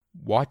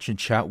Watch and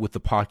chat with the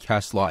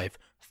podcast live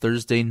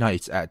Thursday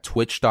nights at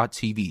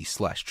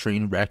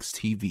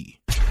twitch.tv/TrainwrecksTV.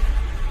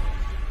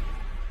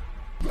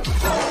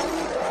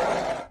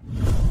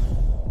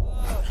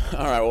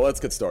 All right, well,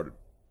 let's get started.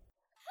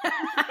 Well,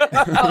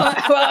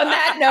 on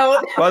that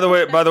note. By the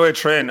way,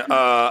 Train.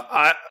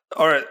 About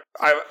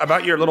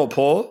your little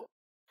poll.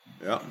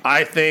 Yeah.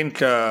 I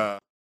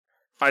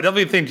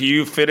definitely think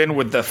you fit in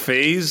with the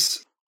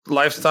phase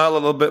lifestyle a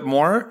little bit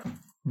more,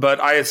 but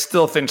I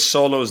still think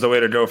solo is the way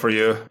to go for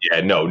you.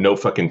 Yeah, no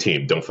fucking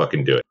team. Don't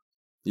fucking do it.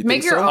 You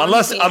Make think your so? own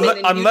Unless team, and then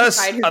you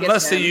decide who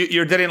gets them.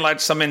 you're getting like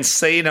some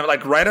insane,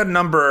 like write a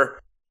number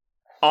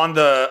on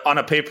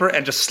a paper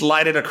and just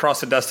slide it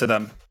across the desk to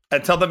them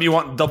and tell them you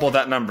want double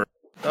that number.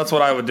 That's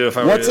what I would do if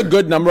I were What's you. a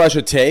good number I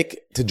should take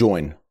to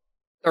join?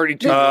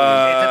 32. It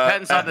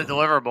depends on the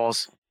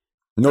deliverables.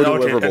 No Okay,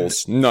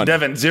 deliverables. None.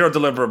 Devin, 0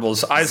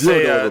 deliverables. I Zero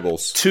say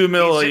deliverables. 2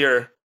 mil a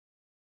year.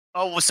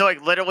 Oh, so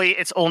like literally,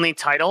 it's only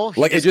title.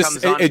 Like it just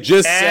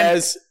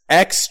says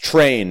X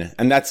train,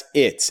 and that's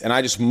it. And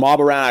I just mob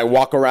around. I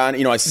walk around.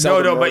 I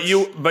sell. No, but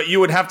you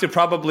would have to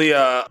probably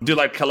do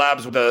like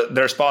collabs with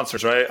their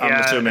sponsors, right? Yeah,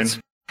 I'm assuming. it's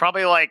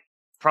probably like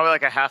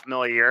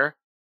 $500,000 a year.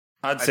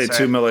 I'd say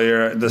 2 mil a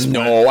year at this point.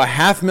 No,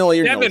 $500,000 a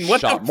year. Devin, no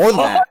what shot. the More than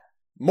fuck? that.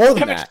 More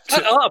than that.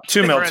 Shut up.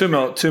 2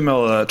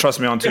 mil. Trust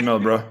me on 2 mil,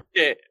 bro.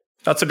 Yeah,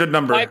 That's a good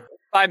number.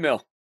 5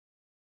 mil.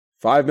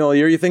 $5 million a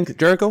year, you think,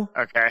 Jericho?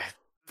 Okay.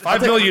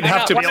 5 mil, you'd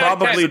have to Why not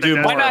probably 10? do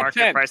Why more. not market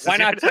 10? prices. Why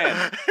not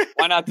 10?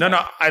 Why not 10?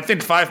 No. I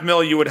think 5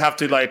 mil, you would have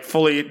to like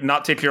fully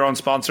not take your own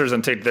sponsors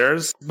and take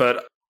theirs.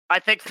 But I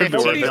think Could be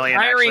 15 worth it. million.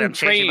 Actually, Hiring I'm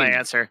changing my trained.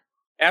 answer.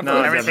 After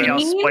No, Everything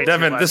Devin. else, way too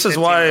Devin, much. this is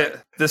 15 why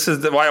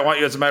million. I want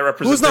you as my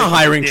representative. Who's not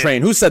hiring Yeah.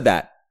 train? Who said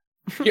that?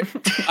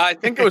 I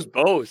think it was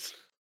both.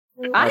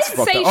 I That's didn't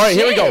fucked say up. All right,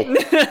 here we go.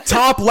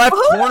 Top left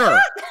corner.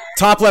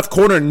 Top left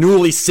corner,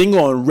 newly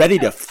single and ready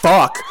to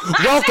fuck.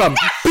 Welcome,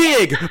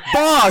 Big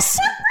Boss,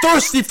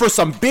 thirsty for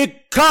some big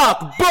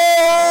cock.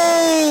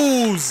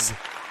 Booze!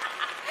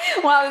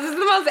 Wow, this is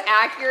the most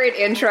accurate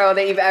intro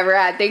that you've ever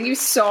had. Thank you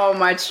so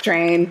much,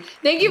 Train.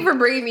 Thank you for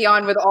bringing me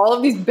on with all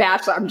of these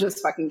bachelor. I'm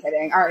just fucking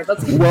kidding. All right,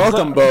 let's get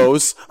Welcome,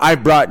 Bows. I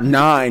brought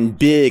 9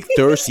 big,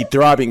 thirsty,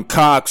 throbbing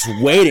cocks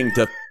waiting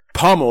to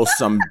pummel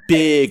some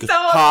big, So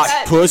hot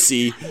upset.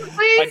 pussy.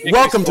 Please,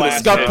 Welcome to the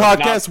Scuff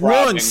Podcast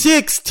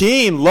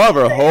 116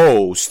 lover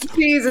host.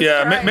 Jesus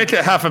Yeah, Christ. make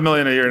it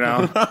 $500,000 a year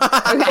now.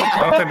 I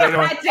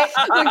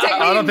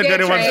don't think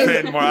anyone's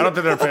paying more. I don't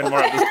think they're paying more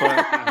at this point.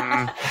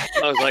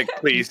 I was like,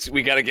 please,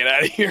 we got to get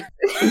out of here.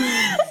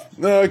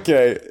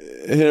 Okay,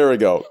 here we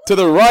go. To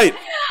the right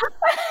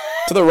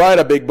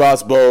of Big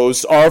Boss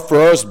Bows, our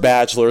first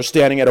bachelor,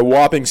 standing at a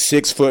whopping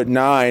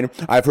 6'9".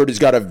 I've heard he's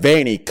got a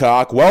veiny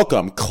cock.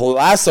 Welcome,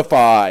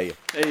 Classify.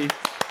 Hey,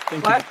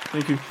 thank What? you.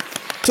 Thank you.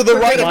 To the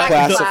right of taking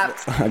back the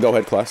Classify. Go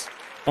ahead, Class.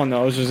 Oh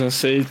no, I was just gonna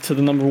say to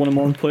the number 1 and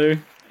 1 player.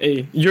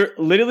 Hey, you're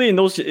literally in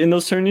those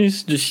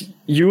tourneys. Just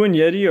you and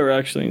Yeti are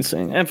actually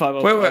insane. And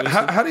 5 Wait.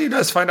 How do you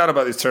guys find out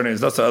about these tourneys?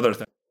 That's the other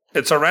thing.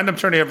 It's a random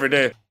tourney every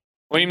day.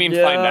 What do you mean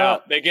Yeah. find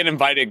out? They get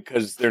invited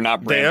because they're not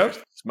They brand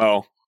have?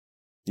 Smo.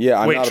 Yeah,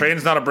 I'm Wait, not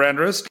Train's not a brand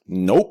risk?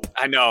 Nope.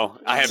 I know.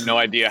 I have no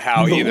idea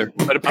how either.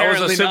 But I was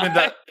apparently assuming not.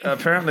 that.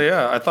 Apparently,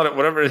 yeah. I thought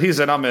whatever he's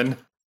in, I'm in.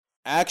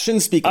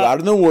 Actions speak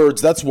louder than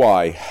words. That's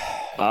why.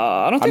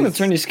 I don't think the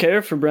tourneys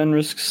care for brand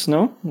risks.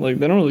 No, like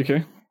they don't really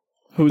care.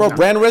 Who's Bro,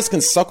 brand risk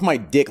can suck my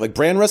dick. Like,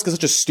 brand risk is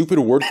such a stupid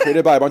word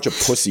created by a bunch of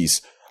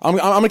pussies. I'm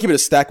gonna keep it a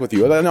stack with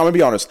you. I'm gonna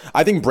be honest.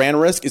 I think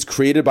brand risk is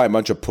created by a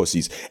bunch of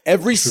pussies.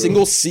 Every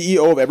single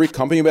CEO of every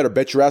company, you better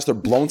bet your ass they're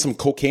blowing some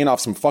cocaine off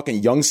some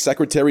fucking young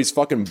secretary's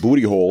fucking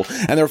booty hole,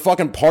 and they're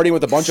fucking partying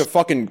with a bunch of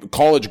fucking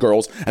college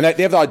girls, and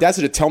they have the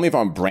audacity to tell me if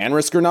I'm brand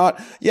risk or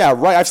not. Yeah,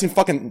 right. I've seen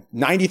fucking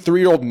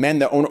 93-year-old men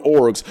that own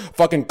orgs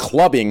fucking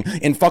clubbing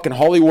in fucking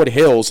Hollywood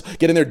Hills,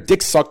 getting their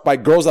dick sucked by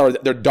girls that are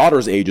their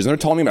daughter's ages, and they're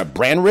telling me about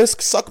brand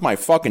risk. Suck my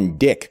fucking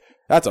dick.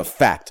 That's a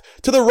fact.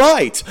 To the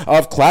right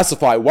of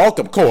Classify,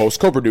 welcome co-host,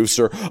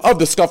 co-producer of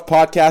the Scuff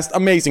Podcast,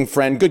 amazing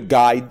friend, good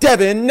guy,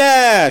 Devin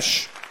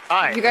Nash.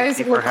 Hi. If you guys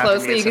thank for look having me.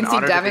 closely, It's you can an see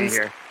honor to be Devin's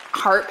here.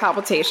 heart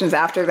palpitations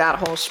after that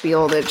whole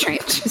spiel that Train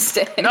just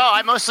did. No,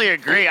 I mostly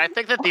agree. I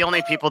think that the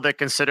only people that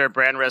consider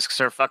brand risks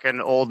are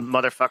fucking old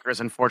motherfuckers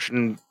in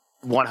Fortune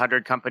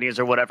 100 companies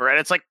or whatever, and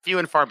it's like few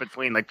and far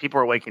between. Like people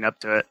are waking up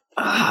to it.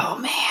 Oh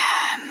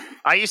man.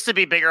 I used to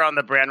be bigger on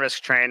the brand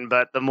risk train,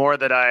 but the more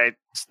that I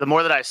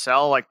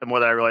sell, like the more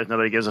that I realize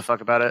nobody gives a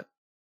fuck about it.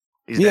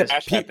 These days.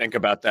 Ash, I think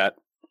about that.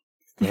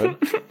 Yeah,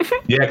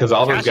 because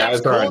all those Cash guys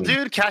App's are. cool,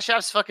 dude. Cash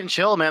App's fucking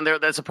chill, man.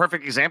 That's a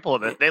perfect example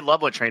of it. They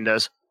love what Train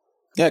does.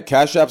 Yeah,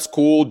 Cash App's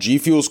cool, G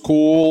Fuel's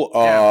cool.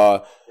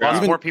 Lots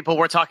Even- more people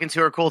we're talking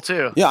to are cool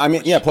too. Yeah, I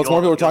mean, yeah. Plus, more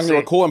people we're talking to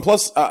you'll are cool, and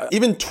plus,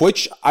 even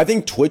Twitch. I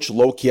think Twitch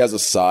low key has a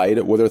side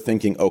where they're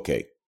thinking,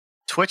 okay,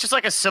 Twitch is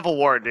like a civil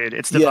war, dude.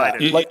 It's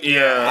divided. Yeah, like,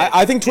 Yeah.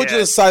 I think Twitch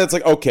is a side that's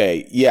like,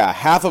 okay, yeah,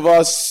 half of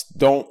us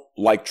don't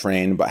like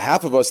Train, but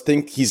half of us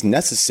think he's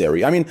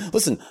necessary. I mean,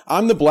 listen,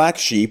 I'm the black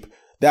sheep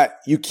that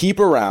you keep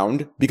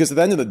around because at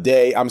the end of the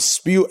day, I'm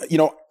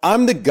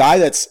the guy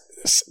that's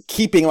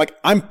keeping, like,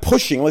 I'm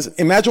pushing. Listen,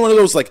 imagine one of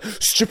those, like,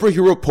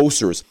 superhero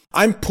posters.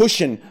 I'm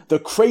pushing the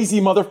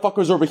crazy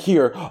motherfuckers over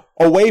here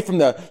away from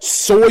the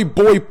soy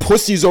boy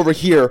pussies over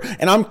here,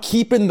 and I'm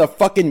keeping the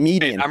fucking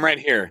median. I'm right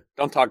here.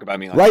 Don't talk about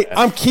me like Right? that.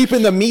 I'm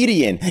keeping the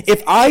median.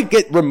 If I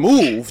get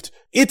removed,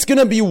 it's going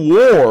to be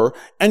war.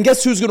 And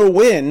guess who's going to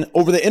win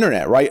over the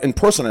internet, right? In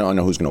person, I don't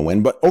know who's going to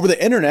win, but over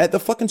the internet,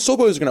 the fucking soy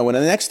boys are going to win.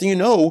 And the next thing you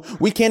know,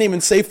 we can't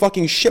even say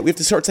fucking shit. We have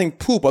to start saying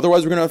poop.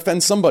 Otherwise, we're going to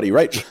offend somebody,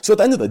 right? So at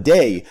the end of the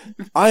day,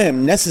 I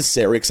am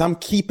necessary because I'm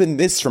keeping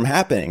this from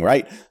happening,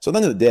 right? So at the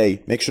end of the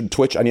day, make sure to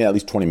Twitch, I need at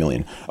least 20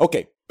 million.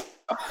 Okay.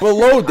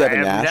 Below Devin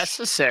I am Nash.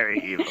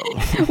 necessary evil.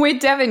 Wait,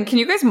 Devin, can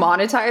you guys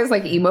monetize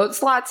like emote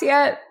slots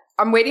yet?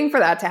 I'm waiting for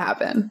that to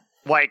happen.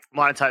 Like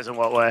monetize in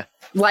what way?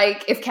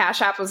 Like if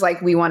Cash App was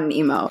like, we want an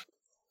emote.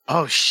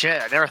 Oh shit!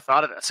 I never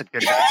thought of that. That's a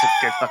good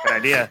fucking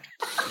idea.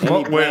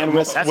 Wait, you've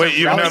never, Slasher,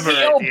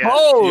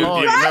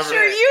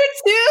 you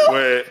too?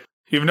 wait,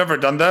 you've never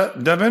done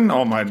that, Devin?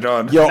 Oh my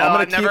god. Yo, No, I'm I've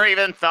going to never keep...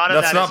 even thought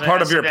of That's that. not as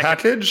part of your a-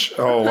 package?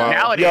 Oh wow.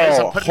 Now it Yo, is.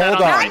 I'm putting that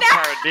hold on on. my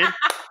card, dude.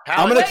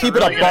 I'm going to keep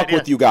it a buck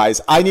with you guys.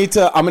 I'm going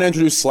to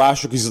introduce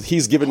Slasher because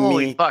he's given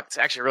Holy me... fuck! It's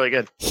actually really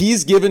good.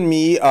 He's given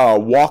me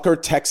Walker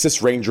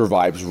Texas Ranger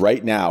vibes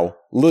right now.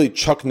 Literally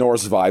Chuck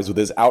Norris vibes with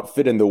his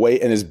outfit and the way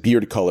and his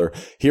beard color.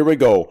 Here we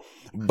go.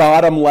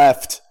 Bottom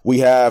left, we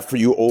have for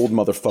you old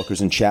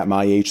motherfuckers in chat,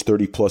 my age,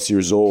 30 plus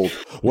years old.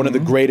 One of the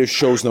greatest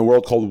shows in the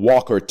world called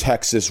Walker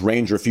Texas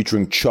Ranger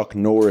featuring Chuck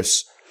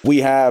Norris. We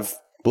have,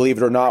 believe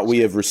it or not, we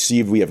have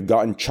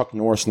gotten Chuck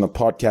Norris on the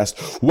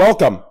podcast.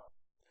 Welcome,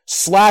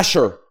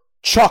 Slasher,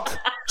 Chuck,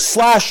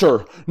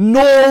 Slasher,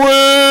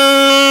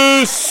 Norris!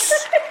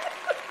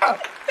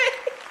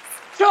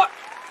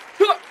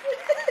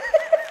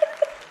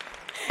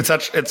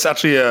 It's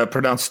actually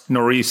pronounced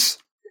Norris.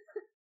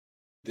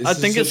 I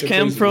think it's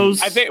Cam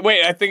Pros. I think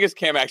it's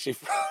Cam actually.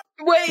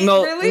 Wait,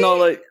 No, really? no,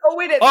 like- Oh,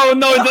 wait. Oh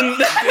no, it didn't.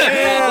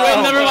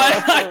 Wait, never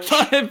mind. I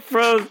thought it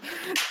froze.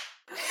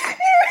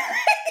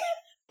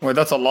 Wait,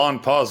 that's a long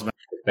pause, man.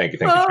 Thank you,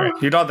 Oh. Trey.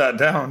 You got that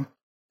down.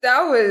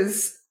 That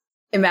was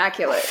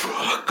immaculate.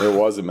 It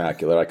was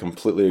immaculate. I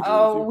completely agree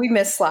Oh, with we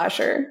miss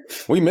Slasher. you.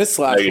 We miss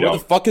Slasher. you Where the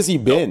don't. fuck has he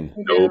been?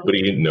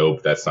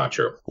 Nope, that's not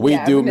true. We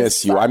Yeah, do we miss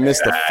miss you. I miss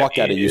the fuck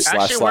out of you, Actually,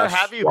 where Slash.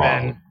 have you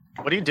Wrong. been?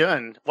 What are you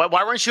doing? Why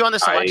weren't you on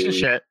this election I-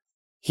 shit?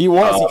 He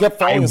was. He kept I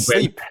falling went-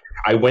 asleep.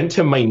 I went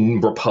to my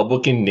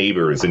Republican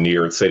neighbors in New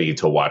York City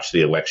to watch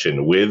the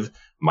election with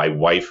my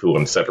wife, who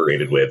I'm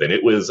separated with, and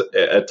it was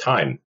a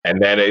time.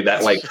 And then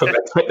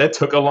that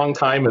took a long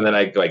time, and then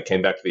I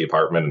came back to the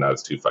apartment, and I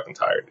was too fucking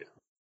tired.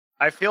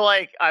 I feel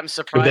like I'm And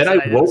surprised. then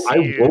that I didn't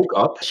see you. woke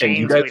up, and you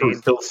Shane's guys were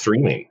meeting. still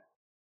streaming.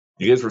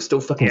 You guys were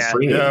still fucking Yeah.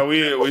 streaming. Yeah,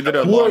 we did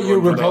a Who are long your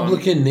one for that one.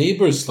 Republican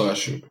neighbors,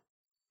 Slasher?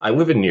 I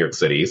live in New York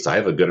City, so I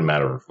have a good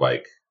amount of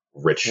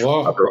rich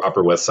Wow.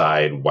 upper West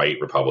Side white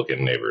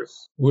Republican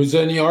neighbors. Was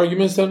there any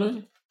arguments that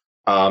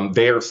night?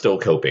 They are still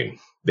coping.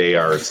 They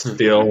are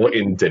still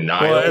in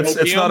denial. Well,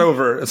 it's not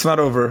over. It's not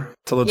over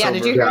till it's Yeah, over.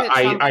 did you hear Yeah,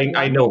 that Trump-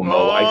 I know,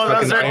 Mo. I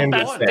those understand.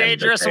 that's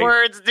dangerous okay?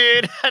 words,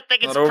 dude. I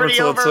think it's Not over pretty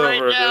till over it's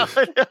right over, now.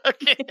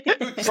 Okay.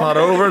 It's not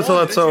over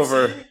till it's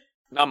over.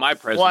 Not my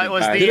president. What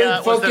was guys. the-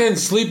 Didn't was fucking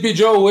Sleepy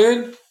Joe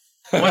win?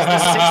 Was the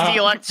 60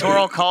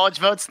 electoral college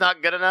votes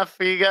not good enough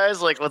for you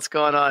guys? Like, what's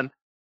going on?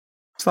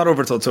 It's not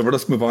over till it's over.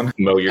 Let's move on.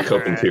 Mo, you're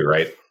coping too,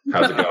 right?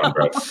 How's it going,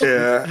 bro?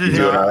 Yeah, You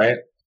doing all right?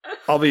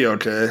 I'll be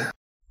okay.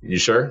 You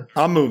sure?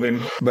 I'm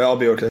moving, but I'll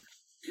be okay.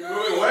 You're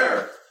moving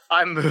where?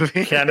 I'm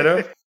moving.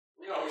 Canada,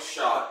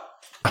 Shot.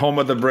 home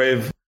of the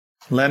brave,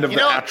 land of You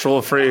the know-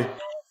 actual free.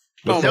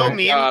 No meme.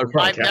 I've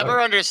Canada.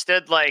 never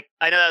understood, like,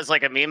 I know that was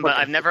like a meme, but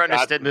I've never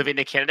understood moving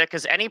to Canada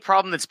because any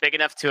problem that's big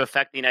enough to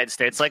affect the United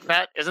States like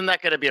that, isn't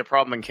that going to be a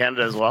problem in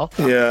Canada as well?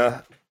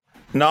 Yeah.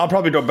 No, I'll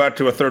probably go back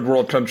to a third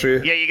world country.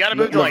 Yeah, you got to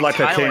move to Live like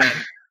like a king.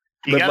 Thailand.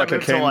 You Live got like to a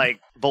move to king. like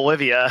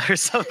Bolivia or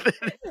something.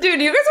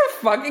 Dude, you guys are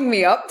fucking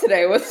me up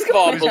today. What's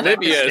Oh, going on?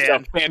 Bolivia is a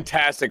understand.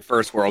 fantastic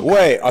first world.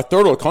 Wait, a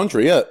third world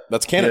country? Yeah,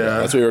 that's Canada. Yeah.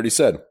 That's what you already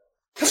said.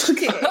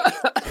 Okay.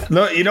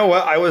 No, you know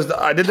what?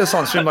 I did this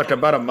on stream like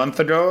about a month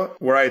ago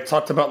where I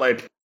talked about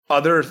like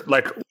other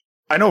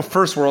I know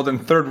first world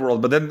and third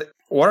world, but then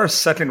what are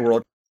second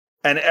world?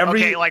 And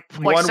every Okay, like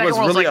one second was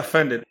world's really like-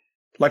 offended.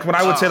 Like when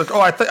I would say Oh. like,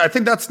 "Oh, I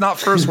think that's not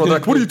first world." They're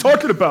like, "What are you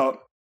talking about?"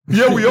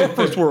 Yeah, we are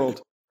first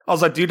world. I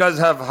was like, "Do you guys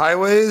have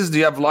highways? Do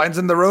you have lines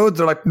in the roads?"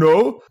 They're like,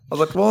 "No." I was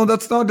like, "Well,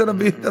 that's not gonna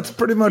be. That's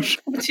pretty much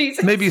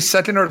Jesus. maybe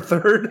second or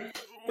third."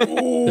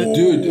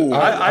 Dude,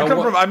 I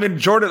come from. I'm in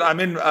Jordan.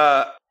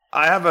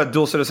 I have a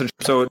dual citizenship.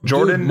 So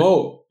Jordan, Dude,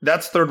 Mo.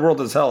 that's third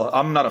world as hell.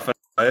 I'm not offended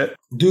by it.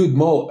 Dude,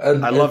 Mo.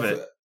 I love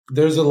it.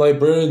 There's a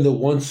librarian that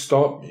once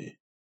stopped me,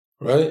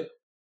 right?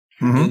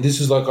 Mhm. And this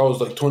is like I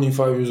was like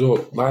 25 years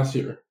old last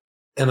year.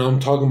 And I'm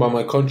talking about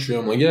my country.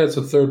 I'm like, yeah, it's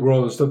a third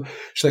world and stuff.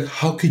 She's like,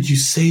 how could you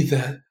say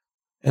that?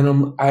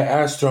 And I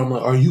asked her, I'm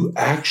like, are you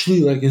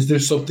actually like, is there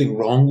something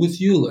wrong with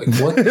you? Like,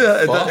 what the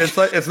Yeah, fuck? it's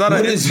like it's not What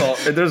an is- insult.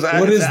 There's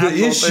What is the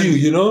issue,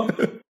 you know?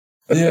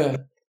 Yeah.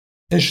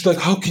 And she's like,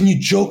 how can you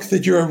joke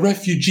that you're a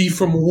refugee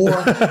from war?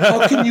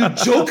 How can you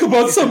joke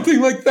about something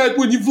like that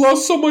when you've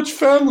lost so much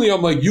family?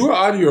 I'm like, you're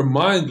out of your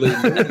mind, lady.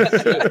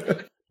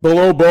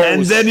 Below Bose.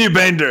 And then you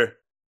banged her.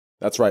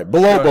 That's right.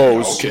 Below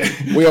Bose. Okay.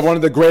 We have one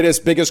of the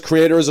greatest, biggest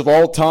creators of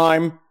all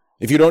time.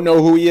 If you don't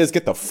know who he is,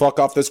 get the fuck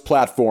off this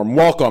platform.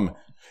 Welcome,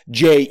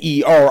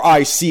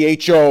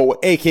 Jericho,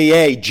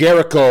 a.k.a.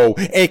 Jericho,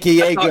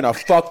 a.k.a. gonna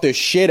fuck the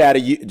shit out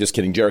of you. Just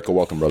kidding. Jericho,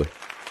 welcome, brother.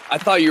 I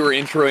thought you were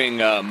introing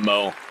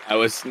Mo. I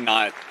was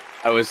not.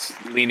 I was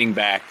leaning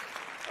back.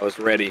 I was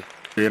ready.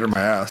 Creator my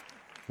ass.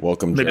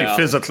 Welcome, Maybe Jericho.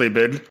 physically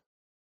big.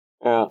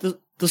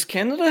 Does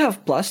Canada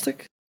have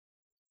plastic?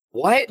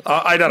 What?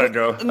 I gotta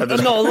go.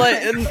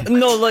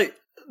 No, like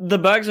the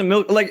bags of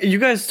milk. Like you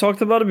guys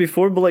talked about it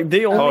before, but like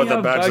they only the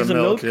have bags of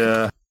milk.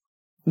 Yeah.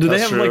 Do they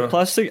That's have true. like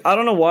plastic? I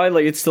don't know why.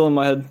 Like it's still in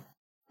my head.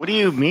 What do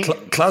you mean?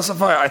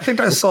 Classify. I think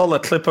I saw a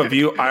clip of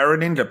you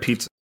ironing a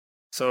pizza.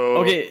 So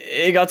Okay,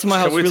 it got to my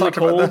house Should we really talk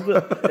about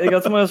cold. It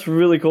got to my house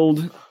really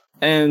cold,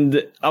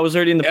 and I was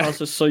already in the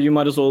process. So you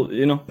might as well,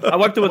 I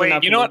wiped it with a Wait,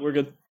 napkin. you know what? We're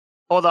good.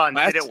 Hold on,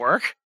 Last- did it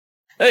work?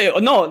 Hey,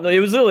 no, it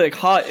was literally like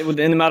hot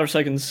in a matter of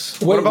seconds.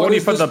 What about when you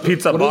is put the this-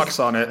 pizza what box is-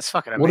 on it? That's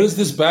fucking amazing. What is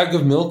this bag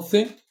of milk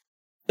thing?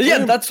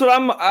 Yeah, that's what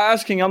I'm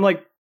asking. I'm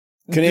like,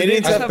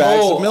 Canadians do they have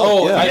bags of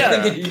milk.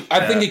 Yeah.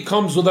 I think it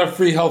comes with our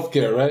free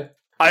healthcare, right?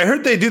 I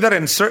heard they do that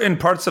in certain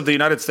parts of the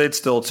United States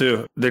still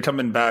too. They come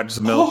in bags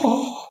of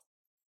milk.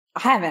 I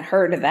haven't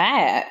heard of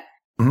that.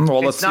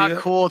 Well, let's It's not see.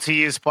 cool to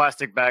use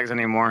plastic bags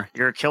anymore.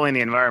 You're killing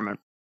the environment.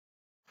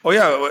 Oh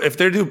yeah, if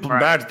they do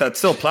bags, that's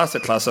still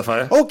plastic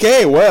classify.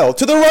 Okay, well,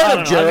 to the right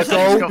I of don't know, I just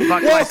Jericho, go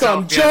fuck welcome,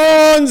 myself,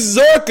 John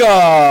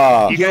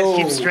Zerka. You guys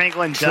keep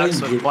strangling ducks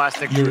Train, with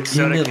plastic you're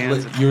soda in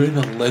cans. you're in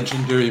a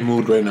legendary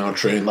mood right now,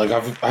 Train. Like I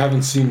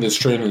haven't seen this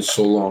train in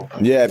so long.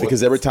 Yeah,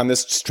 because every time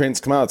this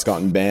train's come out, it's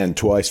gotten banned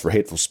twice for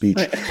hateful speech.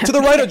 To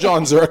the right of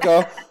John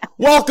Zerka,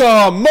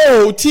 welcome,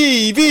 Mo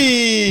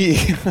TV.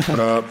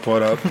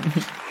 What up?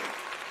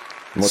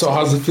 So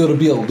how's it feel to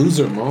be a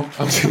loser, Mo?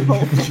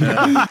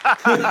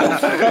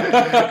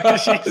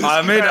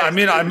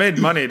 I made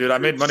money, dude. I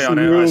made money on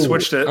it. I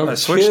switched it.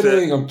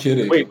 I'm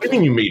kidding. Wait, what do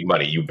you mean you made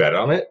money? You bet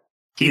on it?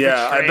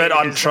 Yeah, I bet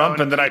on his Trump,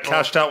 own and then I people.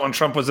 cashed out when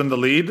Trump was in the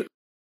lead.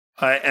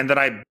 And then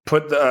I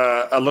put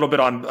a little bit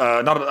on,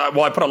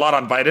 I put a lot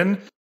on Biden,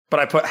 but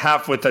I put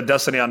half with the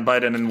Destiny on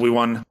Biden, and we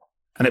won,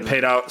 and it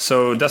paid out.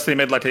 So Destiny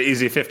made like an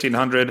easy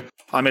 1,500.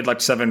 I made like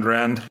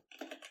 $7,000.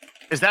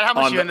 Is that how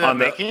much on you the- ended up on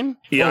the- making?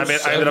 Yeah, Oh,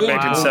 I ended up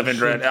making $7?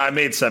 $7,000. I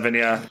made 7.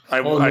 Yeah,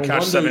 I no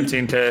cashed wonder you-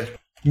 17K.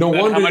 No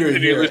Then wonder how much you're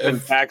did you here. lose in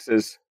If-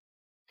 taxes?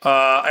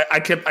 I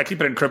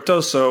keep it in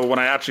crypto, so when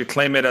I actually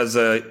claim it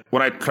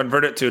when I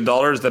convert it to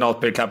dollars, then I'll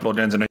pay capital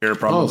gains in a year oh,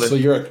 probably. so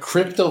you're a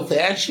crypto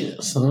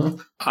fascist, huh?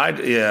 I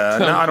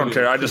don't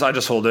care. I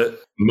just hold it.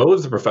 Mo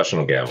is a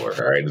professional gambler,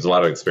 all right? There's a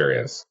lot of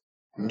experience.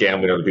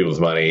 Gambling other people's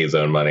money, his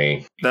own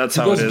money. That's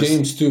He how it does is.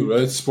 games too,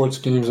 right? Sports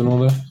games and all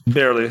that.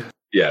 Barely.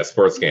 Yeah,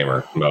 sports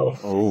gamer, Mo.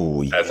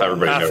 Oh, That's how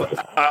everybody knows.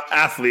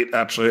 Athlete,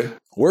 actually.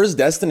 where's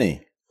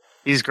Destiny?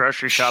 He's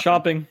grocery shopping.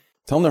 shopping.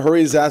 Tell him to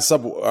hurry his ass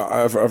up.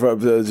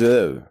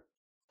 Yo,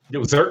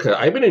 Zerka,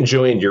 I've been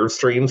enjoying your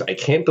streams. I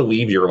can't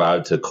believe you're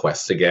allowed to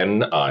quest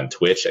again on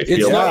Twitch. I It's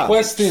feel not Yeah,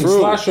 questing, true.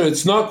 Slasher.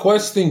 It's not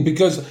questing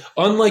because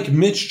unlike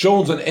Mitch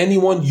Jones and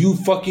anyone,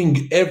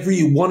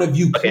 every one of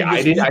you. Okay, I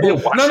clueless didn't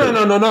people- watch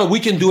No. it. We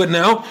can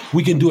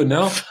do it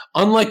now.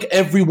 Unlike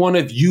every one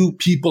of you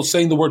people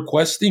saying the word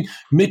questing,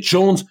 Mitch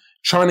Jones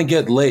trying to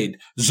get laid.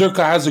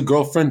 Zerka has a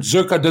girlfriend.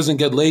 Zerka doesn't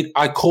get laid.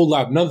 I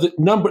collab.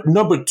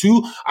 Number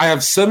 2, I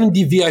have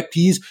 70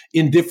 VIPs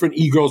in different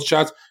e-girls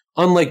chats,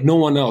 unlike no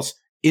one else.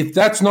 If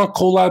that's not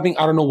collabing,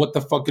 I don't know what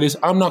the fuck it is.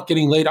 I'm not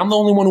getting laid. I'm the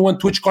only one who went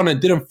TwitchCon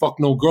and didn't fuck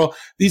no girl.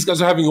 These guys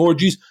are having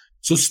orgies.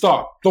 So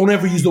stop. Don't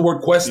ever use the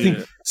word questing.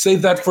 Yeah.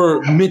 Save that for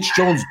Mitch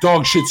Jones'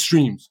 dog shit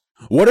streams.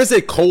 What is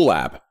a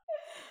collab?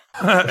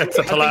 It's a I think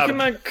you collab.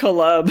 meant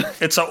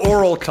collab. It's an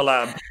oral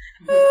collab.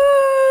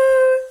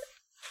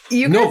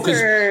 You No, guys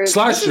 'cause are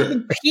Slasher- this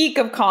is the peak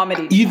of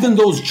comedy. Even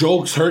those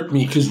jokes hurt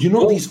me because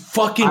these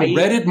fucking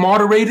Reddit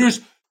moderators.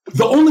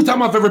 The only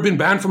time I've ever been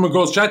banned from a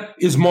girl's chat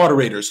is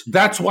moderators.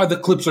 That's why the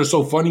clips are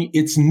so funny.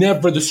 It's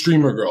never the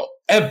streamer girl.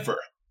 Ever.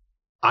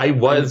 I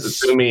was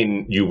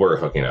assuming you were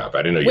hooking up. I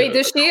didn't know you Wait, were.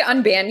 does she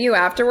unban you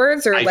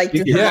afterwards, or I like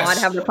think- does Yes. not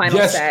have the final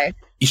Yes. say?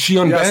 She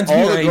unbans all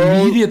me the and girls-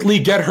 I immediately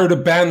get her to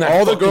ban that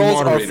All the fucking girls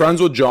moderator. are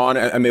friends with John,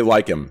 and they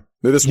like him.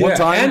 This one Yeah,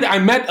 time, and I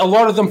met a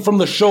lot of them from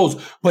the shows.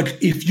 But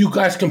if you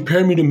guys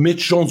compare me to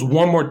Mitch Jones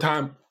one more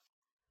time,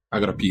 I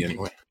gotta pee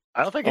anyway.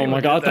 I don't think. Oh my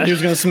anyone god, I did thought he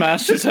was gonna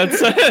smash his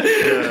headset.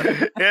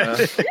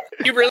 Yeah.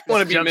 You really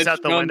want to be Jumps Mitch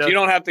out the Jones, window. you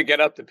don't have to get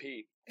up to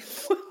pee.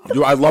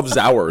 dude, I love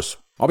Zowers.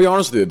 I'll be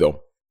honest with you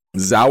though,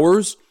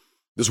 Zowers.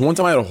 This one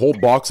time I had a whole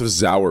box of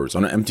Zowers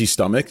on an empty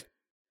stomach,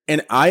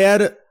 and I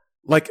had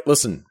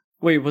listen,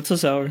 Wait, what's a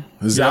sour?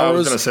 Zowers. Yeah, I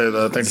was gonna say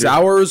that. Thank you.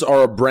 Zowers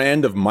are a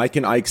brand of Mike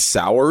and Ike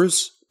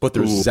sours, but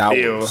they're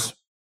Zowers.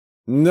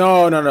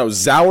 No.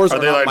 Zowers Are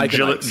they not like Mike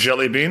and Ike's.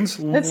 jelly beans?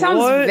 That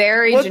sounds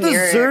very what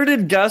generic.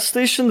 deserted gas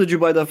station did you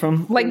buy that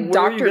from? Like Where are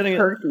you Dr. getting it?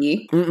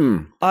 Turkey.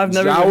 Mm-mm. I've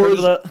never even heard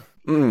of that.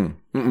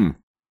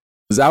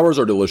 Sours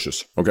are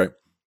delicious. Okay.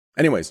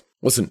 Anyways,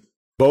 listen,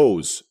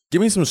 Bose,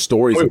 give me some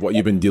stories of what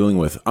you've been dealing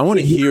with. I want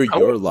to hear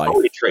your life.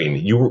 Train,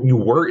 you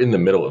were in the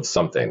middle of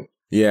something.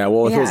 Yeah,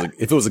 well,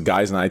 if it was a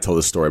guy's night, I tell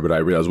this story, but I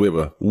realize we have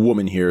a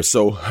woman here.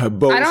 So,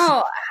 Bose,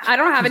 I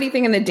don't have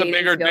anything in the It's a dating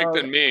bigger dick field.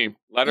 than me.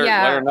 Let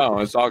her know.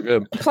 It's all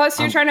good. Plus,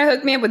 you're trying to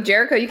hook me up with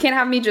Jericho. You can't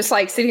have me just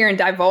like sit here and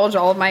divulge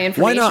all of my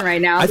information not?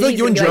 right now. I feel like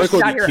you and He's gonna Jericho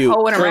be would be out cute. here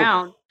hoeing True.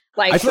 around.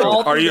 Like, I feel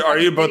like- Are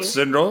you both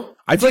Syndrome?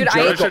 I feel like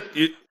Dude, Jericho.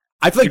 You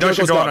I feel like guys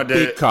should Jericho's go got on a a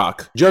big date.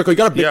 cock. Jericho, you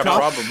got a big yeah,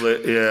 cock?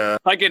 probably. Yeah.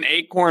 Like an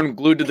acorn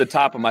glued to the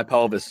top of my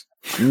pelvis.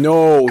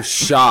 No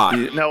shot.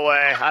 No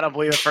way. I don't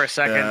believe it for a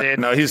second, Yeah. dude.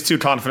 No, he's too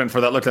confident for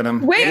that. Look at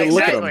him. Wait, Yeah,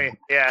 look at exactly.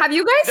 Yeah. have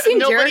you guys seen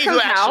Nobody who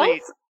Jericho's house?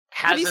 actually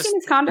Have has you this. seen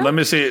his condo? Let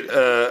me see.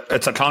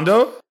 It's a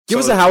condo? Give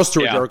us a house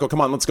tour, yeah. Jericho. Come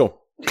on, let's go.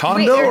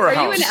 Condo Wait, or are you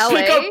house? in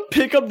LA?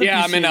 Pick up the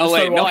Yeah, PC I'm in and LA.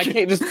 start No, I walking.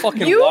 can't just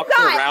fucking You walk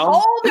got, around.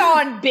 hold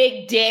on,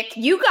 big dick.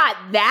 You got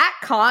that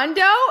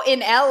condo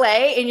in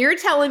LA, and you're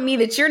telling me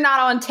that you're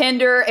not on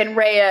Tinder and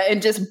Raya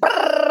and just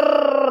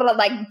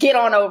like get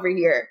on over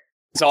here.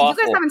 It's awful.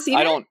 You guys haven't seen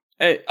I it? don't.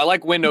 Hey, I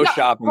like window No,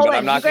 shopping, hold but on,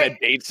 I'm not you going guys-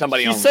 to date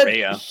somebody he on said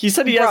Raya. he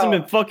said he hasn't Bro.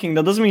 been fucking.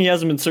 That doesn't mean he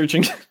hasn't been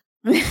searching.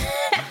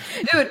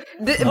 Dude,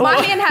 my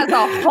man has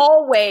a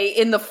hallway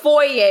in the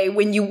foyer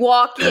when you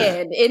walk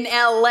in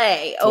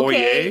LA.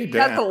 Okay, Foyer?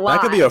 that's a Damn. lot.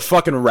 That could be a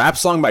fucking rap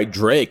song by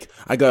Drake.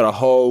 I got a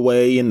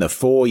hallway in the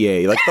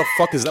foyer. Like, the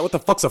fuck is that? What the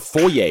fuck's a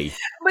foyer?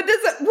 But does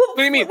it? What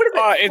do you mean? What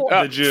is it?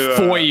 Did you,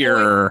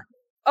 foyer.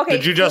 Okay,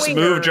 did you just foyer.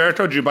 move,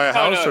 Jericho? Did you buy a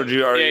house or did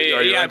you? Are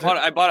you I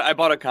renting?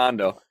 bought a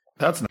condo.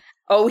 That's. Not,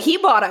 Oh, he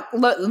bought a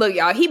look,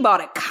 y'all. He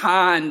bought a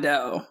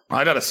condo.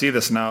 I gotta see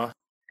this now.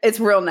 It's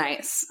real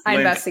nice. I Link.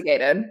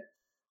 investigated.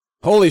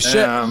 Holy shit.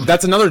 Damn.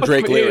 That's another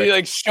Drake You, lyric.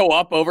 like show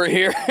up over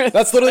here.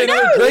 That's literally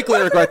another Drake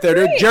lyric right there,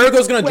 dude.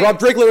 Jericho's gonna drop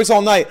Drake lyrics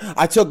all night.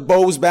 I took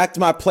Bose back to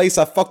my place.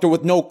 I fucked her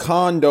with no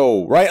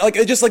condo, right? Like,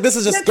 it's just like this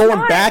is just That's going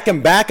not- back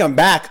and back and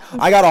back.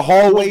 I got a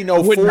hallway,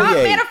 no Would Stop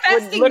foyer.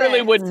 manifesting. Literally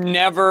this. would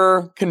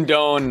never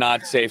condone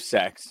not safe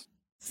sex.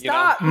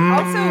 Stop.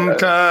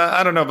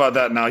 I don't know about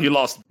that now. You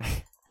lost.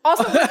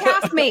 Also, we're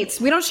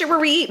castmates. We don't shit where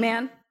we eat,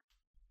 man.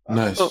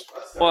 Nice.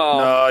 Well,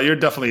 No, you're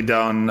definitely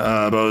down,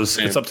 Bose.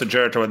 It's up to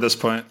Jericho at this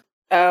point.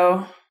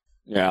 Oh.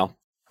 yeah.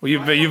 Well,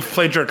 you've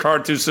played your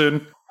card too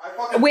soon.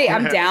 Wait,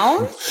 I'm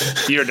down?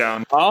 You're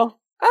down. Huh?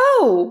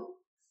 Oh.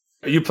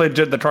 You played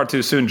the card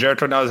too soon.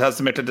 Jericho now has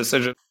to make a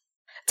decision.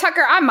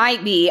 Tucker, I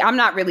might be. I'm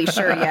not really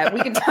sure yet.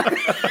 We can talk.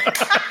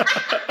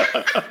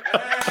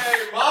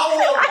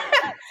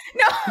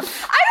 No,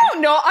 I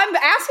don't know. I'm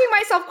asking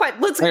myself quite.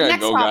 Let's I gotta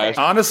next go, topic. guys.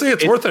 Honestly,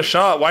 it's worth a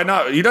shot. Why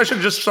not? You guys should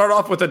just start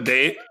off with a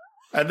date,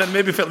 and then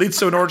maybe if it leads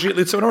to an orgy, it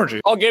leads to an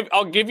orgy.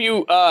 I'll give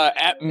you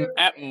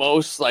at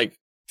most like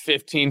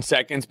 15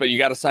 seconds, but you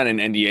got to sign an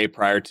NDA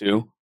prior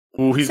to.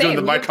 Ooh, he's doing Same.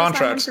 the You by have to sign one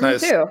contracts. for me,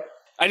 Nice. too.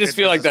 I just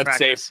Good feel like business that's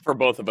practice. safe for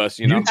both of us,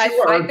 you know. I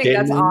think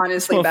that's dating.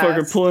 honestly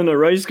Motherfucker best. pulling a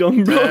rice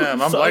gum, bro.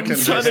 Damn, I'm liking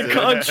Sign this. a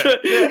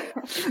contract.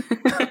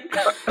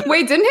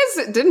 Wait,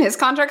 didn't his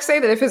contract say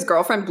that if his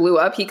girlfriend blew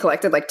up, he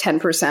collected like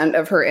 10%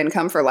 of her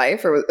income for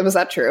life? Or was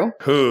that true?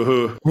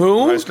 Who?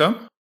 Rice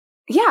gum?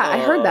 Yeah, I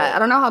heard that. I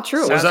don't know how true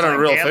it Was was. that a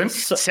real damn, thing?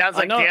 Sounds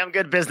like I know. damn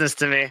good business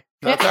to me.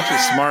 That's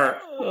actually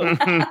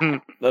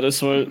smart. That is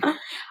smart.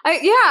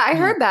 I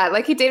heard that.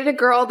 Like he dated a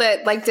girl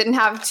that like didn't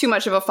have too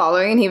much of a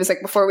following, and he was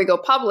like, "Before we go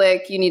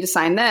public, you need to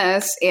sign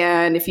this,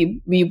 and if you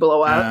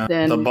blow up,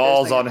 then the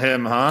ball's there's, on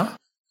him, huh?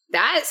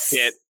 That's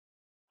Shit.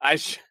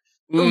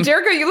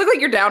 Jericho. You look like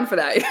you're down for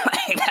that.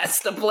 Like, that's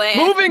the plan.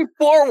 Moving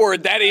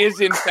forward, that is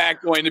in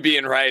fact going to be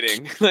in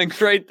writing, like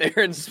right there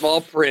in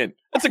small print.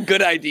 That's a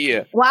good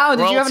idea. Wow,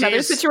 did you have another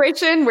Royalties.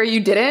 situation where you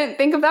didn't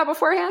think of that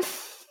beforehand?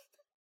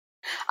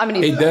 I'm gonna.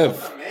 Hey,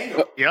 Dev,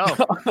 Yo,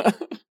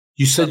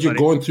 you said What's up, you're buddy?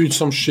 going through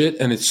some shit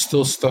and it's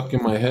still stuck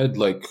in my head.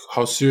 Like,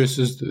 how serious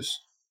is this?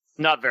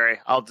 not very.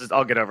 I'll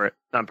get over it.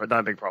 Not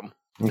a big problem.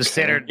 Okay. Just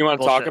standard. You want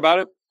to talk bullshit. about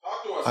it?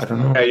 I don't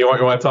know. Hey, you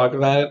want to talk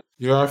about it?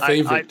 You're our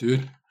favorite, I-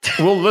 dude.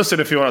 We'll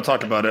listen if you want to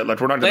talk about it. Like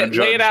we're not going to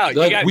judge. Lay it out.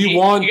 Like, we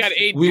want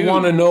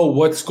to know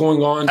what's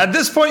going on. At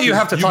this point, you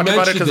have to talk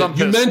about it because I'm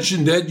You pissed.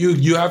 mentioned it.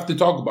 You have to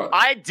talk about it.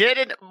 I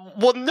didn't.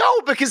 Well, no,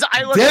 because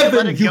I let it Devin,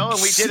 let it you go, and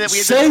we did it. We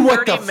had say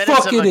what 30 the minutes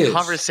fuck of it a is.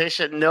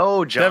 conversation.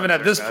 No, John. Devin,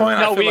 at this point,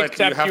 I No, feel we like you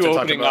accept have you to talk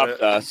opening about up it.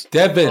 to us.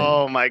 Devin,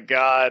 Oh my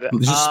god.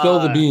 just spill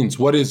the beans.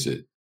 What is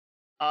it?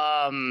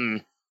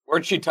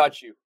 Where'd she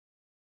touch you?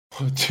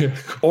 Oh, dear.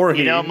 Or he.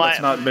 You know,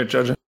 Let's not make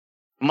judging.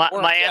 My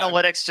Or- yeah.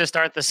 analytics just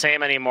aren't the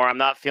same anymore. I'm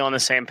not feeling the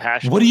same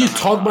passion. What are you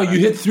talking about? You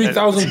hit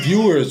 3,000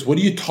 viewers. What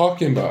are you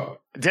talking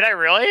about? Did I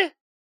really?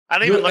 I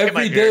don't You're even look at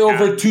my every day viewer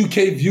over count.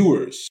 2K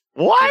viewers.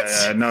 What?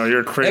 Yeah, no,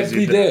 you're crazy.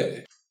 Every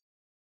day.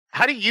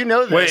 How do you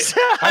know Wait, this?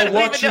 I don't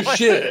watch even your know-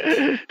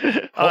 shit.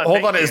 Oh, Hold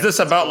thank on, you. is this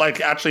about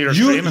like actually your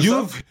stream and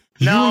stuff?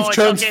 No, You've it's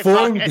okay,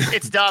 transformed. fuck.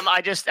 It's dumb.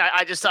 I just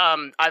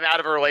I'm out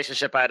of a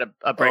relationship. I had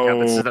a breakup.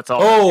 Oh. That's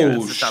all.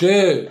 Oh, It's dumb.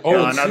 shit.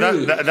 Oh, No, no,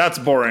 serious. that's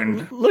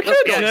boring. Look at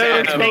Yeah,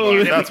 Jericho. thank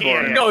you. That's Yeah,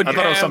 boring. yeah. I thought it was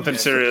Damn. something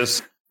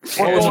serious.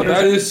 Oh,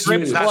 that is It's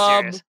serious. not Club.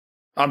 serious.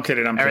 I'm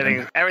kidding. I'm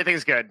kidding.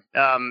 Everything's good.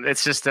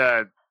 It's just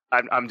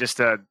I'm just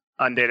a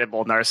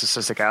undateable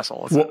narcissistic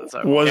asshole.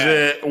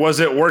 Was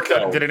it work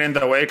that didn't end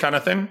the way kind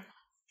of thing?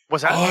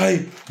 Was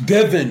that?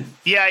 Devin.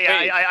 Yeah.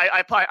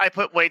 I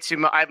put way too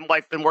much. I've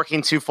like been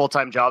working 2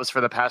 full-time jobs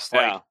for the past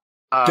Devin.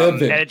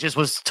 and it just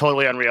was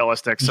totally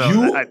unrealistic. So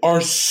you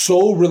are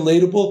so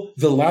relatable.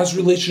 The last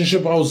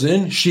relationship I was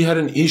in, she had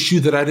an issue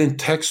that I didn't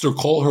text or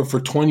call her for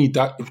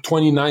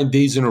 29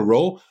 days in a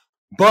row.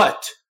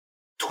 But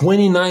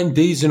 29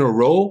 days in a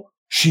row,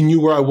 she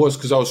knew where I was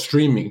because I was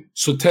streaming.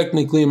 So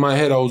technically in my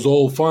head, I was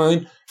all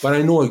fine, but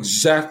I know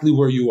exactly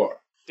where you are.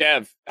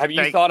 Dev, have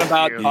you thought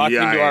about talking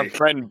to our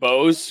friend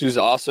Bose, who's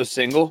also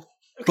single?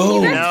 Can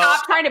you guys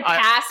stop trying to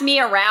pass me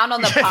around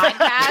on the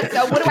podcast?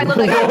 So what do I look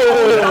like?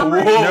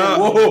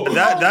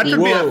 That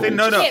could be a thing.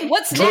 No. Shit,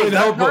 what's this?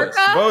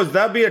 Bose,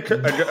 that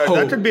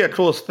could be a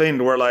cool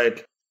thing where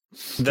like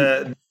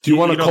do you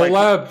want to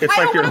collab? Like, it's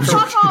I like don't want to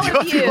talk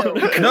all of you.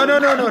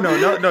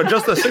 No,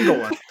 just a single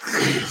one.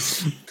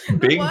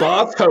 Big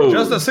boss hose.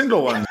 Just a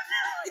single one.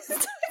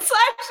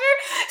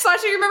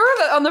 Slasher, you remember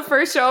on the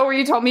first show where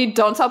you told me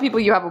don't tell people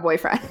you have a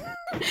boyfriend?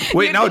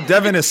 Wait, now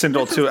Devin is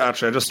single too.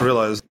 Actually, I just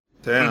realized.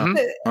 Damn.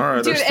 All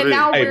right, Dude, there's and 3.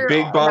 now Hey,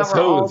 Big Boss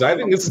Hose. I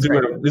think this is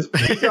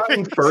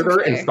doing further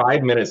in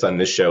 5 minutes on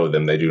this show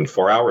than they do in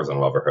 4 hours on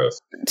Lover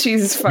Host.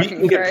 Jesus We fucking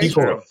can get Christ.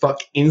 people to fuck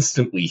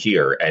instantly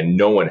here, and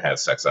no one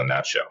has sex on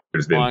that show.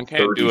 There's been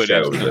 30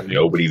 shows that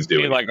nobody's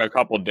doing. Like a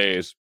couple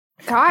days.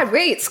 God,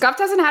 wait, Scuff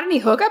hasn't had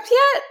any hookups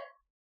yet?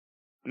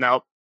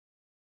 Nope.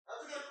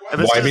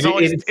 Well, I mean,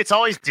 It's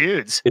always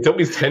dudes. It's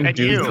always 10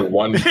 dudes to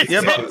one. 10 dudes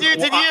and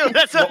you.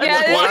 That's me,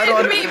 Fanny,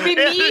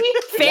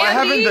 why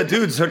haven't the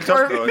dudes hooked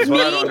up though? Is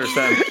what I don't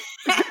understand.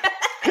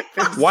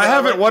 Why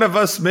haven't one of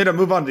us made a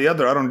move on the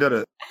other? I don't get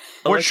it.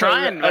 We're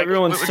trying.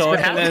 Everyone's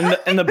talking, and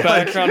in the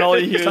background, all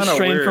you hear is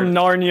Train weird. from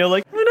Narnia,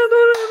 like.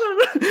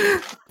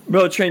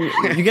 Bro, Train,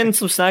 you getting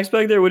some snacks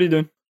back there? What are you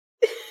doing?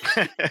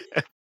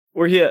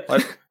 Where he at?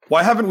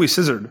 Why haven't we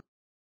scissored?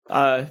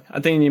 I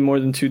think you need more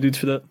than 2 dudes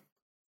for that.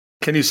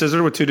 Can you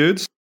scissor with 2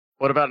 dudes?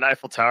 What about an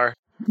Eiffel Tower?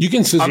 You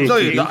can scissor. I'm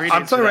telling you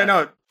right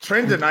now,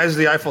 Train denies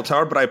the Eiffel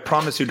Tower, but I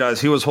promise you guys,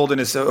 he was holding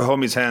his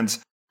homie's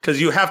hands. Because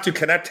you have to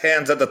connect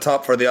hands at the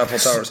top for the Eiffel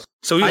Towers.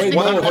 So he was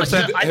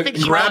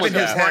 100% grabbing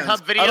his hands. I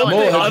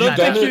don't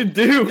think you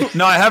do.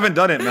 No, I haven't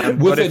done it, man.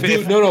 With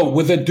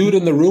a dude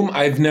in the room,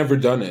 I've never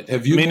done it.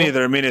 Have you? Me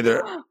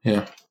neither.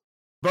 Yeah.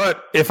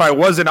 But if I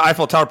was in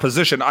Eiffel Tower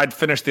position, I'd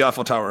finish the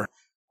Eiffel Tower.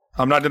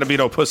 I'm not going to be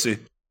no pussy.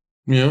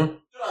 Yeah.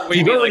 Well,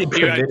 you already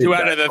like 2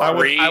 out of the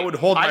 3. I would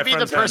hold my I'd be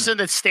the person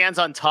that stands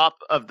on top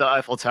of the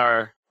Eiffel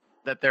Tower.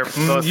 That they're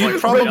both you'd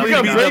like, probably you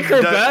can break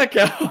her back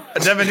out.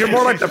 Devin, you're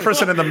more like the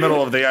person in the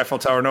middle of the Eiffel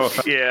Tower. No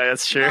offense. Yeah,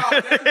 that's true.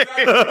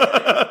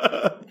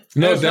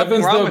 No,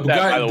 Devin's the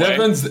guy.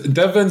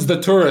 Devin's the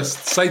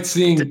tourist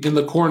sightseeing in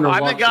the corner.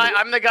 I'm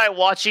the guy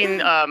watching,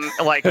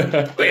 like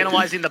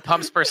analyzing the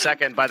pumps per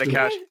second by the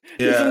couch.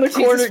 He's in the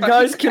corner,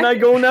 guys. Can I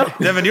go now?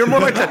 Devin, you're more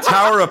like the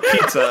Tower of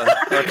Pizza.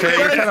 Okay,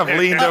 you're kind of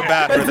leaned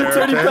back there.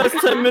 30 past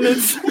 10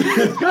 minutes.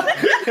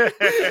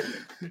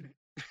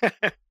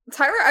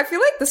 Tyler, I feel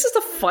like this is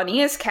the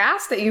funniest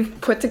cast that you've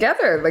put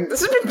together. Like, this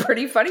has been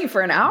pretty funny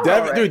for an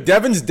hour. Dude,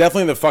 Devin's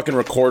definitely the fucking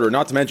recorder.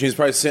 Not to mention, he's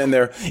probably sitting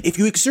there. If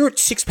you exert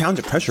 6 pounds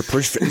of pressure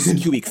per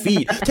cubic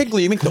feet,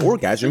 technically you make the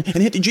orgasm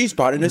and hit the G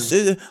spot. And that's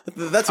I'm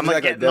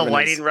exactly getting the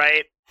lighting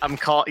right. I'm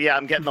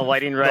getting the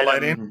lighting right. The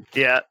lighting?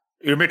 Yeah.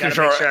 You're making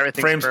sure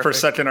frames per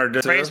second are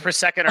frames per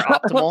second are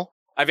optimal.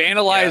 I've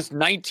analyzed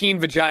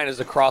 19 vaginas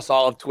across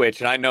all of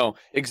Twitch, and I know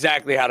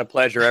exactly how to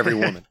pleasure every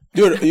woman.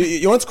 Dude,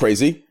 you know what's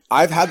crazy?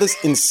 I've had this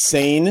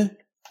insane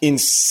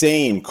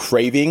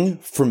craving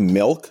for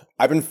milk.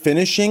 I've been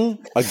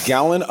finishing a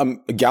gallon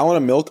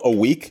of milk a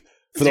week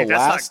for the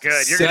last 6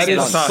 months. That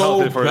is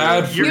so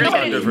bad for you. You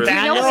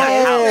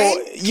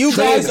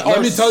guys are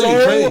let me tell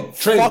you,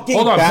 Trey,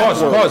 hold on,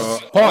 pause.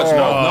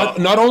 No,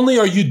 not only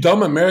are you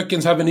dumb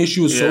Americans have an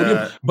issue with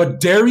sodium, but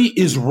dairy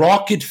is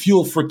rocket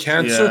fuel for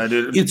cancer. Yeah,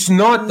 dude. It's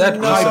not that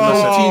high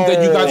protein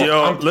that you guys.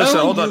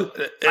 Hold on.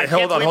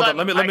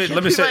 Let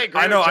me say.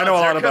 I know a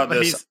lot about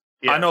this.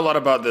 I know a lot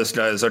about this,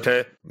 guys.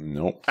 Okay.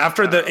 Nope.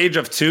 After the age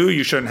of 2,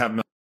 you shouldn't have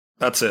milk.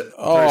 That's it.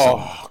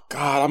 Oh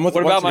God, I'm with.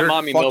 What about my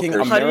mommy fucking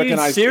milkers?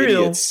 Americanized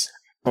idiots?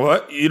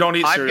 What? You don't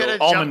eat cereal? I'm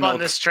gonna jump on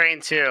this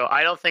train too.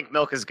 I don't think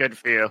milk is good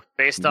for you,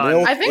 based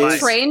on. I think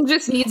Train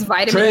just needs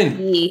vitamin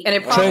D, and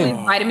it probably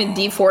vitamin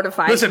D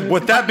fortified. Listen,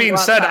 with that being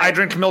said, I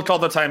drink milk all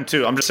the time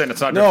too. I'm just saying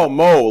it's not. No,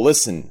 Mo,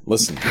 listen.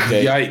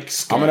 Okay,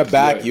 Yikes! I'm gonna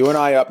back you and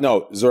I up.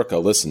 No,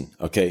 Zerka, listen.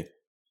 Okay.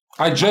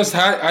 I just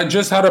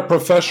had a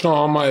professional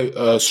on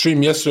my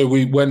stream yesterday.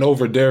 We went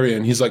over dairy,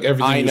 and he's like,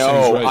 everything.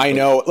 I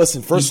know.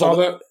 Listen, first of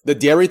all, the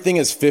dairy thing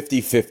is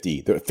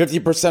 50-50.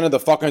 50% of the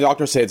fucking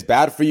doctors say it's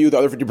bad for you. The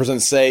other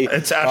 50% say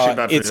it's actually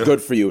bad for it's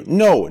good for you.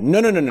 No.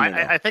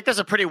 I think there's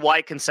a pretty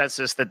wide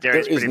consensus that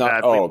dairy is pretty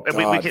bad. Oh,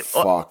 God,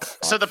 fuck.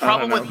 So the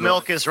problem with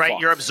milk is, right,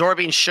 you're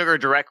absorbing sugar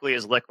directly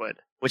as liquid,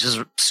 which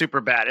is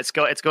super bad. It's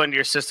going into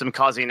your system,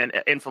 causing an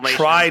inflammation.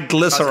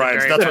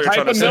 Triglycerides. That's what you're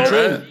trying to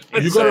say.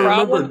 You got to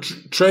remember,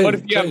 Train. What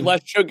if you have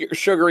less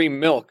sugary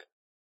milk?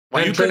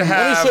 Well, you could Let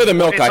have. me show you the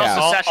milk It's I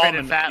also have.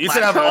 saturated fat. You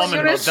should have lactose.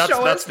 almond milk.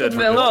 That's good.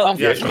 milk.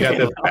 Yeah, you got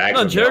this bag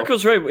No, of milk.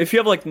 Jericho's right. If you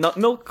have like nut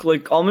milk,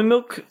 like almond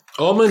milk,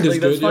 Almond is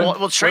Like, that's good. fine. Yeah.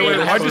 Well, Trey Wait,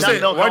 has why'd you nut say-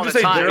 milk why'd all you the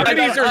say time. Jericho?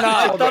 These are not.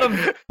 I thought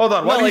of. Hold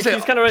on. Why No, do you like, say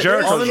he's kinda right.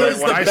 Jericho's Almond right is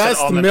when The I said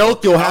best almond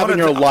milk you'll I have in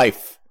wanted your to-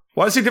 life.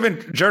 Why is he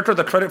giving Jericho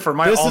the credit for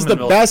my This is almond the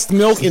milk? best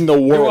milk in the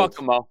You're world.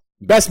 welcome, Mo.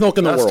 Best milk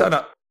in the That's world.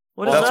 kinda,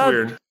 What is that's that?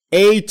 weird.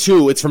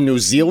 A2. It's from New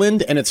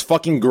Zealand and it's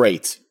fucking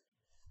great.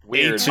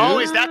 Weird. A2? Oh,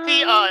 is that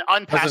the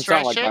Doesn't unpasteurized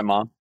sound like shit? my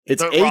mom.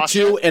 It's The raw A2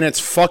 shit? and it's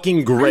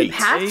fucking great.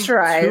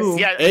 Pasteurized.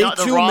 Yeah, no,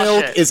 the A2 raw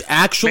milk shit. is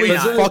actually Maybe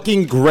not.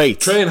 fucking great.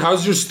 Train,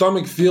 how's your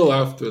stomach feel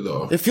after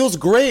though? It feels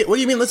great. What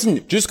do you mean?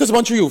 Listen, just because a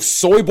bunch of you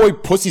soy boy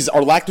pussies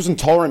are lactose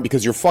intolerant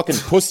because you're fucking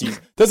pussies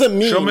doesn't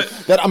mean Show me,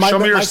 that my show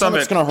me your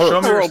stomach's stomach. gonna hurt.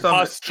 Show me your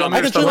Robust stomach. Show me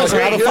I your can show you stomach. my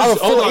stomach. Here's- I'll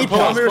fill hold on, 8 pause,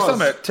 pounds. your pause.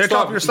 stomach. Take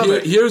Stop. off your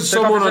stomach. Here's Take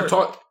off someone your on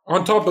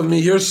shirt. top of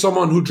me. Here's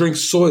someone who drinks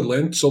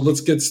Soylent. So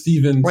let's get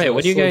Steven. Wait,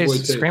 what are you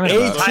guys screaming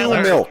about? A2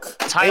 Tyler. milk.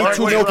 Tyler,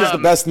 A2 milk is the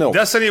best milk.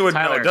 Destiny would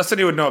Tyler. know.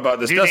 Destiny would know about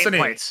this. Do name Destiny,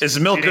 points. is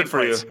milk Do good name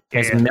for you? points.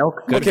 Is Yeah. milk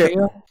good Okay. for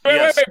you?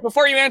 Wait.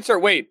 Before you answer,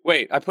 wait.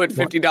 I put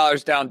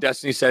 $50 down.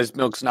 Destiny says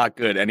milk's not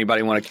good.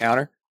 Anybody want to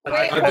counter?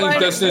 I think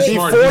Destiny's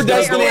smart. Before He's got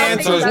Destiny no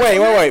answers,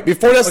 answer. wait.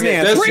 Before Destiny Okay,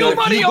 answers. Destiny, Real if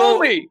money you go-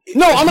 only.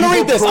 No, I'm gonna You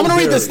read go this. I'm gonna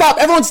read this.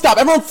 pro Stop.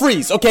 Everyone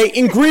freeze. Okay,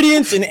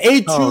 ingredients in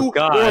A2 Oh,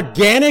 God.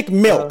 organic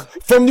milk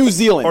from New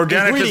Zealand.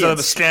 Organic is a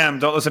Ingredients. scam.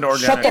 Don't listen to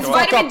organic. Shut the It's fuck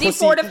vitamin up, D pussy.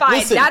 fortified.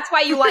 Listen. That's why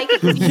you like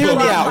it. Hear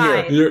me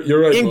out here. You're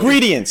right.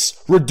 Ingredients: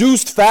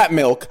 reduced fat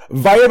milk,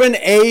 vitamin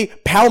A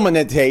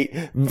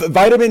palmitate,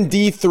 vitamin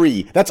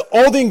D3. That's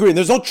all the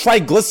ingredients. There's no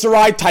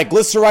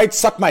triglyceride,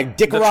 suck my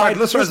dick The ride.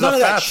 triglycerides There's are none the of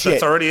that fats shit.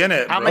 that's already in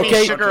it. How bro. many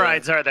Okay.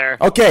 sugarides are there?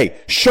 Okay,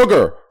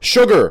 sugar.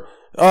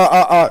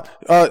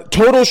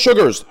 Total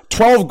sugars,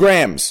 12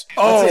 grams.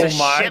 Oh That's a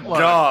my shitload.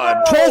 god.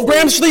 12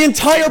 grams for the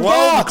entire 12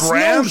 box.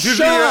 grams? No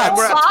Usually shots.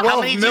 we're at How 12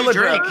 many do you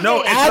milligrams. drink?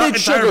 No, it's Added not entire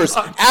sugars,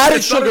 box. added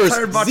It's not sugars,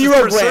 entire box, 0 it's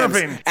per grams.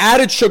 serving.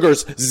 Added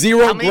sugars, 0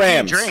 How many do you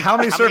grams. drink? How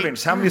many How many-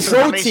 servings? How many How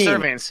many servings? Protein,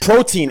 servings?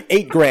 protein,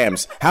 8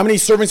 grams. How many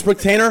servings per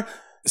container?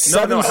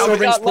 7 no, how many-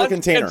 servings per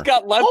container. It's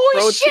got less Holy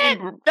protein.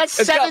 shit! That's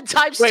It's 7 got-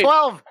 times wait.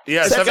 12. Yeah,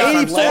 That's 7 times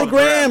 84 12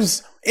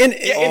 grams. And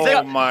it's Oh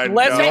got my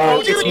less god.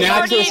 No, Dude, it's the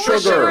natural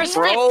 38% sugar. is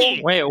bro.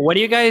 50. Wait, what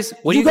do you guys?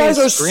 What You are you guys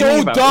are screaming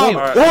so about? dumb.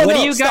 Wait, No, what no, do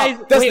you stop. guys?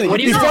 Destiny, wait, what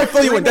do you before I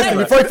fill you in,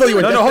 Destiny, before I fill you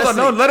in. No, hold on.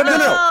 Destiny. No, let him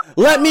answer.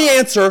 Let me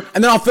answer,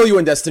 and then I'll fill you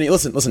in, Destiny.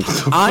 Listen.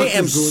 I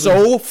am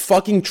so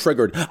fucking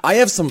triggered. I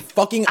have some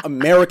fucking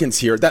Americans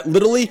here that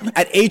literally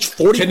at age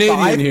 45.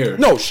 Canadian here.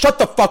 No, shut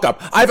the fuck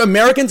up. I have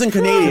Americans and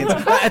Canadians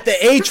that at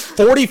the age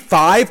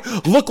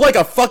 45 look like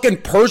a fucking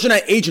Persian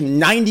at age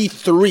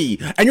 93.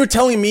 And you're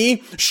telling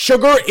me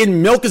sugar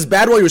in milk is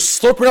bad while you're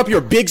slurping up your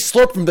big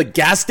slurp from the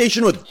gas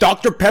station with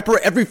Dr. Pepper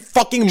every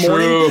fucking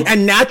morning, True.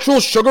 and natural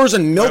sugars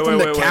and milk from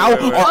the cow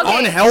are Okay.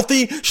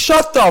 unhealthy?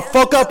 Shut the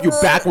fuck up, you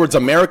backwards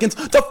Americans.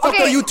 The fuck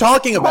Okay, are you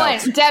talking Hold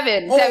about? on,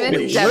 Devin. Holy Devin.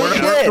 shit.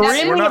 Devin.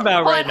 screaming Devin, about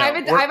hold right on, I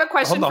now? have a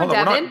question Hold for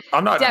on. Devin.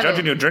 I'm not Devin.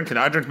 judging you drinking.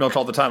 I drink milk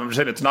all the time. I'm just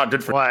saying it's not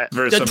good for What?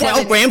 very The simple.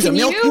 12 grams of Can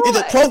milk, you-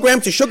 the 12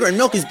 grams of sugar and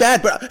milk is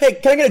bad, but hey,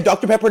 can I get a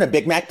Dr. Pepper and a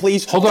Big Mac,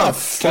 please? Hold on.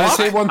 Can I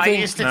say one I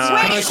thing? used to. No. Can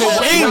I say Wait, one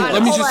hold thing? on,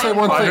 Let me hold just say on.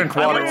 one I thing. drink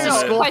I water. went to all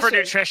day. school for Question.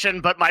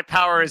 nutrition, but my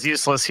power is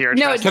useless here.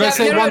 No, Trust Can me. I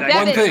say No, one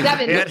Devin, thing?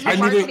 Devin, Yeah, this is a I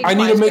marketing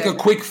need to make a question.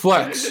 quick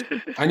flex.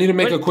 I need to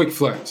make a quick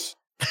flex.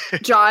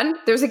 John,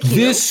 there's a cue.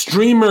 This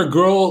streamer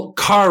girl,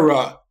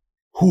 Kara,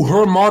 who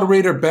her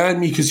moderator banned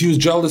me because he was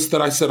jealous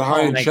that I said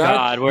hi in my chat.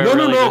 God, we're no,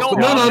 really no. just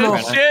Hold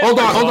on. shit. Hold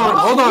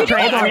on.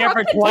 Train, I'm here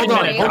for 20 Hold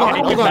on, minutes. hold on,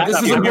 Okay, hold back on. This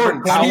up. is I'm here for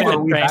important. 20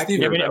 Steven, minutes,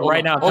 Steven, Give me- hold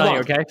right now, I'm on. telling you,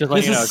 okay? Just let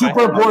This you know, is okay?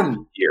 super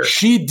important. Here.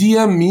 She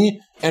DM'd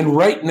me, and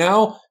right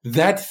now,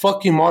 that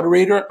fucking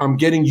moderator, I'm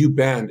getting you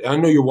banned. I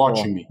know you're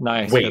watching me.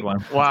 Nice, Wait. good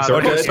one. Wow.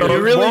 Okay, so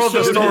You really moral of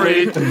the showed story: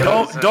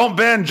 it. don't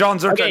ban John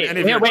Zerka Okay, in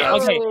any of yeah, your wait,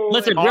 chats. okay.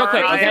 Listen, real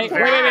quick, Alright,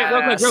 okay?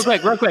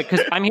 Wait, real quick,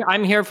 because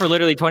I'm here for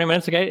literally 20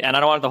 minutes, okay? And I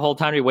don't want the whole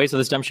time to be wasted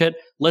with this dumb shit.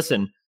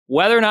 Listen,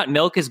 whether or not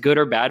milk is good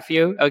or bad for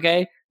you,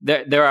 okay?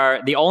 There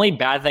are the only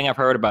bad thing I've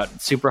heard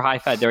about super high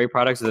fat dairy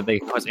products is that they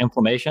cause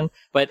inflammation.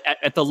 But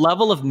at the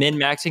level of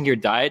min-maxing your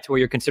diet to where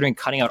you're considering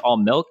cutting out all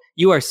milk,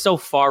 you are so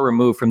far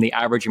removed from the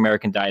average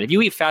American diet. If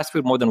you eat fast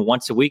food more than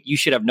once a week, you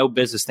should have no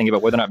business thinking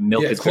about whether or not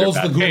milk Yeah, is good or close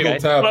the bad. Google okay?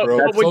 tab, But- bro.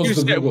 but would Close you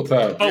the say- Google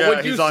tab. But Yeah,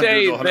 would you he's on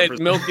say Google, that 100%.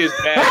 milk is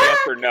bad? Yes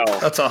or no?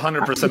 That's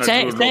 100% a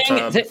Saying, Google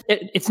tab.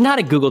 it's not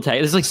a Google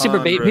tag. It's like super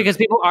basic 100. because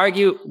people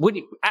argue.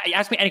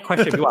 Ask me any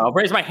question if you want. I'll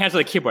raise my hands to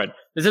the keyboard.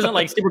 This isn't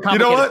like super You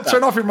complicated. know what? stuff.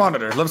 Turn off your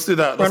monitor. Let's do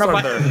that. Let's Turn start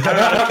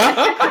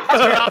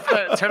off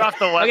there. Turn off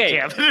the Okay.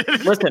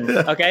 webcam. Listen,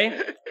 okay?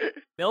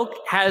 Milk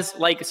has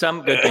like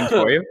some good things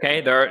for you,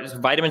 okay? There are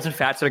vitamins and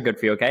fats that are good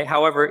for you, okay?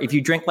 However, if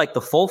you drink like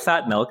the full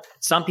fat milk,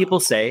 some people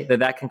say that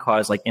that can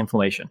cause like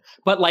inflammation.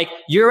 But like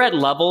you're at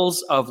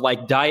levels of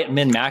like diet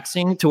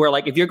min-maxing to where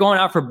like if you're going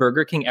out for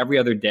Burger King every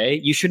other day,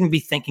 you shouldn't be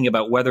thinking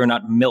about whether or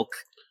not milk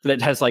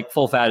that has like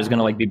full fat is going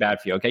to like be bad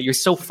for you, okay? You're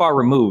so far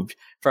removed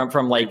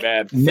from like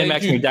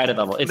min-maxing your diet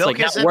level. It's Milk like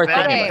not isn't worth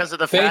bad it. because of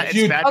the Thank fat.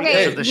 you. It's bad because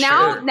Okay, of the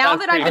now sugar.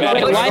 that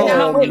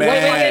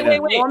I've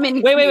been Wait,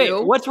 woman wait.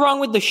 Q- What's wrong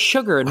with the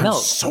sugar and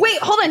milk? Wait,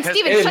 hold on, Because-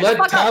 Steven. Hey, shut let the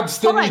fuck up. Tabs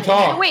Stinny Hold on.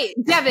 talk. Wait,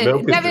 Milk Devin.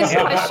 is Devin's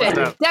bad.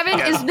 question. Devin,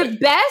 Yeah. is the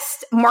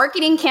best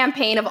marketing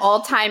campaign of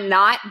all time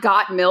not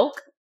got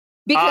milk?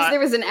 Because there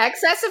was an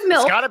excess of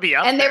milk. It's got to be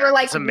up And they there. were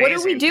like, It's "What do we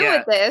amazing. do Yeah.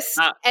 with this?"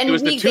 it And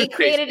was the they toothpaste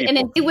created, and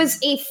people. it was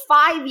a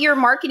 5-year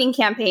marketing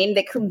campaign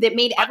that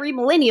made every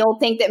millennial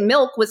think that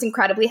milk was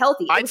incredibly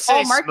healthy. It I'd was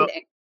all say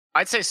marketing.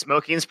 I'd say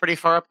smoking's pretty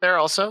far up there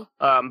also.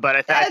 But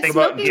I Yeah, think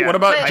smoking- What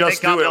about but- I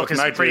Just think Got Do It Milk with is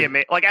Nike? pretty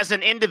amazing. Like as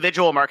an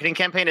individual marketing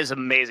campaign is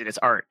amazing. It's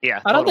art. Yeah.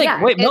 I don't totally. think.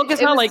 Yeah, Wait, milk it-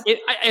 is it not was- like,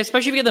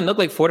 especially if you get the milk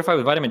like fortified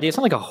with vitamin D. It's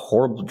not like a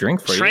horrible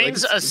drink for you. Like,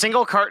 Train's a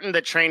single carton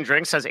that Train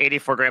drinks has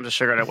 84 grams of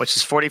sugar in it, which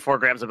is 44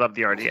 grams above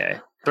the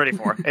RDA.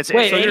 34. It's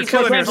wait, So you're 84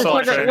 killing grams of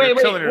yourself, sugar. Shane. Wait, You're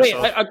wait, killing wait.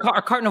 yourself.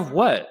 A carton of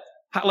what?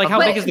 How But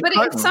big is the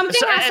carton? something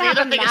So- has to and the have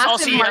other a thing is massive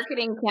also you have-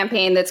 marketing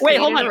campaign that's Wait,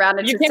 created hold on. around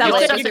it You to can't- sell You it.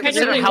 also So have to it's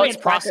consider really how it's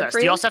profit processed.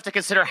 free. You also have to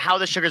consider how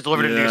the sugar is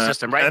delivered into your Yeah.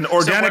 system, right? And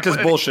organic is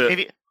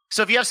bullshit.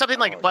 So if you have something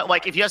like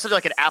if you have something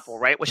like an apple,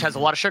 right, which has a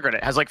lot of sugar in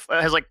it, has like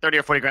 30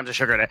 or 40 grams of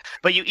sugar in it,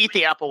 but you eat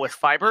the apple with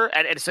fiber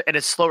and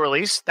it's slow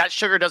release, that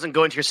sugar doesn't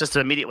go into your system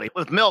immediately.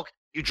 With milk,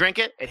 you drink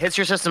it, it hits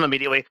your system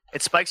immediately,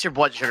 it spikes your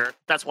blood sugar.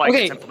 That's why it Okay,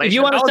 gets inflammation. if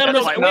you want to settle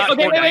this, That's why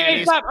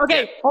wait, stop.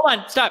 Okay, hold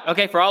on, stop.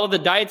 Okay, for all of the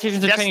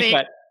dietitians and training Destiny-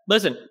 sweat,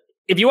 listen.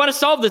 If you want to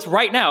solve this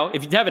right now,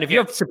 Devin, if you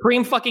have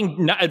supreme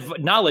fucking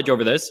knowledge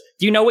over this,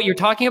 do you know what you're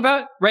talking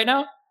about right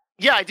now?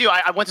 Yeah, I do.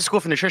 I went to school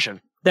for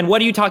nutrition. Then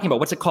what are you talking about?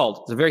 What's it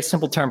called? It's a very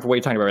simple term for what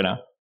you're talking about right now.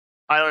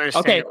 I don't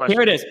understand Okay, your question.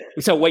 here it is.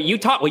 So what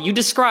you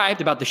described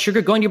about the sugar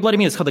going to your blood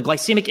is called the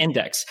glycemic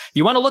index. If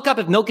you want to look up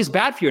if milk is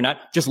bad for you or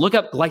not, just look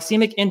up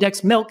glycemic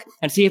index milk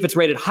and see if it's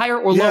rated higher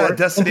or Yeah, lower.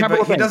 Destiny, than but he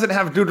comparable doesn't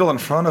have Doodle in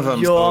front of him.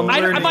 Yo, so- I'm things.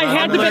 learning- My hands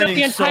have been up the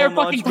learning entire so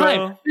much, fucking bro.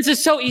 time. This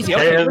is so easy.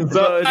 Okay, Hands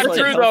up. Not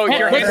true though.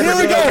 Your hands Here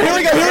we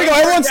go.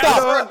 Everyone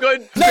stop.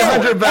 good. No,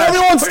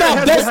 everyone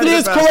stop. Destiny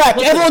is correct.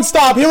 Everyone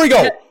stop. Here we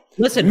go.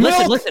 Listen.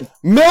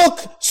 Milk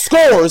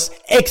scores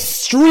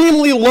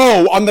extremely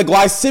low on the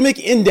glycemic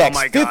index, Oh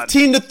my God.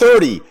 15 to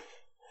 30,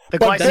 The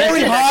but glycemic very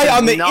index high is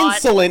on the not-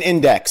 insulin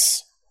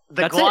index.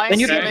 The That's it. Then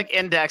you're glycemic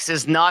index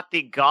is not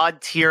the god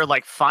tier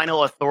like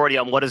final authority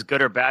on what is good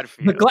or bad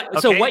for you.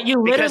 So okay? what you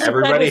literally Because- said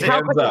Everybody was how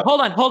hands quickly, up.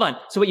 hold on.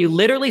 So what you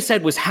literally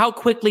said was how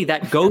quickly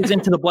that goes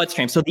into the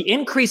bloodstream. So the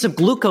increase of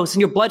glucose in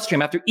your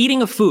bloodstream after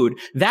eating a food,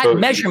 that So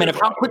measurement you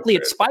of how did quickly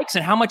it it. spikes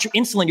and how much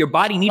insulin your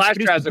body needs Flash to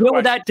produce has to a deal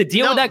with question. that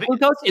No, that but-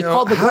 glucose is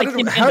called the glycemic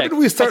index. How did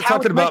we start That's how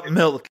talking it's about measured.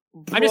 milk?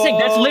 I'm just saying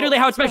that's literally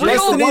how it's measured.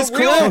 Destiny is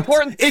real correct.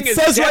 important thing It is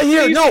says right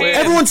here. Destiny's No, hands.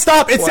 everyone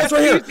stop. It says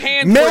right here. His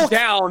hands were Milk.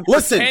 down for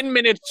Listen. 10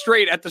 minutes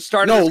straight at the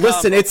start No, of this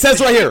listen. combo. It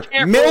says right here.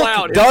 Can't roll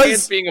out.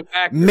 His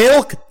hands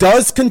Milk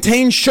does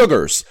contain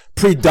sugars,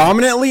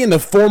 predominantly in the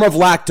form of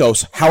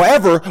lactose.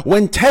 However,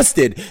 when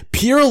tested,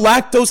 pure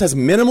lactose has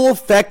minimal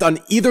effect on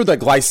either the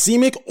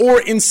glycemic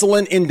or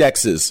insulin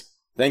indexes.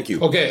 Thank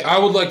you. Okay, I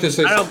would like to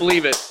say I don't something.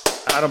 believe it.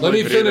 I don't Let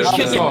me believe it finish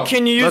either. this off.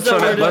 Can you use Let's that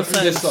run it. word in a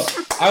Button this sentence?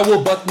 up. I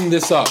will button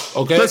this up.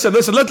 Okay. Listen.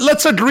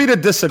 Let's agree to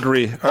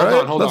disagree.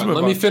 Hold on.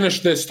 Let me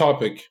finish this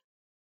topic.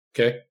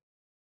 Okay.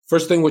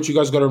 First thing, what you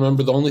guys got to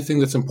remember: the only thing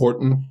that's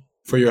important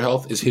for your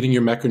health is hitting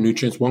your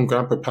macronutrients, 1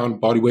 gram per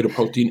pound body weight of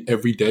protein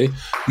every day.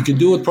 You can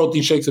do with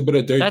protein shakes a bit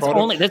of dairy This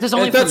product. is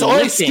only And for that's all.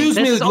 lifting. Excuse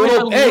me, This is only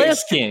little for hey,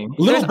 lifting.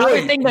 little There's boy.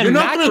 everything that You're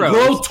not going to macros.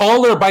 grow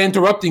taller by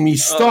interrupting me.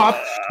 Stop.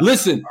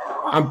 Listen,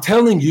 I'm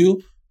telling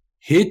you.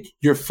 Hit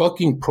your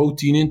fucking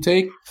protein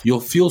intake. You'll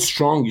feel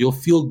strong. You'll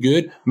feel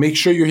good. Make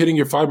sure you're hitting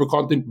your fiber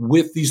content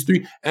with these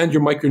 3 and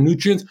your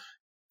micronutrients.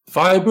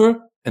 Fiber,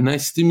 a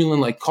nice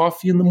stimulant like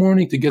coffee in the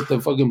morning to get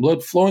the fucking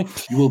blood flowing.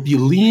 You will be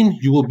lean.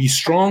 You will be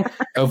strong.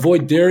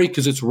 Avoid dairy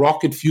because it's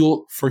rocket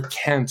fuel for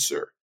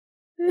cancer.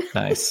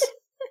 Nice.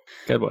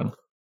 Good one.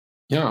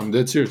 Yeah, I'm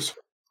dead serious.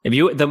 If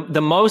you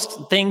the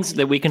most things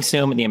that we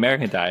consume in the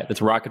American diet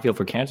that's rocket fuel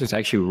for cancer is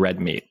actually red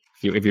meat.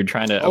 If you're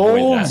trying to avoid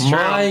Oh that.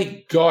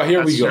 my God.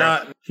 Here we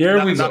go.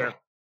 Here we go.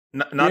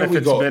 Not Here if we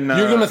it's go. been.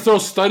 You're going to throw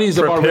studies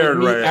about red prepared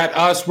meat right. at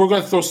us. We're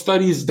going to throw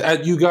studies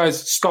at you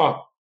guys.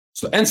 Stop.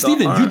 And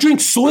Steven, all you right.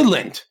 drink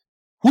Soylent.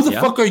 Who the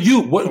Yeah. fuck are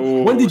you?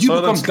 Ooh, When did you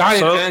become Soylent's- Diet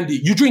Soy-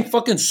 Andy? You drink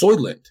fucking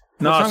Soylent.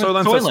 No, What's wrong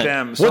with Soylent's a Soylent?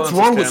 scam. What's Soylent's a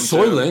wrong with scam, too.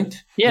 Soylent?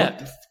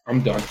 Yeah.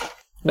 I'm done.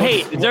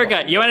 Hey,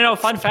 Zerga, you want to know a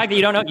fun fact that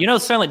you don't know? You know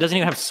Soylent doesn't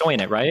even have soy in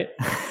it, right?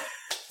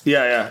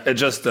 Yeah. It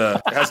just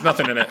it has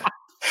nothing in it.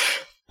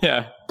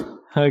 Yeah.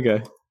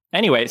 Okay.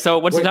 Anyway, so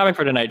what's Wait. the topic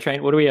for tonight,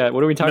 Train? What are we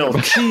talking Milk.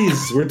 about?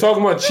 Cheese. We're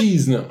talking about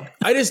cheese now.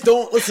 I just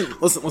don't listen.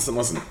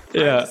 I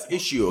Yeah. have this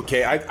issue,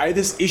 okay? I have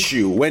this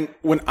issue when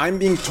I'm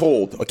being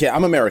told, okay,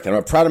 I'm American. I'm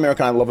a proud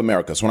American. I love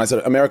America. So when I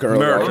said American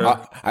earlier,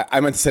 America. I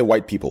meant to say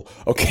white people,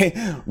 okay?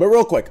 But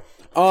real quick,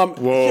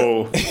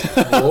 Whoa. Whoa.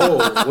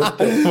 What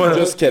the?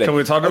 just kidding. Can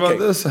we talk about Okay.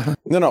 this?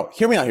 No.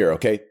 Hear me out here,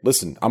 okay?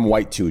 Listen, I'm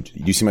white too. Do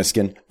you see my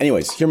skin?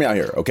 Anyways, hear me out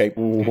here, okay?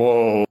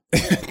 Whoa.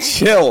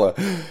 Chill.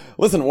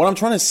 Listen, what I'm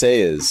trying to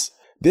say is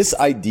this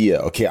idea,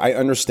 okay, I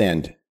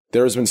understand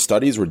There's been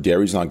studies where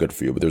dairy's not good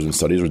for you, but there's been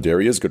studies where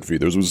dairy is good for you.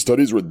 There's been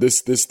studies where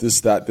this,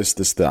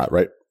 that,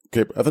 right?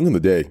 Okay, at the end of the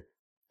day.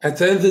 At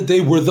the end of the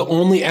day, we're the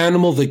only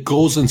animal that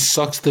goes and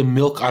sucks the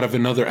milk out of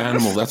another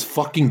animal. That's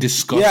fucking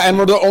disgusting. Yeah, and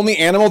we're the only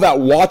animal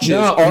that watches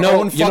our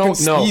own fucking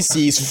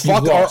species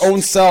fuck our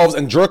own selves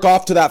and jerk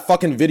off to that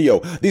fucking video.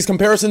 These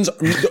comparisons,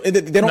 they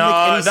don't make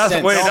any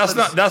sense. Wait,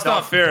 that's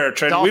not fair,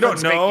 Trent. We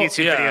don't know.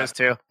 Videos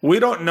too. We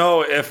don't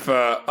know if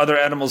other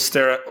animals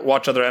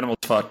watch other animals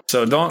fuck.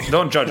 So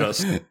don't judge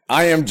us.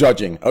 I am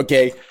judging,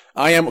 okay?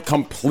 I am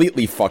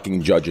completely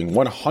fucking judging.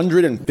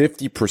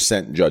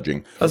 150%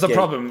 judging. That's the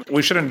problem.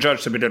 We shouldn't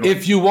judge to begin with.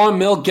 If you want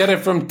milk, get it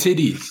from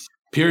titties.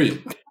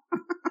 Period.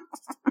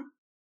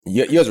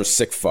 You guys are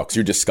sick fucks.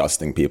 You're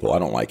disgusting people. I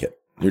don't like it.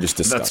 You're just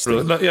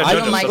disgusting. That's really, I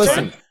don't like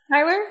listen.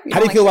 Tyler? How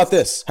do you feel about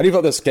this? How do you feel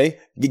about this, okay?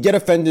 You get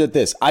offended at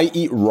this. I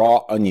eat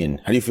raw onion.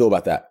 How do you feel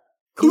about that?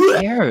 Who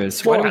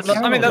cares?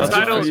 I mean, that's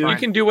titles. You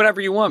can do whatever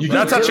you want.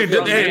 That's actually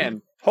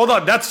good. Hold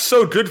on, that's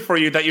so good for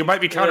you that you might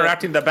be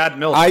counteracting the bad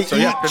milk.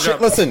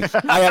 Listen,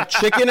 I have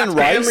chicken and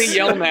rice.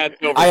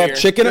 I have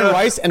chicken and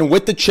rice, and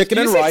with the chicken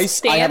and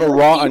rice, I have a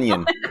raw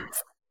onion.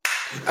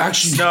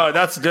 Actually, no,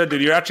 that's good,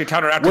 dude. You're actually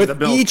counteracting the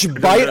milk. With each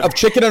bite of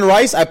chicken and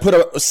rice, I put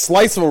a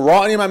slice of a raw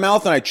onion in my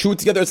mouth, and I chew it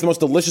together. It's the most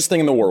delicious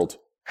thing in the world.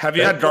 Have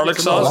you had garlic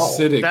sauce?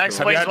 That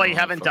explains why you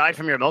haven't died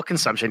from your milk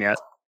consumption yet.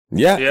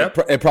 Yeah.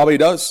 It probably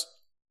does.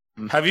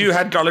 Have you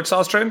had garlic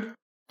sauce, Trent?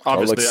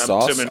 Obviously, garlic I'm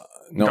sauce? assuming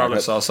No, garlic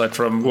sauce. Like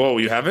from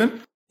you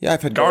haven't? Yeah,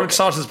 I've had garlic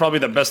sauce is probably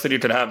the best thing you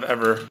could have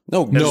ever.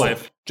 No.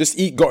 Life. Just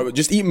eat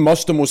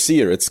musta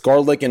musir. It's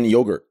garlic and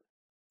yogurt.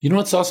 You know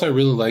what sauce I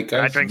really like,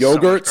 guys?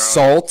 Yogurt,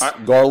 salt,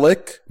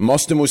 garlic,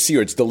 musta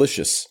musir. It's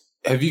delicious.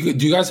 Do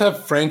you guys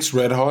have Frank's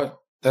Red Hot?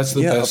 That's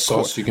the best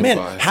sauce you can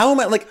buy. How am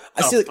I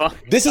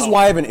this is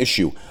why I have an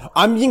issue.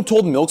 I'm being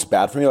told milk's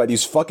bad for me by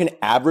these fucking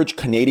average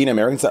Canadian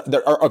Americans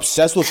that are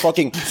obsessed with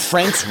fucking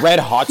Frank's Red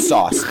Hot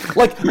sauce.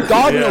 Like,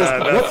 God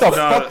knows what the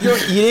fuck you're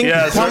eating.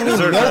 Telling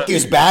me milk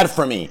is bad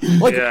for me.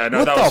 Like,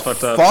 what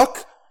the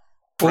fuck?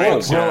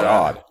 Oh,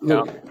 God.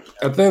 Look,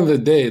 at the end of the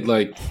day,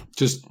 like,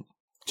 just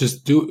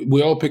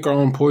we all pick our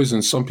own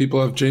poison. Some people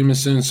have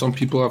Jameson, some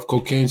people have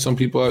cocaine, some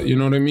people have, you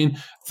know what I mean?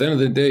 At the end of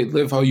the day,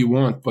 live how you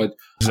want. But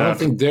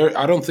exactly.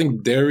 I don't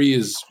think dairy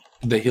is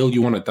the hill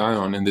you want to die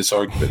on in this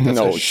argument. That's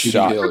a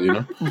shitty hill, you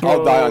know?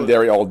 I'll die on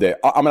dairy all day.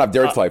 I'm gonna have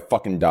dairy till I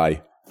fucking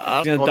die.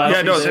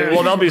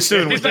 That'll be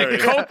soon. He's like,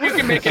 Coke, you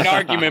can make an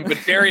argument, but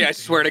dairy, I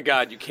swear to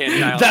God, you can't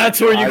die on. That's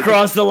where you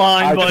cross the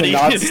line, buddy.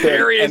 I cannot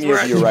stand any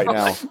of you right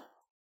now.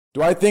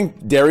 Do I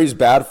think dairy's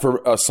bad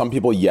for some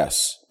people?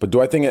 Yes. But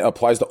do I think it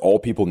applies to all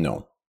people?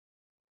 No.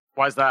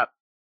 Why is that?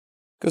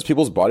 Because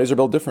people's bodies are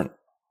built different.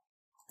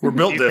 We're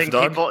built different,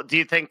 dog. Do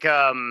you think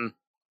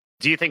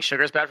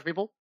sugar is bad for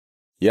people?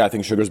 Yeah, I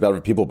think sugar is bad for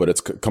people, but it's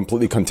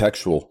completely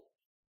contextual.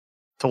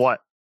 To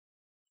what?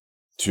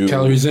 To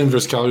calories in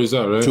versus calories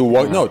out, right? To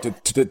what? No,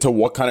 to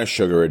what kind of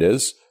sugar it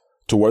is.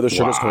 To where the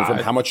sugar's coming from,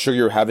 how much sugar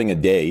you're having a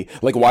day.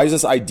 Like, why is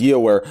this idea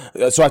where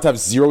so I have to have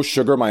zero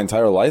sugar my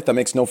entire life? That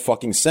makes no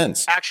fucking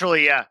sense.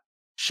 Actually, yeah.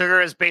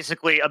 Sugar is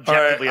basically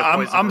objectively a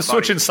poison. I'm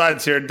switching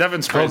sides here.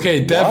 Devin's crazy.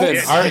 Okay, Devin.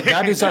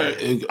 That is our.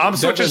 I'm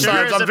switching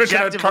sides. I'm drinking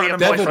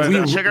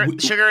a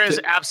Sugar is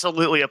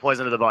absolutely a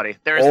poison to the body.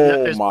 There's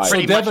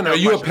So, Devin, are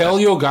you a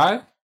paleo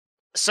guy?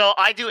 So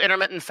I do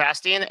intermittent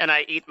fasting, and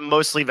I eat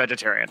mostly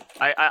vegetarian.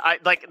 I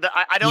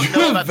don't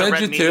know about the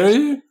red meat.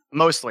 Vegetarian?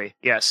 Mostly,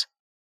 yes.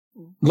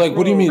 Like,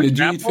 what do you mean?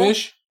 Do you eat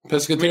fish?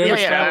 Pescatarian?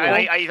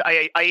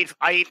 Yeah.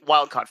 I eat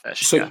wild caught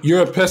fish. So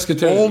you're a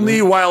pescatarian?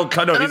 Only wild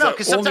caught. No,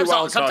 because sometimes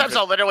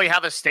I'll literally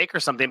have a steak or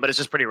something, but it's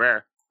just pretty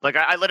rare. Like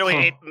I literally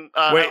ate.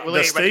 Wait,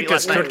 the steak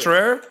is cooked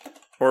rare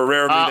or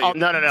rare meat?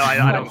 No.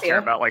 I don't care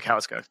about like how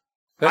it's cooked.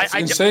 That's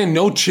insane.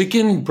 No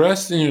chicken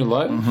breast in your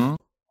life. Mm-hmm.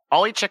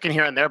 I'll eat chicken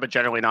here and there, but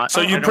generally not.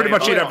 So you pretty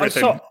much eat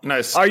everything.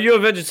 Nice. Are you a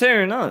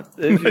vegetarian or not?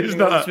 He's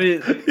not.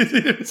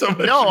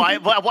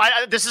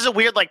 No, this is a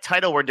weird like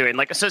title we're doing.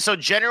 Like so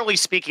generally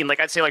speaking, like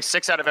I'd say like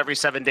 6 out of every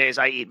 7 days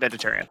I eat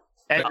vegetarian.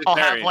 And I'll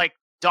have like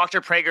Dr.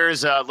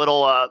 Prager's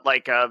little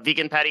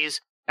vegan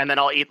patties, and then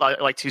I'll eat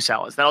like 2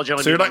 salads. That'll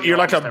generally. So you're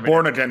like a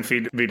born again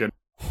vegan.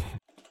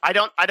 I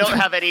don't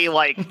have any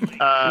like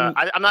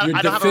I'm not. You're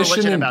I don't have a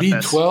religion about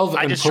this. B12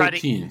 I and just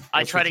protein.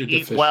 I try to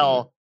eat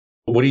well.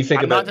 What do you think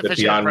I'm about not the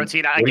deficient Beyond in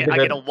protein. I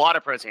get a lot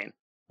of protein.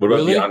 What about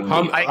Really? Beyond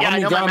How Meat?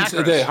 many grams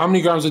a day? How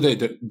many grams a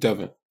day,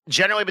 Devin?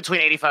 Generally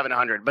between 85 and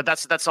 100, but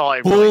that's all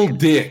I. Bull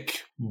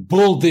dick.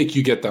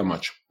 You get that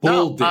much.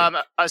 Bull dick.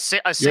 A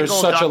single. You're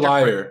such a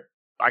liar.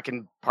 I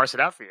can parse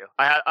it out for you.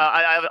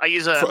 I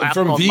use a app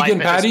from called vegan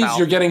patties. MyFitnessPal.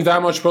 You're getting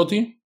that much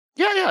protein?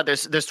 Yeah.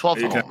 There's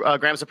 12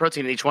 grams of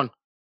protein in each one.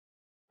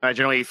 I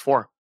generally eat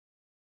 4.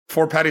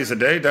 4 patties a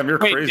day? Damn, you're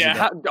crazy.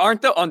 Yeah,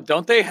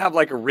 don't they have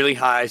like a really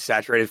high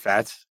saturated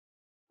fats?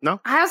 No.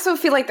 I also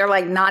feel like they're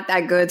like not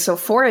that good. So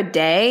for a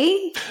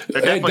day,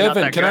 hey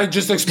Devin, can I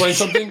just explain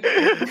something?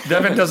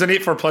 Devin doesn't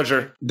eat for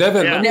pleasure.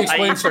 Devin, let me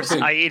explain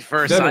something. I eat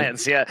for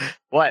science. Yeah.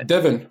 What?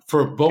 Devin,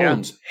 for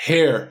bones,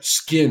 hair,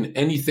 skin,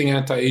 anything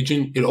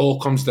anti-aging, it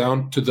all comes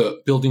down to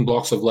the building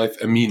blocks of life,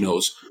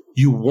 aminos.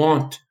 You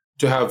want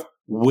to have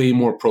way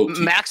more protein.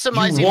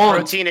 Maximizing You want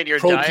protein in your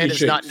protein diet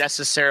is not shakes.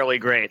 necessarily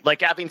great.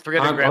 Like having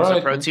 300 I'm- grams alright,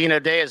 of protein a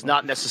day is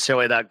not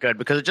necessarily that good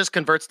because it just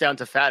converts down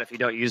to fat if you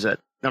don't use it.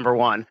 Number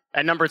one.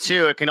 And number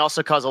two, it can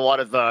also cause a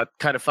lot of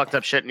kind of fucked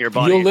up shit in your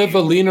body. You'll live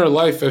a leaner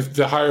life if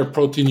the higher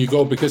protein you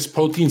go because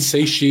protein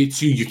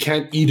satiates you. You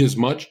can't eat as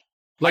much.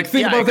 Like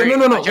think Yeah, I about that. agree.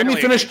 No. I Let me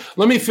generally finish.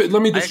 Let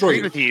me destroy agree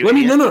you. with you, Let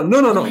me idiot.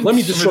 no. Let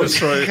me destroy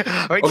you.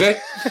 Wait, Okay,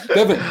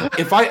 Devin.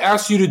 If I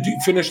ask you to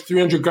finish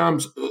 300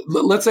 grams,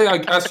 let's say I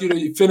ask you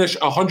to finish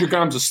 100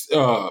 grams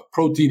of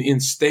protein in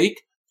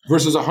steak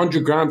versus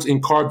 100 grams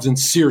in carbs in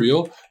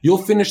cereal,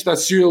 you'll finish that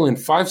cereal in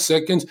 5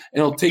 seconds, and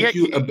it'll take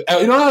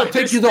it'll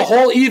take you the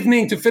whole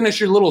evening to finish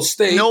your little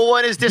steak. No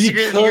one is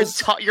disagreeing.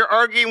 because- You're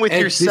arguing with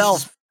and this yourself.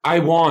 is- I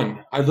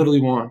won. I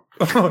literally won.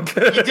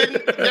 Okay. You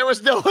didn't. There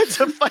was no one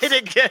to fight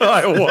against.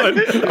 I won.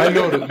 I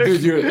know that,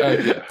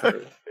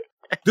 dude.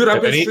 Dude,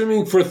 I've been any-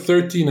 streaming for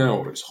 13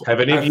 hours. Have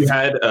any of you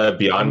had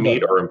Beyond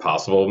Meat or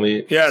Impossible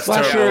Meat? Yeah, it's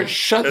Slasher, terrible.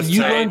 shut. It's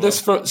You terrible. learned this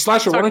from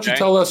Slasher. Why don't you okay.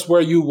 tell us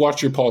where you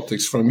watch your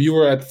politics from? You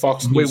were at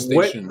Fox News Wait,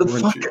 what Station, the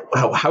weren't fuck?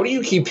 you? How do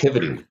you keep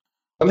pivoting?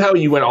 Somehow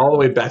you went all the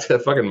way back to the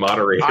fucking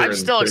moderator. I'm and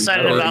still couldn't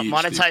excited tell about me.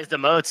 monetize the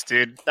moats,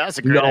 dude. That's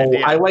a great No,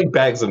 idea. I like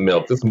bags of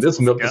milk. This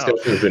milk go.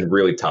 discussion has been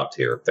really top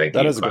tier. Thank you.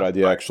 That is a good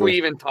idea, What are we actually.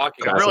 even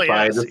talking It about? really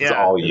Classified, is, this is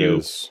yeah. all It you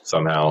is.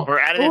 somehow. We're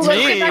adding it Ooh, to look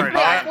the at that card.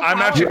 graph.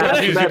 I'm actually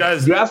confused. You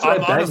guys. You asked I'm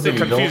about bags honestly of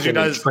milk confused. You and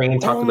then guys. Train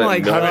talked Oh about my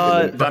milk.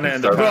 God. Done it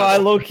in the Bro, past. I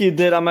low-key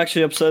did. I'm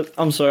actually upset.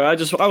 I'm sorry.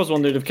 I was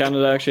wondering if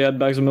Canada actually had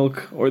bags of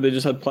milk or they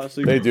just had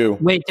plastic. They do.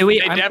 Wait, do we?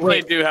 They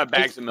definitely do have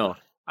bags of milk.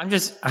 I'm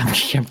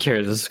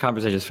curious. This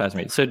conversation is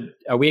fascinating. So,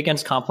 are we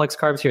against complex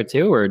carbs here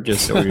too, or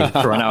just are we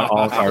throwing out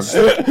all carbs?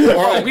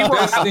 All right, We were-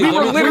 Destiny, we let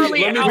were me-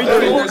 literally let me- out let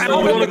me- there. let's go.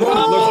 Out Let's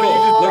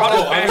go. there.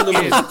 I'm in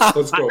the mood.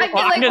 Let's go. I feel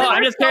Well, like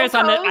I'm just curious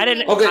on that. I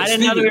didn't Okay, know that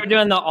we Steven. were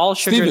doing the all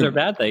sugars Steven. are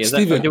bad thing. Is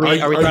Steven, that, are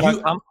we are talking you-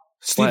 about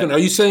Steven, What? are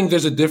you saying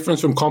there's a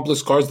difference from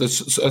complex carbs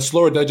that's a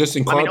slower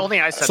digesting carb? I mean, only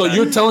I said so that.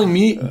 you're telling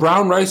me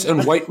brown rice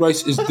and white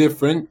rice is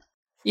different?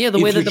 Yeah, the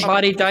If way that you the ch-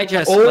 body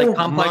digests Oh like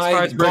complex my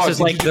carbs God, versus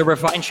did like you- the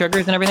refined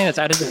sugars and everything that's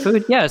added to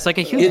food. Yeah, it's like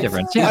a huge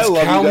difference. Yeah. I love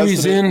you, calories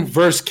Destiny. in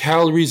versus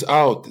calories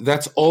out.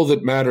 That's all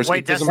that matters. Wait,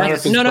 it doesn't that's- matter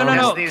if it's No. brown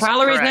rice. Destiny's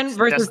Calories correct. in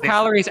versus Destiny's-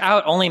 calories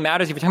out only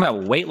matters if you're talking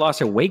about weight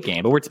loss or weight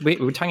gain. But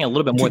we're talking a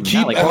little bit more To than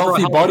keep that. Like a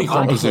healthy overall body health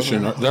of the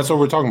composition. That's what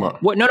we're talking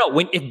about. What? No.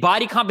 If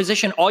body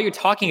composition, all you're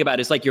talking about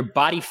is like your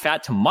body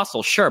fat to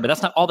muscle, sure, but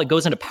that's not all that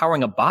goes into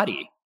powering a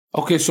body.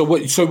 Okay, so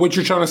what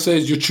you're trying to say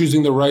is you're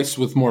choosing the rice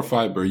with more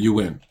fiber. You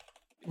win.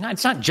 No,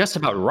 it's not just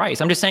about rice.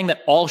 I'm just saying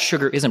that all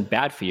sugar isn't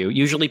bad for you.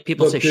 Usually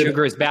people Look, say dude,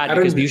 sugar is bad I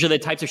because don't- usually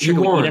the types of you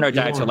sugar we won, eat in our you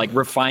diets are won. like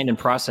refined and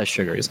processed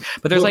sugars.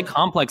 But there's Look, like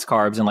complex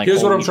carbs and like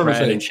here's whole what I'm wheat trying to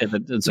bread say. and shit.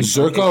 It's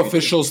like Zerka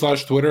official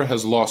 / Twitter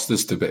has lost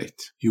this debate.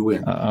 You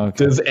win.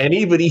 okay. Does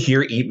anybody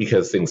here eat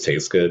because things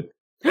taste good?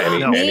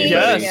 Anybody?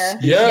 Yes.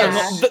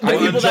 Yes. The I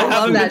people eat that junk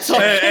haven't food. been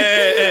told.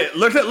 Hey,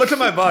 look at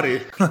my body.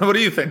 What do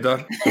you think,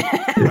 Doug?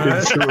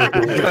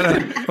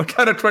 What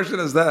kind of question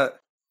is that?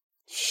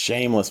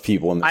 Shameless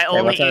people in this. I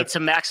only chat. eat to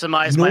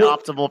maximize my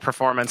optimal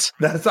performance.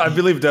 That's I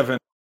believe Devin.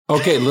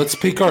 Okay, let's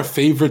pick our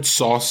favorite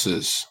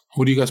sauces.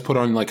 What do you guys put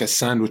on like a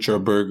sandwich or a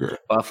burger?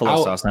 Buffalo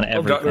I'll- sauce on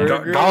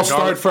everything. I'll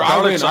start for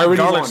Alvin. I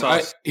already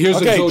won. Here's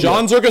Okay, Exodia.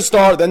 John Zerka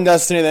star, then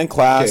Destiny, then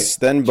Class,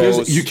 then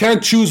Bose. You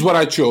can't choose what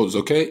I chose,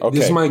 okay?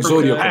 This is my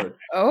Exodia Okay. card.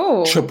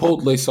 Oh.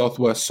 Chipotle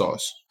Southwest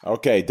sauce.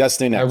 Okay,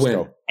 Destiny next. I win.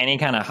 Go. Any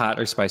kind of hot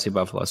or spicy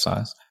buffalo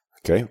sauce.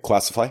 Okay,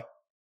 classify.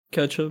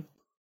 Ketchup.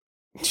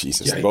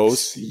 Jesus, Yikes.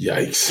 Bose.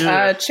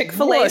 Yikes.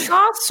 Chick-fil-A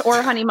sauce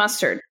or honey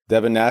mustard?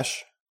 Devin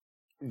Nash.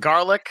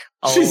 Garlic.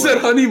 She said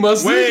honey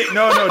mustard. Wait,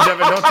 no,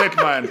 Devin, don't take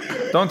mine.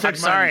 Don't take I'm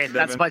sorry, mine.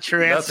 that's Devin. my true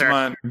That's answer.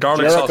 mine.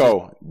 Garlic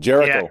sauce.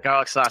 Jericho. Yeah,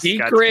 garlic sauce.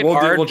 Secret We'll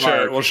share it.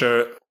 aardvark. We'll share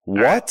it.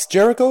 What?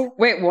 Jericho?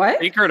 Wait, what?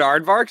 Secret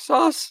aardvark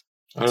sauce?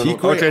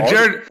 Secret Okay,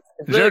 Art-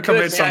 Jericho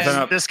made This something guy's,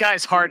 up. this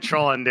guy's hard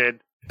trolling, dude.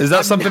 Is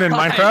that something in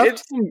Minecraft?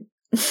 It's some-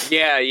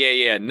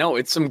 yeah. No,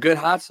 it's some good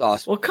hot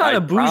sauce. What kind I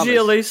of bougie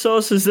promise. LA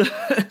sauce is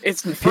that?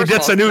 It's He first of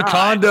gets all, a new it's not.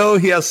 condo.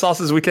 He has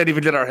sauces we can't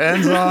even get our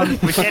hands on.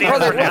 We can't even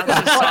pronounce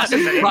his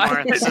sauces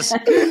anymore. This is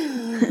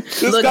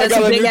This Look, guy that's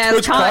got a a big new ass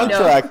Twitch condo.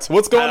 contract.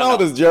 What's going on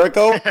with this,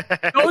 Jericho? Those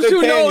They're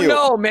who paying you.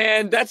 know,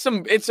 man.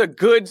 It's a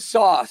good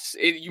sauce.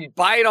 You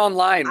buy it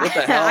online. What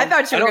the hell? I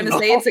thought you were don't going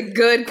to say know. it's a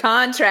good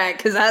contract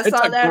because I It's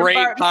saw a that great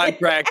apartment.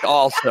 contract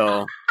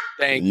also.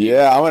 Thank you.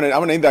 Yeah, I'm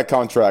gonna name that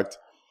contract.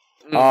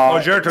 Oh,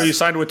 Jericho, you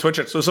signed with Twitch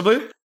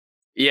exclusively?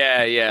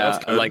 Yeah.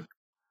 That's good. Like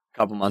a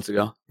couple months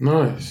ago.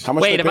 Nice. How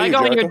much? Wait, they if pay I you, go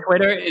on Jericho? your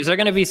Twitter, is there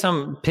going to be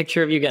some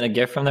picture of you getting a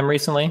gift from them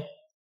recently?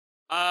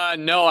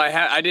 No,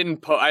 I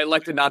didn't. I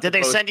elected not Did to.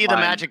 they post send you the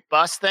mine. magic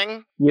bus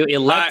thing? You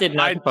elected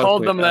not I to post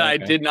told it. them that Oh, I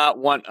okay. did not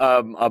want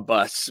a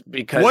bus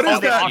because What is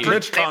they that offered,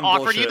 glitch they con offered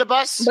you bullshit? the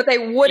bus? But they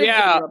wouldn't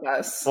Yeah. give you a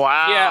bus.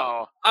 Wow.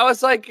 Yeah. I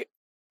was like,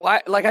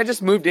 why? Like, I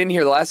just moved in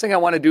here. The last thing I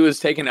want to do is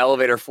take an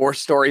elevator 4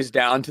 stories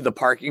down to the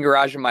parking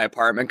garage in my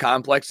apartment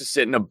complex to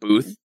sit in a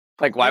booth.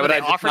 Like, why would they I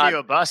just offer not... you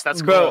a bus?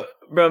 That's Bro,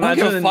 cool. bro, I don't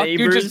imagine give the a fuck, dude.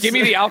 neighbors. Just give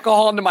me the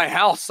alcohol into my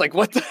house. Like,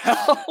 what the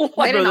hell?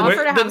 They didn't Wait,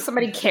 offer to have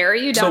somebody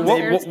carry you So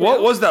downstairs.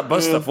 what was that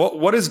bus stuff?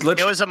 What is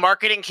It was a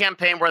marketing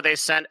campaign where they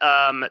sent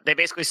they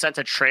basically sent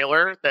a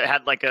trailer that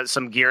had like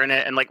some gear in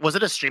it, and like was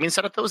it a streaming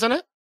setup that was in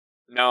it?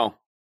 No.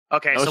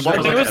 Okay, No, so I what I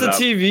was think it it? was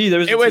the TV. There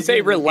was It was TV.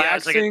 a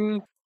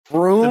relaxing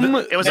room.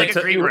 It was like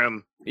a green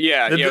room.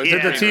 Yeah.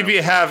 Did the TV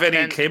have any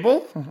And-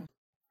 cable?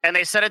 And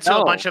they sent it to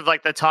No. a bunch of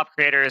like the top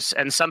creators,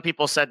 and some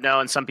people said no,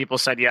 and some people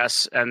said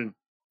yes, and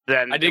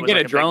then I did it was, get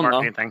like, a drone, big though.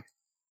 marketing thing.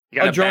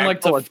 You A got a drone bag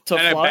like full of- to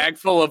and a fly? bag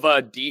full of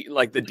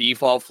like the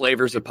default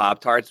flavors of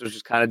Pop Tarts, which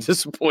is kind of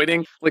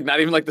disappointing. Like not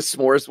even like the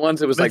s'mores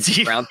ones. It was The like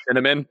def- brown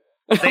cinnamon.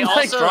 They I'm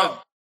like, also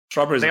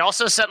Strawberries. they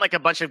also sent like a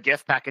bunch of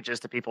gift packages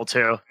to people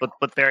too,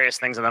 with various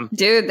things in them.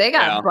 Dude, they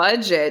got Yeah.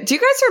 budget. Do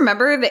you guys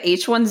remember the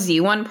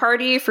H1Z1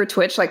 party for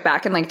Twitch like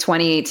back in like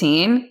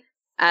 2018?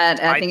 I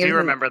think do it was in-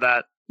 remember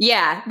that.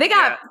 Yeah, they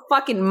got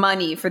fucking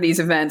money for these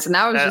events, and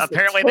that was just the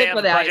Apparently, they tip have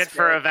of the budget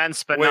for iceberg.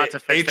 events, but Wait, not to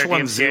fix their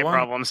DMCA H1Z1?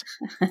 problems.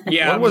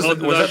 Yeah, What was those-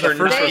 it? Was those that the are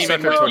first not or even-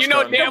 second Twitch You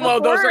know, con? damn well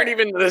those before- aren't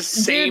even the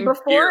same. Dude,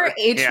 before gear.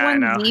 H1Z1, Yeah, I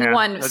know, yeah.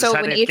 I so just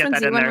when had to get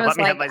that in there. H1Z1 was Let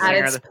me have like my at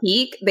zinger its there.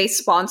 peak, they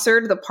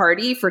sponsored the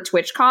party for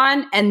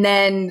TwitchCon, and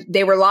then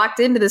they were locked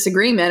into this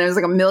agreement. It was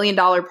like $1 million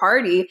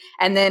party,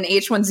 and then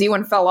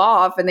H1Z1 fell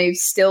off, and they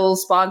still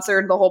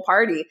sponsored the whole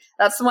party.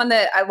 That's the one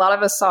that a lot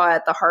of us saw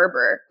at the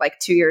Harbor like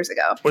 2 years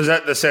ago. Was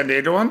that the San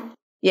Diego one?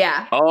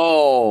 Yeah.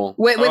 Oh,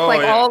 With Oh,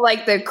 like yeah. all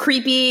like the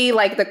creepy,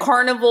 like the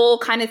carnival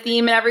kind of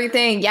theme and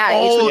everything. Yeah.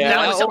 Oh, H1Z1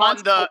 that was on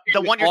sponsored-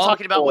 the one you're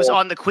talking about was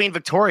on the Queen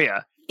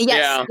Victoria.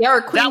 Yes, yeah,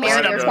 or Queen That was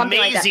Mary an or something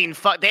like that. amazing.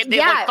 They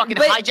Yeah, like fucking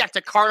but- hijacked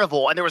a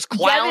carnival, and there was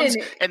clowns,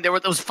 Devin- and it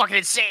was fucking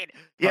insane.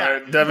 Yeah, All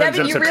right, Devin's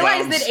Devin, you into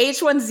realize clowns. that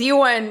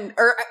H1Z1,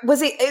 or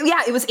was it?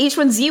 Yeah, it was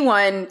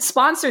H1Z1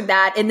 sponsored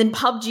that, and then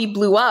PUBG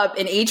blew up,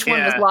 and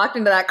H1 was Yeah. locked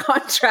into that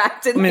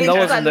contract. And I mean, they that just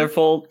wasn't had- their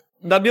fault.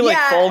 That'd be like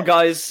Yeah. Fall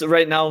Guys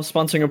right now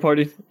sponsoring a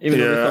party, even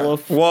though they fell Yeah.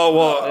 off.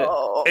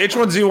 Well,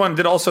 H1Z1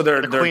 did also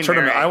their Queen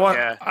tournament.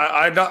 Mary,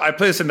 I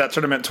placed in that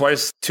tournament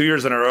twice, 2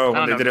 years in a row when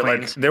don't they know did it. Like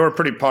Queens. they were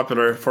pretty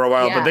popular for a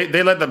while, Yeah. but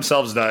they let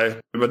themselves die.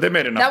 But they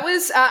made enough. That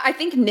was, I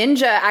think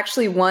Ninja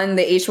actually won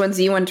the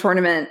H1Z1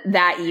 tournament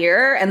that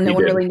year, and no He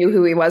one did. really knew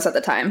who he was at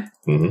the time.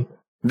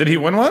 Did he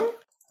win one?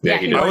 Yeah, Yeah,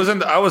 he he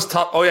did. I was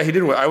top. Oh yeah, he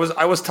did win. I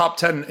was top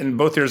 10 in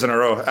both years in a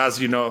row, as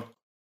you know,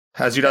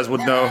 as you guys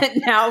would know,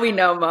 Now we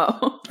know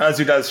Mo. as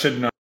you guys should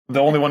know. The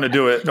only one to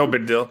do it. No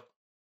big deal.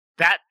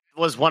 that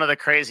was one of the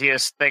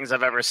craziest things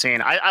I've ever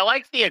seen. I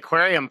liked the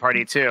aquarium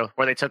party too,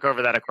 where they took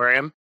over that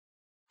aquarium.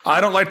 I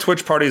don't like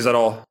Twitch parties at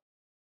all.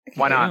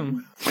 Why not?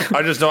 Damn.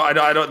 I just don't.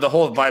 I don't. The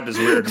whole vibe is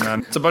weird,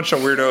 man. It's a bunch of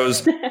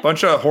weirdos,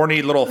 bunch of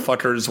horny little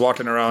fuckers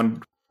walking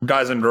around,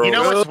 guys and girls. You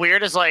know what's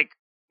weird is like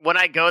when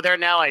I go there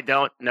now, I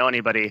don't know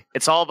anybody.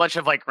 It's all a bunch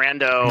of like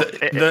rando.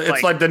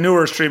 It's like the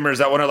newer streamers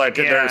that want to like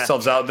get Yeah.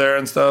 themselves out there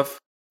and stuff.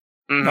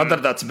 mhm. Not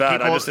that that's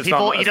bad. people, it's people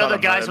not, you it's know not the a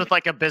guys vibe. with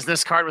like a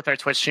business card with their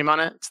Twitch stream on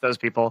it. It's those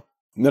people.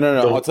 No.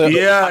 I'll tell you.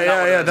 Yeah, I'm not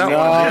one of that No,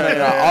 one. no.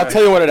 Yeah. I'll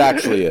tell you what it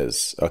actually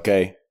is.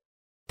 Okay,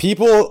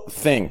 people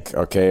think,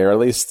 okay, or at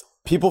least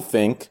people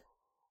think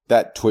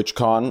that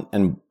TwitchCon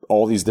and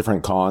all these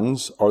different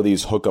cons are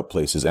these hookup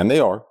places, and they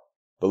are.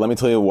 But let me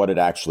tell you what it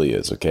actually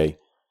is. Okay,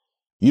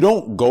 you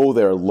don't go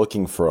there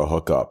looking for a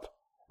hookup.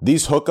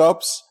 These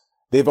hookups,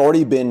 they've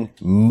already been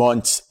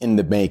months in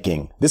the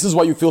making. This is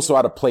why you feel so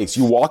out of place.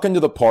 You walk into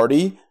the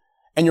party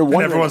and you're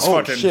wondering, everyone's oh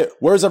fucking. shit,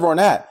 where's everyone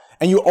at?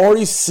 And you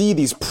already see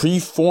these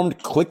preformed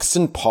cliques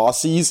and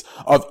posses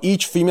of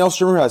each female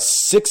streamer has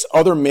 6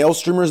 other male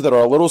streamers that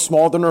are a little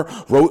smaller than her,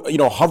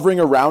 hovering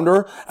around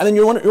her. And then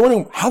you're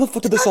wondering, how the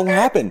fuck did this all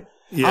happen?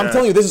 Yeah. I'm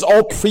telling you, this is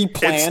all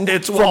pre-planned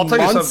Well, I'll from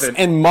tell you months something.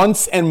 and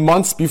months and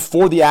months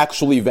before the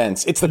actual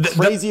events. It's the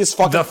craziest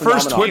fucking The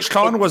first phenomenon.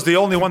 TwitchCon was the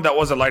only one that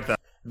wasn't like that.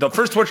 The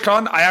first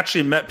TwitchCon, I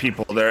actually met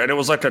people there, and it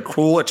was like a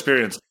cool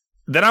experience.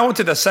 Then I went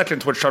to the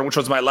second TwitchCon, which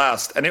was my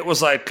last, and it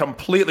was like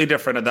completely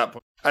different at that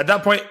point. At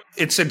that point,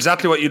 it's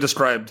exactly what you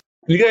described.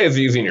 You guys are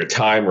using your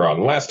time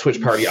wrong. Last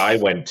Twitch party I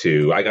went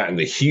to, I got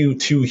into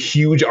two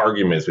huge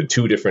arguments with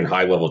 2 different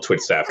high-level Twitch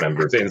staff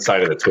members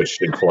inside of the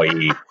Twitch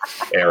employee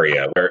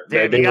area. Where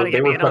Damn, they you gotta were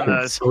get me in on fucking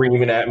those.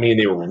 screaming at me, and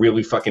they were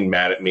really fucking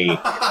mad at me.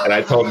 And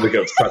I told them to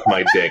go suck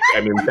my dick.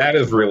 I mean, that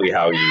is really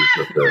how you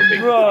prefer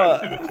things.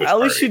 Bruh, at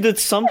least you did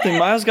something.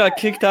 Miles got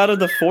kicked out of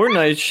the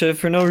Fortnite shit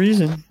for no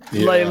reason.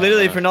 Like,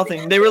 literally for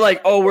nothing. They were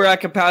like, oh, we're at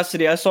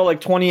capacity. I saw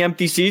like 20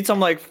 empty seats. I'm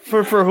like,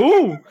 for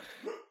who?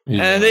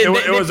 And they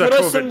It was a put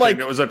us COVID in like,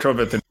 thing. It was a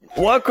COVID thing.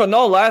 what?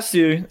 No, last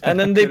year. And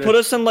then they put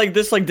us in like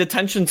this like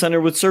detention center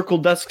with circle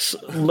desks.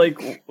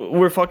 Like,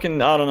 we're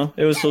fucking, I don't know.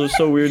 It was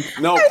so weird.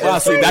 No,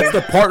 classy. That's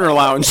the partner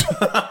lounge.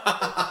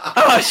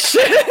 Oh,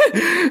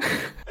 shit.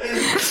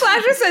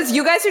 Slasher says,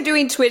 you guys are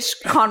doing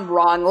TwitchCon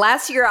wrong.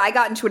 Last year, I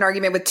got into an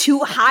argument with 2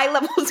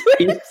 high-level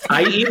Twitch.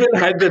 I even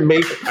had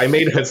to I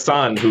made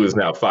Hassan, who is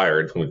now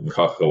fired,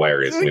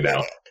 hilariously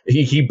now.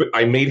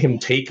 I made him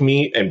take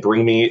me and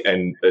bring me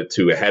and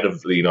to ahead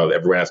of,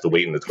 everyone has to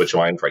wait in the Twitch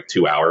line for like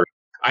 2 hours.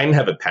 I didn't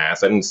have a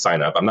pass. I didn't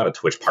sign up. I'm not a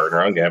Twitch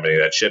partner. I don't have any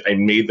of that shit. I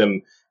made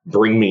them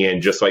bring me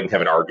in just so I can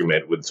have an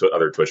argument with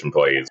other Twitch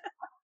employees.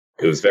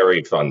 It was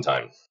very fun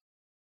time.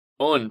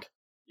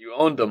 You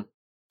owned them.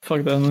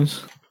 Fuck that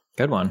noise.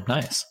 Good one.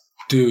 Nice.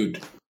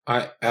 Dude,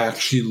 I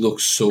actually look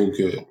so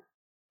good.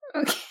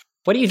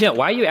 What are you doing?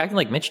 Why are you acting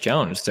like Mitch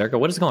Jones, Zerka?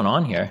 What is going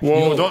on here?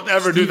 Whoa, don't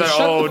ever do that.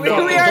 Shut Oh, the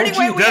no. fuck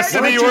up.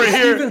 Destiny, you were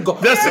here.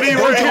 Destiny,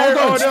 you were here.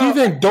 Hold on,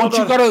 Steven. Don't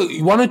you gotta?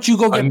 Why don't you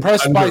go get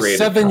pressed by underrated.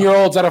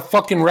 7-year-olds at a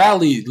fucking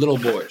rally, little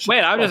boy?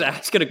 Wait, I was just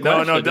asking a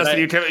question. No,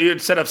 Destiny, you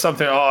set up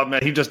something. Oh,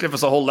 man, he just gave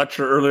us a whole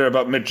lecture earlier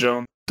about Mitch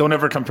Jones. Don't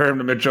ever compare him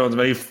to Mitch Jones,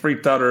 man. He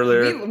freaked out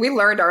earlier. We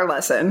learned our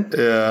lesson.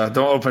 Yeah,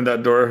 don't open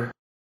that door.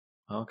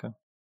 Okay.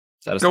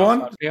 Is that a Go on.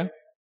 spot for you?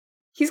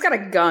 He's got a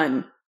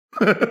gun.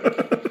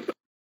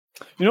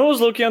 You know what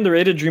was low-key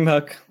underrated?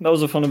 DreamHack. That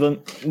was a fun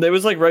event. It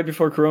was like right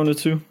before Corona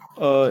too.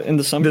 In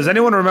December. Does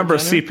anyone remember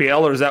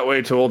CPL, or is that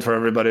way too old for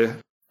everybody?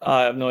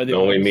 I have no idea.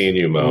 Only me and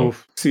you, Mo.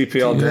 Oof,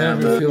 CPL, damn.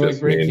 I feel like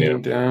Just me and breaking you.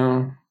 it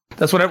down.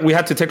 That's when we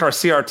had to take our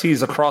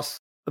CRTs across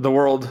the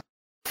world,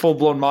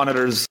 full-blown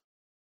monitors.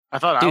 I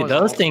thought Dude,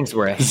 those things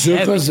were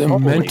Zerka's heavy. a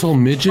mental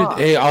midget.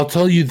 Hey, I'll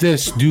tell you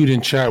this, dude in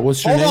chat.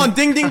 What's your Hold name? on.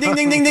 Ding, ding, ding,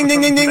 ding, ding, ding, ding,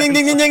 ding, ding, ding,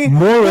 ding, ding, ding.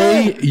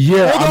 Moray,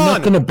 yeah, Hold I'm on.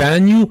 not gonna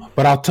ban you,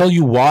 but I'll tell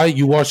you why.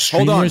 You watch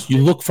Hold on. streamers,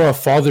 you look for a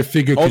father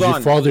figure because Hold your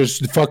on. father's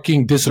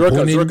fucking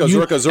disappointed in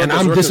you, and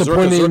I'm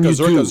disappointed in you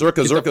too.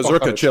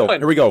 Zerka, chill.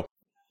 Here we go.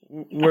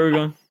 Where are we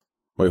going?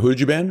 Wait, who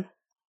did you ban?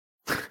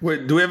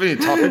 Wait, do we have any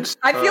topics?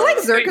 I feel like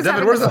Zerka's Devin,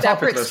 having where's a the topic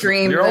separate list?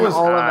 stream You're than always-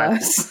 all of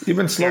us. You've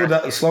been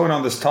slowing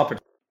on this topic.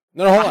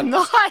 No, hold on.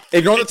 Not.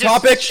 Ignore the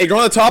topic.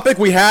 Ignore the topic.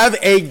 We have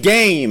a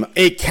game,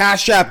 a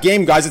Cash App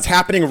game, guys. It's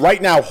happening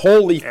right now.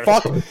 Holy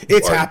fuck,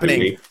 it's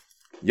happening.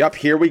 Yep,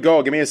 here we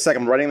go. Give me a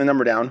second. I'm writing the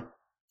number down.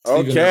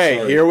 Steven, Okay, I'm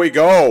sorry. here we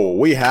go.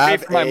 We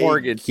have for my a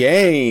mortgage.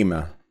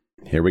 game.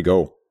 Here we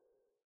go.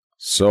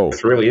 So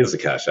This really is the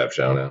Cash App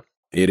show now.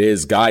 it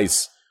is,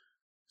 guys.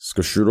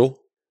 Skastrudel.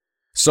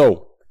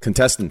 So,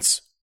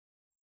 contestants,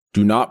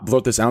 do not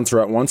bloat this answer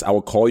at once. I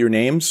will call your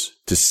names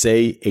to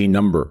say a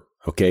number,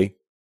 okay?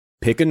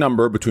 Pick a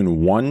number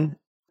between 1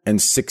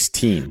 and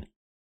 16,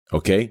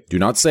 okay? Do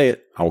not say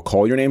it. I will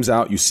call your names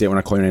out. You say it when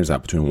I call your names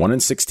out, between 1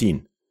 and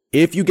 16.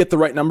 If you get the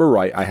right number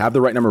right, I have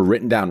the right number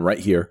written down right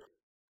here.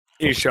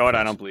 You show it,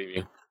 I don't believe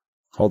you.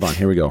 Hold on,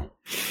 here we go.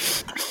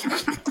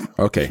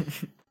 Okay.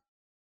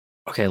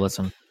 Okay,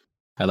 listen.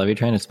 I love you,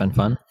 Train. It's been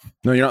fun.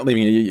 No, you're not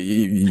leaving.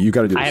 You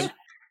got to do I this. have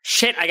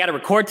shit. I got to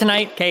record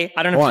tonight. Okay,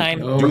 I don't have Hold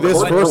time. on. Do this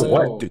What? first.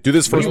 What? Do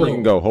this first, then you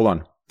can go. Hold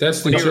on.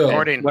 That's the What are you chill.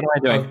 recording? What am I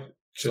doing?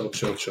 Chill.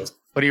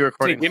 What are you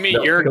recording? Give me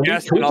No, your can we,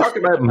 guess. can we and I'll- talk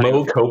about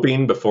Mo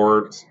coping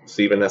before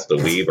Steven has to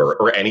leave,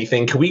 or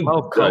anything? Can we,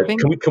 Mo coping?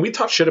 can we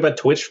talk shit about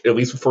Twitch at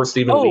least before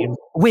Steven leaves?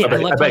 Wait, I bet-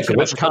 love I bet talking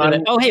about GlitchCon-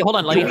 this. Oh, hey, hold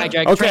on. Let me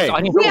hijack Okay. Train's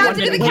audience. We for have one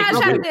to do the minute. Cash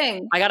Wait, App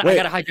thing. I got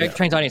to hijack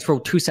Train's audience for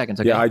 2 seconds.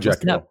 Okay? Yeah, hijack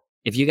Listen it, up.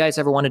 If you guys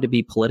ever wanted to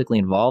be politically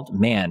involved,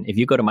 man, if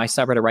you go to my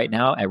subreddit right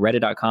now at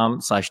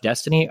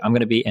reddit.com/destiny, I'm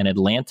going to be in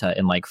Atlanta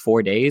in like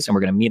 4 days, and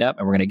we're going to meet up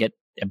and we're going to get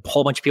a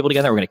whole bunch of people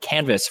together. We're going to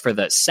canvass for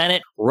the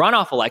Senate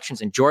runoff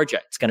elections in Georgia.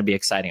 It's going to be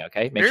exciting.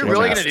 Okay, Are you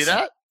really going to do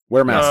that?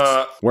 Wear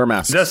masks. Wear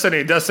masks.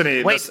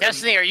 Destiny. Wait,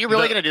 Destiny, are you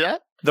really going to do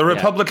that? The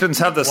Republicans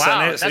have the Wow,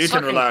 Senate, so that's you can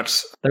fucking-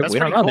 relax. That's We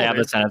don't pretty know cool, they have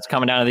the dude. Senate. It's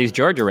coming down to these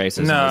Georgia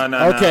races. No.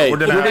 Okay, We're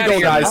here we denying go,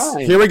 it. guys.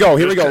 Here we go.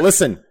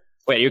 Listen,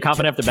 Wait, are you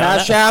confident enough to bet on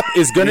Cash that? App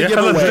is going to Yeah, give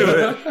let's away.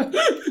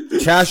 do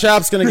it. Cash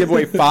App's going to give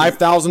away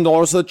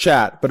 $5,000 to the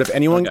chat. But if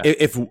anyone,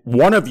 if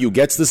one of you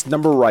gets this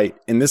number right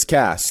in this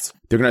cast,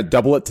 they're going to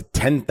double it to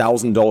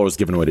 $10,000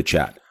 given away to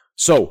chat.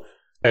 So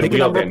And pick a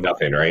we all number. get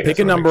nothing, right? Pick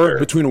Just a wanna make number sure.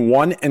 between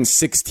 1 and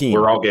 16.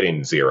 We're all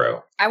getting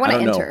 0. I want I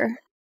to don't know. enter.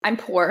 I'm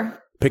poor.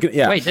 Pick it.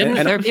 Yeah. Wait, didn't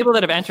And- there are people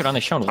that have entered on the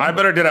show? I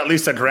better get at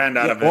least $1,000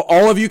 out of it. well,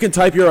 all of you can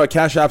type your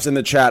Cash Apps in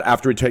the chat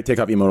after we take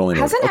up emote only.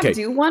 Hasn't Okay.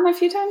 Abdu won a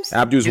few times?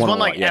 Abdu's He's won a won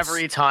lot, like yes.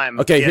 every time.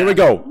 Okay, here we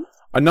go.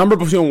 A number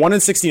between 1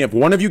 and 16. If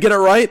one of you get it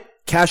right,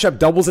 Cash App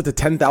doubles it to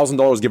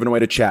 $10,000 given away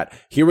to chat.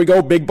 Here we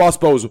go. Big Boss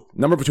Bose.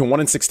 Number between 1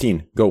 and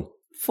 16. Go.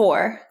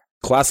 4.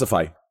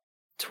 Classify.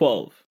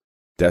 12.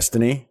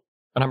 Destiny.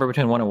 A number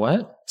between 1 and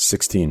what?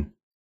 16.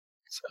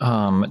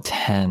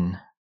 10.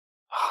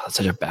 Oh, that's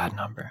such a bad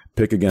number.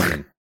 Pick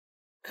again.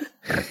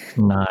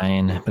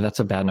 9, but that's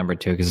a bad number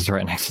too because it's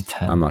right next to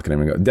 10. I'm not going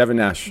to even go. Devin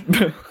Nash.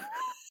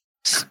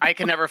 I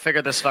can never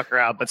figure this fucker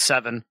out, but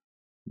 7.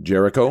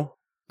 Jericho.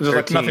 There's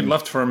like 13. nothing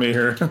left for me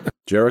here.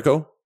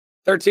 Jericho.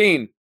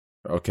 13.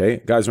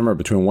 Okay. Guys, remember,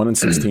 between 1 and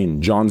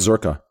 16. John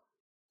Zerka.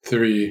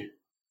 3.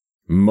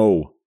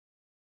 Mo.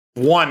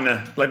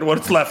 1. Like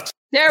what's left?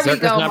 There we Zerka's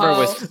go, number Mo.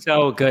 was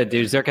so good,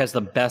 dude. Zerka has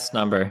the best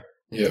number.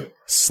 Yep.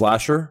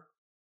 Slasher.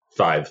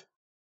 5.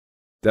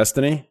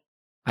 Destiny.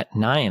 At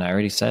 9, I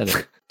already said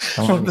it.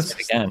 I don't want to say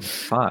it again.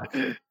 Fuck.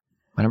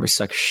 My number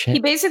sucks He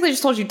shit. basically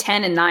just told you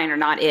 10 and 9 are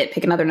not it.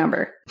 Pick another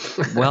number.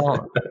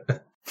 Well,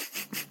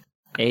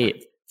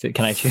 8.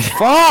 Can I choose?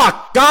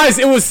 Fuck! Guys,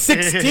 it was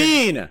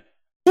 16.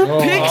 Who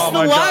Oh, picks Oh the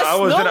my last God, I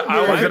was number?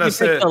 gonna You pick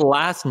say. the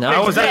last number. I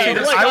was actually Hey,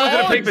 I was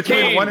gonna pick odds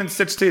between game. 1 and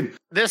 16.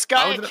 This I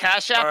guy was at gonna-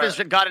 Cash App All has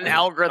right. got an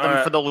algorithm All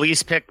right. for the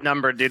least picked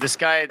number, dude. This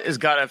guy has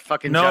got a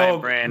fucking No,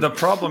 giant brain. the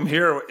problem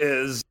here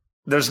is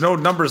There's no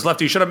numbers left.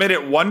 You should have made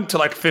it 1 to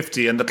like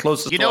 50 and the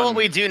closest. You know one. what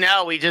we do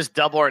now? We just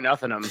double or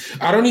nothing them.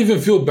 I don't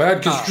even feel bad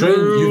because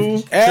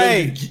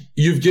Trey,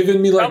 you've given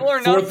me like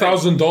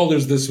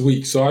 $4,000 this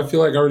week, so I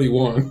feel like I already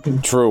won.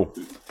 True.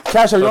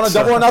 Cash, are you on a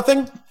double or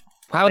nothing?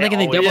 How are they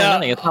going to double or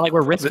nothing? It's not like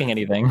we're risking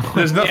anything.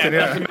 There's nothing.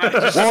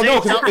 Well,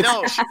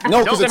 no,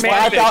 because it's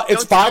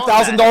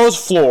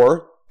 $5,000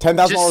 floor,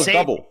 $10,000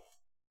 double.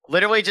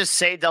 Literally, just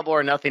say double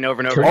or nothing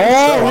over and over.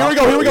 Here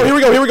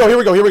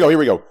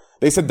we go.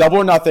 They said double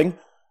or nothing,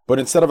 but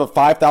instead of a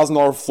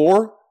 $5,000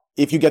 floor,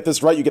 if you get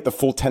this right, you get the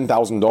full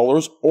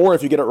 $10,000, or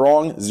if you get it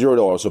wrong,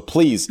 $0. So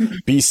please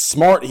be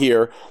smart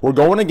here. We're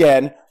going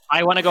again.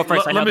 I want to go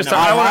first. I have the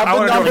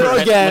number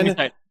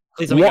again.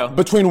 Please let me go.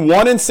 Between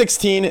 1 and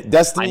 16,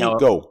 Destiny,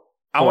 go.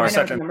 I want a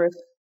second.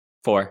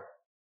 4.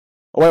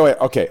 Oh, wait.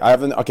 Okay, I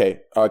have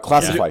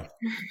classify.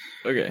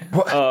 Okay.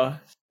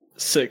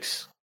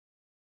 6.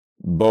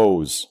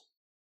 Bose.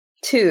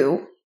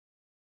 2.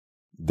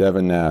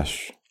 Devin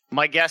Nash.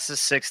 My guess is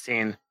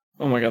 16.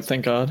 Oh my god,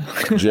 thank God.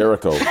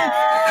 Jericho.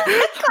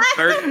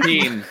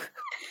 13.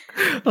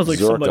 I was like,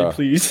 Zerka. somebody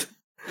please.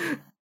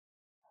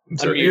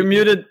 Sorry. You're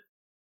muted.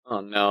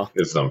 Oh no.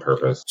 It's on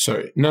purpose.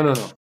 Sorry. No.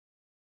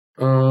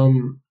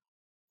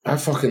 I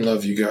fucking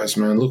love you guys,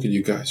 man. Look at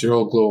you guys. You're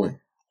all glowing.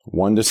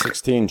 1 to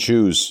 16,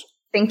 choose.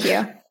 Thank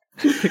you.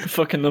 Pick a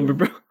fucking number,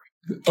 bro.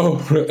 Oh,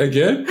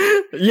 again?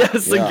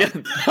 Yes,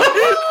 again.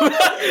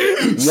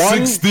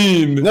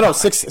 16. No,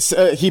 6.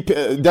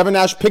 Devin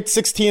Nash picked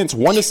 16. It's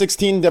 1 to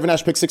 16. Devin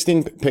Nash picked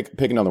 16.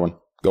 Pick another one.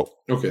 Go.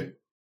 Okay.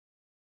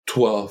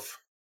 12.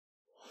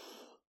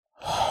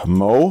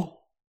 Mo?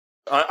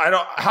 I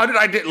don't. How did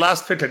I get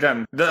last pick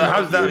again?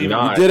 How's that even?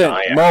 You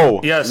didn't. Mo.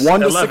 Yes. 1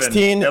 to 11.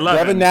 16. 11.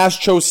 Devin Nash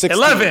chose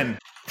 16. 11.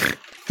 I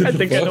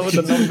think I know what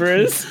the number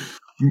is.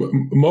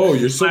 Mo,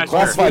 you're so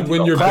classified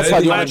when you're betting.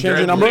 classified. Do you want to change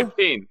your number?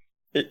 15.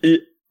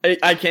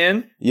 I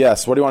can.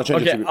 Yes. What do you want to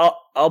change it Okay, to?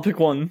 I'll pick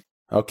 1.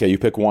 Okay, you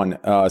pick 1.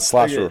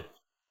 Slasher. Okay.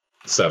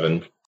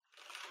 7.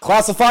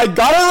 Classified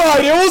got it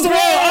right. It was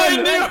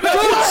wrong. Good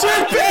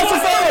shit,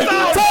 Classified.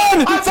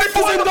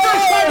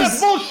 $10,000.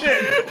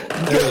 Bullshit.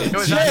 It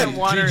was either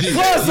 1 or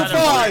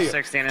Classify.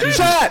 16.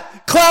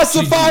 Chat.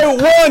 Classify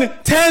won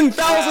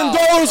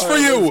 $10,000 for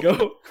you. Let's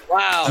go.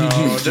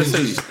 Wow.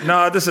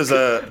 This is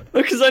a.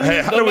 Because I knew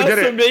Hey, how do we get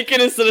it? make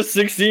it instead of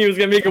 16. He was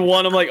gonna make it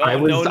 1. I'm like, oh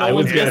no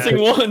one's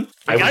guessing 1.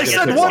 I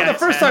said 1 the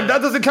first time.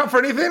 That doesn't count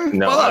for anything.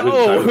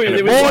 No,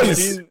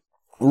 Boys,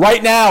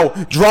 right now,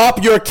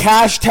 drop your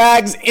cash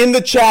tags in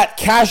the chat.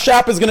 Cash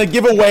App is going to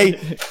give away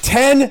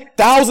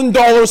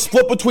 $10,000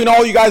 split between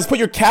all you guys. Put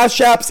your Cash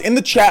Apps in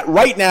the chat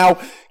right now.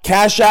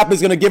 Cash App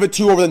is going to give it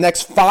to you over the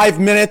next 5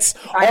 minutes.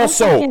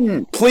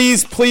 Also,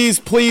 please,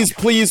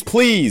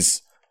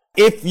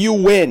 if you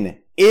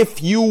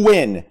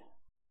win,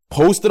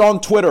 post it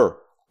on Twitter,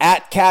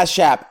 at Cash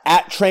App,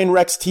 at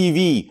Trainwrecks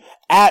TV,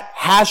 at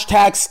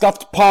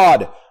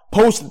 #ScuffedPod.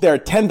 Post it there.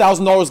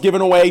 $10,000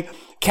 given away.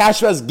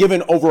 Cash App has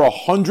given over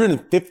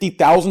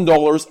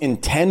 $150,000 in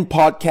 10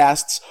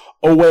 podcasts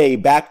away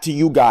back to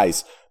you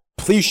guys.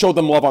 Please show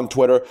them love on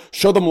Twitter.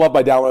 Show them love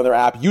by downloading their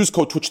app. Use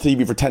code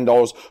TwitchTV for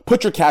 $10.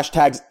 Put your cash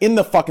tags in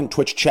the fucking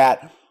Twitch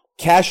chat.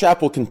 Cash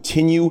App will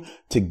continue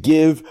to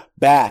give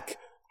back.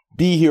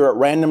 Be here at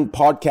random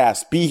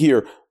podcasts. Be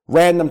here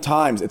random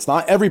times. It's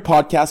not every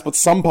podcast, but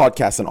some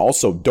podcasts. And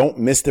also, don't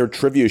miss their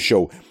trivia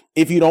show.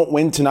 If you don't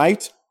win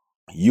tonight,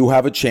 you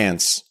have a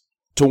chance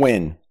to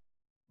win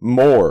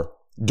more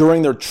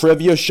during their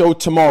trivia show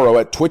tomorrow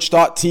at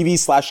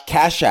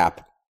twitch.tv/Cash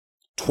App.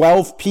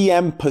 12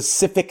 p.m.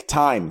 Pacific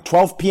time.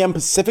 12 p.m.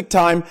 Pacific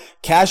time.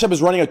 Cash App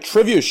is running a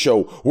trivia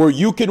show where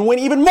you can win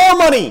even more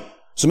money.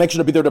 So make sure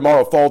to be there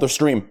tomorrow. Follow their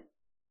stream.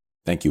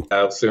 Thank you.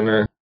 Out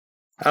sooner.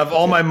 I have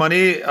all my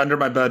money under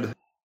my bed.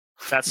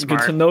 That's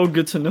smart. Good to know.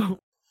 Good to know.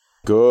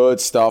 Good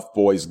stuff,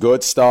 boys.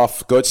 Good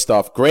stuff.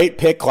 Great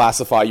pick,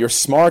 Classify. You're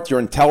smart. You're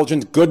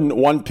intelligent. Good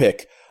one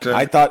pick. Okay.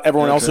 I thought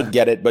everyone else would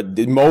get it, but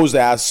Mo's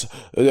ass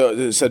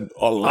said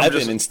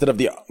 11 instead of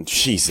the...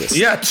 Jesus.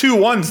 Yeah, 2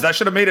 1s. That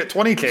should have made it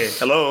 20K.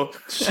 Hello.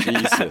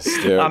 Jesus,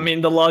 dude. I mean,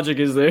 the logic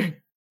is there.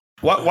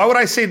 Why would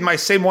I say my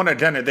same one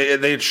again?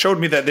 They showed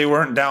me that they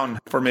weren't down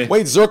for me.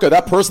 Wait, Zerka,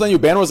 that person that you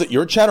banned, was it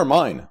your chat or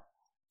mine?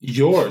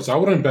 Yours. I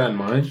wouldn't ban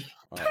mine.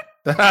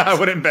 I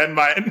wouldn't ban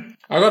mine.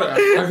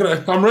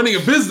 I'm running a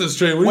business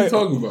train. What are you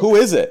talking about? Who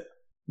is it?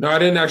 No, I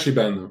didn't actually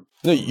ban them.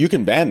 No, you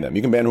can ban them.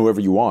 You can ban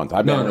whoever you want.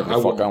 I ban whoever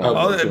the fuck I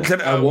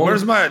want.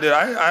 Where's my... Dude,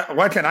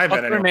 why can't I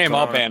ban What's their name?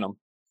 I'll ban them.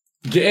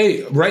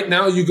 Hey, right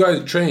now you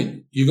guys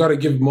train. You got to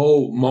give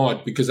Mo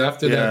mod because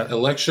after that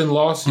election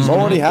loss, he's Mo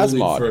already has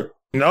mod.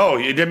 No,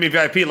 you did me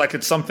VIP like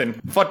it's something.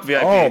 Fuck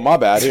VIP. Oh, my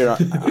bad. Here,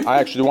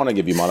 I actually want to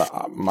give you mod.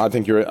 I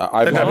think you're...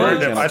 I think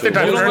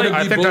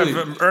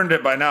I've earned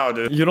it by now,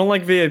 dude. You don't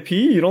like VIP?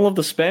 You don't love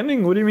the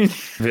spamming? What do you mean?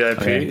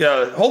 VIP? Okay.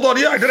 Yeah. Hold on.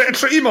 Yeah, I got an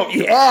extra emote.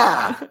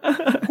 Yeah.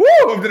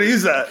 Woo! I'm going to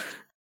use that.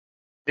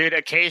 Dude,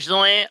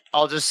 occasionally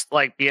I'll just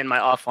like be in my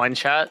offline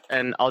chat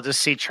and I'll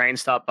just see Train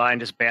stop by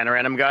and just ban a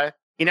random guy.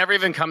 He never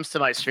even comes to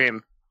my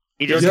stream.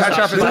 He Your just Cash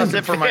App is stopped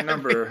asking for my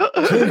number.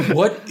 Dude,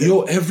 what?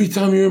 Yo, every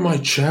time you're in my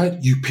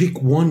chat, you pick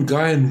one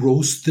guy and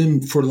roast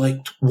them for like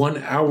 1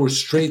 hour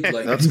straight.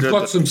 Like, That's you've good.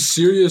 got some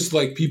serious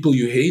like people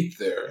you hate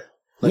there.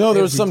 Like, No,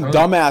 there's every some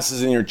time.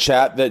 dumbasses in your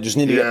chat that just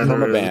need to Yeah, get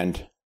there is.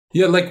 permabanned.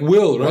 Yeah, like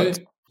Will, right?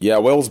 Yeah,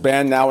 Will's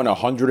banned now in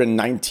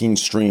 119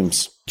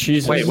 streams.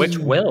 Jesus. Wait, which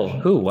Will?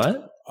 Who?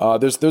 What?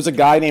 There's a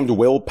guy named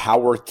Will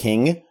Power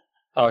King.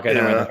 Oh, okay,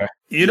 never mind.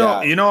 Yeah.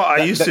 Okay. You know, I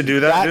used to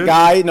do that, dude.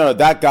 Guy. No,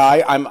 that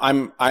guy.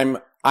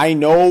 I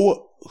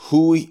know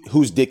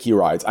whose dick he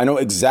rides. I know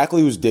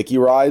exactly whose dick he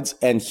rides,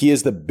 and he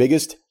is the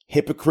biggest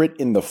hypocrite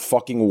in the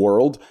fucking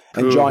world.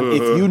 And John,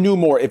 if you knew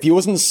more, if he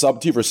wasn't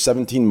subbed to you for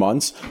 17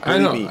 months, I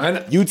know, believe me, I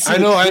know, you'd see I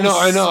know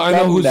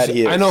who's, that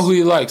he is. I know who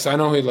he likes. I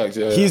know who he likes.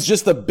 Yeah, He's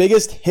just the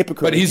biggest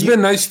hypocrite. but he's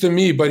been nice to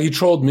me. But he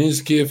trolled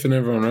Mizkif and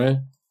everyone, right?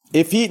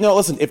 If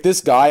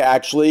this guy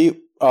actually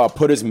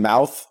put his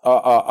mouth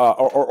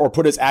or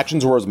put his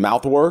actions where his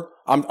mouth were,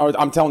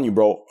 I'm telling you,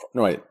 bro.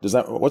 No, wait. Does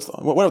that what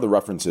are the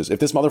references? If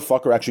this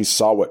motherfucker actually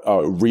saw what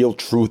real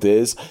truth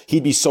is,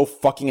 he'd be so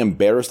fucking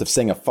embarrassed of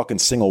saying a fucking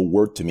single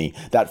word to me.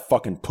 That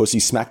fucking pussy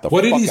smacked the.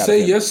 What did fuck he out say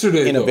of him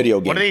yesterday, in a though?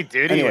 video game? What did he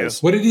do to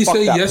Anyways, What did he fuck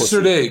say that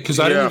yesterday? Because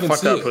I didn't Yeah, even fuck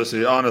see that it.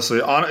 pussy. Honestly,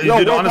 Yo, dude,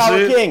 Will Power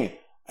honestly. King.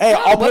 Hey,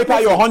 I'll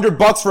PayPal you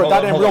 $100 for Hold that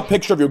on, damn hold real on.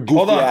 picture of your goofy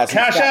Hold on, ass.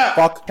 Cash App.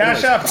 Fuck.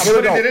 Cash Anyways, App. I'm here we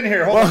putting go. it in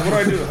here. Hold on. What do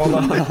I do? Hold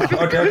on.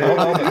 Okay, hold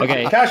on.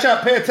 Okay. Cash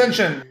App, pay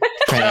attention.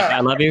 Train, I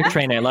love you.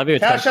 Train, I love you.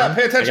 Cash App,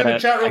 pay attention to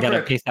chat real I gotta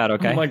quick. peace out,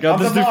 okay? Oh my god, I'm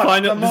this the dude, mod,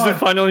 I'm the mod.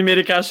 finally made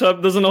a cash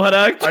up. Doesn't know how to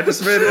act. I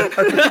just made it.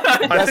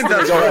 I think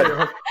that's go ahead.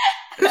 right.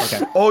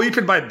 Okay. Oh, you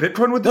can buy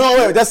Bitcoin with this? No,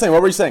 wait, Destiny,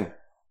 what were you saying?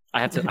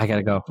 I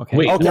gotta go. Okay.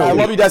 Wait, Okay, no, I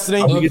love you, Destiny.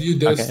 Love you, Okay,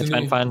 Destiny. it's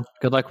been fun.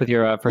 Good luck with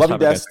your first Love you,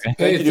 topic, guys, Des. okay?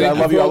 Thank you, dude. I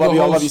love you. I love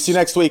you. I love you. See you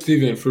next week.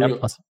 Steven, for Yep. real.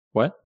 Awesome.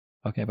 What?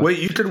 Okay. Bye. Wait,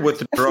 you could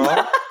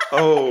withdraw?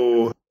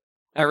 Oh.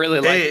 I really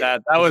like Hey,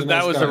 that. That was he's a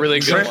nice guy. a really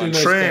good Train- one.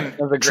 nice Train, guy. That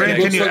was a great Train,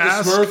 idea. can you Looks like a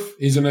ask? Smurf.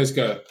 He's a nice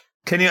guy.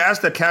 Can you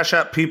ask the Cash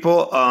App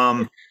people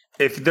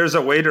if there's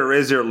a way to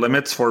raise your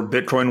limits for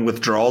Bitcoin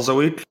withdrawals a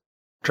week?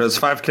 Because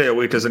 5K a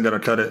week isn't going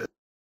to cut it.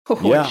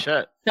 Yeah.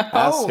 Shit.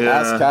 Ask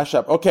Yeah. Cash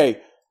App. Okay,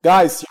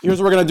 guys, here's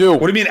what we're going to do. What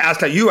do you mean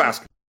ask? You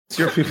ask. It's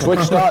your people.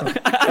 Twitch.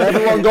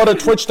 Everyone go to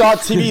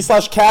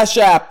twitch.tv/Cash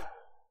App.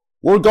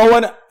 We're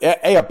going.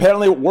 Hey,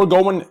 apparently we're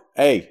going.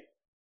 Hey,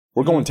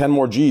 we're going 10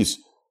 more G's.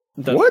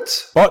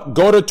 What? But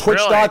go to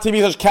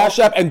twitch.tv/Cash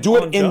App and do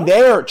it in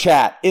their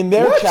chat. In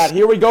their What? chat.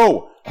 Here we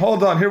go.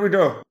 Hold on. Here we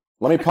go.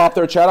 Let me pop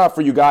their chat out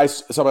for you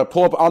guys. So I'm going to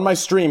pull up on my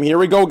stream. Here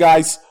we go,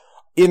 guys.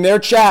 In their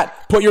chat.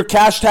 Put your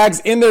cash tags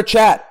in their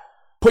chat.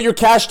 Put your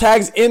cash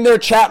tags in their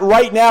chat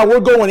right now.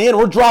 We're going in.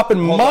 We're dropping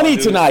money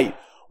dude. tonight.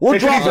 We're Hey,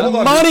 dropping hold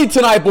on, money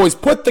tonight, boys.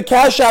 Put the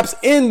cash apps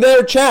in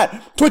their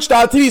chat.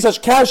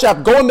 Twitch.tv/Cash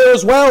App. Go in there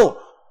as well.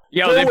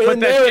 Yo, they Go put in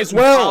that there shit as in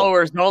well.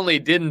 followers only,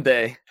 didn't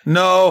they?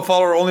 No,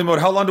 follower only mode.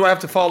 How long do I have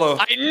to follow?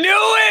 I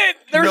knew it.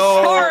 They're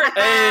No. smart.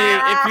 Hey,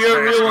 if you're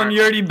a real one,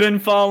 you already been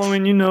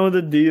following. You know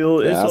the deal.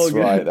 It's all That's good.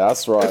 right.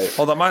 That's right.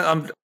 Hold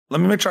on. Let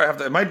me make sure I have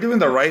the. Am I doing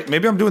the right?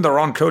 Maybe I'm doing the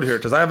wrong code here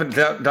because I haven't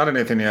done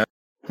anything yet.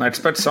 I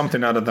expect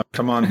something out of them.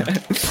 Come on.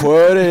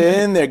 Put it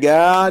in their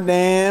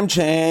goddamn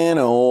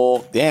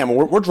channel. Damn,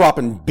 we're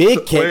dropping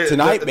big cake Wait,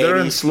 tonight, they're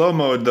baby. in slow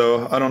mode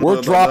though. I don't know. We're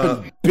about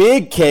dropping that.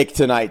 big cake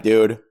tonight,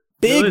 dude.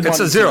 Big It's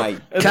money a zero.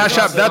 tonight. Cash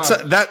App. That's a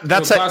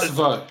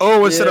Classified.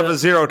 O instead Yeah. of a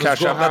zero. Let's Cash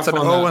go App. That's an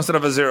half on O that. instead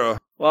of a zero.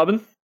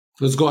 Robin,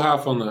 Let's go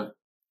half on that.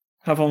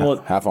 have on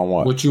what? Half on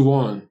what? What you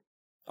want?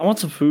 I want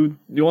some food.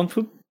 You want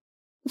food?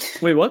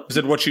 Wait, what? Is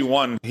it what you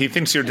won? He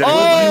thinks you're dead.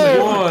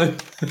 Oh! What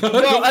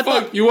the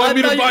fuck? You want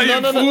me to buy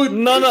you food?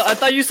 No. I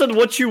thought you said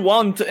what you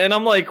want, and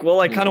I'm like, well,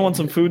 I kind of want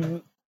some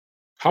food.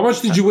 How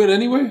much did you win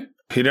anyway?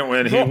 He didn't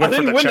win. He Bro, I went for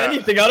didn't the win chat.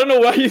 anything. I don't know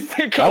why you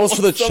think I That was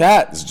for the want some-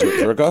 chat,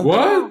 Zerka.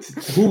 What?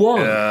 Who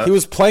won? Yeah. He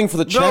was playing for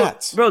the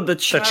chat. Bro, the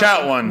chat.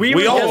 chat won. We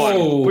We were all guessing,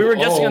 won. We were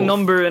guessing a Oh.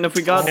 number, and if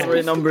we got the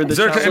right number, the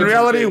Zerka, chat in would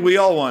reality, win. we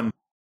all won.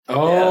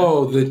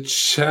 Oh, the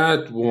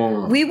chat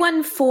won. We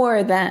won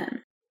 4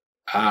 then.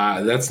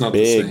 That's not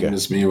Big. the same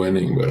as me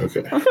winning, but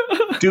okay.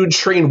 Dude,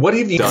 Train, what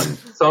have you done?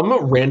 Some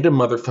random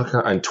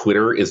motherfucker on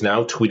Twitter is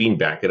now tweeting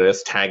back at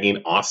us,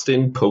 tagging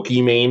Austin,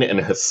 Pokimane, and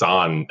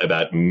Hassan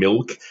about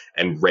milk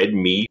and red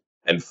meat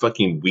and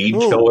fucking weed Ooh.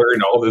 killer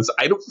and all this.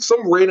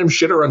 Some random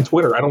shitter on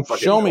Twitter. I don't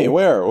fucking Show know. me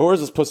where's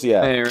this pussy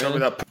at? Hey, Show me really?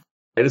 that.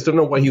 I just don't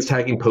know why he's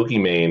tagging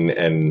Pokimane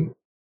and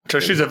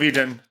Because she's a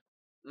vegan.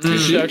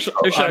 Is she actually-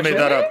 is she I made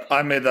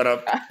actually- that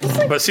up.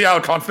 But see how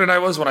confident I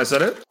was when I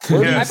said it?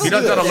 Where Yeah, did he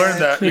does gotta learn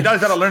that. He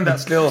does gotta learn that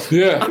skill.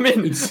 Yeah. I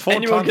mean, it's full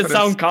anyone can confidence.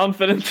 sound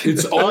confident.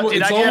 It's, Dude, almost, I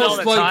it's get it all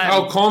almost the like time.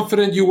 how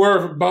confident you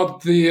were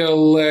about the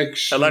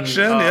election.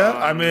 Election, yeah.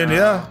 I mean,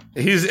 yeah.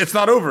 It's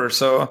not over,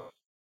 so.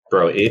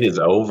 bro, it is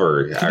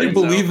over. Can you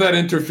believe that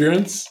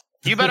interference?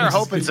 You better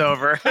hope it's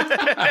over.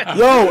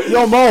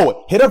 Yo,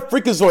 Mo, hit up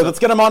Freakazoid. Let's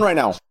get him on right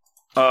now.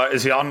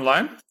 Is he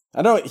online?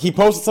 I know he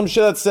posted some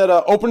shit that said,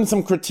 open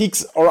some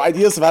critiques or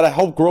ideas of how to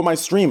help grow my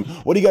stream.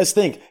 What do you guys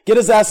think? Get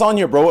his ass on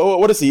here, bro.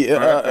 What is he?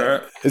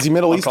 Alright. Is he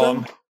Middle I'll call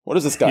Eastern? him. What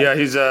is this guy? Yeah,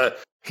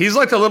 he's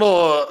like a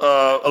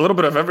little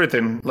bit of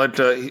everything. Like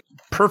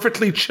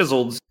perfectly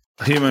chiseled.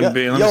 human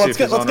being. Let me see let's if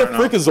get he's on right now.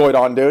 Freakazoid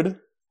on, dude.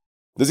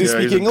 Does he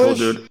speak he's a cool English?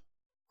 dude.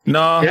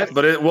 No, Yes.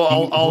 but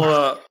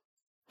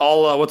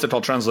I'll what's it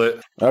called? Translate.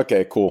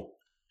 Okay, cool.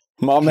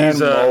 My man He's,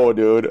 Mo,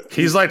 dude.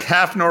 He's like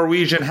half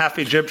Norwegian, half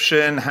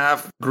Egyptian,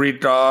 half Greek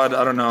god.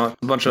 I don't know,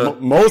 a bunch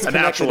of Mo's a connected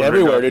natural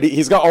everywhere, Greek dude.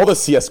 He's got all the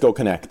CS:GO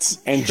connects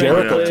and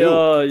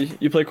Jericho too.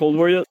 You play Cold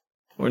War yet?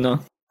 Or no?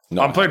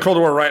 No. I'm playing Cold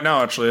War right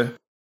now, actually.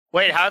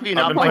 Wait, how have you I've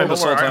not been played playing Cold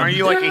this whole War? time. Aren't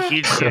you like a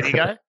huge COD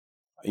guy?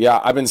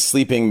 Yeah, I've been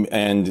sleeping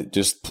and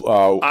just.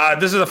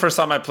 This is the first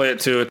time I play it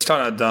too. It's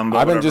kind of dumb. But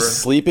I've been whatever. just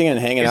sleeping and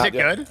hanging Is out. it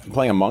good?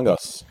 Playing Among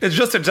Us. It's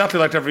just exactly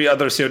like every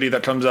other COD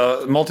that comes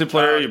out.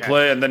 Multiplayer, you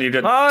play, and then you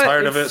get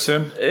tired of it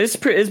soon. It's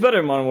better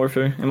than Modern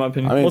Warfare, in my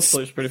opinion. I mean,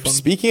 Multiplayer's pretty fun.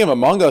 Speaking of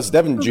Among Us,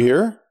 Devin, did you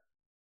hear?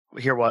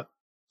 Hear what?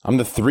 I'm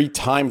the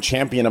 3-time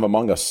champion of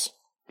Among Us.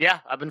 Yeah,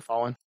 I've been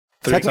following.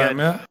 Three-time,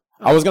 yeah.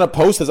 I was gonna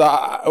post this.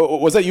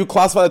 Was that you,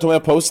 Classified, that told me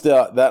to post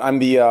that I'm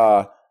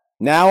the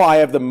now I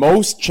have the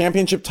most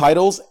championship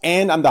titles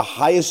and I'm the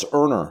highest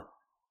earner,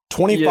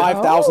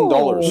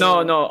 $25,000.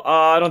 No,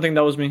 I don't think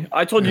that was me.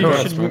 I told you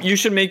you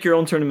should make your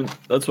own tournament.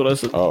 That's what I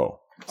said. Oh,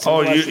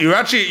 you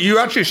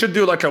actually should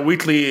do like a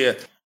weekly,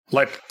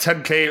 like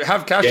 10K.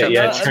 Have Cash App.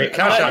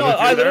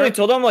 I literally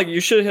told him like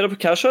you should hit up a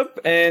Cash App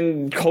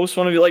and host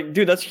one of you. Like,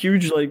 dude, that's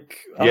huge. Like,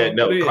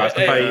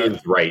 Classify is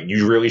right.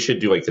 You really should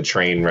do like the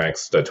Train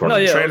Wrecks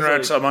tournament. Train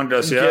Wrecks Among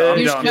Us. Yeah,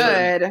 You I'm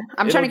down. should.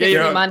 I'm trying to get you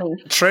money.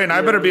 Train,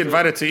 I better be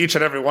invited to each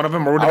and every one of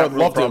them. Or we're gonna I have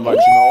would love to problem.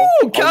 invite you.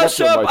 Ooh, Cash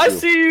App, I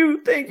see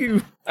you. Thank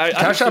you.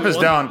 Cash App is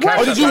down.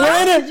 Oh, did you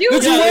win it?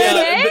 Did you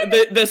win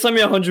it? They sent me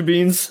 100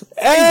 beans.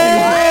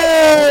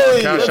 Hey!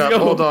 Cash App.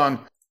 Hold on.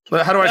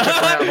 How do I check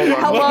my app?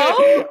 Hold on.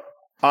 Hello?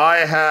 I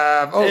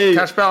have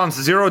cash balance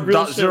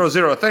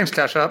 0.00. Thanks,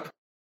 Cash App.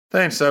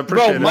 Thanks, I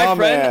appreciate it. My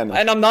friend,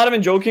 and I'm not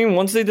even joking,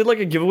 once they did like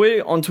a giveaway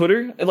on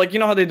Twitter, like you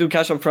know how they do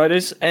Cash App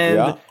Fridays,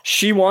 and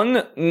she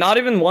won, not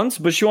even once,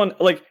 but she won,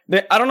 like,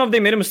 I don't know if they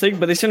made a mistake,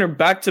 but they sent her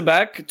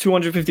back-to-back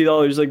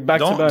 $250, like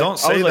back-to-back. Don't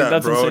say that,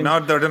 that's bro. insane. Now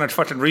they're gonna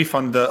fucking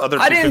refund the other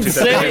I didn't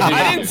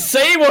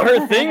say what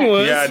her thing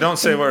was. Yeah, don't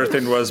say what her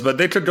thing was, but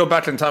they could go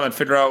back in time and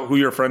figure out who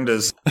your friend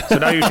is. So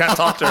now you can't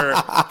talk to her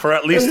for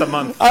at least a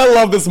month. I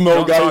love this Mo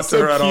Don't guy. talk He's to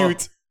her so at all.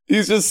 cute.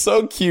 He's just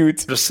so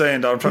cute. Just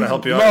saying, dog. I'm trying to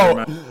help you out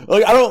here, Mo, man.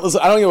 like I don't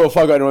give a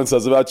fuck what anyone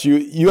says about you.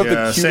 You have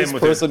the same cutest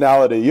with you.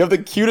 personality. You have the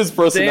cutest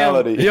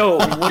personality. Damn. Yo,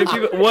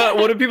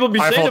 what do people be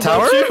Eiffel saying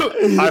Tower?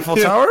 about you? Eiffel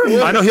Tower?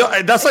 I know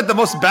that's like the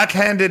most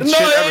backhanded shit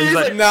ever. He's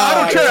like, nah, I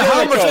don't care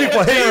how much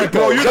people hate you,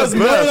 bro. You're Does the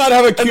Mo best. not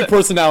have a cute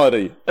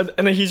personality? And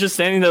then he's just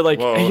standing there like,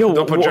 Whoa, hey, yo,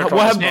 don't put jerk what on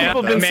have the spot.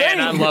 people been Man, saying?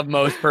 I love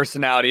Mo's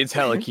personality. It's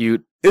hella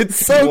cute. It's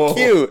so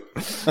cute.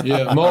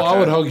 Yeah, Mo, I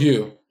would hug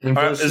you. All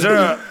right, is there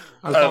a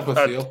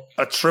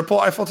a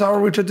triple Eiffel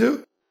Tower we should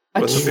do?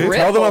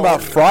 Tell them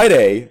about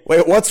Friday.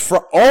 Wait, what's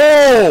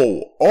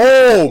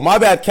Oh, my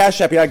bad.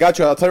 Cash App. Yeah, I got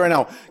you. I'll tell you right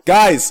now.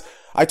 Guys,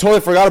 I totally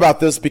forgot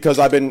about this because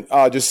I've been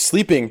just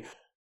sleeping.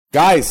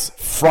 Guys,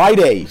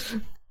 Friday,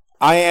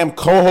 I am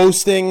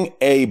co-hosting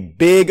a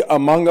big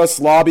Among Us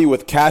lobby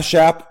with Cash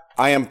App.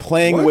 I am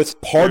playing with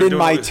Pardon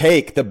My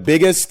Take, the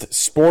biggest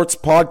sports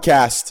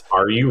podcast.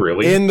 Are you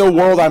really? In the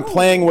world. I'm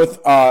playing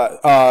with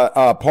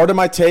Pardon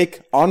My Take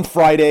on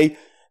Friday.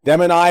 Them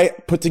and I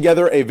put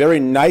together a very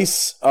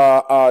nice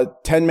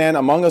 10-man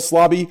Among Us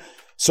lobby.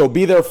 So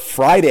be there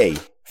Friday.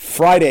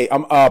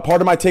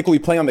 Pardon My Take will be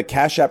playing on the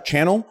Cash App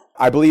channel.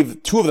 I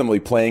believe 2 of them will be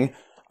playing.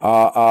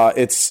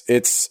 It's Do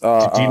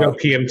you know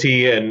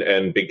PMT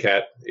and Big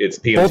Cat? It's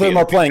PMT. both of them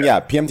are playing.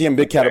 Yeah, PMT and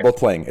Big Cat are both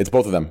playing. It's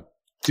both of them.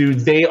 Dude,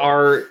 they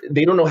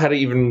don't know how to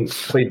even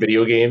play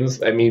video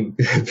games. I mean,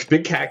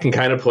 Big Cat can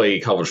kind of play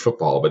college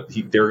football, but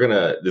they're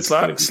gonna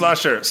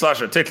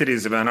Slasher, take it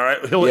easy, man. All right,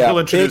 he'll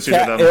introduce you to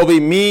them. It'll be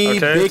me,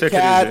 Okay, Big take it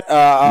Cat.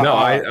 No,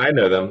 I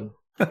know them.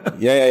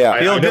 Yeah.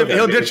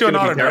 He'll get you an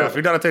autograph.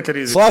 You gotta take it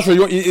easy. Slasher,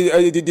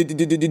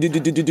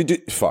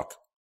 fuck.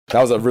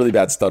 That was a really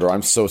bad stutter.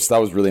 That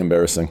was really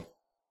embarrassing.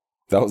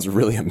 That was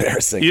really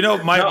embarrassing. You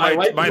know, my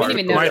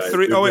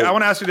three. You're Oh wait, good. I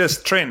want to ask you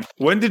this, Train.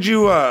 When did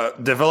you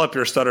develop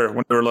your stutter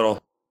when you were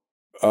little?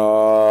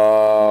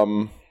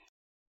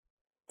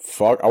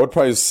 Fuck. I would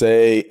probably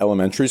say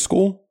elementary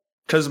school.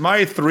 Because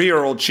my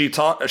 3-year-old,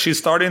 she's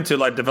starting to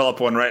like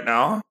develop one right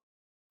now,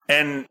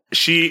 and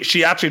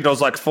she actually goes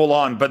like full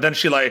on. But then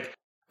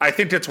I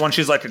think it's when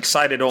she's like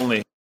excited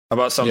only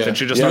about something. Yeah.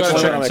 She just Yeah,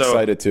 starts I'm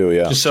excited too.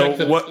 Yeah. Just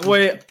what?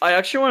 Wait, I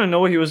actually want to know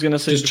what he was gonna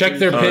say. Just check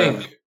their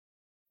ping.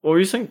 What were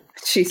you saying?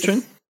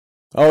 Jesus.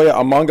 Oh yeah,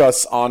 Among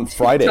Us on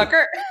Friday.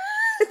 Tucker?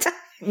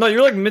 No, you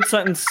were like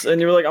mid-sentence, and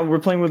you were like, we're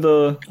playing with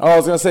the... Oh, I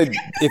was going to say,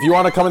 if you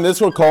want to come in this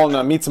Discord call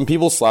and meet some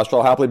people, Slasher,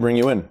 I'll happily bring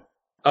you in.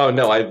 Oh,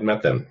 no, I've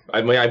met them.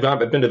 I mean, I've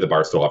been to the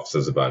Barstool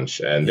offices a bunch,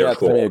 and they're Yeah, it's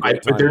gonna be a cool.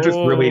 great But they're time. just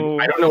really,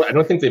 I don't know. I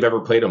don't think they've ever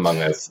played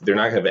Among Us. They're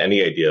not have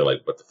any idea,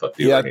 like, what the fuck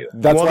they are.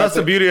 That's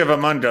the beauty of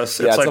Among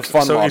Us. It's Yeah, like a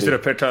fun so lobby. easy to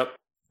pick up.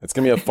 It's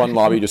going to be a fun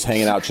lobby, just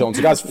hanging out, chilling.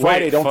 So guys,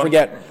 Friday, don't fun.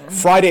 forget,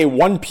 Friday,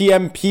 1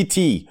 p.m.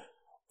 PT.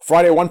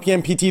 Friday, 1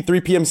 p.m. PT,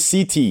 3 p.m.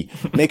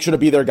 CT. Make sure to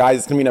be there, guys.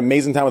 It's going to be an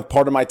amazing time with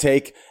Pardon My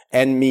Take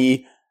and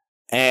me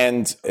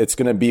And it's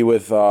going to be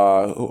with who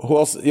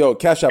else? Yo,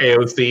 Cash App.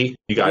 AOC.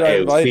 You got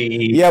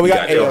AOC. Yeah, we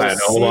got AOC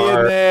Omar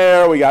in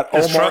there. We got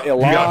Omar Trump, you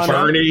got Ilhan.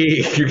 Bernie.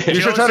 You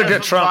should try to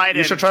get Trump.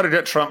 You should try to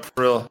get Trump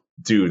for real.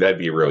 Dude, that'd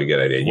be a really good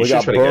idea. You We should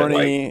got try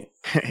Bernie.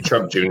 to get like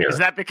Trump Jr. Is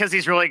that because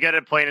he's really good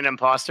at playing an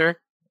imposter?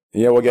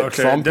 Yeah, we'll get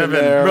Okay, Trump Devin,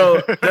 in there.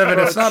 Bro, Devin,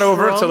 it's not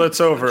over till it's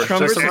over.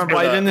 Trump Just versus remember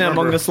Biden that. in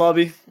Remember. Among Us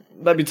lobby.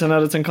 That'd be 10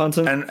 out of 10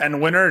 content.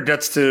 And winner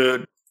gets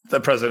to the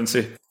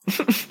presidency.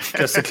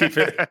 Just to keep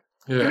it.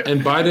 Yeah,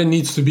 and Biden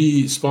needs to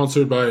be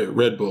sponsored by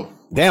Red Bull.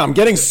 Damn, I'm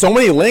getting so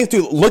many links,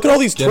 dude. Look at all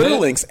these Get Twitter it?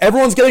 links.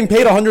 Everyone's getting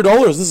paid $100.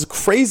 This is a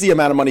crazy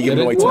amount of money given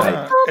Get away it?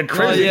 tonight. And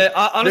crazy.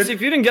 Honestly,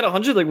 if you didn't get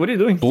 100, like, what are you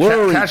doing?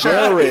 Blurry, Cash App.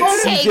 Garrett,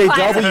 Okay, CJW,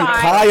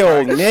 classified.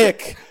 Kyle,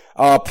 Nick,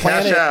 Cash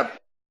Planet, App.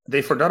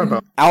 They forgot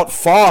about.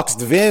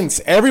 Outfoxed, Vince.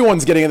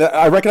 Everyone's getting it.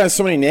 I recognize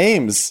so many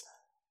names.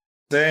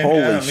 Dang, Holy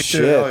yeah, me too.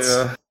 shit.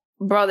 Hell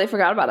Bro, they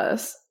forgot about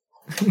us.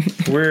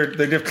 yeah. Weird.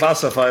 They give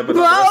classified, but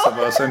not the rest of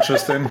us.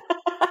 Interesting.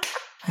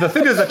 The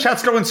thing is, the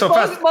chat's growing so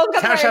fast. Both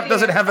got Cash the App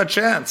doesn't idea. have a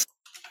chance.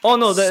 Oh,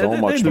 no. So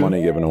much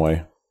money given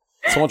away.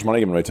 So much money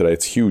given away today.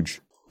 It's huge.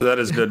 That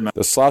is good, man.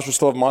 Does Slasher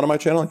still have mod on my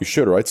channel? You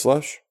should, right,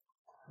 Slash?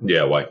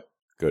 Yeah, why?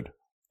 Good.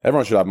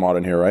 Everyone should have mod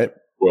in here, right?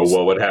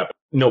 Well, what happened?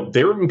 No,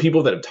 there have been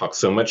people that have talked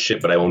so much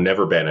shit, but I will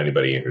never ban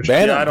anybody in your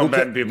Ban chat. him. I don't Who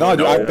ban ca- people. No,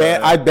 dude, No.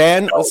 I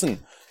ban. Listen.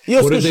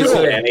 Yo, What did they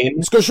say?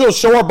 Banning?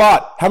 show our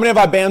bot. How many have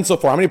I banned so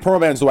far? How many promo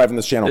bans do I have in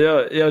this channel?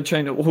 Yeah,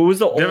 Train. Who was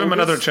the oldest? Give him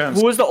another chance.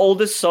 Who was the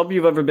oldest sub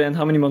you've ever banned?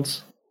 How many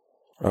months?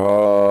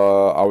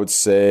 I would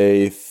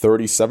say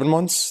 37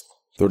 months,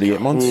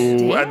 38 months.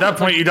 Ooh, at that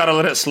point, you gotta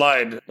let it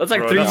slide. That's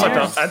like bro. 3 That's like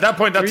years. at that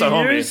point, that's 3 a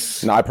homie.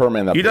 years? No, I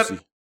permanent that You pussy.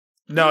 don't-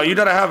 No, you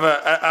gotta have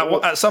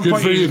at some Good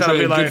point for you you, gotta be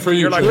Trey. like, Good for you,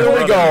 you're like, Trey. Here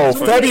a we brother.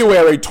 go.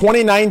 February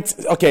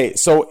 29th. Okay,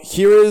 so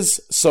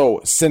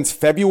since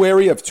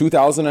February of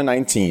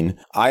 2019,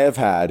 I have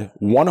had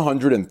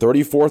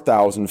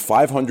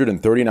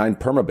 134,539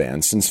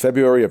 permabans since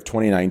February of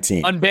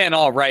 2019. Unban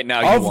all right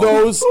now. Of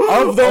those,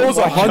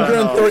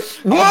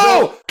 130.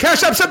 Whoa!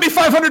 Cash App sent me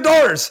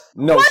 $500.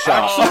 No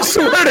shot. I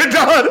swear to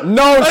God.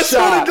 No I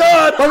swear shot. to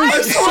God. Let me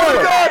I see. swear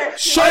to God.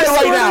 Show I it right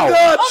swear now. to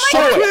God. Oh my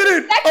Show God.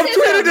 it. I'm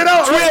tweeting it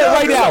out Tweet it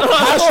right now.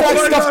 Hashtag Oh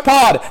my Scuffed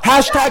Pod.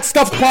 Hashtag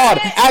Scuffed Pod.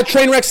 At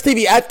Trainwrecks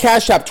TV. At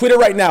Cash App. Tweet it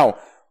right now.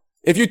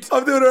 If you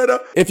I'm doing it right now.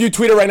 if you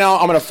tweet it right now,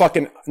 I'm gonna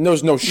fucking.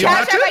 There's no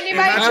shot. Cash App, I need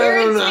my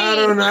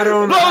I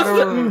don't.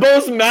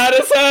 Bo's mad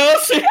as hell.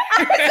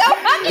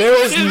 There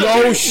is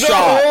no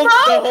shot.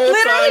 Bro,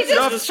 literally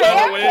just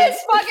spam his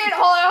fucking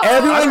whole.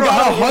 Everyone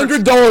got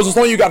 $100 as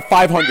long as you got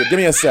 500. Give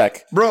me a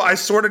sec. Bro, I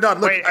swear to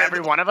God. Look, Wait,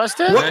 every one of us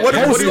did? what do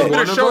you want me One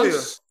to of show you?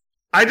 us?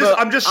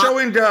 I'm just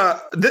showing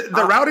the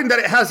routing that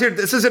it has here.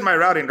 This isn't my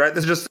routing, right?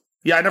 This is just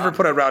I never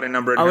put a routing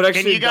number in I would here.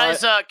 actually.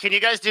 Can you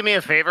guys do me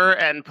a favor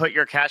and put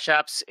your cash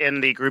apps in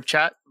the group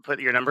chat? Put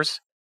your numbers.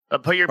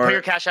 Put your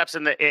Alright. cash apps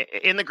in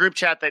the group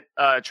chat that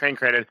Train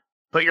created.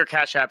 Put your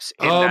cash apps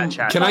in that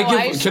chat. Can I Oh,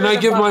 I give sure Can I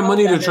the give fuck my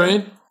money to hope that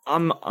Train?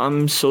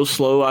 I'm so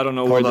slow. I don't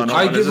know where Hold the. on.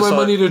 I Is give this my on-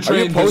 money to Are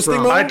Train. you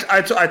posting, Mo? I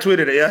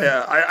tweeted it.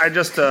 Yeah. I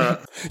just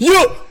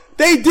You.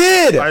 They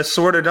did. I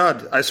swear to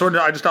God. I just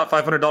got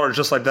 $500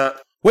 just like that.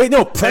 Wait,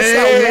 no. Press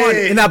that one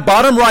in that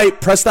bottom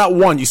right. Press that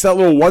one. You see that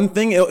little one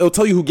thing? It'll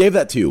tell you who gave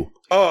that to you.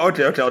 Oh,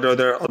 okay. I'll do it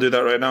there. I'll do that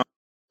right now.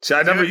 See,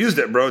 I never used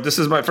it, bro. This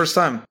is my first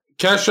time.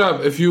 Cash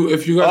App if you got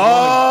money.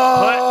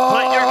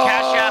 Put your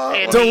cash app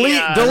in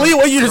Delete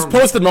what you just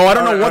posted, Mo. I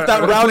don't know what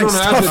that routing don't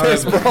have stuff it.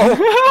 is, bro.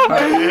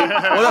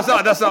 Well,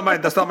 that's not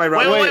my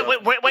routing.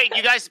 Wait!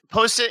 You guys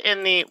post it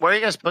in the. Where are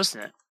you guys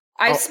posting it?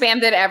 I've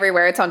spammed it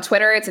everywhere. It's on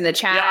Twitter. It's in the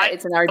chat.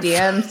 It's in our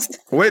DMs.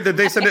 Wait, did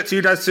they send it to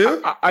you guys too?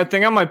 I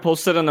think I might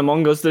post it on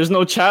Among Us. There's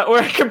no chat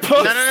where I can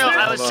post. No.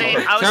 I was saying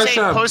Cash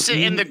App. post it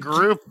in the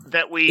group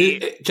that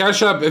we.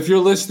 Cash App if you're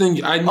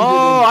listening. I need.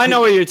 Oh, I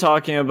know what you're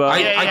talking about.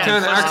 I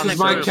can't post it access in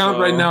my the account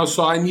group. right now,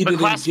 so I needed But in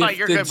Classified, gifted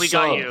you're good, we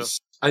got you. subs.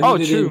 I Oh,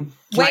 needed true. in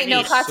Wait, no,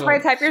 Chinese,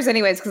 classified type yours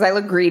anyways because I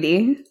look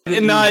greedy.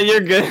 Nah,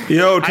 you're good.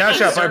 Yo, Cash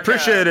need App, I Zerka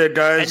appreciate it,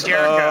 guys. and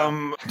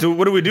Jericho.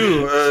 What do we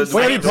do?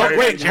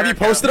 Wait, have you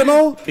posted it,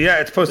 Mo? Yeah,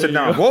 it's posted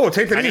now. Whoa,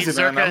 take it I need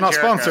easy, man. Zerka I'm not and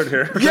Jericho. sponsored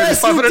here.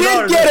 Yes, you $500.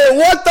 did get it.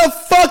 What the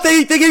fuck?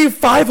 They gave you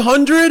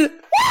 500?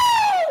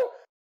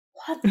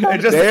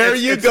 There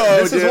you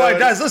go, This is why, dude.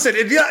 guys. Listen,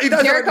 you guys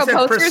don't Jericho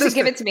understand. posters,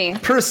 give it to me.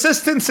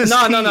 Persistence is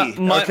No.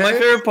 key. My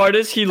favorite part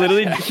is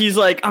he's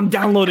like, I'm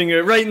downloading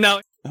it right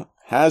now.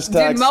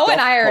 Hashtag Dude, Mo and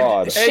I are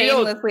Pod. Hey,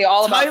 yo, shamelessly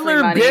all about free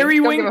Tyler money. Don't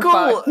give a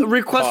Berrywinkle fuck.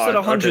 requested Pod.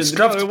 100. Okay,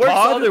 Scuffed No, it works the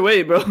Pod? other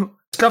way, bro.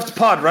 Scuffed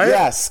Pod, right?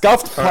 Yeah,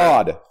 Scuffed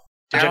Pod.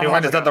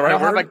 Genuine, is that the right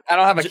word? I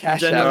don't have a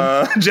cash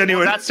app.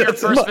 Genuine. That's your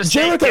first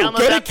mistake. Jericho, Download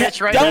get that it.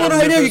 bitch right Download now. it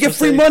right now. You get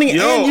free money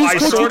Yo, and use I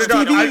code swear to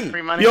God, TV.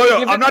 Free money. Yo,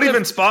 Give it I'm not to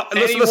even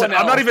listen,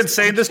 I'm not even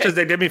saying this because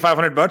they gave me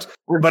 $500,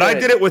 but I good.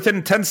 did it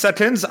within 10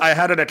 seconds. I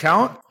had an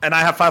account and I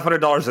have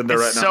 $500 in there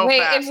right It's now. so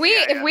Wait, fast.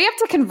 if we have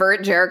to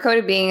convert Jericho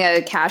to being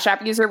a Cash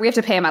App user, we have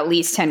to pay him at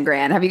least 10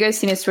 grand. Have you guys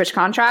seen his Twitch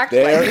contract?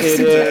 There Like, it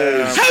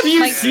is. Have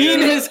you Like, seen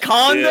his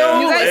condo?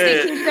 Yeah. You guys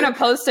Hey. think he's gonna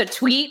post a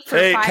tweet for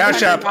Hey,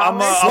 Cash App, $500?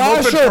 I'm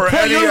open Slasher, for put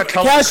any your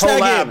cash tag in.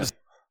 collabs.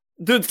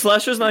 Dude,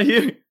 Slasher's not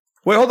here.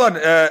 Wait, hold on,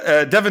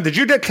 Devin. Did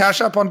you get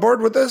Cash App on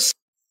board with this?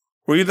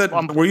 Were you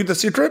the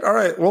secret? All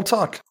right, we'll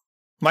talk.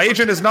 My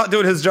agent is not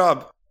doing his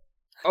job.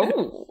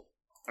 Oh.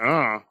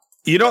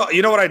 You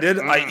know what I did?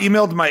 I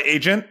emailed my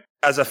agent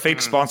as a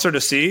fake sponsor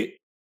to see,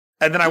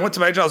 and then I went to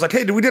my agent. I was like,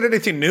 "Hey, did we get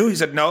anything new?" He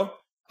said, "No."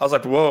 I was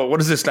like, "Whoa,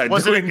 what is this guy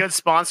Was doing?" it a good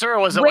sponsor or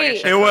was it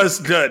Wait. It was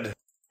good.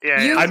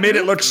 Yeah, I made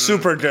it look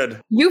super good.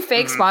 You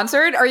fake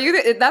sponsored? Are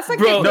you? That's like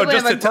the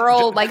equivalent of a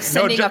girl like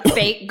sending a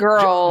fake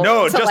girl.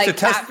 No, to, just like, to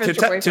test. catfish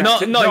a boyfriend.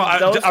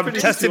 I'm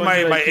testing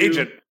my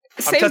agent.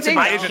 I'm testing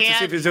my agent to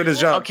see if he's doing his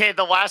job. Okay,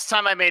 the last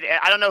time I made,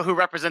 I don't know who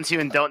represents you,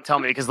 and don't tell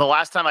me because the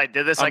last time I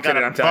did this, I got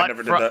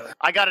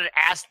an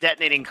ass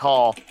detonating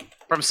call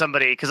from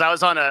somebody because I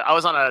was on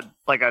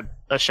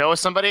a show with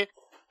somebody,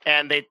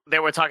 and they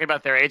were talking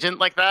about their agent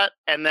like that,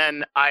 and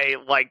then I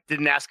like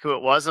didn't ask who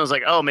it was, and I was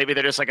like, oh, maybe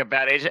they're just like a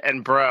bad agent,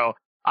 and bro.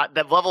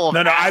 The level of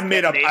I'm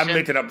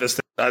making up this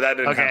thing. That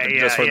didn't happen.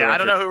 Just for the record. I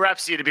don't know who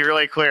reps you to be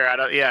really clear.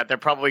 They're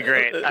probably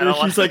great.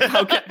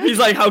 He's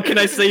like, how can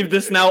I save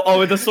this now?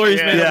 Oh, the story's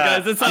made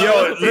up, guys.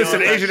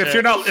 Listen, agent,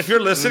 if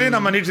you're listening,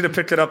 I'm gonna need you to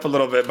pick it up a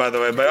little bit. By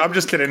the way, but I'm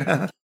just kidding.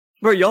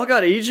 Bro, y'all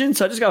got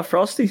agents? I just got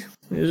Frosty.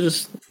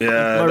 That's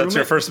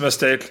your first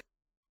mistake.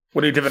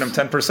 What are you giving him?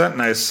 10%?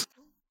 Nice.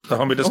 The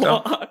homie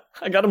discount.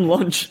 I got him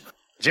lunch.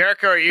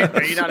 Jericho, are you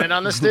not in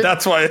on this, dude?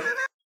 That's why.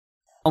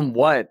 On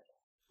what?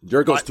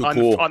 Jericho's too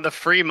cool. On the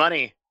free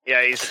money.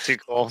 Yeah, he's too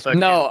cool. So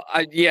no,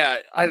 why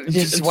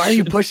are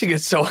you pushing it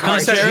so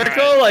hard?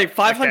 Jericho, like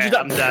 $500.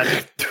 I'm done.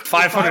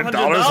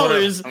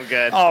 $500? I'm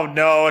good. Oh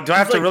no! Do I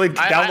have to really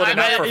download an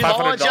app for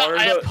 $500?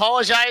 I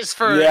apologize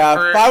for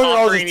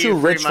 $500 is too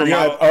rich for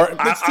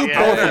it's too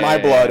poor for my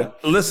blood.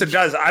 Listen,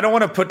 guys, I don't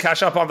want to put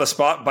Cash App on the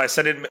spot by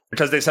sending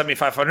because they sent me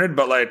 $500,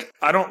 but like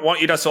I don't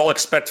want you guys to all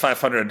expect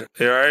 $500.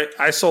 All right,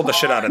 I sold the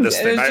shit out of this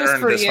thing. I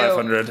earned this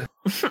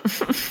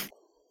 $500.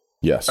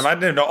 Yes. And I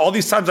didn't know all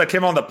these times I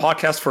came on the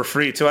podcast for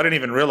free too. I didn't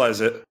even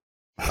realize it.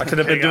 I could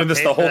have been doing this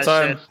the whole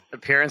time.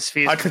 Appearance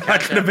fees. I could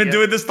have been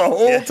doing this the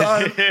whole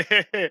time.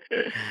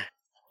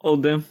 Oh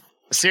damn!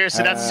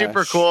 Seriously, that's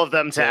super cool of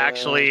them to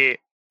actually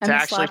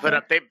put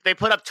up. They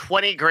put up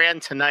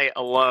 $20,000 tonight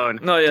alone.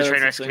 No, yeah, the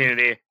Trainwrecks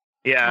community.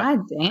 Yeah,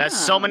 God damn. That's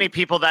so many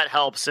people that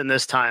helps in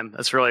this time.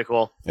 That's really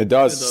cool. It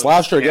does.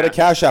 Slasher, get a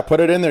Cash App, put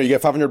it in there. You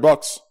get $500.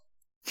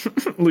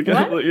 Look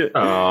at it.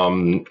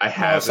 I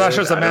have.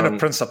 Slasher's a man of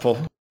principle.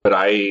 But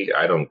I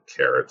don't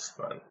care. It's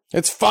fun.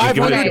 It's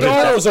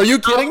 $500. Are you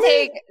kidding I'll me?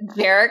 take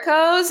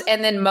Jericho's,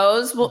 and then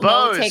Mo's will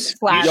take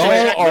Slasher.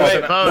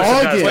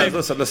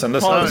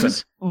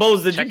 Listen.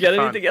 Bose, did you get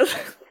anything else?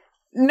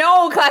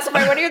 No,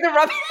 Classified. What are you the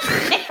rubbish?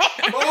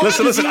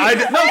 Listen.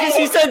 Because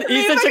he said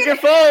check your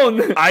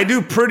phone. I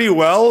do pretty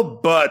well,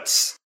 but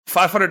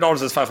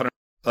 $500 is $500.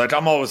 Like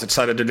I'm always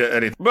excited to get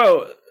anything,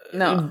 bro.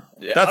 No,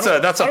 that's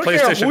a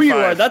PlayStation 5. You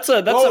are. That's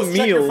a meal.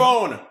 Check your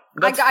phone.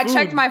 I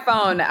checked my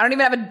phone. I don't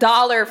even have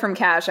 $1 from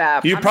Cash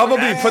App. You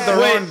probably put the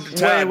wrong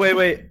tag.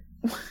 Wait.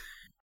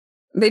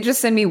 They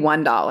just send me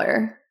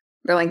 $1.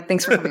 They're like,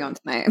 "Thanks for coming on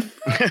tonight."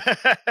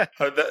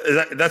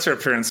 That's your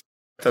appearance.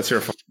 That's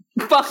your phone.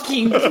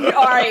 Fucking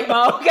all right,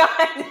 Mo.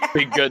 God.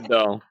 Be good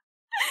though. All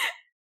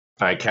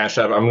right, Cash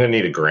App. I'm gonna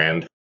need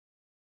 $1,000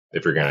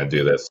 if you're gonna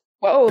do this.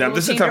 Whoa, damn,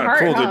 this is kind of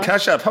cool, dude.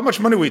 Cash App. How much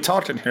money are we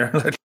talking here?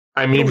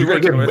 I mean, if you're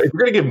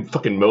gonna give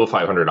fucking Mo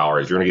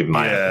 $500, you're gonna give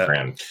mine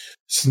 $1,000.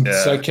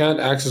 Since I can't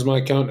access my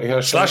account,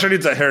 Slasher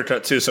needs a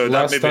haircut too, so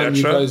that may be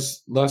extra.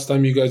 Last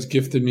time you guys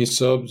gifted me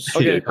subs.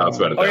 Okay,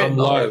 I'm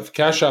live.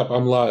 Cash App,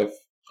 I'm live.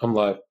 Come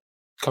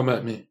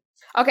at me.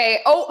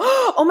 Okay.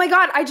 Oh my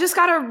God! I just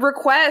got a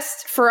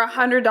request for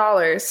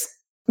 $100.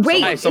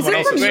 Wait, is it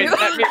from you?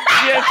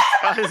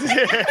 I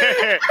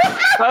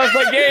was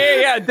like,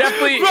 yeah,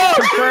 definitely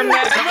confirm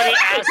that. Somebody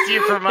asked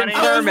you for money.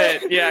 Confirm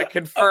it. Yeah,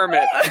 confirm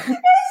it.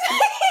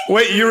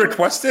 Wait, you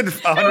requested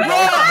 $100 from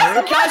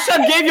her? Cash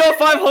App gave y'all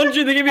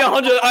 $500. They gave me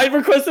 $100. I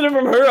requested it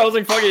from her. I was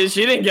like, fuck it.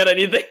 She didn't get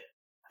anything.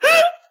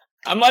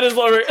 I might as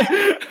well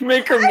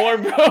make her more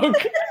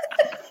broke.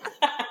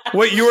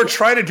 Wait, you were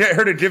trying to get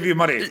her to give you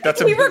money.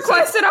 That's he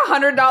requested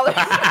 $100.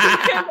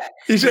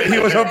 He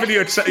was hoping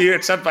you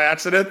accept by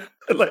accident.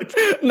 Like,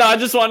 no, I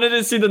just wanted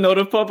to see the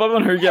notif pop up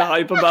and her get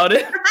hype about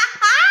it.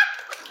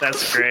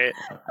 That's great.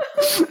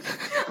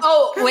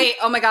 Oh wait!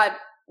 Oh my God!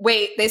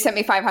 Wait, they sent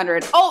me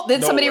 $500. Oh,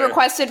 then somebody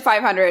requested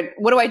 $500.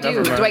 What do I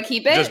do? Do I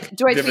keep it?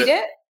 Do I tweet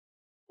it?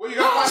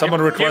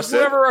 Someone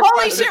requested.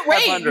 Holy shit!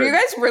 Wait, you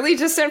guys really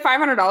just sent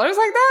 $500 like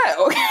that?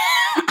 Okay.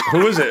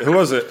 Who is it? Who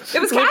was it? It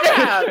was Cash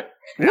App.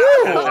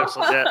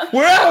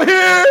 We're out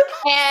here.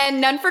 And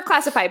none for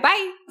Classified.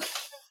 Bye.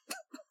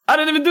 I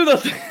didn't even do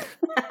that.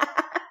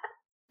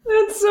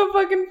 That's so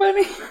fucking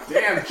funny.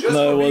 Damn, just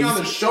for being on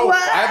the show,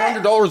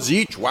 $500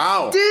 each.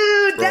 Wow,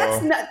 dude,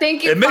 that's not.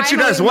 Thank you. It makes you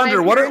guys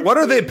wonder what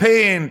are they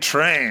paying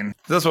Train?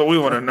 That's what we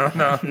want to know.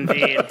 No,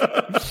 indeed.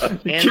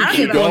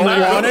 You don't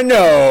want to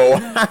know.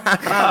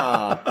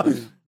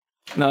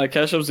 No,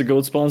 Cash App's a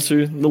gold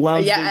sponsor. The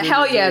lounge. Yeah,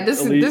 hell yeah.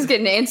 This is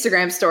getting an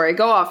Instagram story.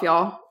 Go off,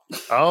 y'all.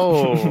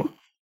 Oh,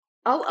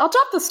 I'll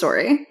drop the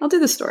story. I'll do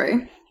the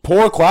story.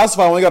 Poor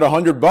Classified only got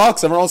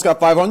 $100. Everyone else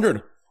got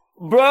 $500.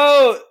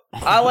 Bro,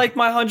 I like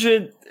my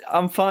 100.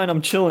 I'm fine.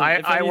 I'm chilling.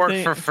 I work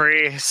for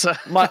free. So.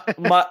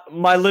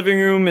 my living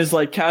room is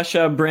like Cash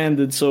App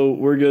branded, so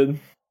we're good.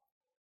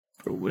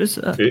 Bro, what is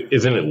that?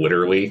 Isn't it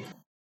literally?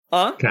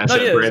 Cash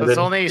App branded? It's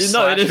only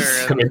no, it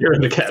is. I mean, you're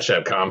in the Cash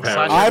App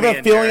compound. I have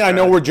a feeling I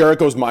know where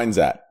Jericho's mind's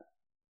at.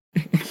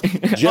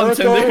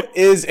 Jericho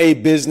is a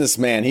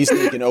businessman. He's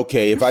thinking,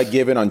 okay, if I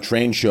give it on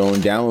Train Show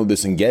and download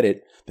this and get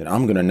it, then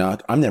I'm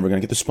never gonna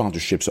get the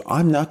sponsorship. So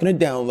I'm not gonna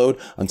download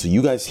until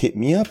you guys hit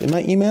me up in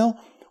my email.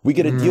 We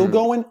get a deal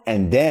going,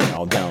 and then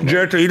I'll download.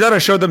 Jericho, you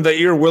gotta show them that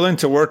you're willing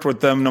to work with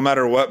them no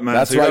matter what, man.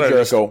 That's so right,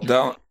 Jericho.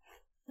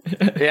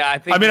 Yeah, I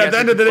think. I mean, at the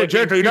end of the day,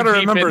 Jericho, you gotta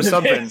remember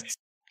something.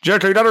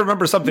 Jericho, you gotta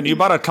remember something. You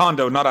bought a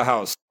condo, not a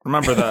house.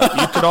 Remember that.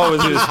 You could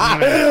always use.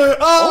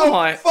 Oh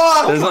my! Fuck!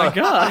 Oh my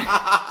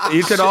god!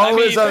 You could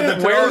always.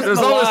 Where's there's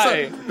the always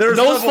lie? there's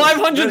Those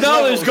levels.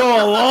 $500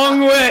 go a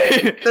long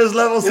way. There's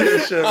levels to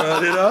this shit,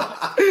 man. You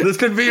know, this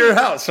could be your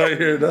house right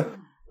here. No?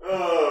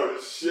 Oh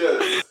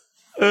shit!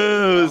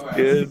 Oh, it was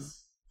good.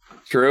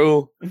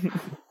 True.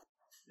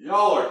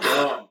 Y'all are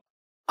dumb.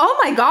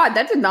 Oh my god,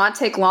 that did not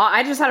take long.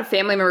 I just had a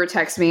family member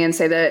text me and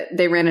say that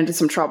they ran into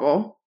some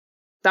trouble.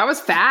 That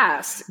was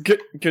fast.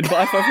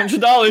 Goodbye,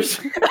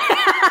 $500.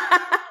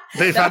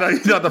 They found out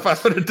you got the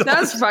 $500.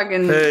 That's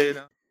fucking. Hey,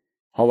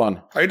 Hold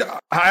on. I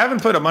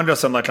haven't played Among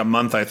Us in like a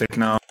month, I think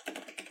now.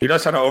 You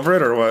guys kind of over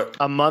it or what?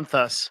 A month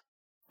us.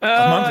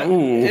 month?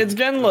 Ooh. It's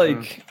getting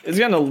like it's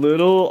getting a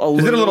little.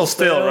 Is it a little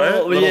stale,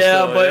 right?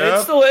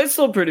 It's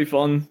still pretty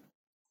fun.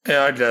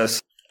 Yeah, I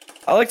guess.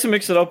 I like to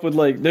mix it up with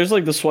like there's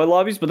like the sweat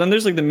lobbies, but then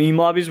there's like the meme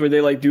lobbies where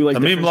they like do like the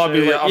meme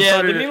lobby. shit.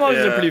 Yeah, the meme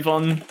lobbies are pretty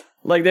fun.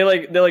 Like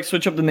they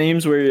switch up the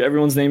names where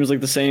everyone's name is like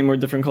the same or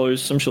different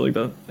colors, some shit like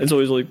that. It's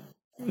always like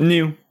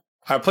new.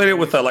 I played it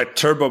with like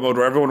turbo mode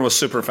where everyone was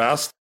super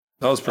fast.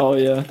 That was pretty. Oh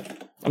yeah,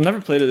 I've never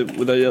played it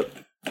with that yet.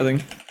 I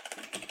think,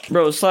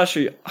 bro,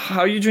 Slashy,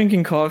 how are you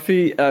drinking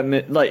coffee at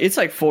it's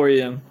like 4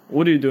 a.m.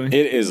 What are you doing?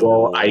 It is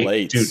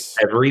late. Dude,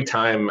 every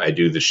time I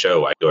do the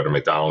show, I go to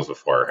McDonald's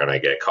before and I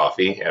get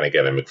coffee and I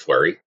get a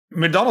McFlurry.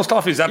 McDonald's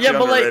coffee is actually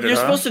but like underrated, you're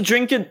supposed to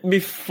drink it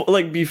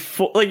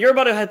before you're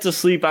about to head to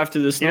sleep after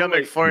this. You know,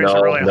 McFlurries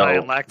are really high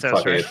in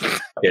lactose, right?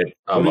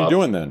 What are you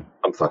doing then?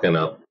 I'm fucking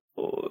up.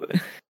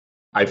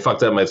 I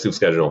fucked up my soup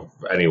schedule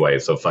anyway,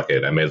 so fuck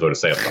it. I may as well just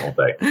stay up the whole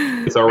day.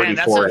 It's already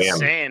 4 a.m.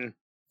 Insane.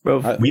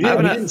 Bro, we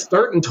didn't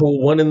start until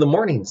 1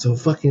 a.m, so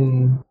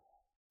fucking.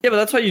 Yeah, but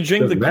that's why you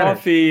drink the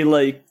coffee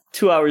like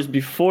 2 hours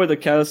before the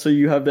cast, so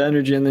you have the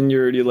energy, and then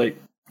you're already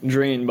like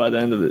drained by the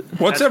end of it.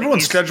 What's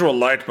everyone's schedule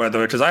like, by the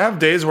way? Because I have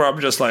days where I'm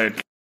just like,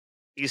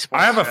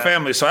 I have a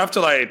family, so I have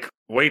to like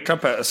wake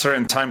up at a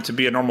certain time to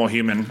be a normal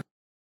human,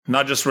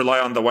 not just rely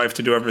on the wife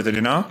to do everything.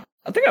 You know?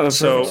 I think I have a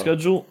perfect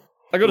schedule.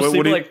 I go to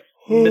sleep like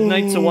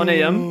midnight to 1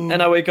 a.m.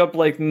 and I wake up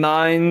like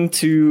 9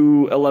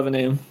 to 11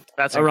 a.m.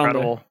 That's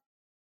incredible.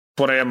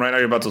 1 a.m. right now.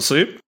 You're about to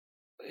sleep.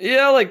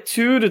 Yeah, like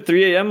 2 to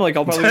 3 a.m. Like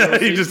I'll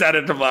probably. You just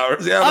added some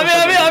hours. Yeah.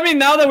 I mean,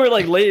 now that we're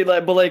like late,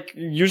 but like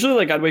usually,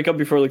 like I'd wake up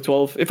before like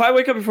 12. If I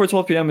wake up before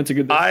 12 p.m., it's a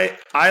good day.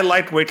 I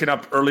like waking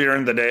up earlier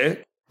in the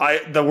day.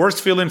 The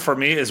worst feeling for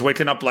me is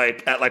waking up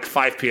like at like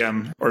 5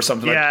 p.m. or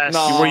something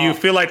where you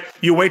feel like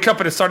you wake up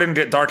and it's starting to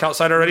get dark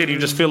outside already, and you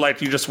just feel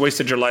like you just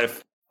wasted your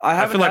life.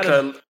 I feel like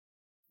I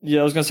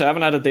was gonna say I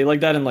haven't had a day like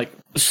that in like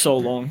so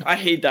long. I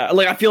hate that.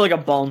 Like I feel like a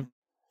bum.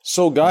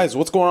 So guys,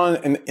 what's going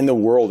on in the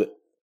world?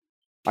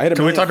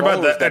 Can we talk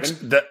about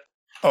that?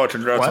 Oh,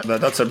 congrats on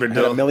that. That's a big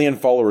deal. 1 million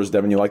followers,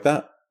 Devin. You like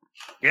that?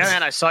 Yeah,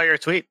 man. I saw your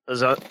tweet. It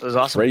was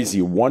awesome.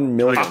 Crazy. 1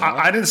 million.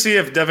 I didn't see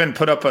if Devin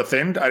put up a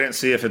thing. I didn't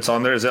see if it's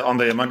on there. Is it on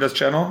the Among Us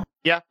channel?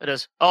 Yeah, it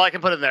is. Oh, I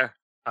can put it in there.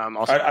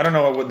 Also. I don't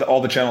know what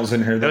all the channels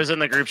in here. It was in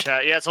the group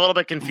chat. Yeah, it's a little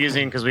bit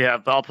confusing because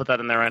I'll put that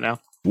in there right now.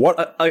 What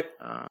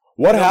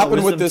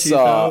happened with this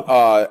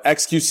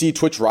XQC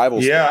Twitch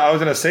rivals? Yeah, I was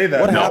gonna say that.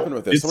 What happened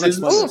with this?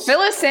 Ooh, fill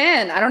us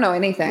in. I don't know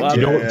anything.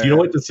 Do you know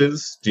what this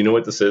is? Do you know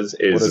what this is?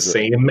 It's the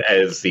same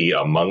as the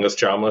Among Us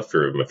drama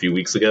from a few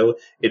weeks ago.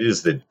 It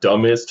is the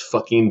dumbest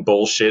fucking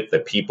bullshit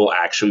that people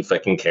actually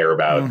fucking care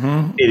about.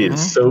 It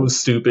is so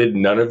stupid.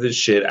 None of this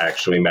shit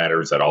actually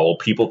matters at all.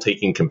 People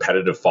taking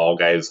competitive Fall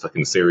Guys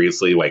fucking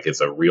seriously like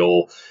it's a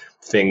real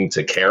thing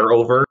to care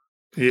over.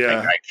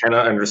 Yeah, I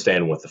cannot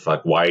understand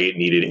why it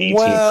needed 18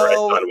 credits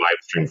on live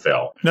stream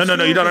fail. No,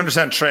 you don't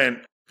understand,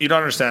 Train. You don't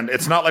understand.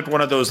 It's not like one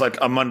of those like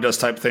Among Us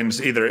type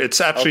things either. It's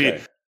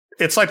actually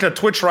it's like a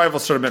Twitch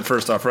Rivals tournament.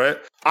 First off, right?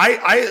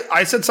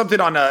 I said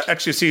something on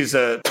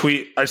XQC's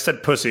tweet. I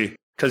said pussy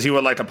because he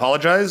would like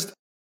apologized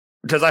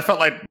because I felt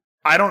like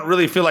I don't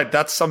really feel like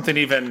that's something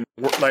even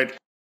like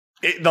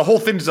the whole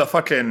thing's a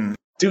fucking.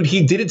 Dude,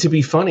 he did it to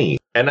be funny,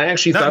 and I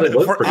actually thought it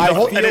was pretty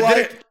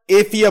funny.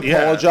 If he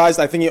apologized,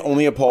 I think he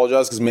only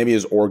apologized because maybe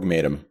his org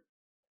made him.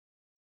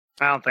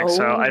 I don't think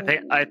so.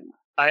 I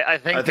I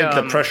think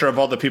the pressure of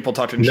all the people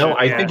talking shit. No,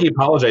 I think he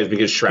apologized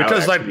because Shroud.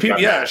 Because like people,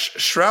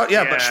 Shroud,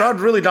 but Shroud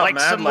really got like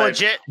mad. some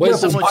legit, Wait,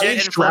 some why legit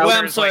is Shroud- influencers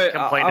I'm sorry,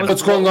 complaining.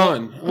 What's going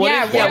on?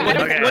 I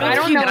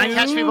don't know. Can I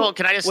catch people?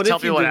 Can I just tell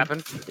people what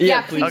happened?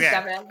 Yeah, please, Okay.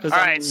 Devin. All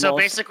right, so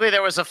basically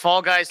there was a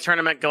Fall Guys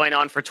tournament going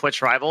on for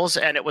Twitch Rivals,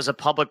 and it was a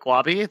public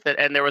lobby,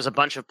 and there was a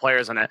bunch of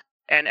players in it.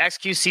 And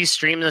XQC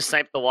streamed and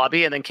sniped the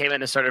lobby and then came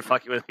in and started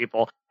fucking with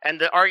people. And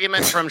the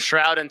argument from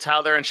Shroud and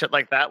Tyler and shit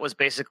like that was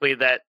basically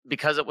that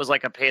because it was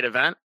like a paid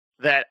event,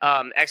 that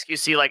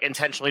XQC like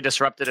intentionally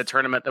disrupted a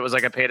tournament that was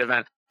like a paid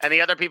event. And the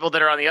other people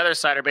that are on the other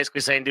side are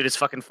basically saying, dude, it's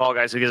fucking Fall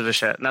Guys. Who gives a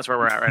shit? And that's where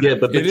we're at right now.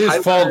 But it is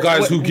Fall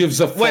Guys who gives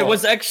a fuck. Wait,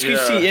 was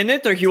XQC in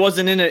it or he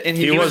wasn't in it? And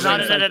he was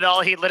not in it at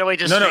all. He literally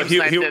just he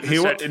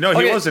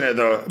wasn't it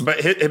though. But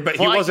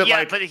he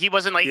wasn't but he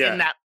wasn't like in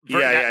that.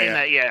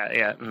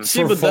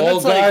 See, for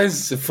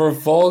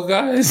Fall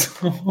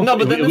Guys. No,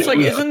 but then it's like,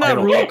 isn't that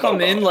rule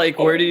come in? Like,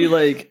 where do you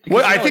like?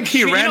 Well, I think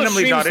he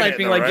randomly got in it,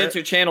 sniping like gets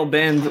your channel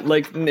banned.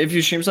 Like, if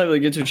you stream snipe,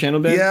 like gets your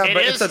channel banned. Yeah,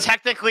 but it's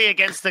technically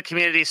against the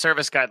community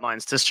service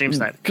guidelines to stream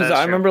snipe. Because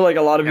I remember like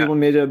a lot of people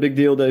made a big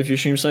deal that if you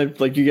stream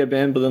snipe, like you get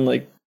banned, but then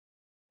like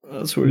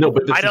that's weird. No,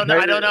 but I don't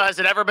know. Has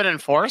it ever been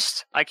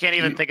enforced? I can't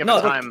even think of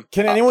a time.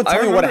 Can anyone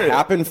tell me what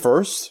happened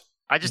first?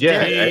 I just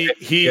did.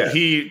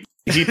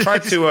 He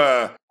tried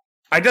to.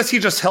 I guess he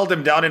just held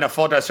him down in a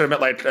Fall Guys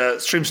tournament, like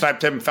stream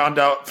sniped him, found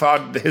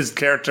his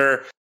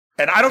character,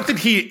 and I don't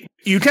think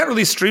you can't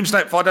really stream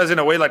snipe Fall Guys in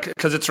a way like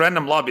because it's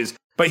random lobbies.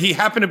 But he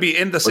happened to be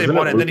in the same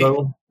one,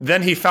 and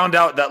then he found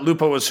out that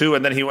Lupo was who,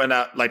 and then he went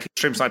out like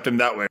stream sniped him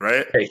that way,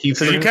 right?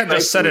 Because you can't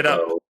just set it up.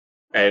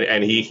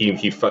 And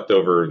he fucked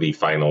over the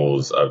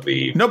finals of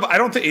the. No, but I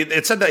don't think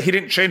it said that he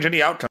didn't change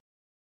any outcome.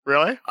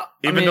 Really?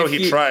 Even though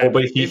he tried. Oh,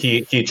 but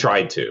he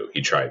tried to.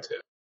 He tried to.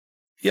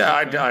 Yeah,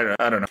 I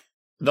don't know.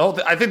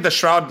 I think the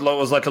Shroud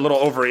was like a little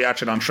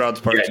overreaction on Shroud's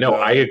part. Yeah, no,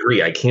 I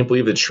agree. I can't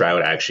believe that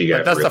Shroud actually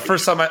got. That's the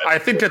first time I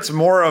think it's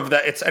more of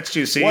that. It's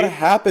XQC. What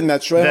happened?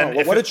 That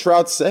Shroud. What did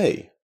Shroud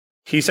say?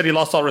 He said he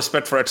lost all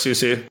respect for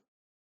XQC.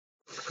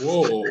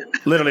 Whoa!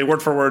 Literally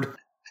word for word.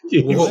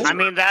 I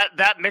mean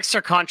that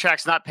mixer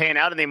contract's not paying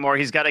out anymore.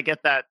 He's got to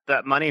get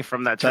that money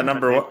from that. That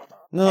number. What?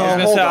 No,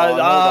 hold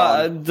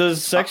on. Does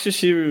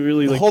XQC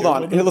really? Like, hold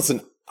on. Here, listen.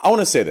 I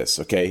want to say this,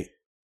 okay?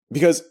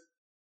 Because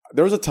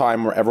there was a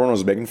time where everyone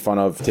was making fun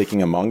of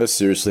taking Among Us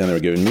seriously, and they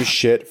were giving me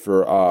shit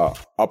for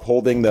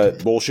upholding the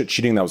bullshit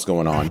cheating that was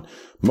going on.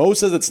 Mo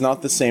says it's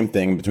not the same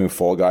thing between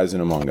Fall Guys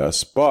and Among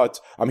Us, but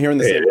I'm hearing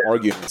the same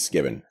arguments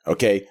given.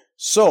 Okay,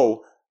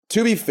 so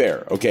to be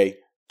fair,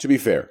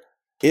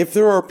 if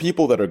there are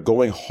people that are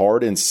going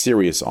hard and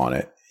serious on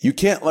it, you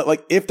can't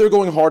like if they're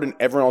going hard and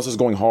everyone else is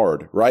going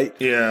hard, right?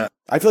 Yeah,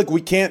 I feel like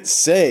we can't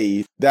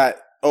say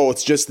that. Oh,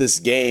 it's just this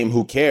game.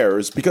 Who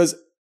cares? Because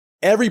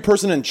every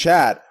person in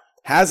chat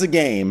has a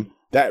game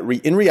that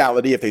in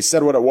reality, if they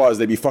said what it was,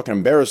 they'd be fucking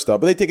embarrassed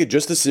of, but they take it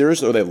just as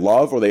serious or they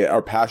love or they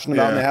are passionate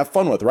about and they have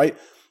fun with, right?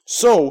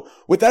 So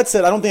with that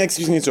said, I don't think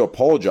XQC needs to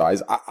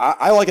apologize.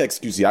 I like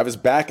XQC. I have his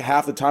back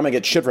half the time. I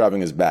get shit for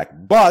having his back.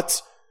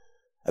 But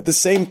at the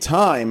same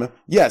time,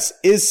 yes,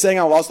 is saying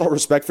I lost all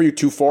respect for you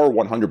too far?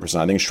 100%.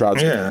 I think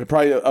Shroud's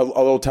probably a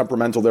little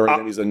temperamental there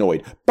and he's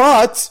annoyed.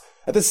 But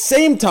at the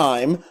same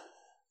time,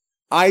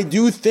 I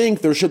do think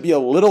there should be a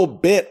little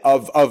bit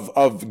of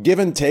give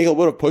and take, a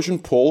little bit of push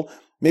and pull.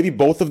 Maybe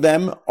both of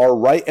them are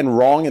right and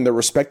wrong in their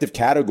respective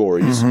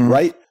categories,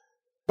 right?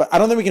 But I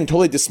don't think we can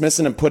totally dismiss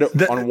it and put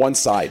it on one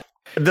side.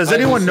 Does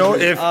anyone know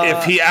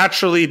if he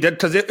actually did?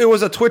 Because it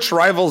was a Twitch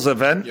Rivals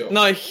event.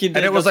 No, he did.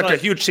 And it was like a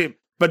huge team.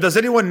 But does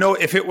anyone know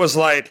if it was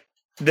like,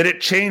 did it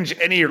change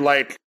any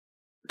like,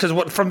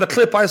 because from the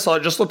clip I saw,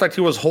 it just looked like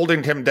he was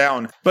holding him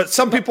down. But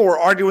some people were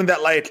arguing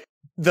that like,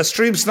 the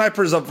stream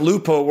snipers of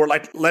Lupo were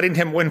like letting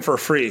him win for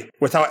free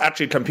without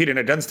actually competing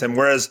against him.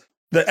 Whereas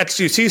the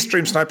XQC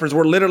stream snipers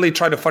were literally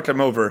trying to fuck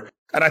him over.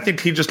 And I think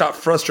he just got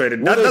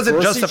frustrated. That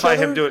doesn't justify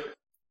him doing it.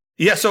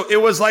 Yeah, so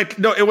it was like,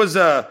 no, it was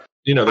I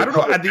don't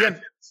know, at the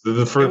end, it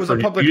was a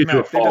public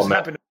match. They just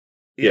happened.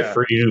 Yeah,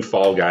 for you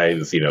Fall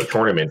Guys,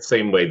 tournament,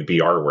 same way the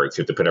BR works.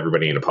 You have to put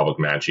everybody in a public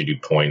match. You do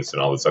points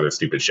and all this other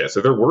stupid shit.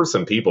 So there were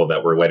some people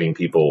that were letting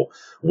people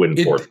win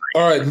for free.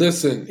 All right,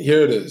 listen,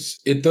 here it is.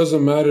 It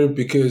doesn't matter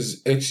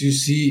because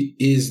XQC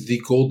is the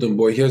golden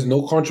boy. He has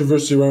no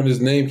controversy around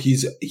his name. He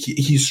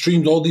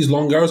streamed all these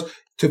long hours.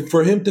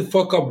 For him to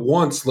fuck up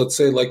once, let's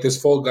say like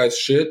this Fall Guys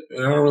shit,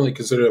 and I don't really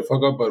consider it a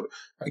fuck up, but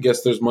I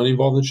guess there's money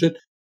involved in shit.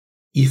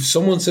 If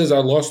someone says I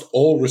lost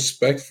all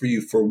respect for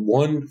you for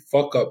one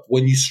fuck up,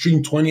 when you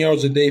stream 20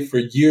 hours a day for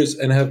years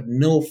and have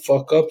no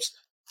fuck ups,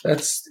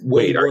 that's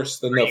way worse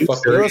than the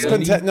fuck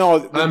up.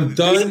 No, I'm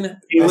done.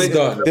 I'm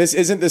done. This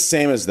isn't the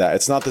same as that.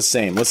 It's not the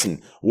same.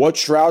 Listen, what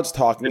Shroud's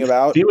talking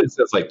about. Felix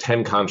has like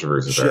 10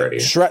 controversies already.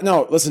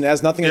 No, listen, it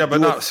has nothing to do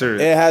with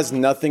it has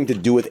nothing to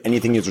do with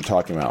anything you're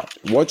talking about.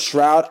 What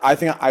Shroud, I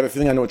have a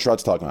feeling I know what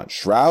Shroud's talking about.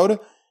 Shroud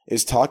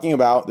is talking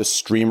about the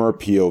streamer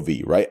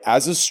POV, right?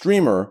 As a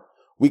streamer,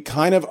 we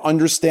kind of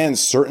understand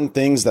certain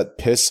things that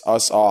piss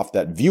us off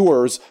that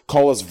viewers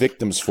call us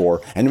victims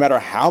for. And no matter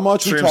how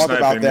much we talk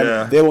about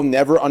them, they will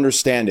never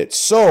understand it.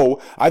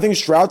 So I think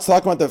Shroud's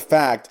talking about the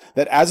fact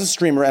that as a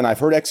streamer, and I've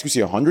heard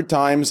XQC 100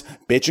 times,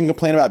 bitch and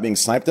complain about being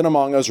sniped in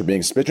Among Us or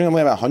being bitch and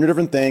complain about 100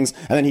 different things,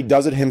 and then he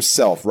does it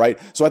himself, right?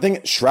 So I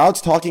think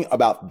Shroud's talking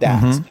about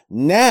that.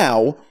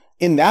 Now,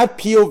 in that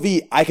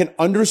POV, I can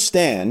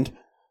understand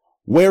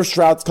where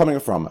Shroud's coming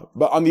from.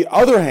 But on the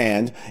other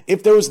hand,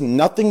 if there was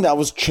nothing that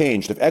was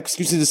changed, if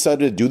XQC decided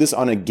to do this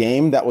on a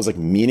game that was like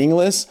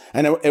meaningless,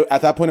 and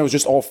at that point it was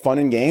just all fun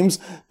and games,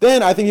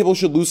 then I think people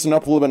should loosen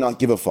up a little bit and not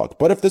give a fuck.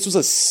 But if this was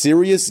a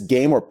serious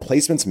game where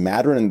placements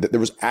matter and there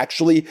was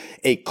actually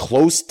a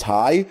close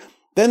tie,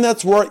 then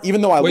that's where,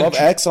 even though I love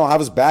X and I'll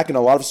have his back in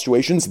a lot of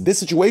situations, this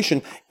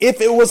situation,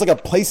 if it was like a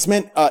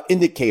placement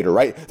indicator,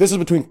 right? This is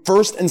between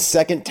first and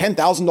second,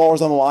 $10,000 on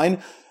the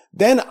line,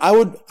 then I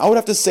would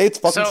have to say it's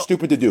fucking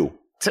stupid to do.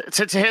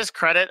 To his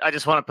credit, I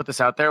just want to put this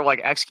out there.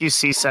 Like,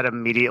 XQC said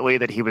immediately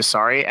that he was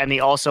sorry, and he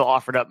also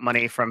offered up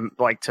money from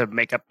to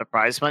make up the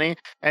prize money.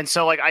 And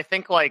so I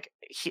think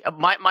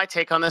my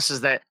take on this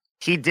is that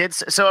he did.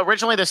 So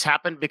originally this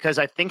happened because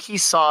I think he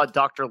saw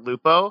Dr.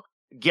 Lupo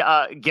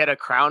get a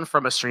crown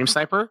from a stream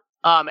sniper.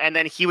 And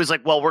then he was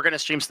like, well, we're going to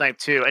stream snipe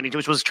too. And he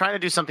was trying to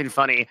do something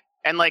funny.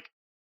 And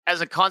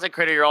as a content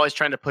creator, you're always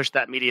trying to push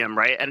that medium,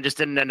 right? And it just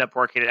didn't end up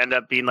working. It ended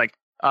up being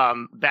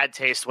bad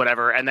taste,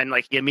 whatever. And then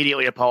he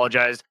immediately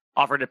apologized,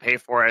 offered to pay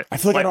for it. I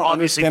feel like I don't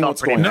obviously understand felt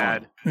what's pretty going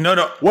bad.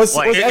 No. Was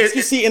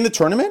XQC in the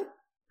tournament?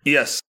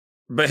 Yes.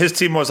 But his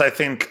team was, I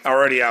think,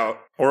 already out.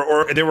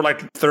 Or they were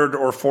third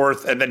or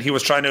fourth, and then he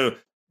was trying to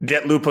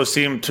get Lupo's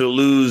team to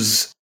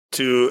lose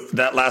to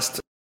that last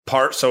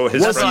part. So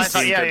his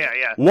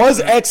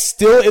Was X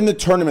still in the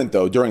tournament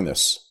though during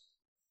this?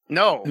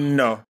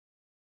 No.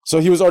 So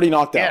he was already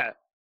knocked out.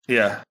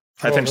 Yeah.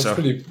 I think so.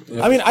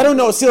 I mean, I don't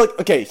know. See,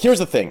 okay, here's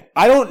the thing.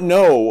 I don't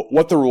know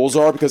what the rules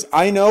are because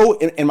I know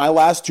in my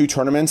last 2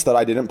 tournaments that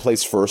I didn't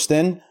place first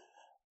in,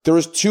 there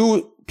was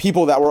 2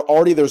 people that were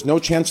already, there's no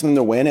chance for them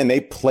to win, and they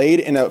played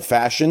in a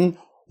fashion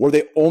where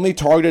they only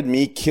targeted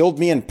me, killed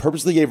me, and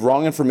purposely gave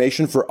wrong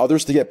information for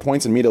others to get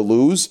points and me to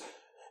lose.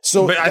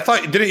 So, but I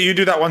thought, didn't you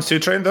do that once too,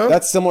 Train, though?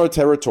 That's similar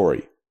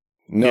territory.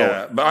 No.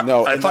 Yeah, but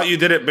I thought you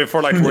did it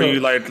before, where you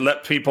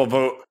let people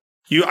vote.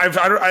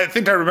 I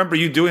think I remember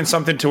you doing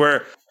something to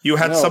where you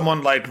had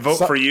someone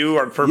vote for you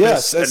on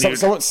purpose.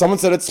 Yes, someone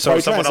said it's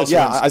someone else.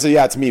 Yeah, I said,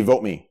 yeah, it's me.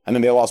 Vote me, and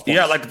then they lost points.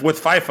 Yeah, with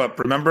Five Up.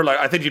 Remember,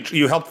 I think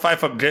you helped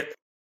Five Up get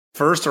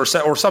first or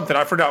something.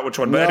 I forgot which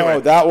one. But anyway,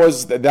 that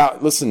was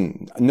that.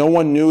 Listen, no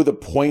one knew the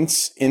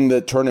points in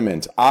the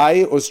tournament.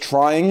 I was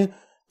trying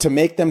to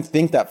make them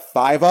think that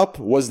Five Up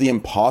was the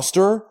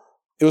imposter.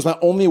 It was my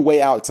only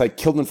way out because I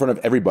killed him in front of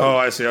everybody. Oh,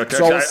 I see. Okay,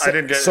 so I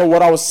didn't get it. So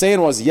what I was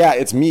saying was, yeah,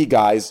 it's me,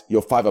 guys. Yo,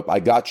 Five Up,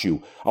 I got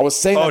you. I was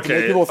saying that to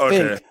make people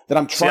think that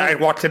I'm trying. See, I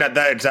walked in at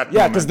that exact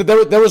moment. Yeah,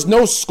 because there was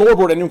no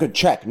scoreboard anyone could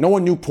check. No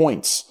one knew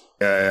points.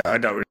 Yeah, I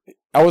know.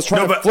 I was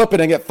trying to flip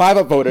it and get 5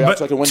 Up voted. But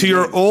to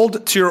your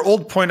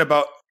old point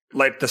about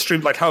the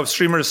stream, how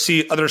streamers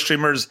see other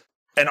streamers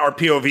and our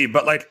POV,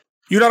 but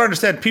you don't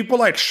understand. People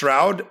like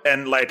Shroud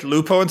and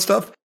Lupo and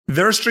stuff.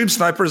 Their stream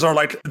snipers are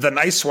the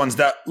nice ones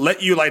that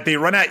let you they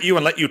run at you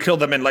and let you kill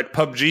them in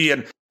PUBG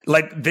and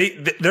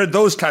they're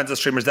those kinds of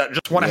streamers that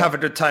just want to have a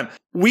good time.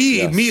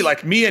 Me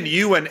and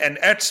you and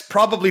X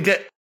probably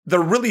get the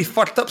really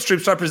fucked up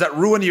stream snipers that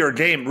ruin your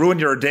game, ruin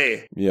your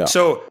day. Yeah.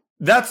 So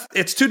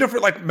it's 2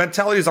 different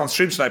mentalities on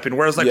stream sniping.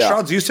 Whereas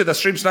Shroud's used to the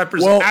stream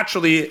snipers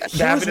actually.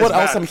 Here's what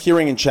else I'm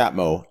hearing in chat,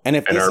 Mo, and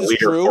if this is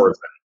true.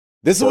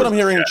 This is what I'm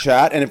hearing in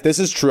chat, and if this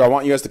is true, I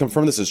want you guys to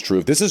confirm this is true.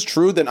 If this is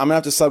true, then I'm going to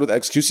have to side with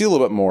XQC a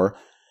little bit more.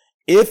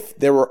 If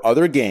there were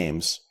other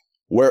games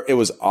where it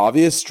was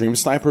obvious stream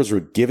snipers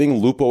were giving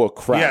Lupo a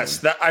crown.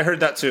 Yes, I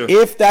heard that too.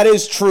 If that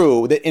is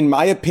true, that in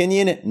my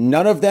opinion,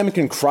 none of them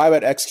can cry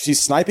about XQC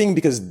sniping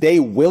because they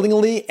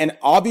willingly and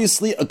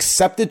obviously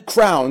accepted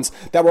crowns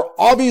that were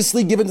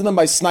obviously given to them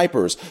by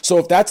snipers. So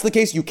if that's the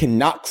case, you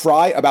cannot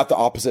cry about the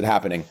opposite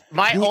happening.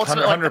 My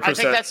ultimate, I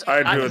think that's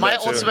my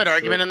ultimate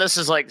argument in this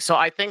is so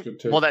I think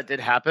that did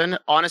happen.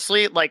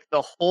 Honestly,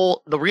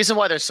 the reason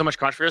why there's so much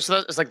controversy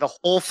is the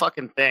whole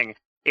fucking thing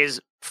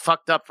is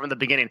fucked up from the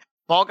beginning.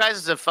 Fall Guys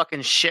is a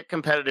fucking shit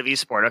competitive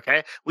esport,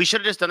 okay? We should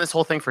have just done this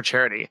whole thing for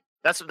charity.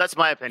 That's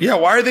my opinion. Yeah,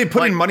 why are they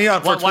putting money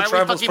on for Twitch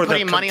Rivals for the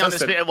putting money on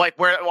this?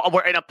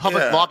 We're in a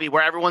public lobby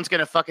where everyone's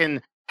gonna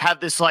fucking have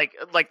this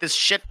this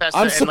shit fest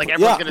and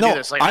everyone's gonna do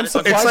this.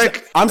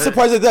 I'm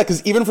surprised at that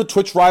because even for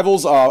Twitch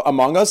Rivals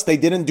Among Us, they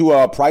didn't do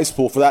a prize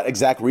pool for that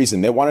exact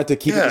reason. They wanted to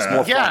keep it just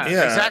more fun. Yeah,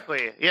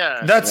 exactly.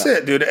 Yeah, that's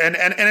it, dude. And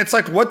it's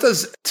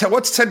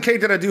what's 10K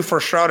gonna do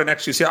for Shroud and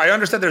XQC? I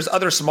understand there's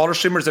other smaller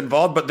streamers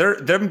involved, but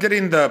them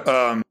getting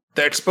the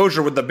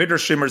exposure with the bigger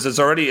streamers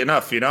is already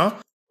enough, you know.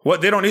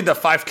 What they don't need the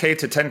 5K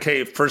to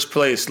 10K first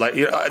place. Like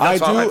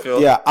that's how I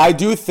feel. Yeah, I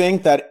do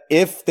think that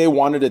if they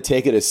wanted to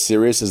take it as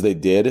serious as they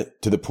did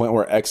to the point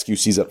where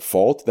XQC's at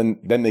fault, then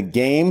the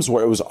games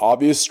where it was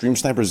obvious Stream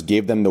Snipers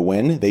gave them the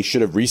win, they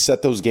should have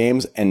reset those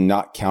games and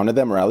not counted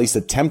them, or at least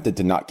attempted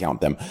to not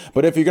count them.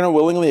 But if you're going to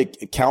willingly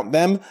count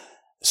them,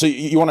 so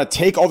you want to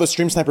take all the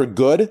Stream Sniper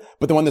good,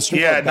 but then when the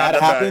Stream Sniper bad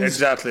happens,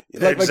 exactly.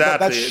 That's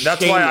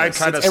why I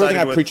kind of everything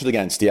I preached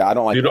against. Yeah, I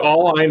don't like. Dude,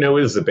 all I know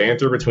is the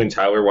banter between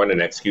Tyler One and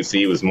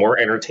XQC was more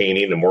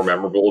entertaining and more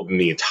memorable than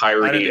the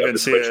entirety of the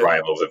Twitch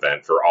Rivals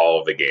event for all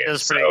of the games. It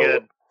was pretty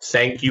good.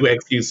 Thank you,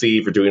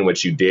 XQC, for doing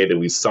what you did. At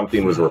least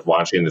something was worth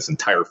watching this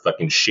entire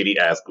fucking shitty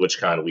ass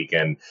GlitchCon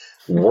weekend.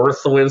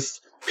 Worthless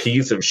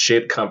piece of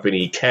shit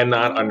company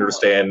cannot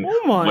understand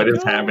what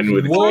has happened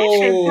with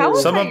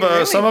some of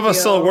us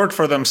still work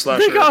for them.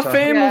 They got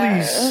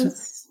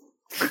families.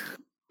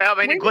 I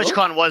mean,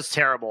 GlitchCon was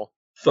terrible.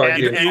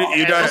 You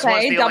guys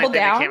double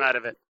down. Came out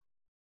of it.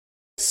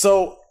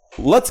 So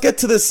let's get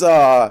to this.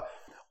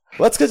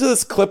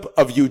 Clip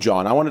of you,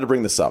 John. I wanted to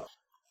bring this up.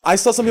 I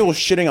saw some people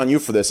shitting on you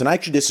for this, and I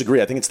actually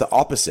disagree. I think it's the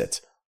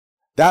opposite.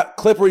 That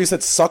clip where you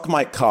said "suck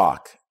my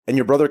cock" and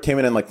your brother came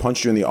in and like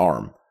punched you in the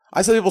arm.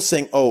 I saw people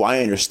saying, "Oh, I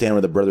understand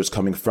where the brother's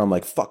coming from.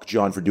 Like, fuck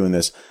John for doing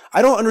this."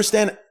 I don't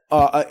understand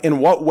in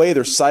what way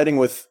they're siding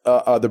with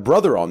the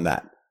brother on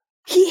that.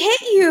 He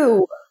hit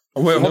you.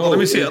 Wait, hold on. Let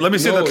me see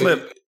the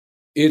clip.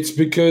 It's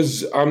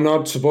because I'm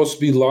not supposed to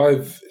be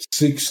live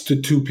 6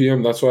 to 2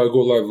 p.m. That's why I go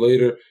live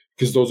later,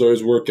 because those are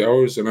his work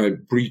hours, and I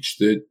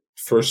breached it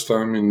first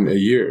time in a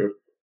year.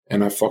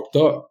 And I fucked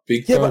up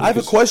big time. Yeah, but I have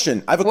a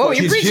question.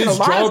 His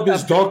job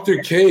is Dr.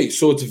 K,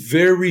 so it's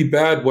very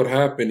bad what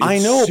happened. It's I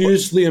know.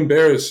 Seriously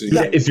embarrassing.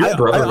 Yeah,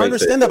 I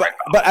understand that,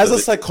 but as a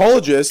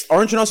psychologist,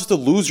 aren't you not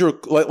supposed to lose your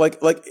like?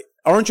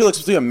 Aren't you like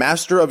supposed to be a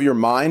master of your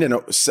mind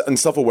and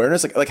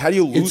self-awareness? Like how do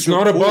you lose? It's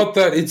not about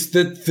that. It's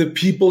that the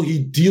people he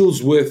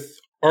deals with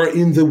are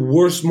in the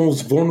worst,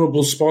 most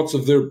vulnerable spots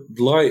of their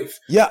life.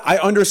 Yeah, I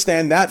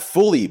understand that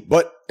fully,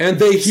 but and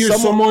they hear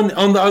someone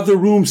on the other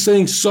room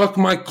saying "suck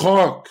my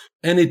cock."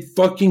 And it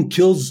fucking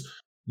kills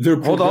their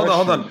progression.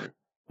 Hold on.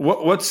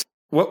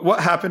 What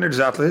happened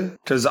exactly?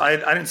 Because I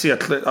didn't see a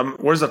clip.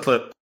 Where's the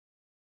clip?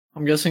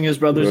 I'm guessing his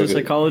brother's a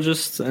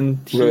psychologist,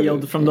 and he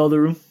yelled from the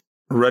other room.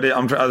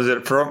 Reddit. Is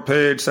it front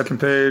page, second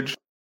page?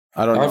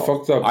 I don't know. I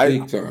fucked up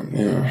big time.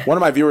 Yeah. One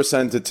of my viewers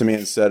sent it to me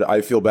and said,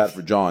 "I feel bad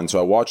for John." So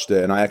I watched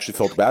it, and I actually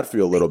felt bad for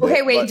you a little bit.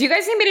 Okay, wait. Do you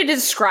guys need me to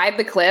describe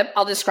the clip?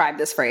 I'll describe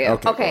this for you.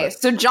 Okay.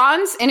 So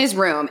John's in his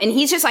room, and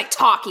he's just like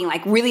talking,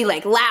 like really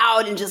like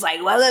loud, and just like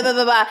blah blah blah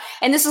blah blah.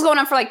 And this is going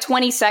on for like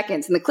 20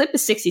 seconds, and the clip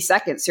is 60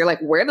 seconds. So you're like,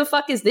 where the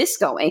fuck is this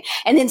going?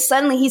 And then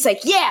suddenly he's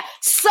like, "Yeah,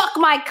 suck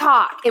my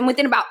cock." And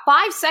within about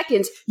 5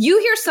 seconds, you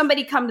hear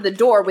somebody come to the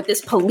door with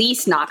this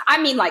police knock. I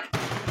mean, like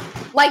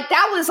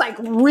that was like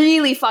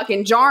really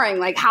fucking jarring,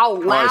 like how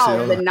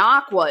loud the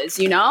knock was,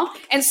 you know?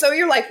 And so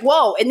you're like,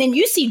 whoa. And then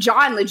you see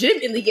John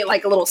legitimately get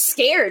like a little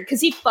scared because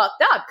he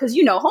fucked up. Because,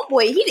 you know,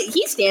 homeboy,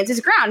 he stands his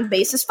ground,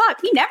 base as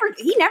fuck. He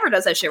never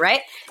does that shit,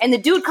 right? And the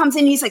dude comes in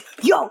and he's like,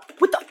 yo,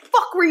 what the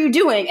fuck were you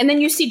doing? And then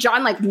you see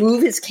John like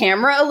move his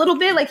camera a little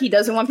bit, like he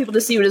doesn't want people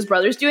to see what his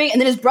brother's doing. And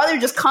then his brother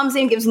just comes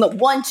in, gives him the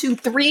 1, 2,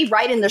 3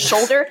 right in the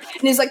shoulder.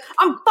 And he's like,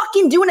 I'm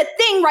fucking doing a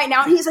thing right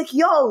now. And he's like,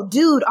 yo,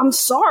 dude, I'm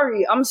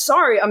sorry.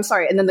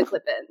 And then the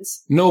clip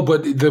ends. No,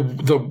 but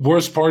the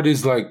worst part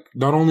is like,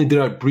 not only did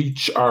I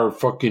breach our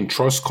fucking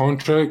trust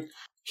contract,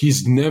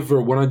 he's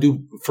never, when I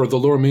do for the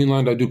Lower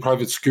Mainland, I do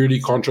private security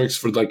contracts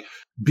for like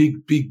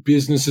big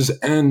businesses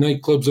and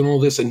nightclubs and all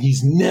this, and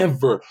he's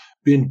never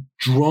been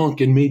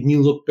drunk and made me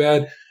look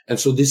bad. And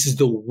so this is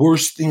the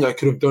worst thing I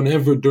could have done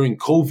ever during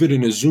COVID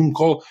in a Zoom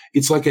call.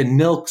 It's like a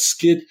Nelk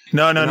skit.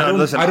 No.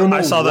 Listen,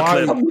 I saw the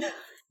clip.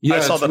 Yeah, I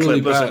saw the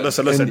clip.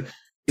 Listen.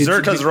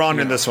 Zerka's wrong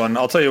in this one.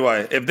 I'll tell you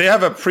why. If they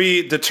have a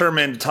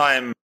predetermined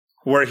time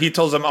where he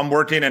tells them I'm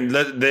working and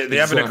they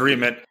have an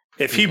agreement,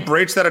 if he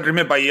breaks that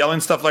agreement by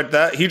yelling stuff like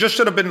that, he just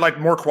should have been like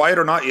more quiet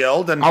or not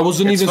yelled. And I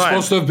wasn't even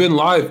supposed to have been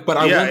live, but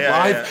I went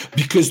live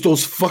because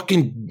those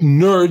fucking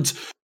nerds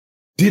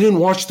didn't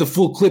watch the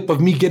full clip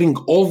of me getting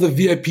all the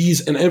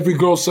VIPs and every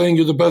girl saying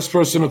you're the best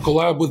person to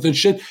collab with and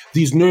shit.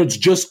 These nerds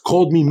just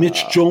called me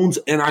Mitch Jones,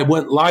 and I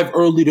went live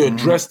early to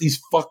address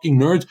these fucking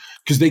nerds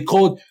because they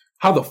called.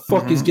 How the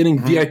fuck is getting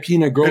VIP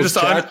in a girl's it's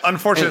just chat? an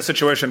unfortunate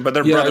situation, but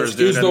they're brothers,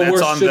 dude. It's the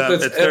worst shit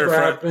that's ever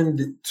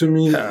happened to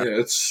me. Yeah,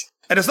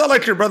 and it's not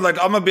like your brother. Like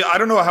I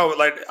don't know how.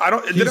 Like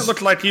it didn't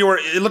look like you were.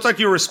 It looked like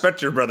you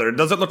respect your brother. It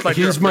doesn't look like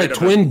he's my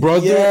twin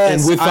brother,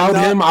 and without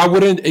him, I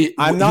wouldn't. He's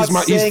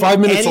 5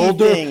 minutes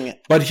older,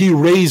 but he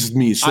raised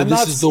me. So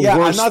this is the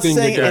worst thing.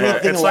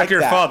 It's like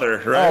your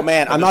father, right? Oh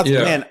man, I'm not.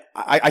 Man,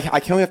 I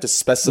can't have to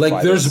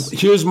specify. Like,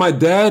 here's my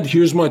dad,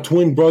 here's my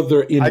twin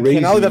brother in raising me.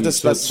 I can't have to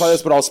specify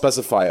this, but I'll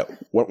specify it.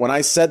 When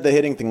I said the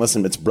hitting thing,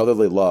 listen, it's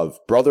brotherly love.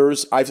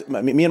 Brothers,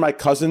 me and my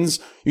cousins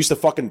used to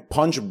fucking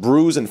punch,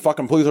 bruise, and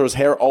fucking pull each other's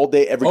hair all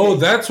day, every day. Oh,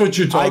 that's what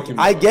you're talking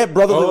about. I get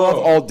brotherly love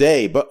all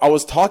day, but I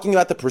was talking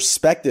about the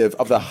perspective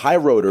of the high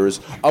roaders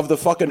of the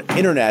fucking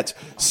internet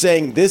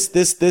saying this,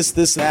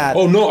 that.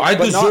 Oh no, I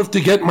deserve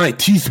to get my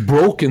teeth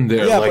broken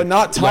there. Yeah, but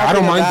not talking about. I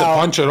don't mind the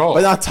punch at all.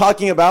 But not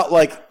talking about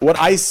like what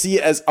I see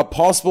as a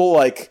possible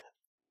like.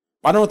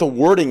 I don't know what the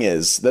wording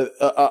is.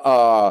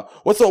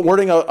 What's the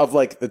wording of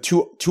like the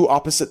two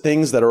opposite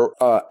things that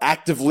are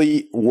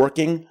actively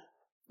working?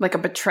 Like a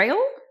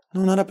betrayal?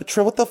 No, not a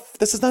betrayal. What the?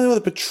 This is not even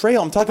a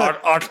betrayal. I'm talking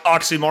about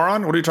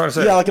oxymoron. What are you trying to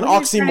say? Yeah, like an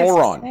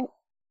oxymoron.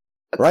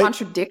 A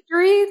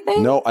contradictory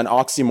thing? No, an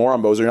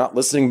oxymoron, Bozo. You're not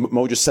listening.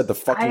 Mo just said the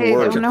fucking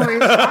word. I don't know what you're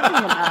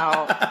talking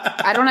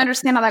about. I don't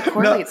understand how that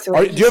correlates.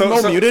 Do you have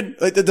Mo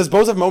muted? Like, does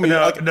Bozo have Mo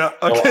muted? No.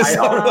 Okay,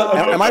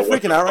 am I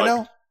freaking out right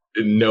now?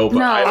 No,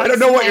 but I don't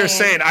know what you're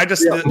saying. I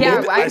just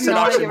I said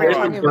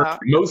oxymoron.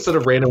 Most of the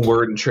random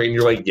word and train.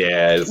 You're like,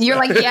 yeah. You're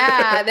like,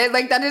 yeah.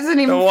 Like that doesn't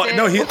even.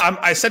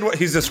 I said what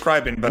he's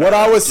describing. But what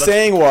I was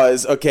saying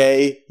was,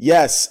 okay,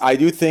 yes, I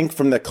do think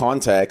from the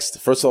context.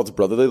 First of all, it's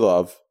brotherly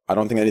love. I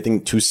don't think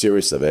anything too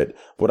serious of it.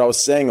 What I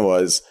was saying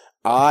was,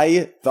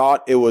 I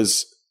thought it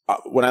was.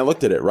 When I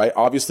looked at it, right,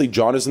 obviously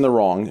John is in the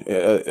wrong.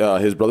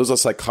 His brother's a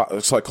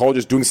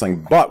psychologist doing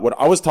something. But what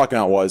I was talking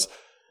about was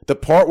the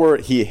part where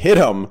he hit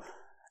him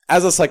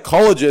as a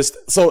psychologist.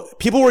 So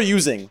people were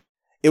using,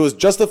 it was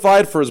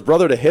justified for his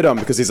brother to hit him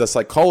because he's a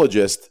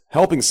psychologist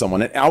helping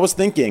someone. And I was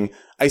thinking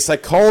a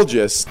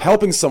psychologist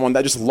helping someone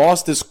that just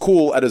lost his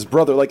cool at his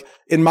brother. Like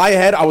in my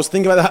head, I was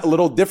thinking about that a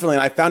little differently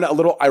and I found it a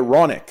little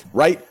ironic,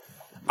 right?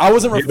 I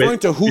wasn't referring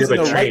to who's in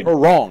the right or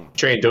wrong.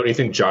 Train, don't you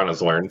think John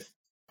has learned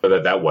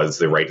that was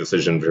the right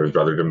decision for his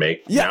brother to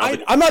make? Yeah,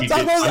 I'm not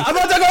talking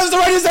about the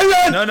right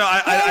decision. No,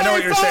 I know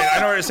what you're saying.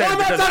 I'm not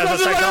talking about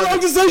the wrong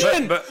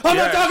decision. I'm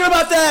not talking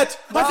about that.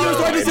 I think it was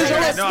the right decision.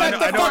 I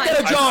respect the fuck out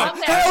of John.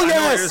 Hell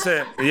yes.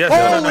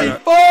 Holy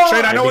fuck.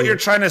 Train, I know what you're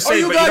trying to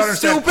say, but you don't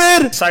understand.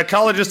 Stupid?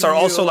 Psychologists are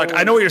also like,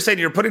 I know what you're saying.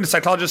 You're putting the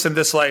psychologists in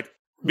this like,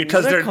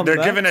 because they're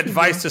giving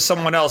advice to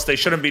someone else. They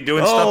shouldn't be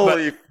doing stuff. But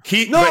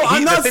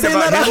I'm not saying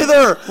that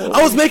either.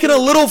 I was making a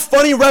little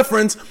funny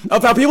reference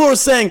of how people were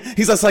saying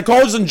he's a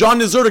psychologist and John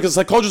deserted because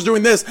the psychologist is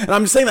doing this. And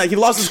I'm just saying that he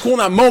lost his cool in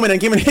that moment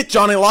and came and hit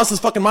John and he lost his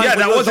fucking mind. Yeah,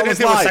 that wasn't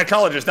anything with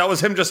psychologist. That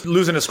was him just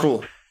losing his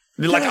cool.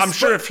 Like, I'm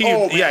sure if he...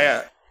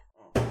 yeah.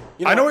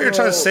 You know, I know what you're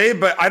trying to say,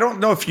 but I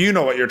don't know if you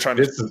know what you're trying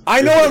to say.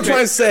 I know what I'm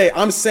trying to say.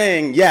 I'm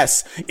saying,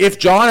 yes, if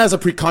John has a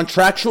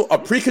pre-contractual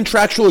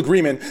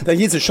agreement that he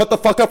needs to shut the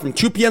fuck up from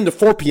 2 p.m. to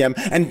 4 p.m.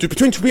 and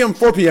between 2 p.m. and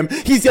 4 p.m.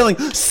 he's yelling,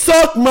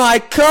 suck my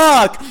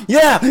cock.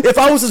 Yeah, if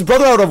I was his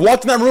brother, I would have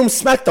walked in that room,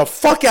 smacked the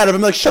fuck out of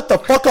him, like, shut the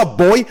fuck up,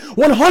 boy.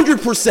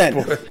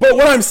 100%. But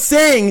what I'm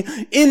saying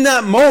in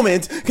that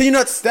moment, can you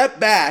not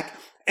step back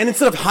and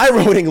instead of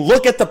high-roading,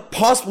 look at the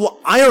possible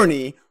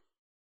irony?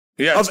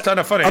 Yeah, it's kind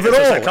of funny.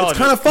 It's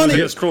kind of funny.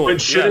 It's cool. But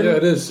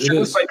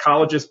shouldn't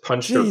psychologists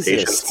punch their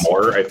patients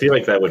more? I feel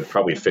like that would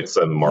probably fix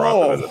them more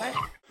often.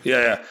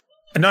 Yeah.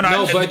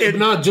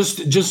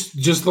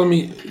 Just let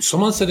me.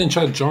 Someone said in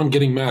chat, John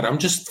getting mad. I'm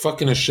just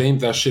fucking ashamed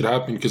that shit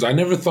happened because I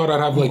never thought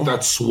I'd have like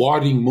that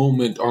swatting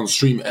moment on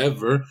stream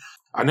ever.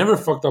 I never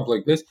fucked up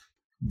like this.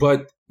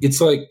 But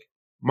it's like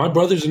my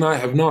brothers and I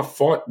have not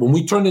fought. When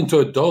we turned into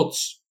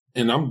adults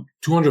and I'm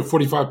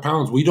 245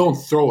 pounds, we don't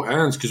throw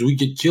hands because we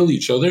could kill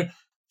each other.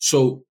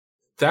 So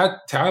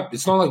that tap,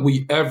 it's not like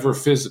we ever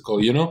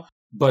physical, you know?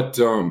 But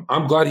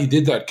I'm glad he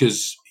did that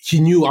because he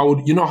knew I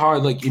would, you know how I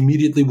like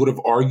immediately would have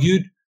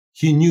argued?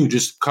 He knew,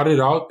 just cut it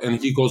out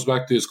and he goes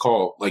back to his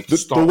call. Like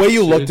the way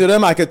you looked at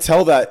him, I could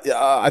tell that,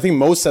 I think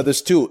Mo said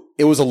this too,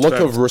 it was a look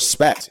of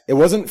respect. It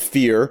wasn't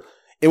fear.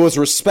 It was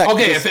respect.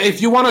 Okay,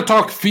 if you want to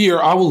talk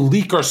fear, I will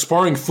leak our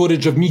sparring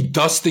footage of me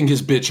dusting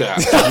his bitch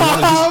ass. What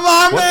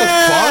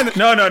the fuck?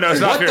 No, it's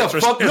not fear. What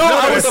the fuck? No,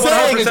 I was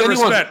saying is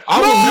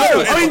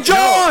anyone.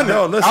 John!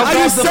 No, listen. I'll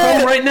grab the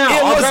phone right now.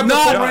 It was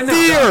not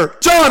fear.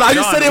 John, I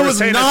just said it was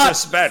not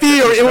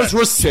fear. It was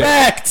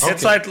respect.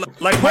 It's like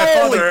my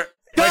father...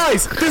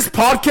 Guys, this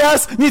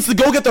podcast needs to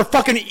go get their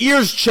fucking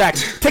ears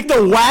checked. Take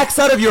the wax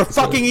out of your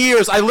fucking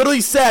ears. I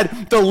literally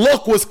said the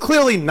look was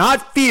clearly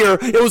not fear.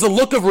 It was a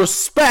look of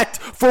respect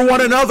for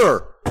one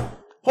another.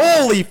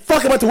 Holy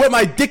fuck, I'm about to whip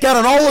my dick out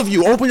on all of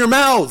you. Open your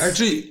mouths.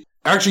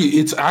 Actually,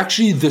 it's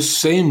actually the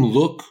same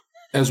look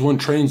as when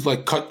trains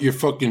like cut your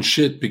fucking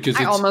shit because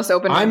I almost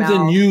opened my mouth. I'm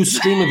the new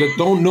streamer that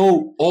don't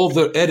know all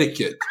the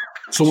etiquette.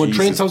 So when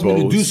Train tells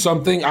me to do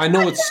something, I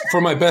know it's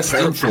for my best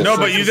interest. No,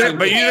 but you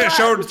didn't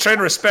show Train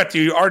respect.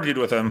 You argued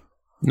with him.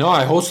 No,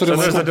 I hosted him.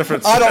 So there's a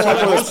difference. I don't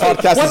like where this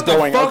podcast is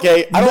going,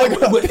 okay? I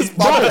don't like where this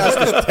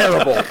podcast is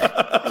terrible.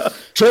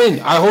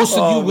 Train, I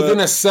hosted you within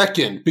a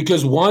second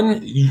because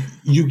one,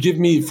 you give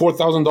me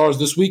 $4,000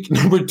 this week.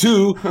 Number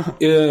two,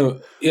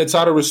 it's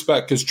out of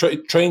respect because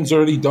Train's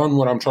already done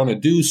what I'm trying to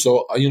do.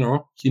 So,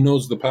 he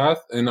knows the path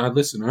and I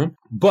listen to him.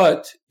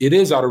 But it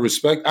is out of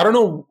respect. I don't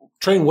know.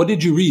 Train, what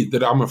did you read?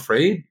 That I'm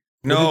afraid?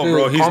 No,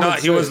 bro, he's not.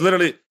 He was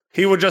literally.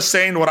 He was just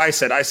saying what I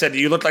said. I said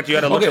you look like you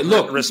had a look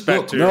of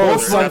respect to your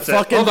brother. That's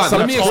it.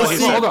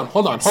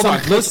 Hold on. Some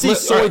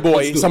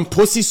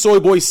pussy soy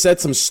boy said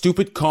some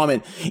stupid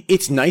comment.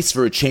 It's nice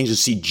for a change to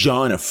see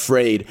John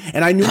afraid.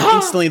 And I knew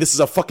instantly this is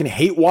a fucking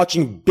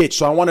hate-watching bitch,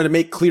 so I wanted to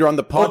make clear on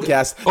the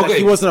podcast that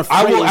he wasn't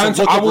afraid.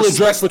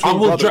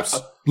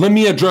 Let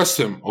me address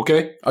him,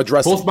 okay?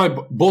 Address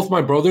both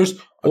my brothers,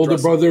 older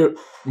brother,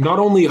 not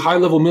only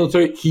high-level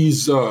military,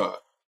 he's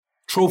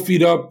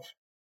trophied up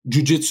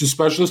jiu-jitsu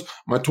specialist.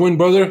 My twin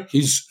brother,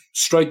 he's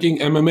striking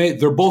MMA.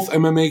 They're both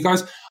MMA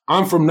guys.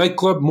 I'm from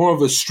nightclub, more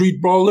of a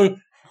street brawler.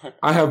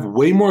 I have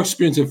way more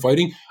experience in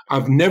fighting.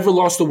 I've never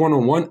lost a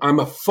one-on-one. I'm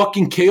a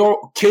fucking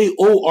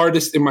KO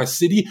artist in my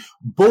city.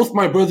 Both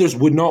my brothers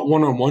would not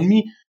one-on-one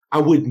me. I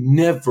would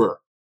never,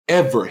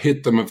 ever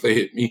hit them if they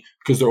hit me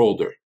because they're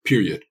older.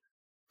 Period.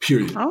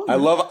 Oh. I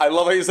love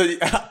how you said.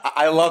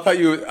 I love how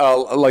you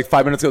like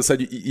 5 minutes ago said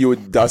you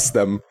would dust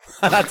them.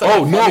 That's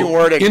no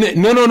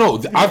wording.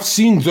 No. I've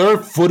seen their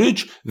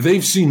footage.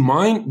 They've seen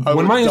mine.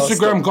 When my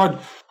Instagram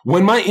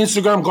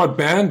got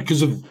banned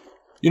because of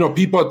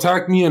people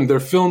attack me and they're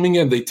filming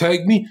and they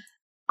tag me.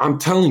 I'm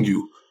telling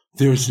you,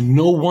 there's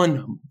no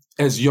one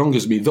as young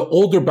as me. The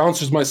older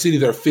bouncers in my city,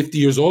 they're 50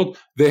 years old.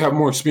 They have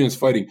more experience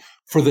fighting.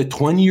 For the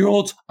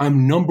 20-year-olds,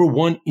 I'm number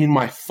one in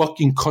my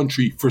fucking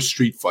country for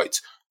street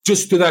fights.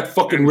 Just to that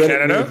fucking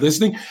Reddit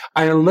listening,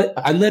 I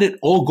let it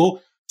all go.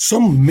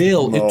 Some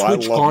male at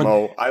TwitchCon.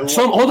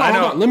 Hold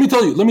on. Let me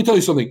tell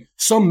you something.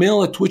 Some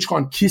male at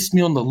TwitchCon kissed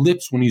me on the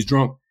lips when he's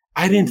drunk.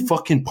 I didn't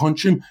fucking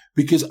punch him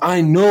because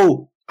I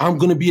know I'm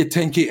gonna be a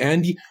 10K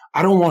Andy.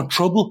 I don't want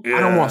trouble. Yeah.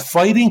 I don't want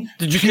fighting.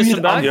 Did you kiss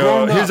him back?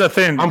 Here's the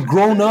thing. I'm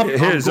grown up.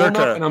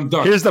 And I'm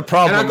done. Here's the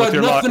problem with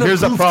your law.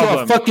 Here's the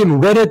problem. Fucking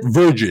Reddit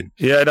virgin.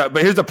 Yeah,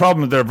 but here's the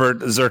problem there,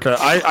 Zerka.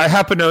 I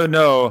happen to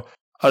know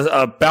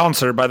a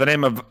bouncer by the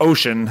name of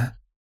Ocean.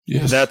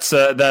 Yes. That's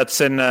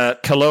in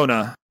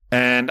Kelowna,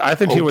 and I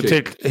think he'll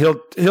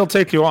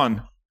take you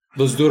on.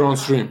 Let's do it on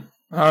stream.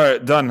 All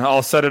right, done.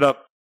 I'll set it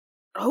up.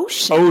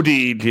 Ocean.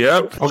 OD'd,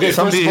 yep. Okay, he's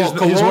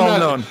well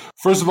known.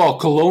 First of all,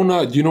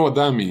 Kelowna, do you know what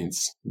that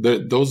means?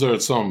 Those are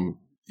some,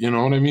 you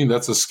know what I mean?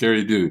 That's a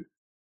scary dude.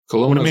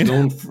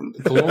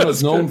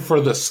 Kelowna's known for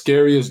the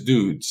scariest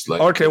dudes.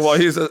 Okay, well,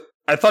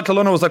 I thought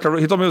Kelowna was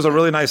he told me it was a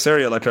really nice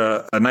area, like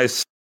a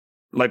nice,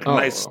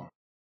 nice.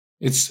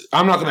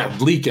 I'm not gonna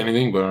bleak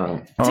anything,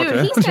 but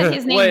dude, he said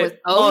his name was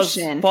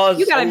Ocean.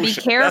 You gotta be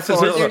careful.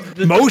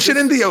 Motion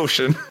in the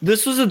ocean.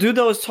 This was a dude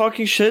that was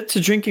talking shit to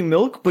drinking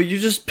milk, but you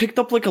just picked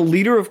up like a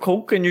liter of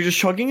Coke and you're just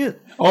chugging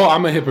it. Oh,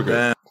 I'm a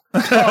hypocrite.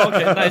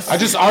 Okay, nice. I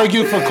just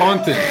argue for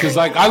content because,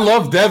 I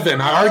love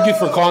Devin. I argue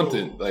for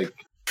content.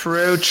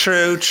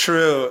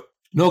 True.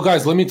 No,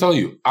 guys, let me tell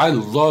you, I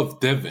love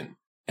Devin,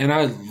 and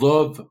I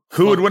love.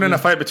 Who would win in a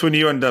fight between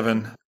you and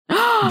Devin?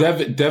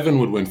 Devin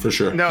would win for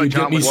sure. No,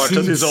 John would win.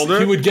 Because he's older?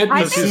 He would get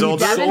me so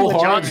hard.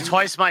 John's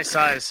twice my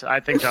size. I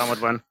think John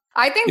would win.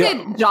 I think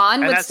that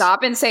John would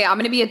stop and say, I'm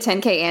going to be a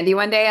 10K Andy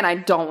one day, and I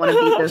don't want to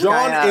beat this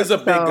guy John is a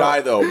big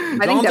guy, though.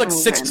 John's like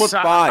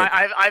 6'5".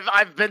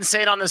 I've been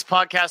saying on this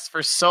podcast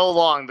for so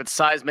long that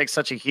size makes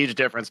such a huge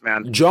difference,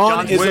 man.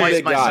 John is a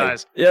big guy.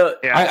 Yeah.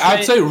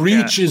 I'd say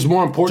reach is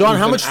more important. John,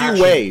 how much do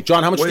you weigh?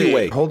 John, how much do you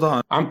weigh? Hold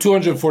on. I'm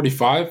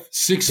 245,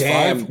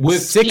 6'5",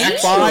 with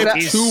 6'5",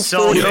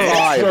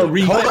 245.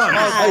 Hold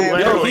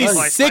on. He's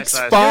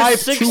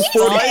 6'5",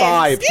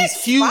 245.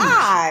 He's huge.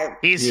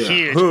 He's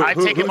huge. I've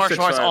taken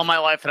martial arts all my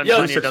life, and I'm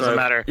telling you, it doesn't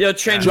matter. Yeah,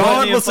 train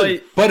John,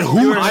 listen, but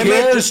who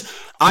cares?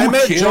 I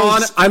met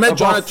John at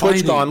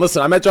TwitchCon.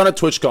 Listen, I met John at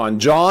TwitchCon.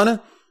 John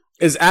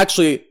is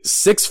actually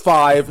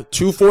 6'5",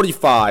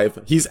 245.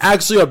 He's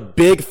actually a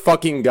big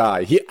fucking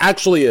guy. He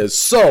actually is.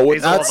 So,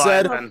 with that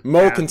said,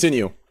 Mo,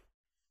 continue.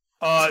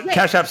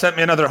 Cash App sent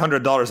me another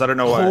 $100. I don't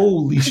know why.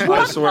 Holy shit!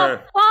 I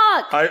swear.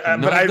 But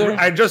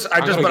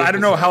I don't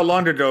know how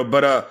long ago.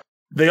 But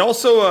they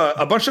also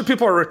a bunch of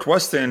people are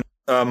requesting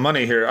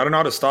money here. I don't know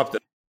how to stop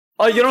this.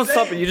 Oh, you don't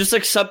stop it. You just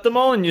accept them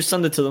all and you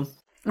send it to them.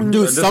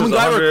 Dude, some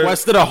guy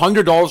requested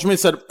 $100 from me and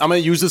said, I'm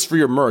going to use this for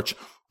your merch.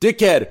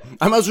 Dickhead,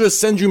 I might as well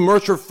just send you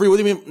merch for free. What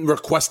do you mean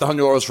request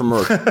 $100 for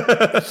merch?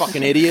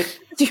 Fucking idiot.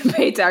 Do you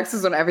pay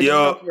taxes on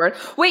everything?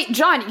 Wait,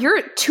 John,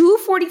 you're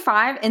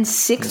 245 and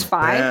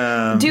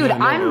 6'5". Dude,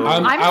 I'm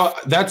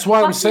that's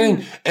why I'm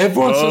saying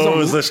everyone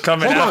says I'm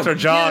coming after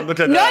John. Look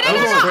at no, that.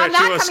 No, I'm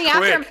not coming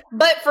after him.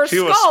 But for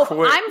scope,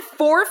 I'm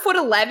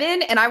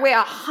 4'11" and I weigh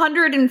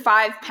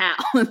 105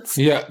 pounds.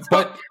 Yeah,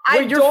 but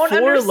I don't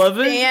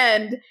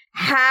understand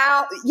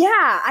how. Yeah,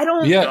 I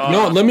don't. Yeah,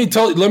 no. Let me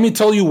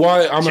tell you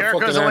why I'm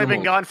Jericho's a fucking only animal.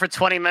 Been gone for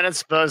 20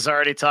 minutes. Bo's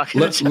already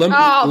talking.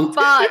 Oh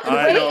fuck!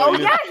 Wait,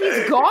 yeah,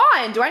 he's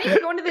gone. Do I need to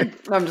go into the?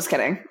 No, I'm just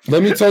kidding.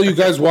 Let me tell you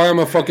guys why I'm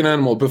a fucking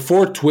animal.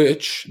 Before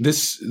Twitch,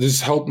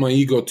 this helped my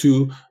ego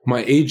too.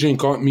 My agent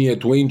got me a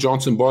Dwayne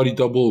Johnson body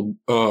double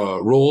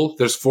role.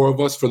 There's 4 of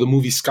us for the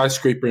movie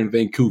Skyscraper in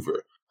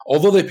Vancouver.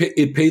 Although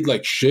it paid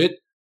like shit,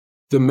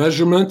 the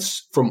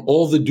measurements from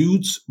all the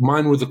dudes,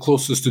 mine were the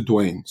closest to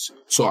Dwayne's.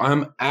 So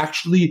I'm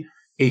actually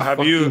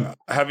Have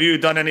you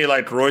done any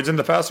like roids in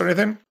the past or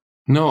anything?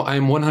 No,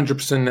 I'm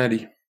 100%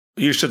 natty.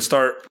 You should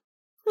start.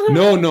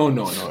 No.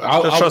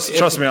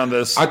 Trust me on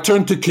this. I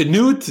turned to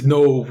Canute.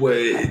 No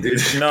way,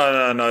 dude.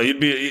 No. You'd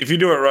be, if you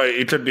do it right,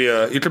 you could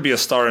be a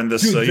star in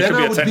this. Dude, You could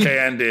be a 10K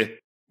Andy.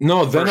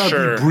 No, then I'd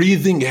be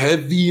breathing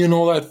heavy and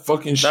all that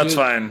fucking shit. That's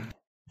fine.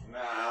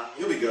 Nah,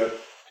 you'll be good.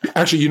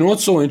 Actually, you know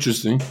what's so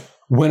interesting?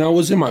 When I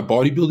was in my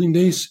bodybuilding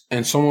days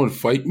and someone would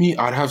fight me,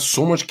 I'd have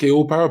so much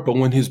KO power, but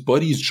when his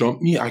buddies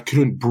jumped me, I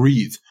couldn't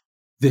breathe.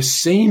 The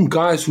same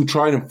guys who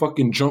tried and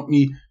fucking jumped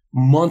me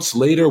months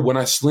later when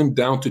I slimmed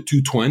down to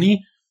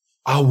 220,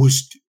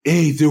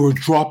 they were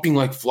dropping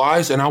like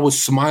flies and I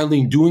was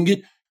smiling doing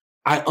it.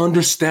 I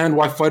understand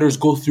why fighters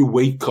go through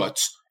weight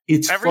cuts.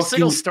 It's every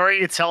single story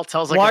you tell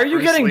tells like. Why are you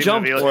getting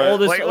jumped all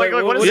this?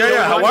 What is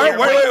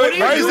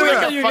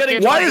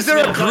Why is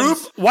there a group?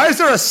 Why is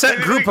there a set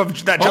group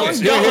of that jumps?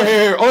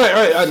 Here. All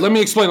right. Let me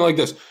explain it like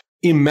this.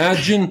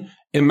 Imagine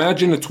a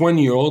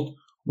 20-year-old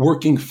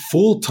working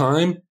full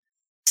time,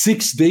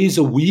 6 days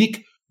a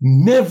week,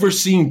 never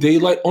seeing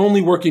daylight,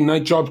 only working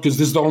night jobs because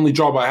this is the only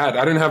job I had.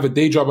 I didn't have a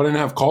day job. I didn't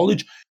have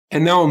college.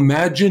 And now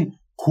imagine,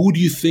 who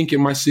do you think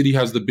in my city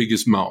has the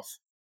biggest mouth?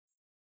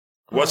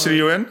 What city are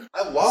you in?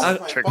 I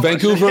lost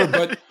Vancouver,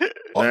 but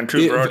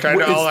Vancouver.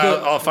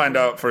 I'll find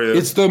out for you.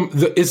 It's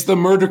the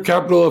murder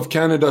capital of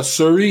Canada,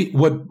 Surrey.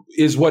 What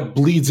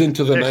bleeds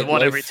into the nightlife?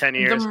 One every 10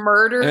 years. The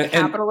murder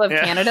capital of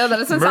Canada. That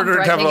doesn't sound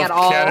threatening at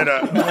all.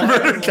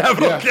 Murder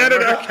capital of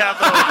Canada.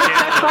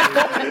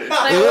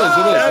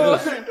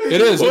 It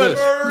is.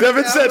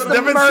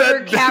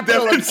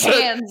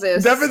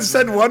 Devin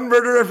said one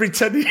murder every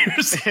 10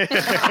 years.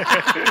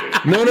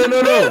 No,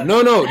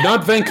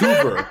 not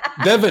Vancouver.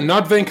 Devin,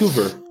 not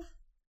Vancouver.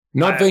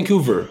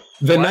 Vancouver.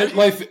 The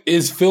nightlife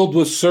is filled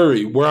with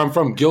Surrey, where I'm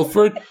from,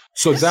 Guildford.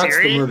 So that's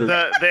the murder.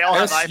 They all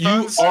have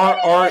iPhones.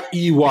 Surrey.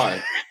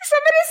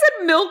 Somebody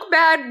said milk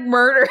bag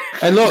murder.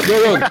 And look.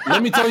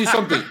 Let me tell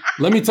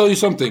you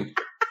something.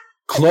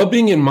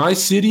 Clubbing in my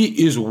city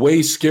is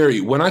way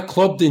scary. When I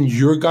clubbed in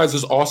your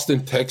guys'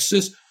 Austin,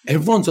 Texas,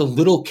 everyone's a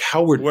little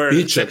coward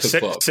bitch at the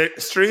club.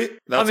 6th Street?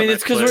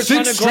 It's because we're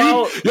trying to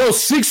go out. Yo,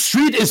 6th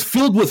Street is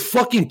filled with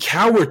fucking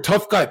coward,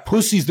 tough guy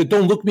pussies that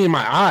don't look me in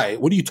my eye.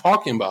 What are you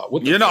talking about?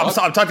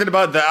 I'm talking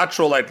about the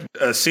actual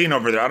scene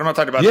over there. I'm not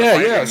talking about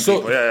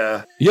So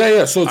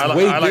it's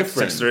way I like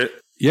different. 6th Street.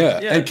 Yeah,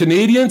 and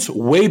Canadians,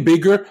 way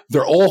bigger.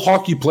 They're all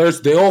hockey players.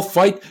 They all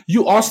fight.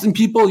 You Austin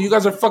people, you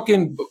guys are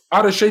fucking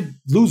out of shape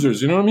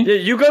losers. You know what I mean? Yeah,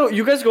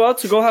 you guys go out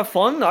to go have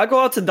fun. I go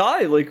out to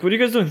die. Like, what are you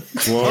guys doing?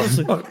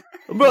 Honestly.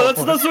 Bro,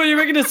 that's what you're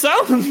making it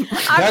sound. I'm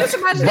just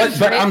imagining Drake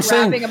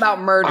rapping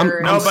about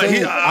murder.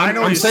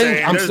 I'm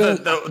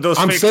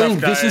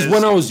saying this is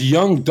when I was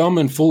young, dumb,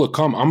 and full of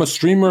cum. I'm a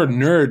streamer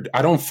nerd.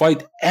 I don't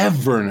fight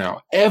ever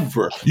now.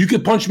 Ever. You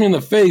could punch me in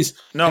the face.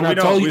 No, we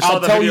don't. We saw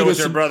the video with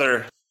your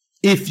brother.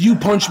 If you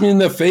punch me in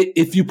the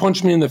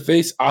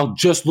face, I'll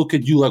just look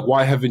at you like,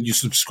 why haven't you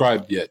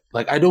subscribed yet?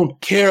 Like, I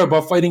don't care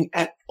about fighting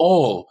at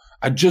all.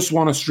 I just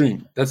want to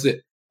stream. That's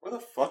it. Where the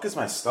fuck is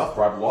my stuff,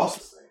 bro? I've lost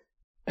this thing.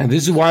 And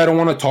this is why I don't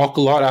want to talk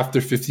a lot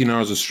after 15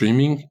 hours of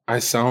streaming. I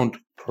sound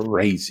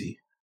crazy.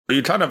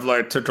 You kind of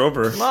like took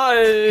over.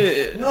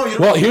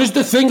 Well, here's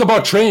the thing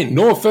about Train.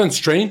 No offense,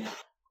 Train.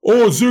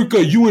 Oh,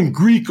 Zerka, you and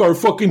Greek are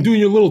fucking doing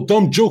your little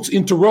dumb jokes,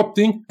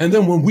 interrupting. And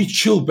then when we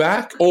chill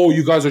back, oh,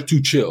 you guys are too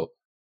chill.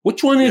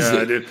 Which one is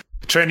it? Dude.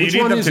 Train, you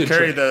need them to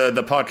carry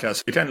the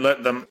podcast. You can't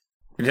let them.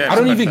 I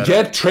don't even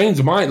get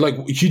Train's mind.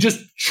 Like, he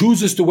just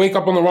chooses to wake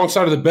up on the wrong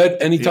side of the bed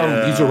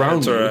anytime he's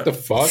around me. What the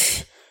fuck?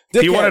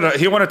 Dickhead.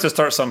 He wanted to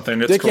start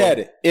something. It's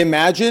Dickhead,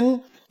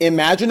 cool.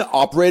 Imagine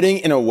operating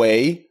in a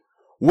way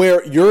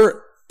where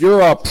you're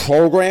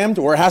programmed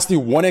where it has to be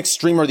one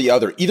extreme or the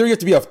other. Either you have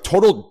to be a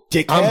total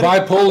dickhead. I'm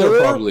bipolar,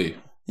 probably.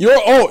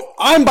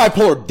 I'm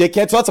bipolar,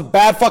 dickhead. So that's a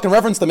bad fucking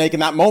reference to make in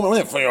that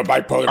moment. You're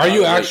bipolar. Are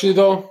you actually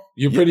though?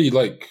 You're pretty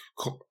like,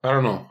 I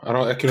don't know.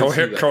 I couldn't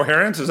see that.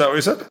 Coherent? Is that what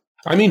you said?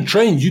 I mean,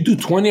 Train, you do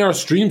 20-hour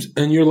streams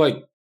and you're like,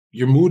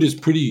 your mood is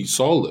pretty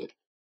solid.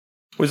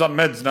 He's on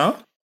meds now.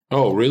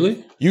 Oh,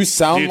 really? You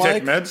sound do you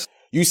take meds?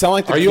 You sound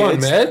like the kids. You on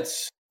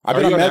meds? I've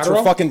been on meds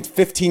for fucking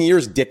 15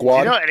 years,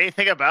 dickwad. Do you know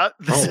anything about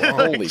this?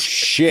 Holy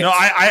shit. No,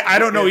 I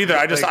don't know either.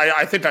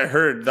 I think I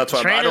heard. That's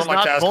why I don't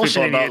like to ask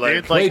people about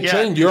Wait,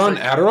 Train, you're on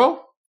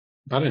Adderall?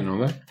 I didn't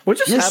know that.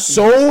 You're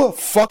so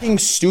fucking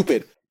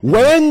stupid.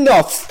 When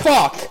the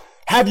fuck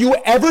have you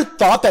ever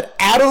thought that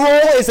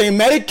Adderall is a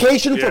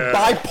medication for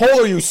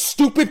bipolar, you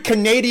stupid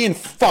Canadian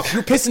fuck?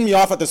 You're pissing me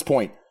off at this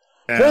point.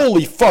 Yeah.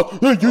 Holy fuck.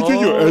 You take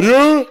your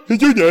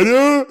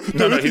Adderall?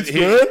 No,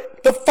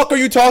 the fuck are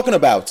you talking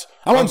about?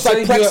 I'm on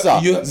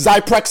Zyprexa.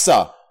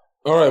 Zyprexa.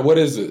 All right, what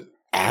is it?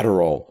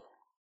 Adderall.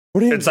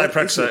 It's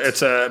Zyprexa.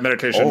 It's a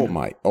medication. Oh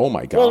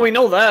my god. Well, we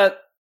know that.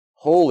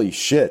 Holy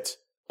shit.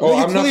 Oh,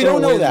 I'm not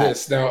going to win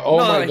this now. Oh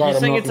my god, he's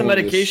saying it's a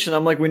medication.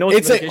 I'm like, we know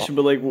it's a medication,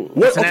 but like, for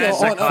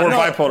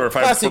bipolar.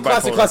 Classy. I'm going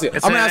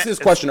to ask you this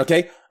question,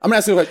 okay?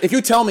 If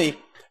you tell me,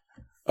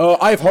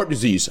 I have heart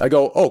disease, I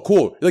go, oh,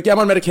 cool. You're like, yeah, I'm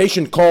on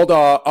medication called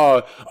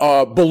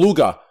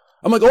Beluga.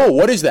 I'm like, oh,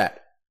 what is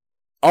that?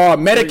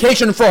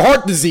 Medication for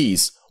heart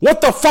disease.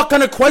 What the fuck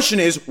kind of question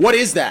is, what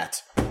is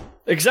that?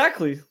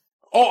 Exactly.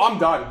 Oh, I'm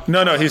done.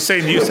 No, he's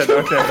saying you said that.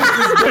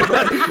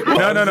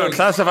 Okay. No.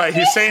 Classify.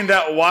 He's saying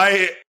that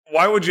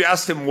why would you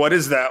ask him what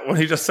is that when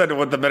he just said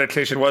what the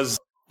medication was?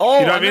 Oh,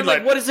 you know what I mean?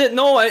 Like, what is it?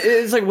 No,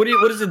 it's like, what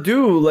does it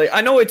do? Like,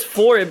 I know it's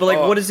for it, but like,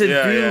 what does it do?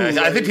 Yeah. Like,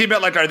 I think he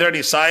meant like, are there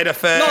any side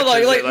effects?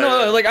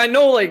 No, like I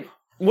know like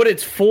what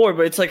it's for,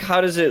 but it's like, how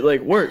does it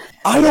like work?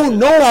 I don't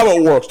know how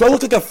it works. Do I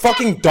look like a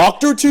fucking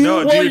doctor to you?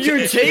 No, well,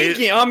 you're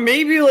taking.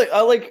 Maybe like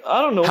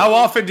I don't know. How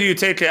often do you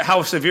take it?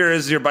 How severe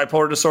is your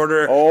bipolar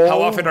disorder? Oh. How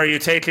often are you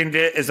taking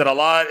it? Is it a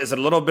lot? Is it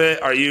a little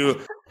bit? Are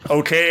you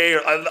okay?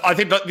 I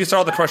think these are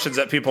all the questions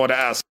that people want to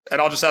ask, and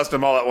I'll just ask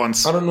them all at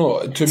once. I don't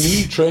know. To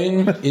me,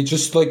 Train, it's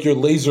just like you're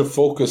laser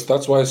focused.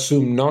 That's why I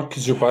assume not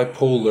because you're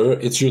bipolar.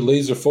 It's your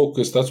laser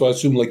focused. That's why I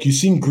assume like you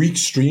seen Greek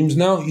streams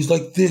now. He's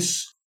like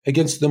this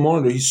against the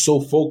monitor. He's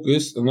so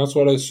focused, and that's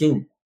what I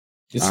assume.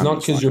 It's not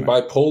because you're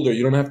bipolar.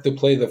 You don't have to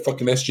play the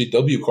fucking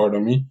SJW card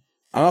on me.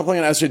 I'm not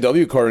playing an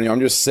SJW card on you.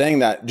 I'm just saying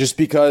that just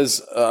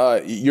because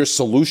your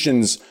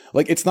solutions,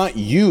 like it's not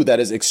you that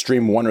is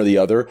extreme one or the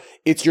other.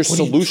 It's your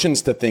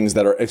solutions to things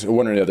that are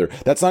one or the other.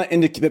 That's not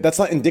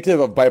indicative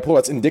of bipolar.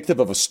 That's indicative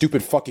of a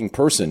stupid fucking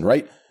person,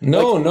 right?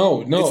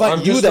 No. It's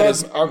not you that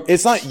is.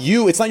 It's not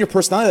you. It's not your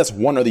personality that's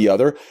one or the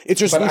other.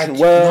 It's your solution.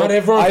 Not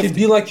everyone can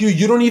be like you.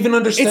 You don't even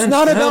understand. It's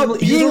not about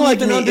being like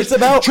me. It's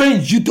about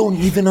Train. You don't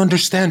even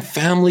understand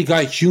Family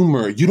Guy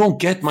humor. You don't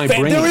get my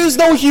brain. There is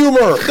no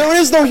humor. There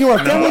is no humor.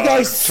 Family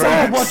Guy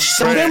sucks.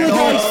 Family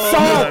Guy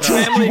sucks.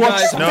 Family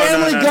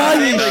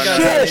Guy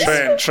is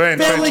shit.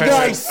 Family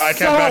Guy I can't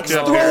back sucks. you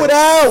up Throw here. it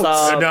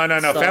out.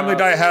 No. Family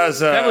Guy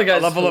has a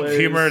level of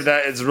humor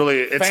that is really.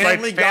 It's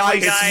Family Guy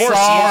it's more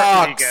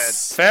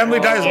sucks. Family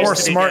Guy is more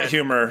smart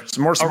humor. It's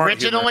more smart.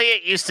 Originally,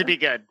 it used to be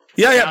good.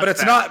 Yeah, but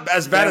it's not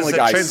as bad as the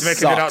Train's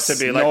making it out to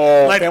be.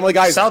 Like Family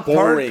Guy is South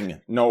boring.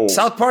 Park, No,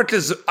 South Park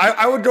is.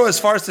 I would go as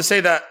far as to say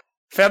that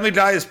Family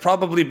Guy is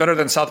probably better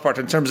than South Park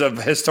in terms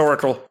of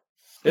historical.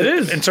 It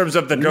is. In terms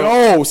of the joke.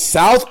 No,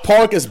 South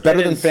Park is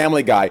better than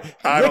Family Guy.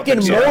 Rick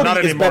and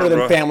Morty is better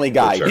than Family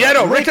Guy. Yeah,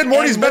 no, Rick and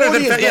Morty is better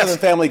than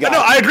Family Guy.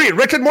 No, I agree.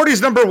 Rick and Morty is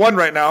number one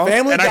right now.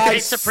 Family Guy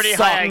It's a pretty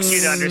high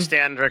IQ to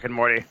understand Rick and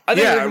Morty.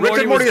 Yeah, Rick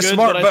and Morty is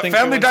smart, but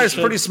Family Guy is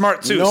pretty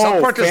smart too. No,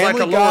 South Park is like a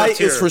Family Guy lower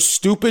tier. is for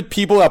stupid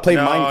people that play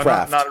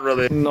Minecraft. Not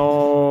really.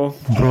 No,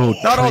 bro.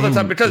 Not all the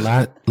time because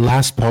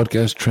last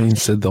podcast, Train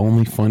said the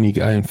only funny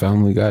guy in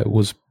Family Guy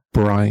was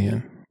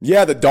Brian.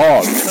 Yeah, the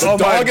dog. The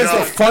dog is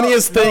the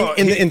funniest thing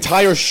in the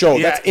entire show.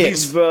 Yeah, That's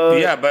it.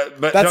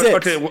 But that's it.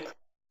 Okay,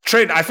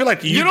 Train, I feel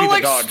like you don't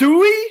like dog.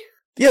 Stewie?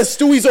 Yeah,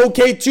 Stewie's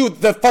okay too.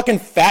 The fucking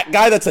fat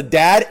guy that's a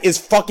dad is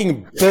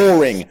fucking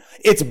boring.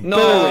 It's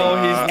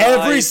boring.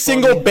 Every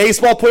single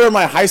baseball player in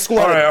my high school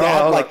had a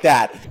dad like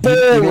that.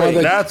 Boring.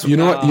 You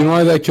know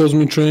why that kills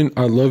me, Train?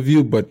 I love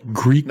you, but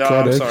Greek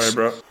God X,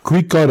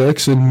 Greek God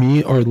X and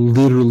me are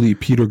literally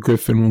Peter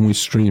Griffin when we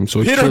stream.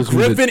 So Peter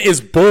Griffin is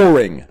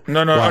boring.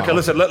 No. Wow. Okay,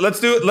 listen. Let's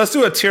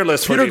do a tier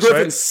list. Peter for these,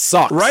 Griffin right?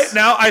 sucks. Right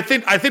now, I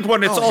think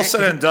when it's all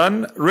said and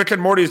done, Rick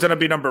and Morty is gonna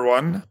be number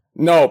one.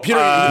 No,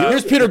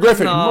 here's Peter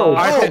Griffin. No,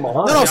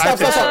 stop.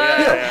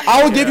 Here,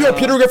 I will give you a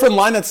Peter Griffin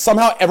line that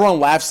somehow everyone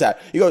laughs at.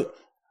 You go,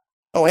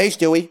 "Oh, hey,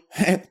 Stewie,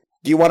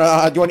 do you want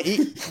to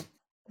eat?"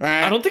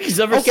 I don't think he's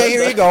ever. Okay,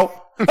 here you go.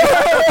 No,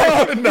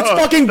 it's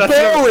fucking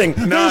boring.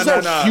 There's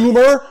no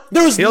humor.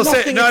 There's He'll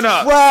nothing. say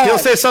Trash. He'll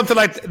say something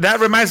like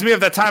that. Reminds me of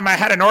the time I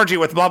had an orgy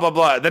with blah blah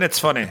blah. Then it's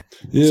funny.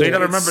 Yeah. So you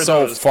gotta remember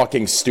so those.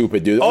 fucking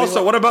stupid, dude.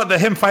 Also, what about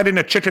him fighting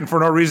a chicken for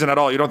no reason at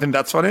all? You don't think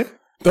that's funny?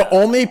 The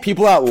only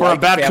people that For a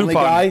like bad Family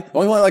coupon. Guy, the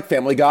only one that like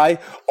Family Guy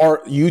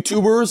are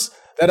YouTubers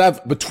that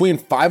have between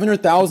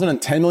 500,000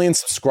 and 10 million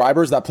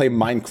subscribers that play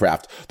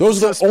Minecraft.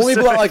 Those are the only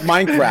people that like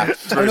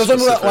Minecraft. And those are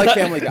the people that like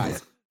Family Guy.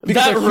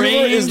 Because that the humor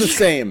is the range-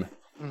 same.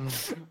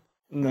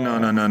 No.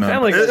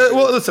 Family Guy.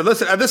 Well,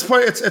 listen. At this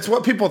point, it's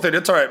what people think.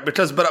 It's all right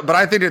because, but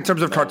I think in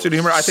terms of cartoon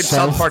humor, I think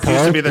South Park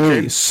used to be the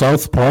king.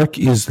 South Park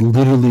is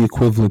literally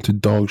equivalent to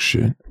dog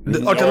shit.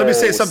 Okay, let me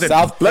say something.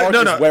 South Park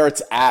is where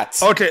it's at.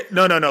 Okay,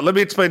 no. Let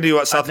me explain to you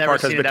what South never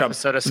Park has seen an become.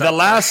 episode of South The Park.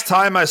 last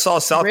time I saw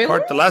South Really?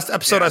 Park, the last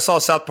episode I saw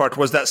South Park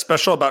was that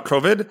special about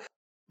COVID.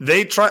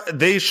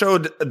 They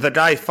showed the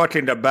guy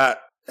fucking a bat,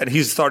 and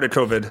he started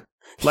COVID.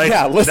 Like,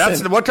 Yeah, listen.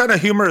 that's what kind of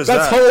humor is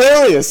That's that?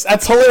 hilarious.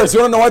 That's hilarious.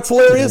 You want to know what's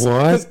hilarious?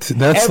 What? 'Cause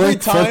That's every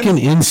like fucking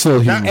time,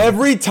 incel humor.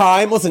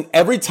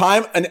 every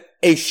time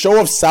a show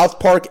of South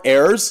Park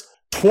airs,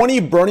 20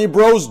 Bernie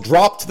Bros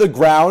drop to the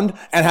ground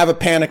and have a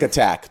panic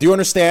attack. Do you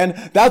understand?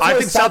 That's I why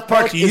think South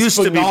Park is used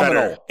to be phenomenal.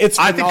 better. It's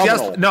I think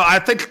phenomenal. I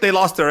think they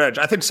lost their edge.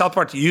 I think South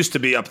Park used to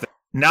be up there.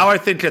 Now I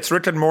think it's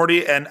Rick and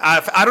Morty, and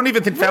I don't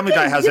even think Family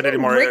Guy has it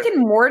anymore. Rick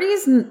and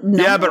Morty's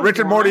Yeah, but Rick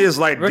and Morty is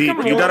like Rick deep.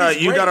 and You gotta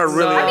Morty's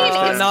really. I mean,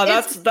 understand. No,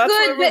 that's good, what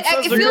but everyone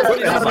says it they're feels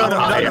good.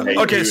 like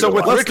Okay, so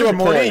with Let's Rick do a and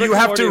Morty, poll. you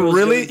have to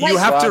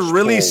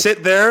really Slash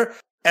sit there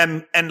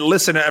and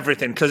listen to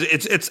everything because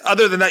it's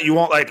other than that you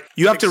won't like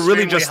you have to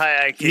really Extremely just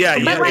high IQ. yeah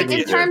But yeah like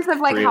in terms of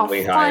like how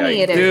Extremely high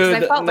funny it is, Dude,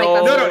 I felt like no.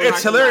 that's No, what no, we it's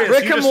talked hilarious. about.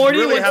 Rick You and just Morty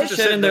really went have to to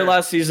shit sit in their there.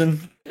 last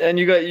season. And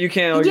you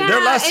can't argue. Yeah,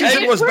 Their last and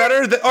season if was we're-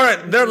 better. All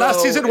right, their last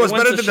No, season it was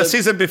went better to than the shit.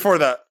 season before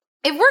that.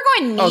 If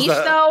we're going How's niche,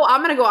 that? though,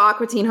 I'm gonna go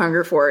Aqua Teen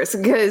Hunger Force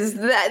because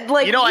that,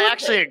 like, You know, I look-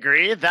 actually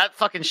agree. That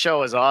fucking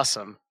show is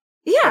awesome.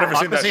 yeah. I've never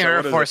seen that Aqua Teen show. What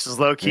Hunger is Force is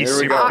low key Here we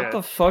super go. What good.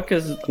 the fuck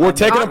is? We're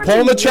taking a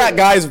poll in the chat,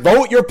 guys.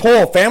 Vote your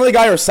poll. Family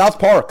Guy or South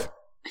Park?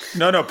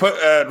 No, put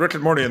Rick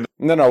and Morty in.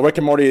 No. Rick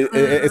and Morty.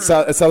 It's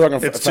South Park.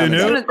 and It's too Family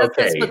Guy. new? Let's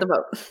Okay. split the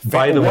vote.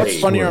 By the What's way,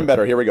 funnier and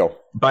better? Here we go.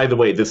 By the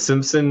way, The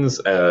Simpsons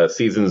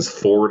seasons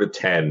 4 to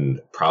 10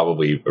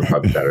 probably are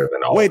probably better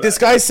than all. Wait, of this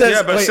that. guy says.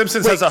 Yeah, but wait,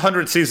 Simpsons wait, has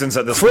 100 seasons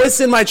at this point. Chris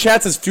in my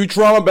chat says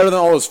Futurama better than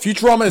all those.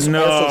 Futurama is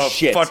No, also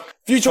shit. fuck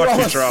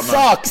Futurama Futurama.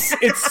 sucks.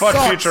 It Fuck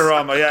sucks.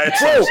 Futurama. Yeah, it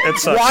Bro, sucks. It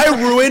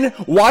sucks.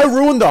 why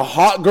ruin the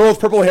hot girl with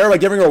purple hair by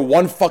giving her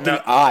one fucking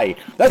No. eye?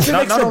 That shit No,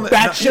 makes not her only-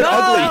 batshit no,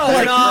 ugly.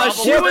 Like, no,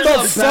 she what was the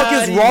a fuck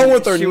is baddie. wrong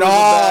with her? She was a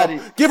Nah,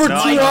 baddie. give her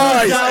No, two no,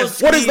 eyes.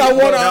 Wazowski, What is that one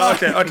bro. eye?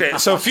 No, okay.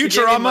 So She gave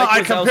me Futurama, Mike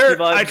I Wazowski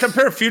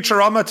compare vibes.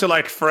 Futurama to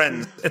like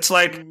Friends. It's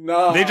like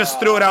Nah. they just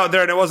threw it out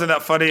there and it wasn't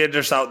that funny. It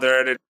just out there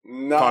and it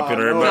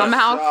popular. But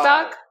Somehow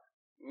stuck.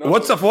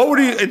 what's up? What would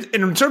you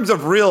in terms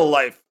of real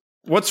life?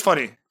 What's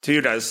funny to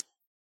you guys?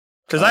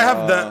 Because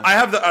I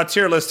have a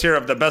tier list here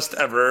of the best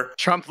ever.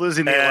 Trump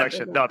losing the And-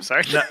 election. No, I'm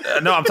sorry.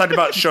 No, I'm talking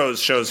about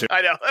shows here.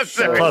 I know. I'm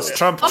Sure. sorry. Plus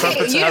Trump Okay,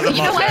 has you a know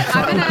month. what?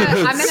 I'm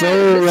gonna. So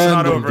This not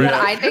random. over dude. what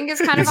yet. I think is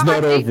kind of It's a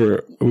hot not take.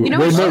 over. You know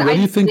Wait, what? Mo, what I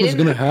do you think is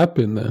didn't- going to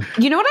happen then?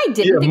 You know what I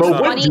didn't Yeah, think Mo,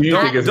 was what funny? do you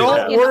at think is fucking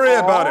gonna Don't worry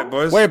all? about it,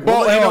 boys. Wait, we'll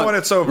Bo, let you hang know on. when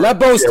it's over. Let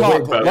Bose Yeah, talk.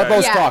 wait, Bo. Let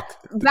Bose Yeah. talk.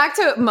 Back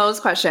to Mo's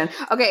question.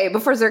 Okay,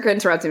 before Zerka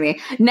interrupted me.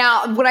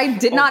 Now, what I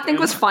did not think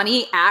was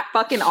funny at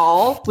fucking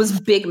all was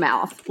Big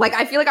Mouth. Like,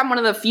 I feel like I'm one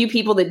of the few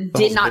people that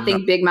did not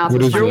think Big Mouth What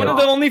was is funny. You're it? one at of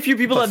the all. only few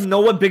people that know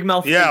what Big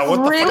Mouth Yeah, is.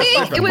 what the Really?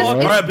 fuck is It was. All All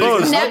right,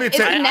 Bose, It's let me it's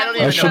take. a I don't Netflix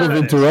even I should have know.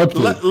 interrupted.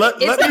 Let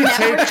It's a me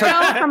Netflix take.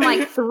 show from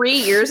like 3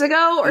 years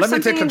ago or Let me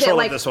something take control that of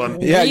like this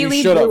one. Yeah, you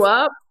really should've. blew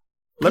up.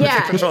 Let me Yeah.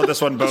 take control of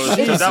this one, Bose.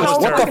 It's That was so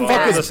What the terrible.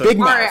 fuck is Listen. Big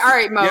Mouth? All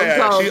right, Mo, Yeah,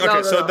 go, she- go, okay,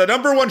 go, so go. the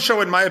number one show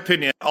in my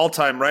opinion, all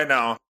time right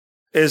now,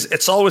 is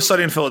It's Always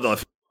Sunny in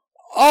Philadelphia.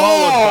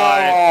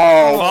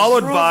 Oh,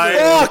 Followed by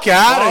fuck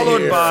out of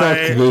followed here. by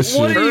Fuck this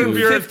What shit. are you, Curb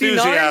Your 59?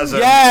 Enthusiasm.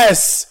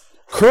 Yes,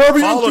 Curb Your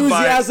Followed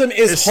by- Enthusiasm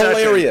is second.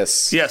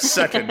 hilarious. Yes,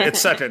 second. It's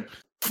second.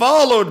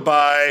 Followed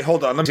by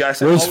hold on, let me see. I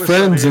said Where's Always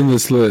Friends Sunny. in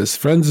this list?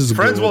 Friends is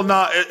Friends good. will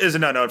not is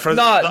no Friends.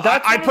 Nah, I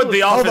that's put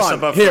The Hold Office on.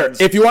 above Here, Friends.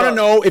 if you want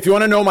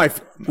to know my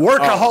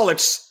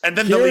Workaholics and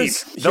then The League.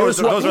 Those here's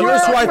are here's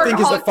who I Workaholics think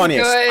is the is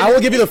funniest. good. I will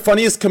give you the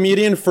funniest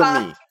comedian for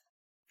me.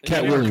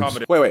 Cat Your Williams.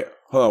 comedy. Wait.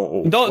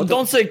 Hold on.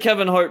 Don't say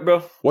Kevin Hart,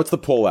 bro. What's the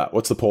poll at?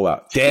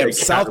 Damn, Yeah,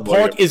 South Cat Park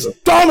Williams. is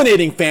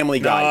dominating Family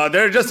Guy. No,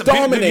 they're just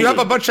Dominating. you have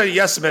a bunch of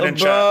yes men in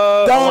chat.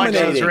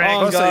 Dominating. Elections rigged.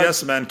 Most of God.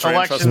 yes men. Trent,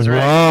 trust Elections me.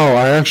 rigged. Wow,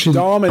 I actually.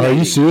 Dominating. Are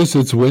you serious?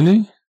 It's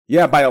winning?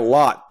 Yeah, by a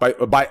lot.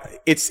 By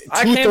it's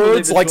I can't believe 2/3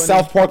 it's like winning.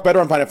 South Park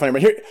better. I'm finding it funny.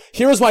 But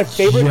here's my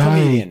favorite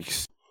comedian.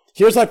 Yikes.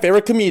 Here's my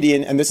favorite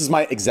comedian, and this is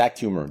my exact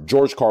humor.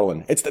 George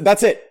Carlin.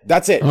 That's it.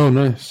 Oh,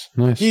 nice.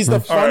 He's the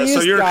nice. All right, funniest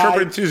so you're guy. Curb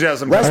Your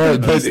Enthusiasm. Rest All in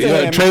right, but peace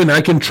to him. Train,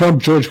 I can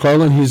trump George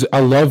Carlin. I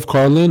love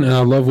Carlin and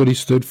I love what he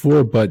stood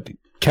for, but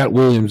Cat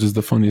Williams is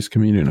the funniest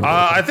comedian of all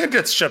time. I think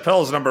it's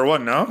Chappelle's number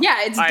one. No. Yeah,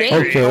 it's I Dave.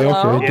 agree. Okay,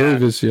 Hello? okay. Yeah.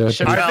 Davis, yeah.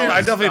 Chappelle.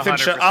 I definitely think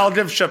 100%. I'll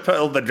give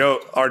Chappelle the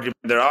GOAT argument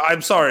there.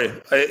 I'm sorry,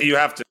 you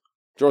have to.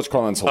 George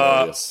Carlin's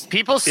hilarious.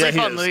 People sleep he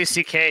on is. Louis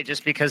C.K.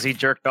 just because he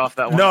jerked off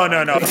that one. No.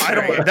 time. I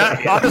don't.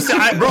 That honestly,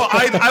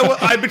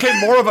 I became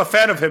more of a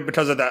fan of him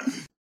because of that.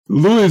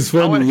 Louis is I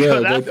funny, wouldn't yeah.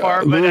 go that but, far,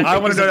 but Louis, I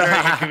wanna he's go a to-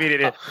 very good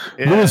comedian.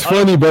 Yeah. Louis is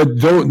funny, but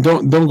don't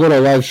go to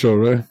a live show,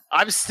 right?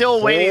 I'm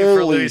still waiting for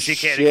Holy Louis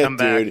C.K. to shit, come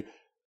back. dude.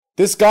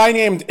 This guy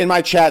named in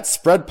my chat,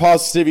 Spread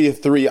Positivity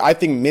 3. I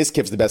think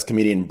Mizkif's the best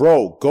comedian.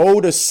 Bro, go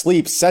to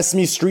sleep.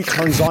 Sesame Street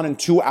turns on in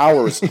 2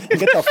 hours. And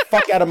get the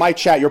fuck out of my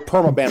chat. You're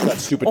permabanned for that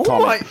stupid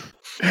comment.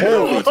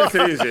 Oh, take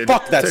it easy.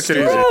 Fuck that Take it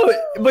stupid. easy.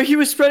 Bro, but he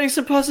was spreading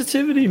some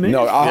positivity, man.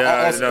 No,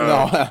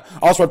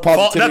 I'll spread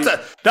positivity.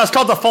 That's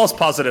called the false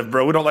positive,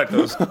 bro. We don't like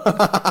those.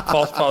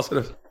 False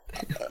positive.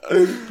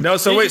 No,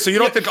 so wait, so you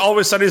don't think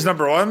Always Sunny is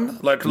number one?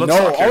 Like, let's No,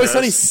 talk here, Always guys.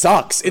 Sunny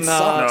sucks. It Nah.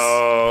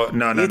 sucks.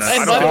 No. It's- I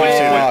And don't by the think way, I've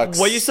seen it. sucks.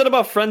 what you said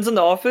about Friends in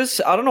the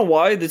Office, I don't know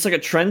why. It's like a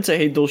trend to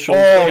hate those shows.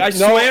 Oh, Like, I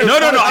no, swear. No, I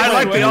I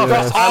like The swear.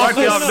 Office. I like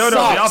The Office. No, The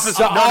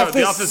Office.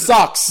 The Office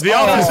sucks. The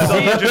Office is a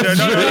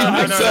legendary.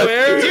 I No.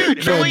 swear.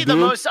 Dude, truly the dude.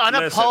 most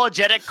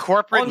unapologetic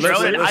corporate Listen,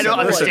 drone. I don't listen.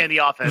 understand The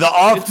Office.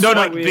 It's so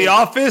The weird.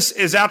 Office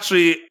is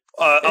actually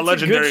a It's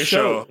legendary good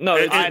show. No,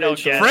 it's I a don't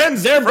good get show. it.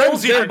 Friends, They're Friends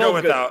both, you they're can go both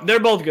good. without. They're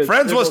both good.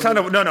 Friends They're was both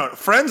kind good. of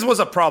Friends was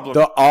a problem.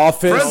 The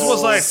Office Friends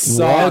was like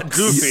sucks.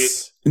 goofy.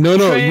 No,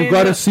 Train- you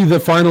gotta see the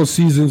final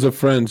seasons of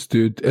Friends,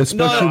 dude.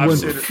 Especially I've when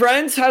seen it.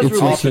 Friends has It's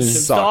relationships. insane. The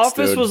Sucks,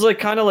 Office dude. was like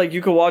kind of like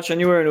you could watch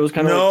anywhere, and it was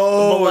kind of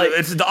No, like,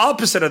 it's the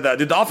opposite of that.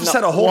 Dude, The Office No,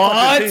 had a whole what?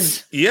 fucking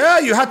thing. Yeah,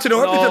 you had to know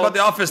everything No, about The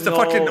Office. The no.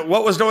 fucking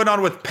what was going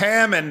on with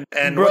Pam and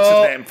Bro. what's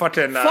his name?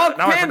 Fucking fuck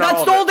now I Pam. forgot That's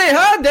all of all it. they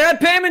had. They had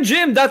Pam and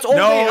Jim. That's all they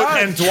No,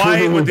 had. and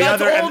Dwight with the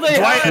That's other, all and they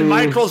Dwight had. and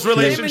Michael's Pam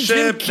and Jim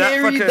relationship.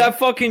 carried that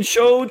fucking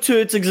show to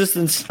its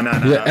existence. No.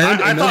 Yeah,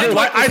 and I another-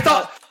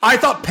 thought I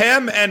thought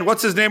Pam and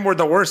what's his name were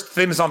the worst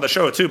things on the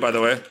show too. By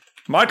the way,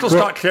 Michael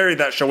Scott carried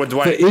that show with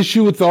Dwight. The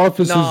issue with The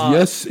Office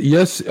is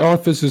yes,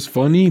 Office is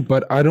funny,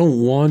 but I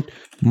don't want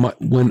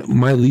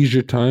my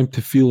leisure time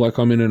to feel like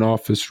I'm in an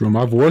office room.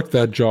 I've worked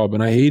that job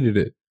and I hated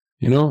it.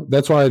 You know,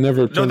 that's why I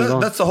never turned it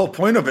on. That's the whole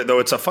point of it, though.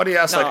 It's a funny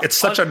ass, like it's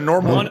such a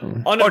normal.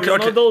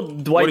 Though,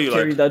 Dwight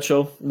carried that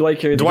show. Dwight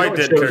did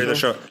carry the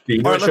show.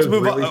 All right, let's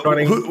move on.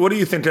 What do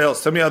you think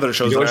else? Tell me other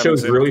shows. You know what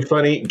show's really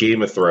funny?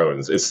 Game of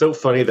Thrones. It's so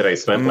funny that I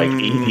spent like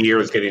 8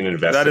 years getting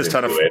invested. That is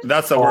kind of.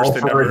 That's the worst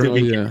thing ever.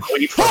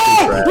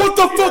 What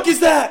the fuck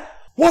is that?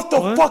 What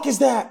the fuck is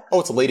that?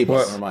 Oh, it's a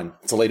ladybug. Never mind.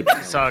 It's a ladybug.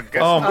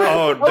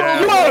 Damn.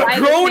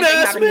 Grown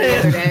ass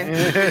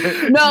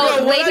man.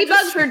 No,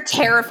 ladybugs are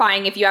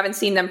terrifying if you haven't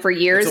seen them for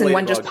years and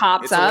one just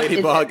pops up.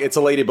 It's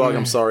a ladybug.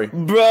 I'm sorry.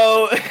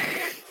 Bro.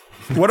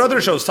 What other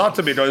shows? Talk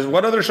to me, guys.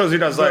 What other shows you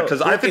guys like?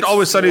 Because I think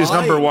Always Sunny is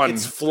number one.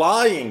 It's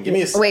flying. Give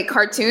me a Wait,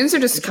 cartoons or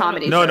just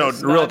comedy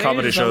shows? No, real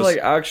comedy shows. Like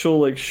actual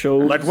like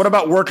shows. Like what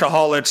about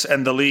Workaholics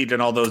and The Lead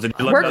and all those? Did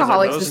you like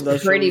Workaholics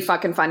is pretty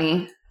fucking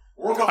funny.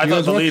 I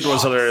thought The Lead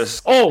was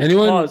hilarious. Oh,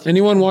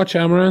 anyone watch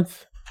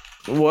Amaranth?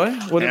 What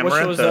Amaranth,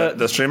 show is that?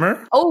 The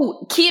streamer?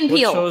 Oh, Key and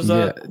Peele. What show is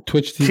that? Yeah,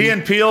 Twitch TV. Key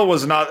and Peele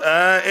was not.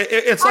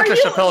 It's like a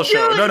Chappelle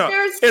show. No,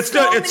 it's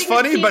good. It's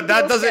funny, but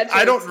that doesn't.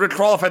 I don't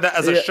qualify that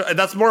as a show.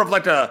 That's more of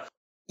like a.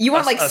 You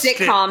want like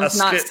sitcoms,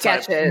 not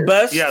sketches.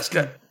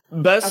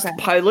 Best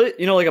pilot,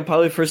 like a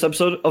pilot first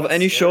episode of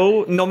any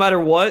show, no matter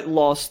what.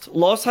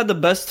 Lost had the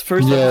best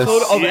first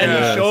episode of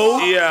any show.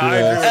 Yeah,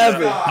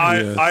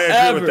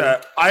 I agree with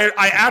that.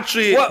 I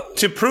actually,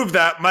 to prove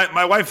that,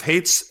 my wife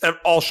hates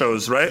all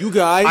shows. Right? You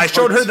guys, I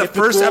showed her the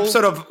first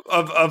episode of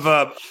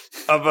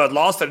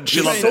Lost, and she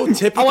loved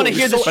it. I want to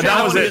hear this. But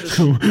that was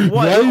it.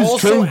 Why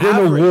is Train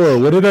going to war?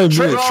 What did I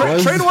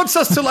miss? Train wants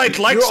us to like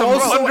some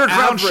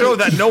underground show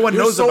that no one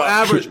knows about.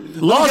 Average.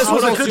 Lost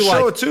was a good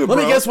show too, bro.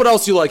 Let me guess what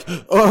else you like.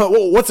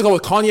 What's it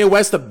called? Kanye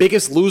West, The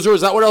Biggest Loser?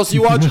 Is that what else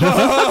you watch? All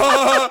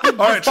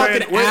right,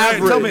 Train.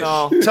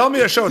 Tell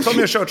me a show.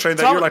 Train,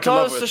 that you're like in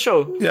love with. Tell us the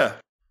show. Yeah.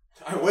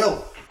 I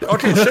will.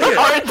 Okay, say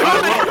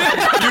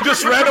it. You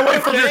just ran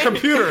away from your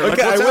computer.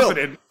 Okay, what's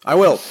happening? I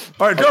will.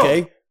 All right, go.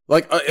 Okay.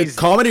 Like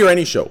comedy or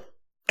any show?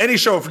 Any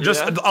show,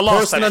 just a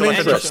Lost Person of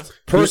interest.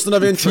 Person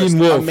of interest. Teen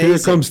Wolf. Amazing. Here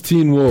comes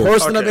Teen Wolf.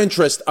 Person of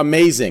interest.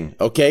 Amazing.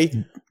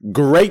 Okay.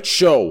 Great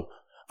show.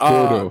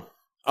 Curb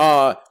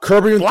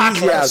Your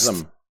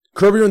Enthusiasm.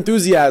 Curb Your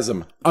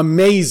Enthusiasm.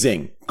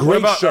 Amazing.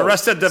 Great show.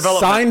 Arrested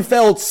Development?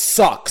 Seinfeld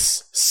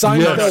sucks.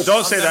 Seinfeld No,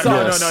 don't say that.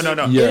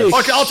 No. Yes.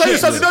 Okay, I'll tell you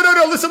something. No.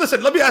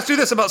 Listen. Let me ask you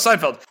this about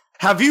Seinfeld.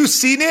 Have you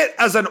seen it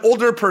as an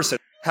older person?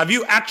 Have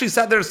you actually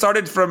sat there and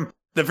started from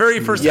the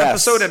very first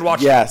episode and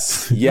watched it?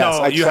 Yes.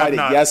 No, I tried it.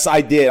 not. Yes, I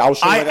did. I'll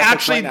show you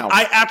right now.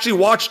 I actually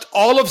watched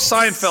all of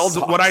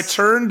Seinfeld when I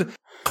turned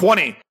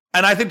 20.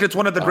 And I think it's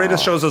one of the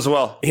greatest shows as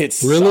well.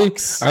 It's really.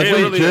 Sucks.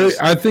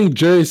 I think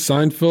Jerry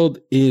Seinfeld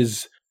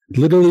is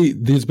literally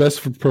his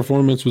best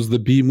performance was the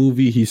B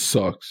movie. He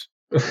sucks.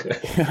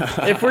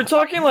 If we're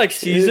talking like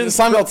seasons,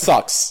 Seinfeld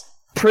sucks.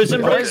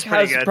 Prison Break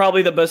has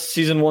probably the best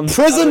season one.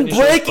 Prison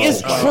Break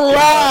is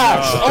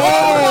trash.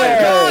 Oh my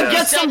god!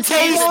 Get some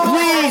taste,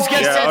 please.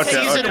 Get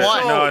season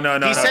one.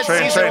 No. He said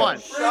season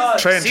one.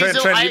 Train.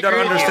 You don't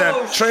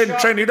understand.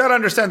 Train. You don't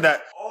understand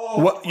that.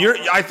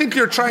 I think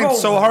you're trying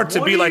so hard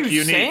to be like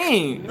unique.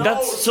 Saying?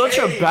 That's such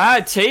a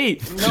bad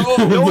take. No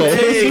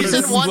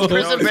season one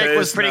Prison Break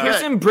was pretty good.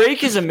 Prison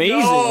Break is amazing.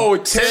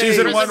 No,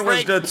 season one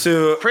was good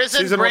too.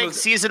 Prison Break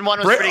season one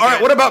was pretty good. All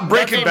right, what about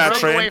Breaking Bad,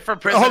 Train?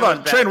 Hold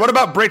on, Train. What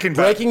about Breaking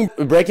Bad?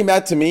 Breaking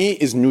Bad to me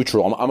is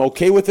neutral. I'm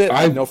okay with it.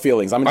 I have no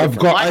feelings. My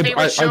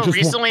favorite show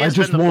recently has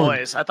been The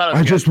Boys. I thought it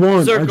was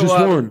good. I just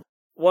won.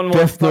 One more.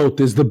 Death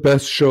Note is the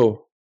best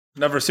show.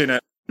 Never seen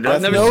it.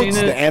 I've never seen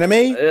it. The anime?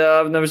 Yeah,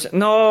 I've never seen.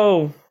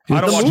 No.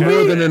 It's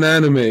more than an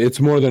anime. It's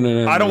more than an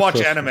anime. I don't watch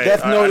anime.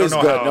 Death Note is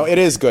good. No, it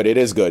is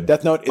good.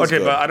 Death Note is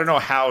good. Okay, but I don't know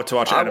how to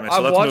watch anime,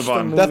 so let's move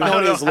on. Death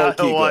Note is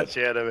low-key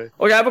good.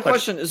 Okay, I have a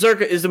question.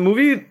 Zerka, is the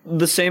movie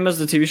the same as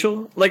the TV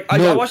show? Like,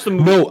 I watched the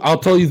movie. No, I'll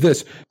tell you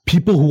this.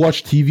 People who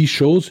watch TV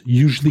shows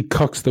usually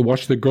cucks. They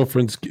watch their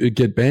girlfriends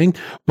get banged.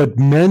 But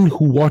men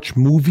who watch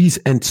movies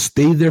and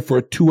stay there for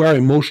a 2-hour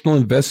emotional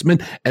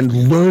investment and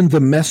learn the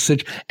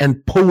message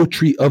and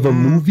poetry of a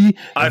movie,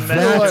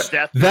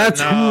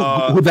 that's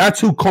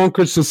who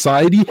conquers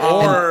society.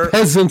 And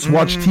peasants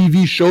watch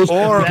TV shows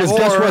because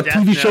guess what?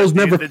 TV shows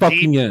never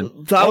fucking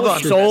end. That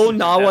was so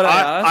not what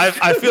I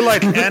asked. I feel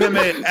like anime.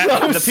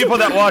 The people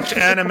that watch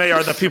anime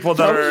are the people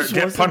that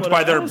get punched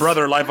by their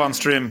brother live on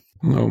stream.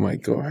 Oh my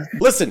god!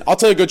 Listen, I'll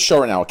tell you a good show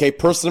right now. Okay,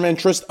 Person of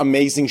Interest,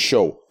 amazing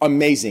show,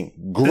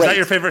 amazing, great. Is that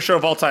your favorite show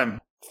of all time?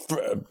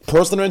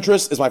 Person of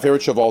Interest is my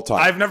favorite show of all time.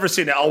 I've never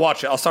seen it. I'll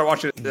watch it. I'll start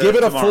watching it. Give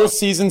it a full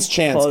season's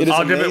chance. It is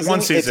I'll amazing. give it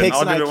one season.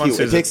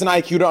 It takes an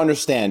IQ to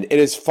understand. It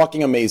is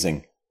fucking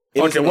amazing.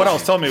 Okay, what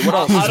else? Tell me. What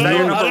else? I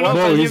don't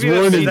know. He's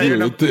warning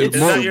you. It's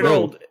super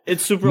old.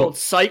 It's super old.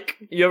 Psych.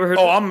 You ever heard?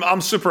 Oh,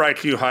 I'm super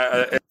IQ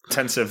high.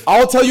 intensive.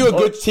 I'll tell you a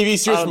good TV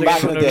series from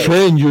back in the day.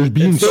 Trent, you're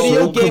being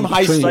Video Game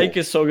High School. Psych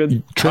is so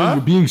good. Trent,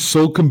 you're being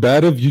so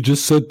combative. You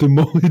just said the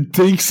Mo, it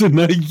takes an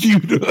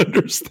IQ to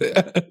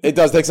understand. It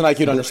does takes an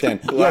IQ to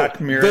understand. Black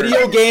Mirror.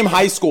 Video Game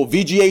High School,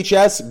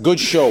 VGHS, good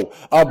show.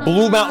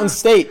 Blue Mountain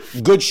State,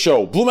 good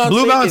show. Blue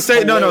Mountain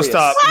State. No,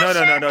 stop.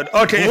 No.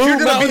 Okay, Blue if you're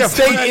gonna Mountain be a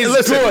State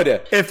is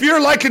good. If you're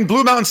liking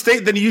Blue Mountain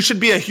State, then you should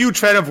be a huge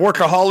fan of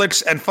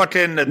Workaholics and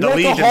fucking The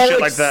League and shit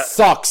like that.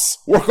 Sucks.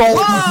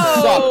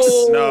 Workaholics sucks.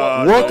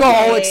 No,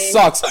 Workaholics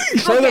sucks.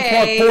 Trailer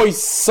Park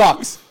Boys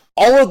sucks.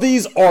 All of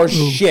these are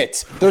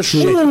shit. They're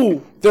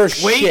shit. They're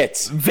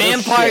shit.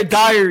 Vampire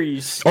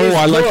Diaries. Oh,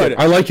 I like it.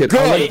 I like it. Good.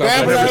 I like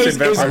that.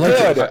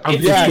 Vampire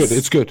Diaries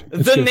is good.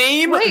 It's good. The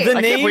name, all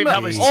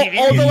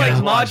the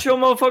like macho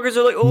motherfuckers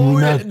are like, oh,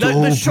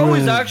 the show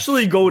is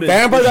actually goated.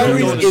 Vampire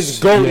Diaries is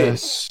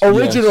goated.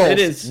 Original. It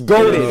is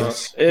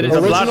goated. It is.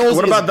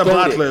 What about the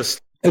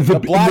Blacklist? The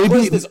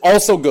Blacklist is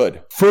also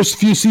good. First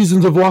few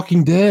seasons of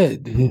Walking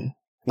Dead.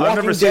 I've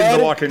never seen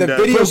The Walking Dead. The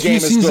video game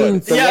is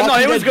good.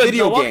 It was good.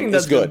 Video game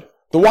is good.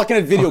 The Walking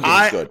Dead video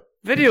game is good.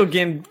 Video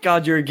game,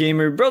 God, you're a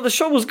gamer, bro. The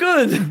show was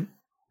good.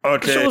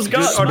 Okay. The show was good.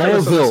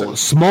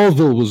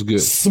 Smallville was good.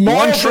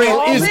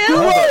 Smallville is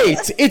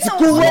great. It's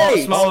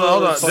great.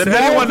 Hold on. Did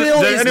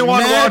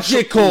anyone watch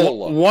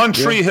One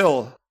Tree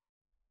Hill?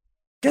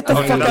 Get the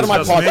fuck out of my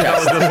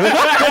podcast. Get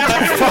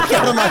the fuck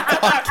out of my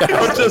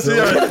podcast.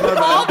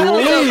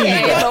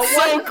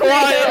 So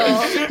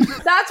quiet.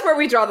 That's where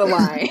we draw the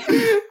line.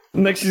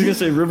 Next, he's gonna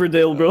say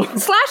Riverdale, bro.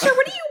 Slasher,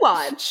 what do you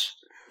watch?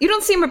 You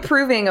don't seem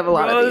approving of a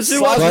lot of these.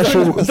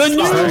 Slasher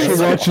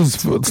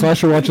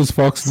watches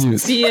Fox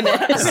News.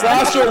 CNN.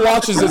 Slasher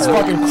watches his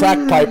fucking crack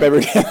pipe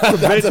every day.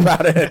 That's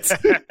about it.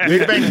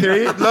 Big Bang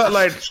Theory.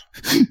 Like,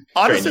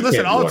 honestly,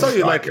 listen, I'll tell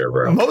you, like,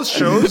 most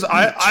shows,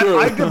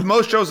 I give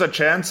most shows a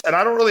chance, and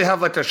I don't really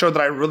have like a show that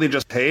I really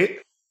just hate.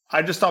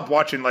 I just stopped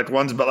watching like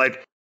ones, but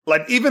like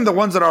even the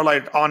ones that are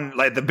like on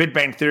like the Big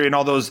Bang Theory and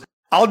all those,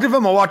 I'll give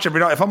them a watch every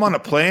night. If I'm on a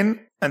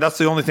plane and that's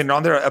the only thing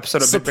on there, an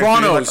episode of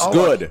Sopranos, Big Bang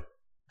Theory, good.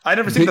 I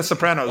never seen The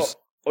Sopranos.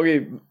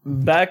 Okay,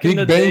 back in Big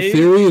the Bang day,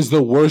 Theory is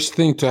the worst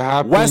thing to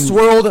happen.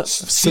 Westworld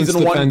since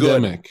season the 1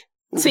 pandemic.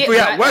 See,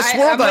 Yeah,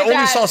 Westworld, I only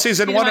that. saw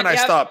season 1 and I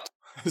stopped.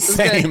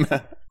 Same.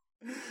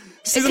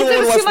 It's because it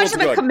was too much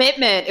of a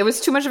commitment. It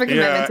was too much of a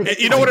commitment. Yeah,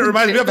 you know what it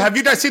reminds me of? Have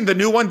you guys seen the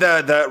new one,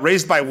 the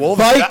Raised by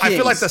Wolves? Vikings. I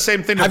feel like the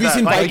same thing. Have you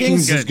seen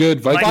Vikings? Is good.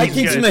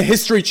 Vikings from the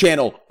History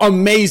Channel.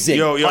 Amazing.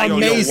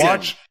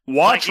 Amazing.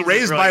 Watch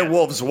Raised by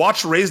Wolves.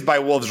 Watch Raised by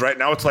Wolves right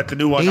now. It's like the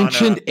new one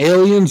Ancient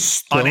Alien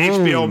Stone. on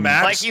HBO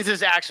Max. Vikings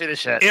is actually the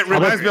shit. It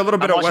reminds me a little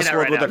bit of watching that Westworld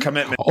right with now. a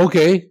commitment.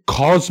 Okay,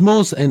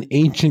 Cosmos and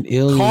Ancient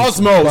Aliens.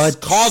 Cosmos.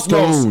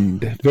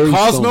 Stoned. Very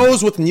Cosmos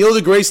stoned. with Neil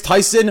deGrasse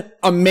Tyson.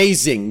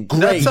 Amazing.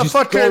 Great. That's a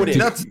fucking.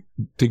 That's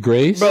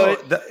DeGrasse? bro.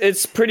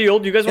 It's pretty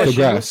old. You guys watch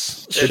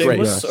DeGrasse.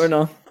 Shameless or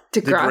no?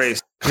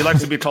 DeGrasse. He likes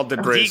to be called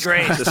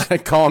DeGrasse. I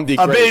call him A big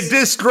DeGrasse.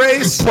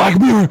 disgrace. Black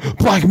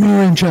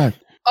Mirror in chat.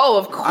 Oh,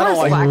 of course,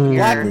 Black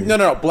Mirror.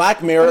 No.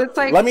 Black Mirror. It's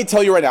like- Let me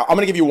tell you right now. I'm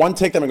going to give you one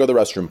take, then I'm going to go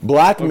to the restroom.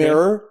 Black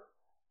Mirror,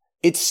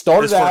 it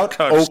started This one out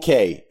cuts.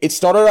 okay.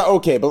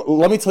 But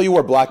let me tell you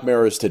where Black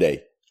Mirror is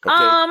today.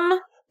 Okay?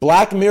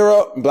 Black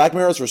Mirror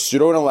is for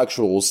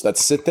pseudo-intellectuals that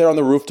sit there on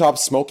the rooftop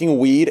smoking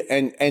weed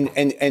and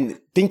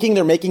thinking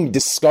they're making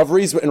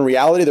discoveries, but in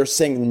reality they're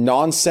saying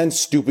nonsense,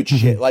 stupid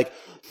shit. Like,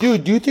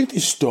 dude, do you think the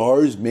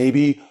stars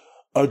maybe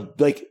are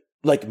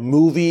like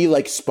movie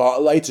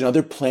spotlights and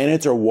other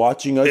planets are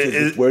watching us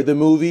as we're the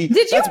movie?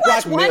 Did you That's watch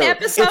Black one Mirror.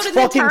 episode It's and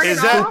then fucking turn it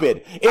off?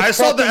 stupid. I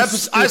saw the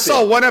episode. I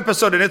saw one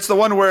episode, and it's the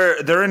one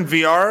where they're in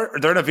VR.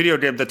 They're in a video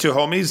game, the two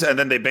homies, and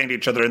then they banged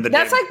each other in the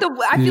That's game.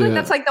 like I feel like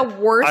that's like the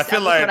worst I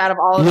feel episode like- out of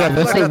all of Yeah, them.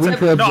 that's Like, like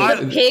winter the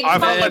episode. pig I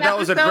felt like fucking that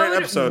was a great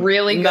episode.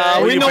 Really good.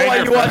 Nah, we know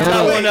why you watched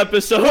that Wait. one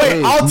episode.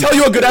 Wait, I'll tell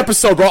you a good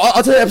episode, bro.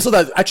 I'll tell you an episode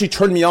that actually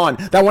turned me on.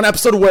 That one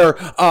episode where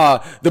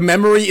the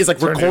memory is like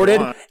Turned you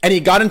recorded, on. and he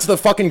got into the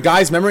fucking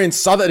guy's memory and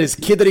saw that his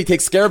kid that he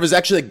takes care of is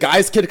actually the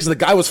guy's kid because the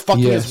guy was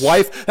fucking Yes. his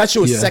wife. That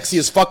shit was Yes. sexy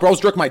as fuck, bro. I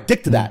was jerking my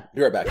dick to that.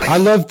 Be right back. I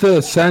love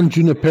the San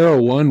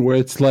Junipero one where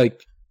it's like,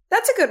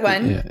 That's a good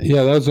one.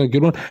 yeah, that was a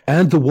good one.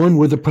 And the one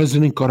where the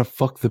president got to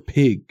fuck the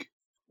pig.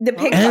 The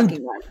pig And-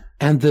 fucking one.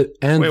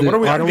 Wait, what are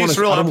we on these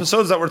real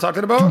episodes that we're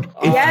talking about?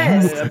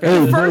 Yes.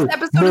 The first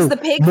episode is the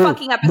pig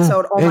fucking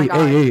episode. Oh my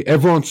god. Hey,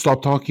 everyone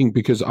stop talking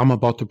because I'm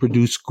about to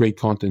produce great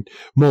content.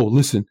 Mo,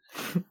 listen.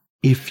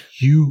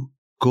 If you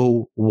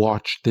go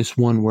watch this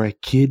one where a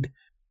kid,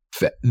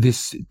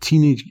 this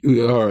teenage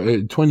or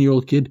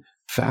 20-year-old kid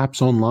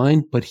faps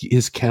online, but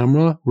his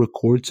camera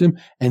records him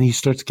and he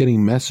starts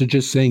getting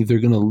messages saying they're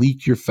going to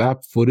leak your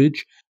fap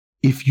footage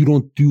if you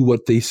don't do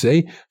what they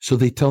say. So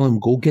they tell him,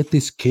 go get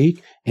this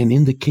cake. And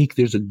in the cake,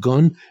 there's a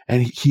gun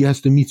and he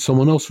has to meet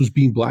someone else who's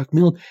being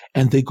blackmailed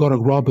and they got to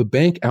rob a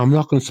bank. And I'm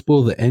not going to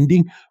spoil the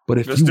ending, but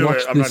if Just you do watch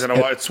it. I'm not this, going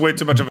to watch. It's way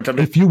too much of a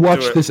commitment. if you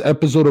watch Do it. this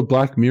episode of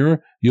Black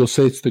Mirror, you'll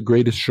say it's the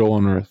greatest show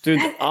on earth. Dude,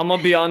 I'm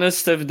gonna be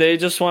honest. If they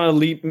just want to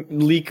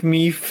leak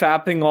me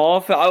fapping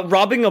off,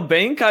 robbing a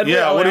bank, I'd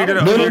Yeah, what are you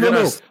gonna?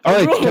 No. All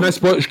right,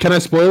 can I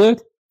spoil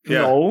it?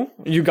 Yeah. No,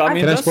 you got me.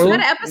 Can I invested. spoil it?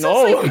 That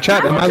episode's No. like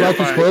Chat, am I allowed to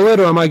fine. spoil it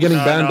or am I getting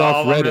No, banned no,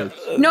 off I'm Reddit?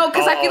 gonna- No,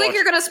 because I feel like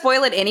you're gonna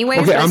spoil it anyways.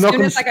 Okay, but I'm as not soon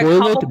gonna as like a spoil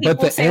couple it, but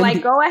people the say end-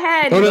 like, "Go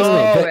ahead," No.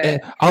 go.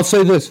 I'll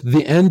say this: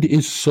 the end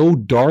is so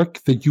dark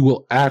that you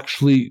will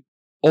actually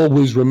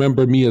always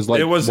remember me as like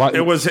It was what-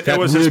 it was that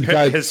his weird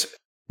guy. his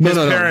No,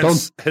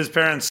 parents. His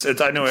parents.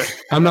 I knew it.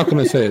 I'm not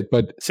going to say it,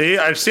 but See,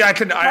 I That's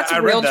I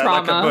real read that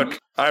like trauma. a book.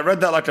 I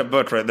read that like a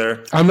book right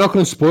there. I'm not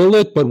going to spoil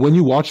it. But when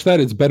you watch that,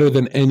 it's better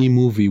than any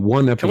movie.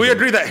 One episode. Can we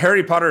agree that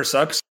Harry Potter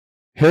sucks?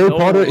 Harry No.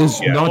 Potter is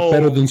Yeah. not No.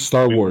 better than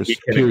Star Wars. We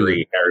can period.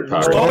 agree. Harry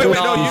Potter. Oh, wait, is-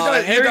 no, you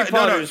guys, Harry no,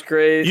 Potter's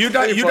great. You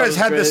Harry guys Potter's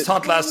had this great.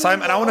 talk last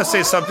time, and I want to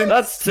say something.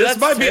 That's this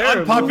might be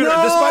terrible. unpopular.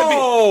 This might be.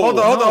 Hold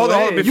on. No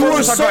way. Before You we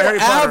were talk so about Harry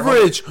Potter, hold on.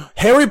 average.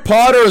 Harry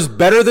Potter is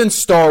better than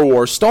Star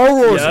Wars. Star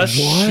Wars, Yes.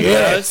 shit.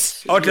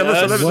 Yes. Okay,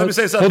 listen. Yes. Let me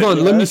say something. Hold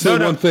on, let me say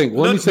No, one thing.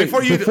 Let me say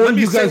before you before let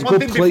me you say guys one go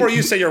thing play. before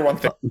you say your one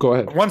thing. Go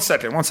ahead. 1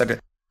 second. 1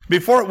 second.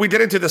 Before we get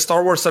into the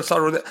Star Wars stuff,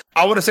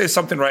 I want to say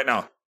something right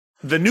now.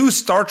 The new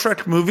Star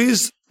Trek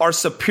movies are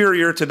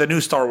superior to the new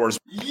Star Wars,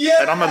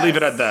 and I'm gonna leave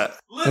it at that.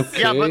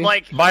 Okay. Yeah, but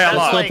like By a that's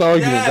lot. That's not the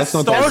argument. That's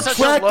not the Star argument. such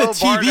a Trek, the low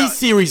bar TV to-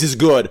 series is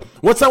good.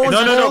 What's that one?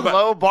 No, called?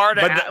 low bar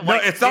to But add, no,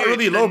 like, it's not dude,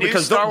 really the low new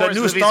because Star the Wars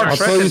new movies Star are I'll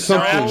Trek tell you is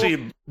something.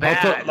 actually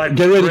bad.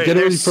 Get ready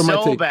They're for my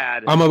so take.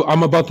 bad.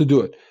 I'm about to do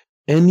it.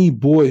 Any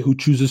boy who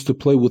chooses to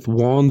play with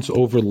wands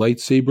over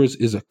lightsabers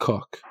is a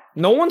cuck.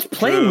 No one's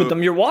playing with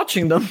them. You're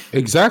watching them.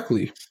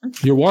 Exactly.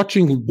 You're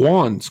watching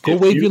wands. Go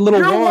wave your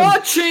little You're wand.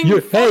 watching You're,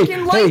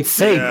 fucking lights.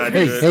 Yeah,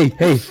 hey.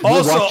 You're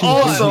Also,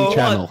 watching Disney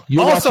Channel.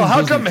 You're also, watching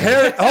how Disney come Channel.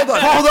 Harry? Hold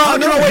on. Hold on,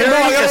 no, wait, no,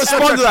 I gotta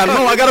respond to that.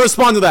 No, I gotta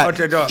respond to that.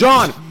 Okay, go.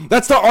 John,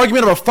 that's the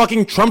argument of a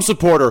fucking Trump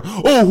supporter.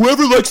 Oh,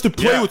 whoever likes to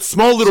play Yeah. with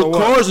small little So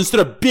what? cars instead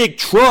of big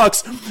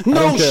trucks. No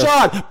don't care.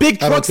 shot. Big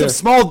I don't trucks have care.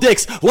 small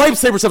dicks.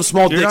 Lightsabers have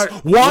small You're dicks.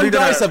 not- what are Wand you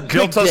gonna guys have big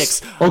guilt us?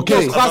 dicks.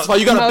 Okay. Yo, Classify,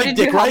 you got Mo, a big did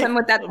dick, you help right? him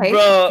with that take?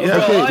 Bro, Yeah. bro,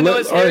 Okay, I know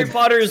let- it's Harry alright.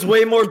 Potter is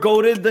way more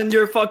goated than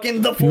your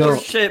fucking the Force No.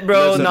 shit,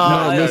 bro. Listen,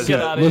 Nah, no, get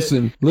out of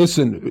here.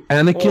 Listen.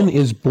 Anakin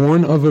is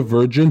born of a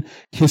virgin.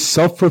 His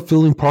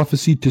self-fulfilling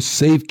prophecy to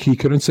save, he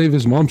couldn't save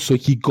his mom, so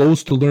he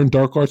goes to learn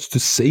dark arts to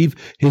save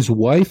his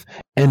wife.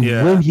 And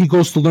Yeah. when he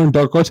goes to learn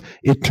dark arts,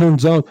 it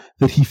turns out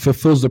that he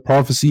fulfills the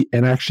prophecy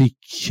and actually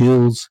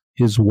kills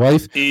his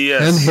wife.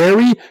 Yes.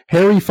 And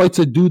Harry fights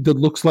a dude that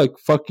looks like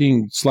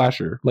fucking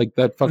Slasher, like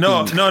that fucking.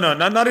 No,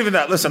 not even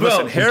that. Listen.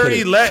 Bro, Harry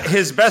kidding. let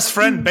his best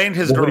friend bang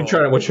his What are girl. you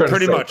trying to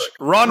Pretty say? much.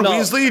 Ron No,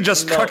 Weasley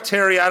just no. cucked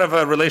Harry out of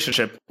a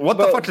relationship. What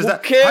the Bro, fuck is who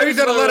that? How are you cares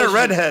gonna let a about-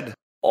 redhead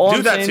All do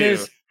I'm that saying to you?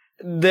 is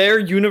their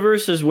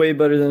universe is way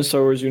better than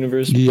Star Wars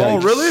universe. Yikes. Oh,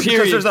 really? Because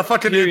Period. there's a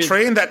fucking Period.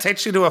 train that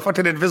takes you to a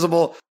fucking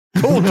invisible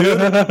pool, dude.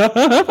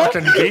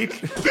 Fucking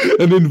geek.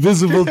 An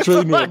invisible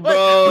train. What?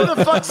 Bro, Who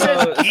the fuck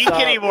says geek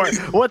stop. anymore?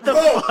 What the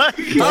fuck?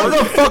 How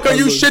the fuck are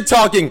you shit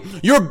talking?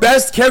 Your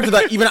best character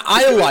that even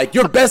I like,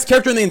 your best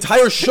character in the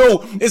entire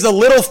show is a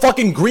little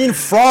fucking green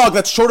frog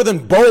that's shorter than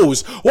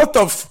Bose. What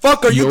the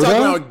fuck are you Yoda?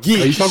 talking about,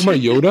 geek? Are you talking about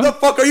Yoda? What the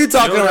fuck are you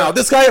talking Yoda. about?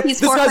 This guy's He's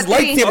 4'3".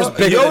 lightsaber's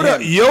bigger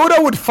than him.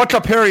 Yoda would fuck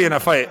up Harry in a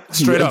fight,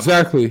 straight up.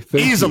 Exactly.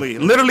 Thank you. Easily.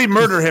 Literally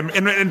murder him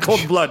in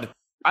cold blood.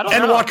 I don't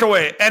And know. walk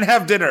away and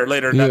have dinner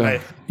later that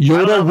night.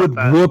 Yoda know would about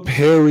that. whoop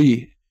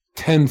Harry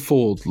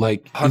tenfold.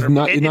 Like he's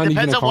not, It not even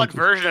depends a on what conquest.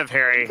 version of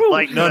Harry.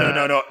 Like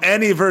No.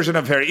 Any version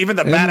of Harry. Even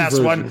the Any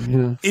badass one.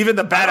 version, Even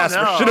the badass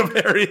know. version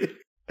of Harry.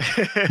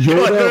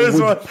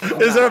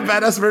 Yoda Is there a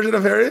badass version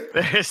of Harry?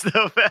 There's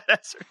no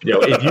badass.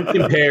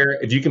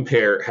 If you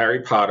compare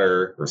Harry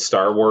Potter or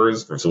Star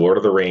Wars versus Lord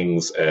of the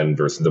Rings and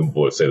versus the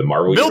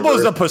Marvel Bilbo's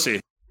universe, the pussy.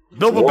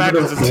 Bilbo Lord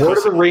Baggins of is the Lord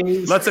of the the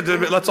Rings.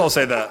 Let's all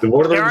say that. The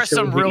Lord of the There are Rings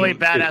some really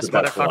trilogy is badass the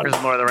best one. motherfuckers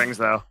in Lord of the Rings,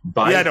 though.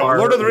 By Yeah, no, far,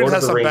 Lord of the Rings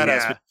has some Rings- badass.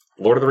 Yeah.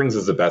 Lord of the Rings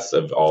is the best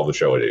of all the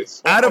show it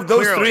is. Out of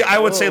those Clearly. three, I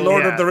would say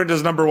Lord Yeah. of the Rings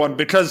is number one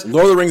because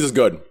Lord of the Rings is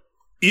good.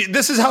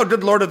 this is how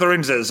good Lord of the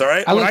Rings is. All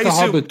right, I like The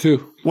Hobbit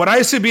too. when I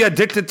used to be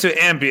addicted to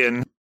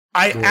Ambien,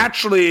 I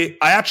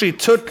actually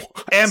took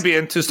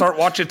Ambien to start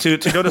watching to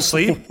go to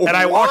sleep, and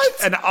I watched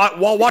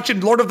while watching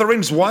Lord of the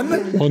Rings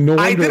 1, Well, no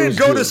I wonder it didn't was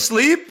go to good.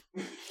 sleep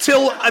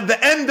till at the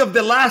end of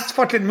the last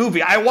fucking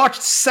movie. I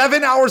watched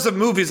 7 hours of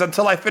movies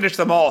until I finished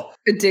them all.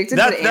 Addicted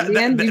That- to that-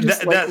 Ambien? that- You just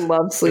that- like that-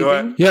 love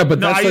sleeping? Yeah, but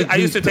No, that's like I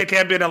me- used to take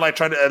Ambien and like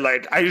try to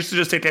I used to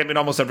just take Ambien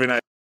almost every night.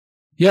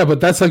 Yeah,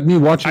 but that's like me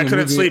watching. I a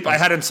couldn't movie- sleep. I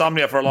had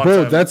insomnia for a long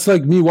Bro, time. that's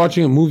like me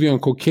watching a movie on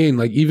cocaine.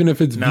 Like even if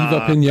it's Nah.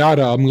 Viva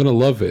Pinata, I'm gonna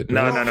love it.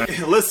 No.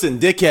 Listen,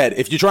 dickhead,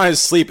 if you're trying to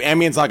sleep,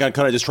 Ambien's not gonna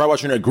cut it. Just try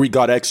watching a Greek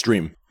God X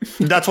stream.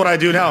 That's what I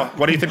do now.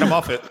 What do you think I'm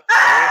off it?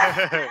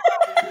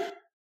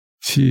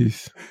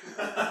 Jeez.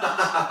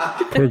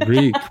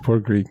 Poor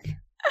Greek.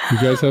 You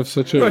guys have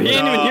such a. Bro, he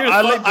ain't even here.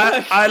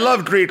 I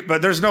love Greek,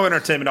 but there's no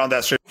entertainment on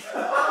that shit.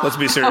 Let's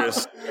be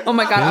serious. Oh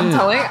my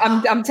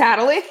god, I'm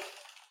tattling.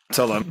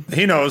 Tell him.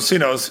 He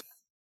knows.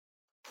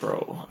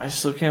 Bro, I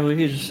still can't believe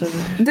he just said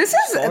that.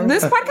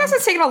 This podcast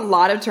has taken a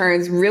lot of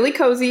turns. Really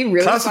cozy,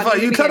 really Classify. funny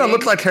in You the kind of beginning.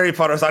 look like Harry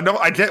Potter. So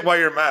I get why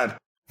you're mad.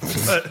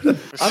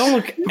 I don't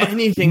look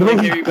anything like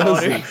Harry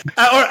Potter.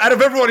 Out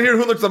of everyone here,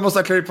 who looks the most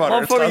like Harry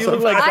Potter? Motherfucker, you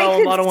look like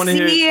Gollum. I don't want to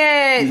hear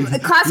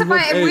it. Classify.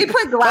 If we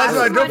put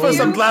glasses, don't put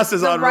some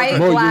glasses on. Right,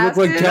 Mo, you look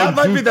like that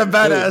might be the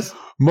badass.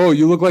 Mo,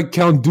 you look like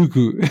Count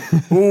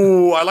Dooku.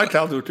 Ooh, I like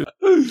Count Dooku.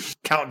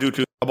 Count Dooku.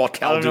 How about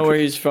Count Dooku? I don't know where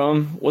he's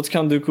from. What's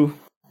Count Dooku?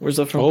 Where's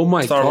that from? Oh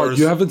my Star god, Wars.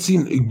 you haven't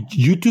seen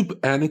YouTube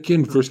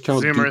Anakin versus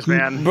Count Zoomers, Dooku?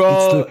 man.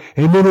 Bro.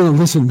 Hey, no,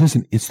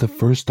 listen. It's the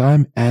first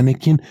time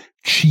Anakin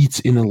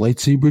cheats in a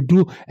lightsaber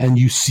duel, and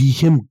you see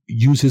him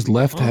use his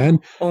left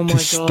hand Oh my to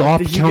God. stop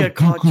Did he Count get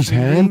caught Dooku's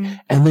hand, cheating?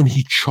 and then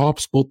he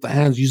chops both the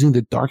hands using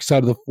the dark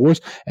side of the Force,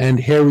 and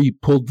Harry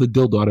pulled the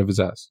dildo out of his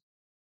ass.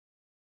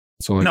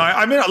 So No,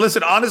 I mean,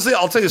 listen. Honestly,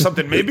 I'll tell you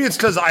something. Maybe it's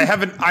because I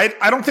haven't.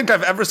 I don't think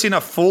I've ever seen a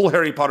full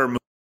Harry Potter movie.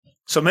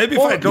 So maybe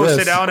if I go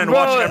sit down and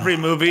watch every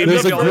movie,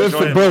 there's a maybe I'll enjoy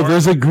griffin, it bro. more.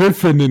 There's a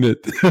griffin in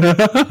it.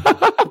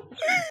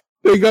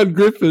 They got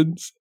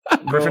griffins.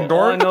 Bro,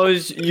 all I know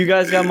is you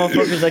guys got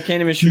motherfuckers that can't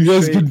even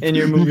shoot straight in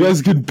your movie. You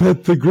guys can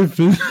pet the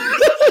griffin.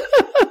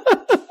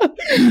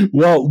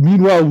 Well,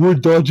 meanwhile, we're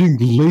dodging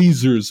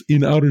lasers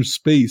in outer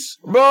space.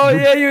 Bro,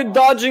 yeah, you're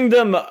dodging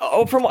them.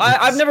 Oh,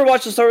 I've never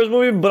watched a Star Wars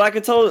movie, but I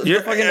could tell.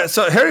 Yeah,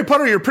 so Harry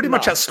Potter, you're pretty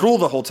much at school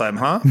the whole time,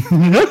 huh?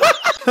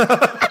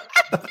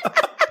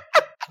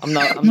 I'm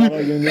not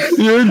arguing this.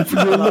 You're in a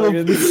little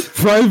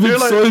private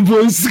soy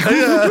boy school.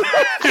 Yeah,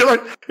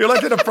 you're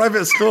like in a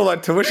private school.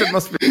 Like tuition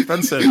must be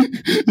expensive.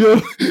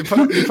 Yeah. You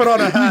put on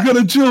a hat. You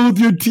gotta chill with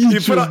your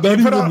teachers, not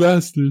even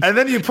masters. And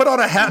then you put on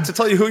a hat to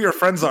tell you who your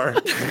friends are.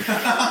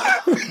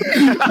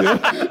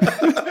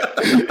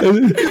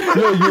 And,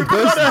 your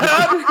best.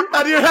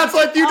 And your hat's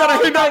like you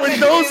gotta hang out with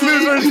those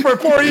losers for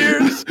 4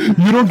 years.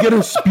 You don't get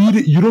a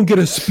speed. You don't get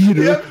a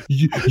speeder. Yeah.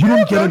 You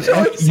don't get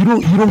you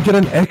don't get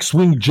an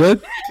X-wing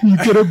jet. You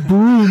get a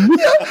broom.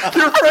 Yeah.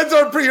 Your friends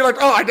are pretty. You're like,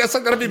 oh, I guess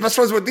I'm gonna be best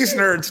friends with these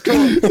nerds.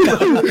 Cool.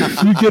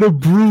 You get a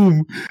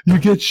broom. You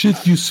get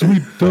shit you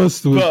sweep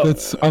dust with. Bro,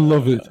 I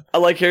love it. I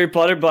like Harry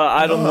Potter, but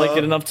I don't like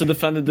it enough to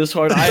defend it this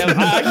hard.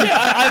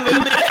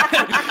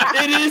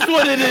 It is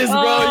what it is,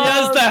 bro.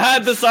 Yes, the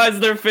hat decides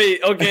their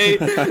fate. Okay.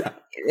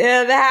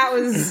 Yeah, that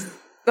was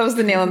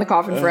the nail in the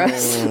coffin for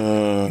us.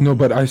 No,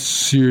 but I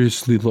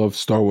seriously love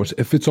Star Wars.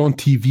 If it's on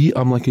TV,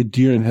 I'm like a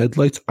deer in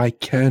headlights. I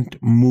can't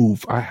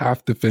move. I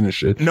have to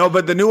finish it. No,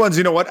 but the new ones,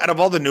 you know what? Out of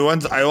all the new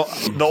ones,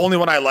 the only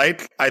one I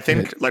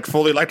think, like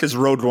fully like, is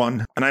Rogue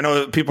One. And I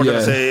know people are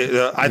gonna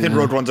say, I think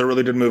Rogue One's a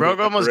really good movie. Rogue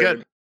One was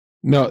good.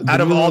 No, out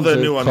of all the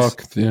new ones,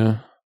 yeah.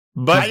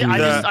 But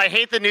I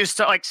hate the new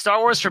stuff. Like Star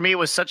Wars for me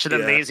was such an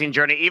amazing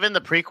journey. Even the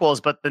prequels,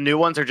 but the new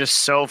ones are just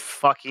so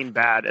fucking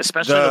bad.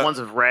 Especially the ones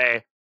with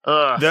Rey.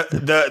 Ugh.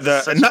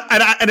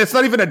 And it's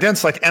not even a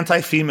dense like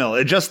anti-female.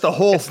 It's just the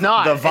whole the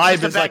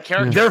vibe is like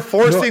they're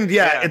forcing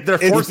they're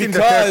forcing the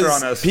character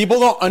on us.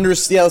 People don't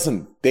understand.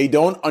 Listen, they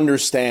don't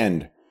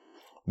understand.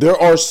 There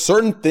are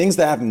certain things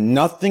that have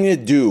nothing to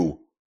do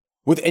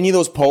with any of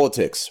those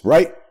politics,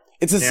 right?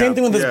 It's the same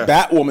thing with this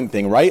Batwoman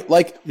thing, right?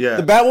 Like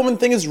the Batwoman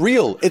thing is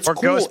real. It's or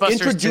cool.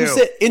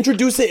 Ghostbusters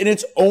Introduce it in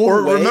its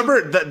own way.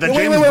 Remember the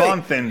James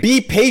Bond thing. Be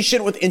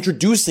patient with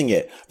introducing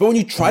it. But when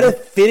you try to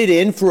fit it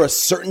in for a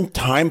certain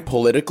time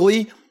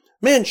politically,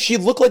 man, she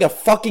looked like a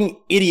fucking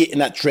idiot in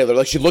that trailer.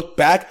 Like she looked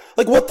back,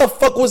 like what the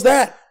fuck was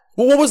that?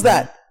 Well, what was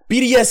that?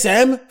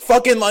 BDSM?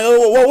 Fucking like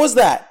what was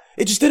that?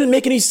 It just didn't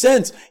make any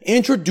sense.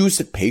 Introduce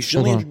it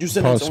patiently. Introduce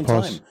it in its own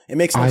time. It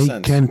makes no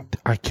sense.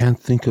 I can't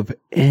think of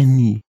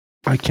any.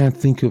 I can't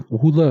think of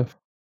who left.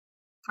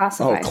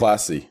 Classified. Oh,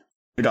 Classy.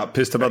 We got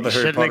pissed about the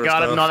Harry Potter Shouldn't have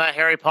got him on that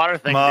Harry Potter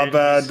thing. My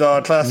bad,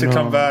 dog. Classy,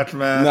 come back,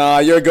 man. Nah,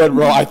 you're good,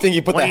 bro. I think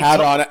he put the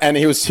hat on, and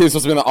he was supposed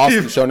to be in the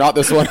Austin show, not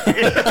this one.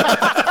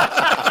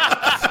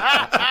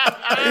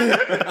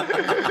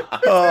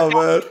 Oh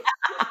man.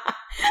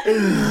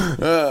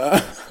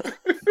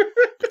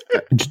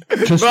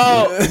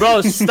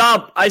 Bro,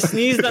 stop! I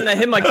sneezed and I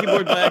hit my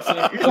keyboard by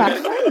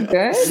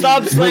accident.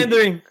 Stop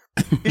slandering.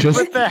 Just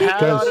Put the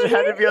hat on. It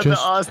had to be on the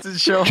Austin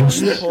show.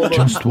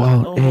 Just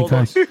while, hey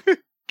guys,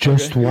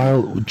 just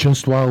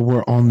while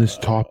we're on this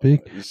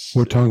topic,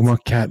 we're talking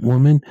about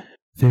Catwoman.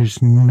 There's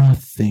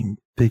nothing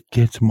that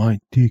gets my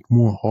dick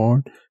more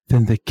hard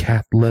than the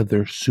cat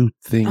leather suit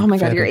thing. Oh my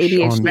god, your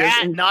ADHD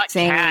Bat, is not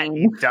cat,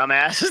 you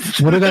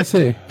dumbass. What did I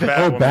say?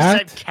 Batwoman. Oh, Bat? I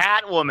said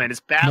Catwoman. It's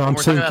Batwoman. No, I'm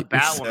We're saying talking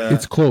about Batwoman.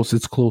 it's close.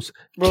 It's close.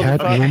 Bro,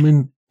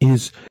 Catwoman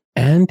is,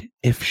 and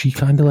if she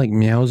kind of like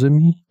meows at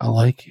me, I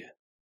like it.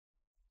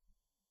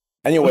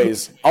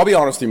 Anyways, I'll be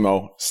honest with you,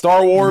 Mo.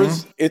 Star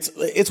Wars, it's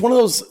one of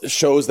those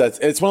shows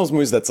it's one of those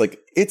movies that's like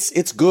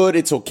it's good,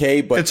 it's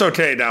okay, but it's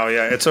okay now.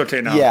 Yeah, it's okay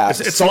now. Yeah,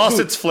 it's lost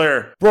its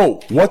flair, bro.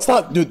 What's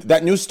not, dude?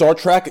 That new Star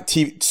Trek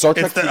TV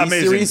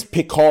series,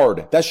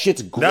 Picard. That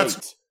shit's great.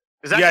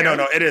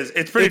 No, it is.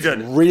 It's pretty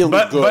good. Really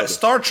good. But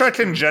Star Trek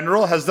in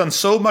general has done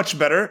so much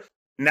better.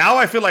 Now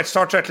I feel like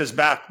Star Trek is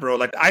back, bro.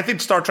 Like I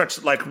think Star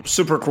Trek's like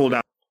super cool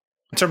now.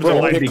 In terms of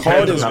like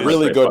Picard is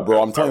really good,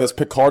 bro. I'm telling you, this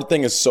Picard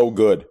thing is so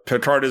good.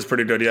 Picard is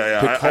pretty good. Yeah.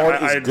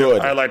 Picard is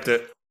good. I liked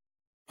it.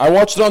 I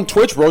watched it on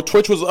Twitch, bro.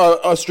 Twitch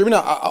was streaming.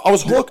 I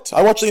was hooked.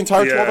 I watched the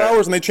entire 12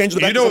 hours, and they changed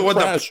the.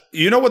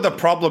 You know what the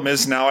problem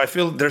is now? I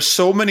feel there's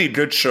so many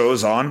good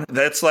shows on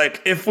that's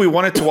like if we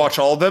wanted to watch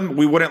all of them,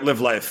 we wouldn't live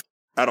life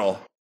at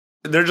all.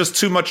 There's just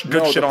too much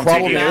good shit on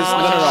TV.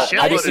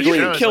 I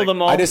disagree. Kill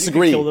them all. I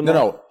disagree.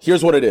 No.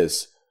 Here's what it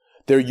is.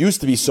 There used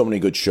to be so many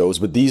good shows,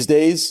 but these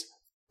days,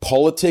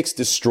 politics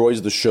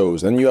destroys the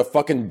shows. And you have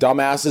fucking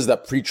dumbasses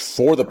that preach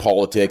for the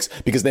politics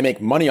because they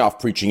make money off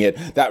preaching it,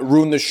 that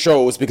ruin the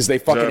shows because they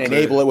fucking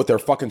enable it with their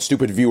fucking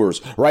stupid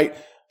viewers, right?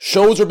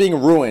 Shows are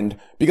being ruined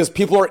because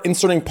people are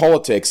inserting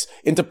politics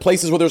into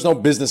places where there's no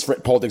business for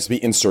politics to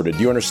be inserted.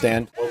 Do you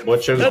understand?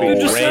 What shows?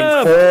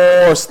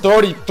 Reinforce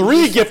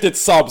 33 gifted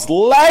subs.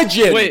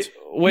 Legend.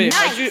 Wait.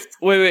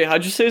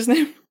 How'd you say his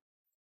name?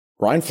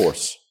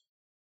 Reinforce.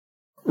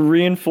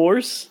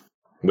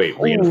 Wait,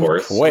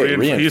 Reinforce? Reinforce.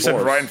 You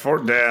said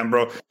Reinforce? Damn,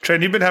 bro.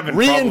 Train, you've been having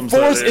Reinforce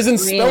problems. isn't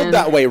spelled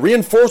that way.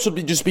 Reinforce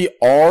would just be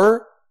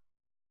R-E.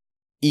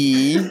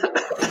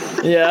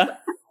 Yeah.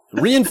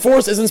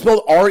 Reinforce isn't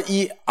spelled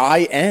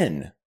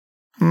R-E-I-N.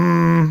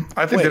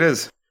 I think it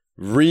is.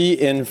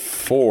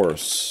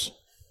 Reinforce.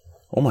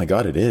 Oh my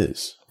god, it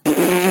is.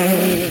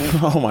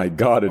 Oh my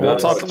god, it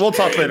is. We'll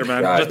talk later,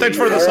 man. Just thanks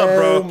for the sub,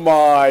 bro. Oh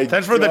my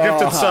Thanks for the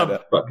gifted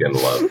sub. Fucking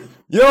love.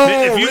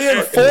 Yo,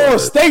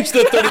 Reinforce. Thanks to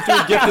the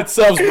 33 gifted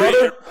subs,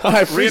 brother.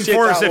 I appreciate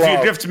Reinforce, that if love.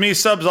 you gift me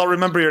subs, I'll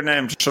remember your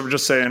name.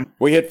 Just saying.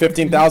 We hit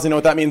 15,000. You know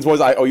what that means,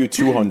 boys? I owe you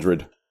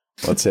 200.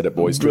 Let's hit it,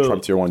 boys.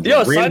 Trump tier 1.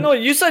 Yo, side note,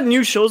 you said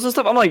new shows and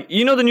stuff. I'm like,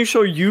 you know the new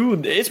show,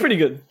 it's pretty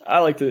good. I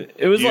liked it.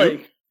 It was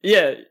like,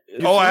 yeah.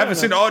 Oh, I haven't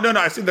seen. Oh no,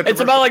 I seen the. It's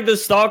about like the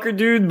stalker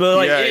dude, but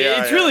like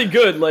it's really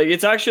good. Like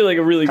it's actually like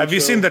a really. Have good you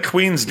show. seen the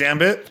Queen's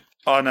Gambit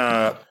on?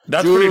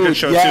 That's a pretty good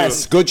show too.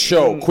 Yes, good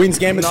show. Queen's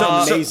Gambit is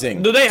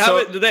amazing. Do they have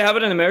it? Do they have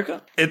it in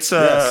America? It's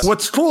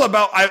what's cool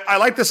about I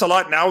like this a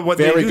lot now. What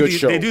Very they do, good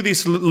show. They do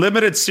these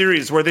limited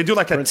series where they do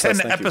like a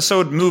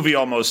 10-episode movie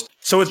almost.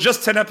 So it's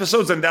just 10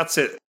 episodes and that's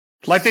it.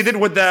 Like they did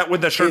with the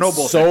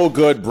Chernobyl. It's so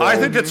good, bro. I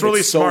think it's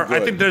really smart. So I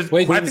think I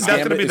think that's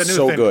going to be the new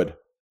so thing. Good.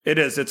 It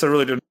is. It's a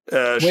really good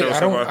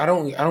show. I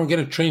don't get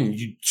a train.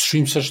 You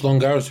stream such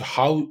long hours.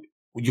 How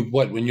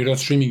when you're not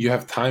streaming, you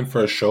have time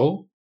for a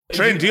show?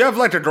 Train, do you have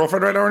like a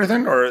girlfriend right now or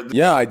anything? Or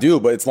yeah, I do,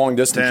 but it's long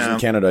distance in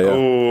Canada. Yeah.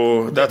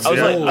 Oh, that's. I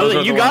was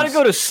like, you gotta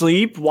go to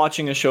sleep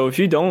watching a show. If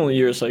you don't,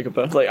 you're a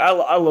psychopath. Like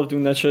I love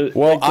doing that shit.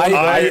 Well, like,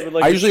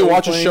 I usually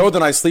watch a show,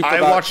 then I sleep for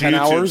about 10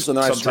 hours, and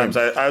then sometimes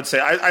I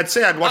stream. I'd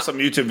say I'd watch some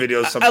YouTube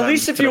videos. Sometimes at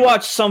least if you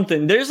watch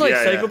something. There's like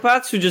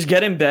psychopaths who just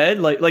get in bed,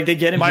 like they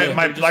get in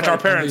bed. Like our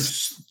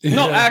parents.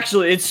 No,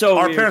 actually, it's so.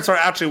 Our weird. parents are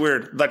actually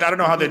weird. Like I don't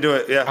know how they do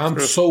it. Yeah, I'm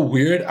so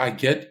weird. I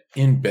get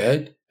in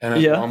bed. And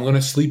I'm going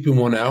to sleep in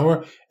 1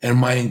 hour, and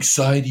my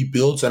anxiety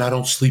builds, and I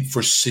don't sleep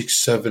for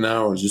 6-7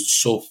 hours. It's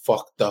so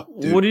fucked up,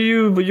 dude. What are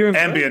you? But you're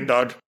ambient,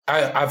 dog.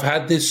 I've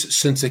had this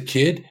since a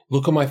kid.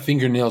 Look at my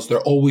fingernails; they're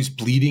always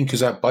bleeding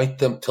because I bite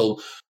them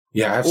till.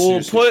 Yeah,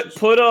 put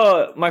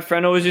my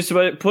friend always used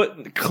to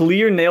put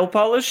clear nail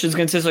polish. It's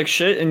gonna taste like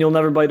shit, and you'll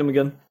never bite them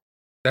again.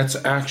 That's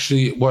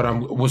actually what I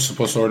was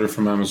supposed to order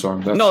from Amazon.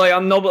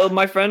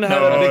 My friend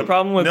had a big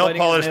problem with nail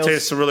polish.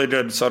 Tastes really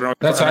good, so I don't know.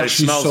 That's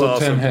actually so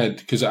 10 head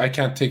because I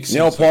can't take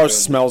nail polish.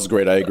 Smells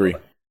great. I agree.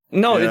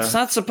 No, it's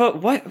not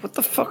supposed. What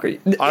the fuck are you?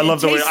 I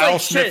love the way I'll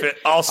sniff it.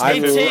 I'll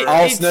sniff it.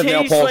 I'll sniff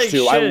nail polish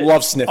too. I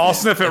love sniffing. I'll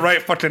sniff it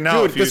right fucking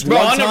now. Dude, this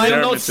one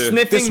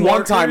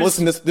time.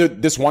 Listen,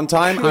 this one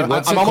time. I'm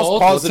almost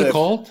positive. What's it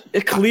called?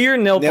 Clear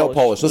nail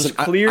polish. Listen,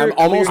 I'm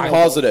almost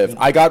positive.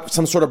 I got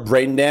some sort of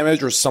brain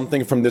damage or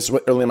something from this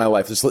early in my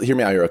life. Just hear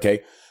me out here,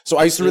 okay? So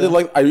I used to really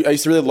like. I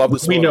used to really love the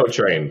smell. We know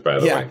Train, by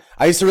the way.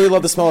 I used to really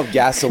love the smell of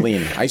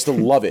gasoline. I used to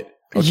love it.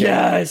 Okay?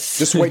 Yes.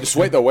 Just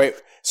wait though.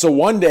 So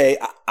one day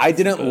I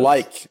didn't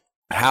like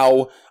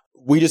how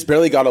we just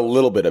barely got a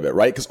little bit of it,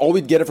 right? Because all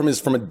we'd get it from is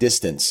from a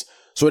distance.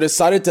 So I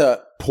decided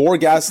to pour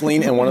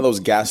gasoline in one of those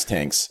gas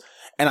tanks.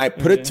 And I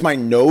put it to my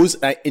nose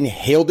and I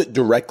inhaled it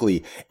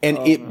directly. And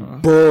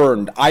it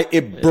burned.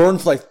 It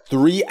burned for like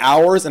 3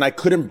 hours and I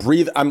couldn't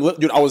breathe. I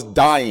was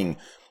dying.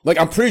 Like,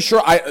 I'm pretty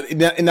sure in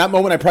that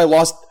moment, I probably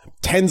lost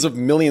tens of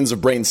millions of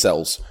brain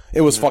cells.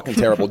 It was fucking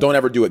terrible. Don't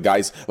ever do it,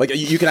 guys. Like,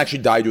 you can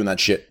actually die doing that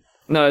shit.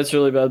 No, it's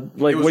really bad.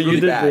 Like what you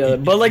did, yeah.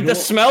 But like the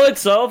smell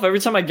itself, every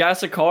time I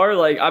gas a car,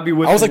 like I'd be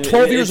whipping. I was like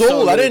 12 years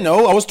old. I didn't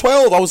know. I was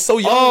 12. I was so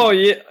young. Oh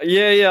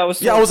yeah. I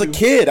was. Yeah, I was a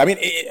kid. I mean,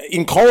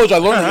 in college, I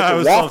learned how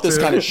to waft this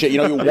kind of shit.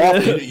 You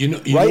waft it. You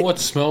know what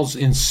smells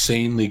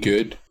insanely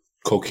good?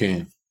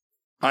 Cocaine.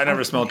 I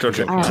never smelled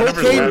cocaine.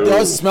 Cocaine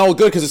does smell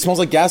good because it smells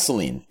like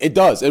gasoline. It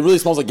does. It really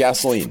smells like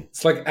gasoline.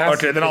 It's like acid.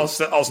 Okay, then I'll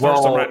start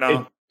some right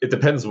now. It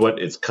depends what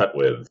it's cut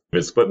with. If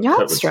it's cut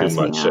with too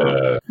much.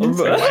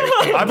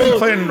 I've been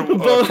playing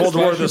Cold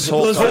War this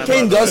whole time.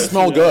 Cocaine does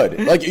smell good.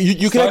 Like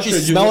you can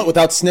actually smell it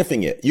without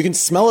sniffing it. You can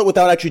smell it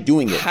without actually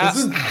doing it.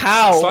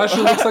 How?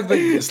 Slasher looks like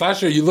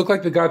you look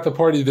like the guy at the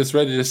party that's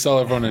ready to sell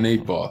everyone an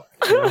 8-ball.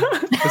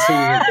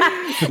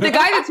 The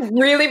guy that's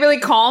really, really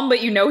calm, but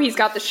he's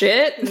got the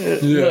shit.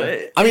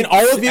 Yeah. I mean,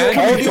 all of you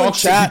in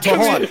chat. Hold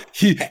on.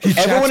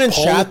 Everyone in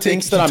chat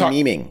thinks that I'm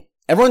memeing.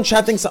 Everyone in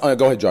chat thinks.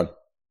 Go ahead, John.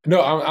 No,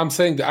 I'm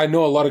saying that I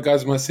know a lot of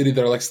guys in my city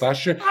that are like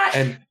Slasher,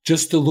 and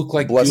just to look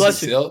like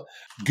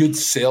good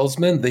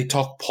salesmen, they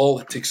talk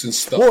politics and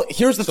stuff. Well,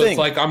 here's the thing. It's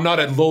like I'm not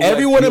at low.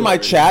 Everyone in my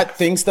chat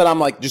thinks that I'm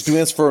like just doing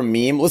this for a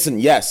meme. Listen,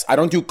 yes, I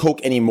don't do coke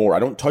anymore. I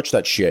don't touch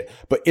that shit.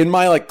 But in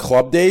my like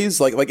club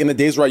days, like in the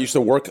days where I used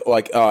to work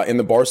like in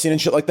the bar scene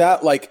and shit like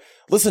that, like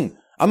listen,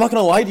 I'm not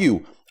gonna lie to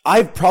you.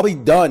 I've probably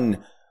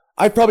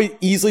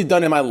easily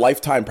done in my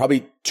lifetime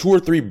probably 2 or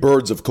 3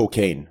 birds of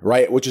cocaine,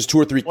 right? Which is 2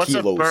 or 3 What's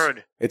kilos. a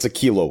bird? It's a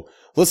kilo.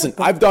 Listen,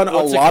 I've done a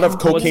lot of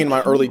cocaine in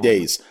my early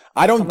days.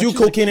 I don't do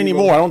cocaine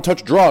anymore. I don't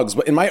touch drugs.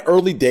 But in my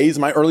early days,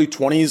 my early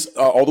 20s,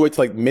 all the way to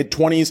like mid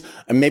 20s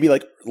and maybe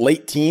like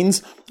late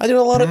teens, I did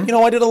a lot of,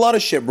 I did a lot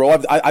of shit,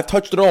 bro. I've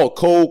touched it all.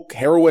 Coke,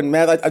 heroin,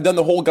 meth. I've done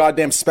the whole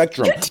goddamn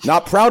spectrum.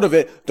 Not proud of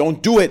it.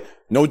 Don't do it.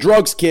 No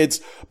drugs,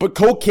 kids. But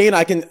cocaine,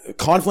 I can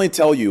confidently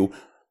tell you,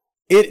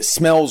 it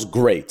smells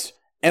great.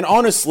 And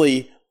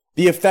honestly,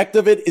 the effect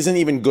of it isn't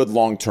even good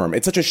long term.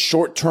 It's such a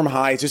short term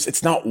high.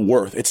 It's not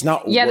worth. It's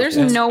not. Yeah, there's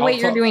no way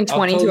you're doing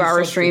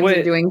 22-hour streams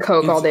and doing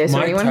coke all day. So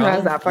anyone who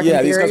has that fucking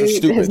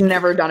theory has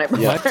never done it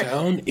before. My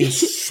town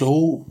is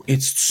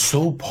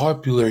so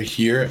popular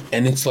here,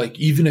 and it's like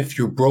even if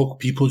you're broke,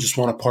 people just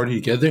want to party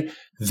together.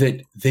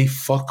 That they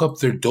fuck up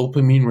their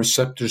dopamine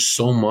receptors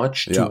so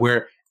much to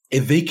where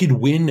if they could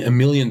win $1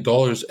 million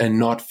and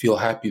not feel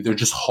happy, they're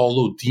just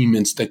hollow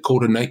demons that go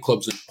to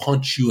nightclubs and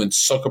punch you and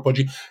sucker punch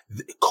you.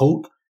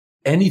 Coke.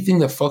 Anything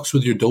that fucks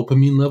with your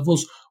dopamine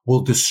levels will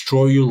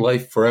destroy your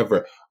life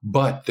forever.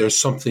 But there's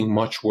something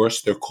much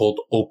worse. They're called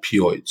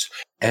opioids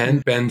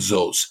and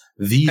benzos.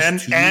 These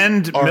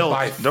and are milk.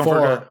 by Don't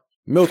far, forget.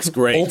 Milk's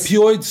great.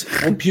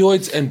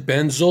 Opioids and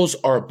benzos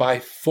are by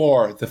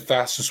far the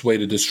fastest way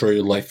to destroy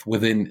your life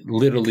within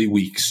literally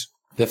weeks.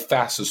 The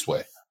fastest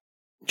way.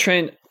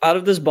 Train, out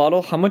of this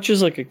bottle, how much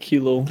is like a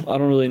kilo? I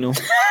don't really know.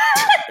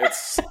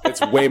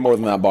 It's way more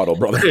than that bottle,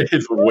 brother.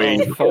 It's way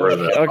more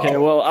than that. Okay,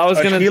 well, I was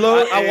A gonna.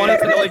 kilo I wanted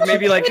to know, like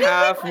maybe like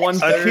half,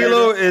 1/3. A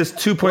kilo is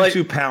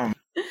 2.2 pounds.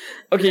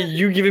 Okay,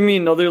 you giving me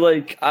another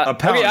like a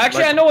pound? Okay,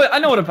 actually, like, I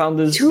know what a pound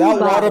is. That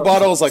water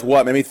bottle is like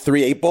what? Maybe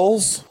 3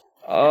 8-balls?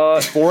 4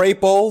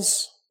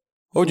 8-balls?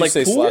 What would you Like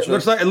say, pool?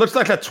 Slasher? it looks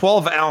like a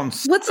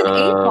 12-ounce. What's an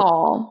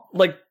 8-ball?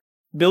 Like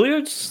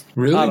billiards?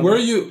 Really? Where are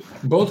you?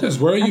 Botes,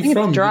 where are you think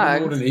from? it's You know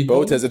drugs. what an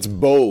 8-ball is? Botes, it's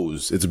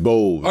Bose. It's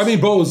Bose. I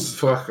mean, Bose.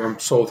 Fuck, I'm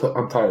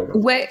tired of it.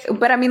 Wait,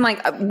 but I mean,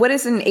 like, what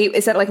is an 8?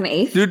 Is that like an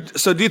 8th? Dude,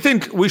 so do you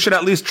think we should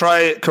at least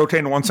try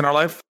cocaine once in our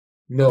life?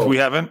 No. If we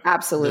haven't?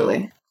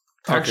 Absolutely.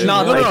 Actually,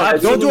 No,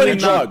 Don't do any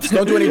drugs.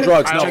 Don't do any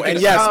drugs. No. And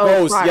yes,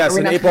 Bose, yes,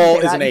 an 8-ball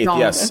is an 8th.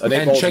 Yes, an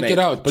 8-ball is check an it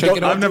 8th. out. But Check don't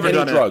it out. I've never do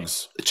done any it.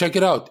 drugs. Check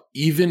it out.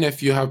 Even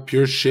if you have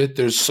pure shit,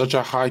 there's such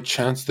a high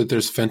chance that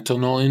there's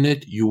fentanyl in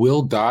it. You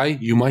will die.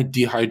 You might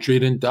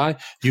dehydrate and die.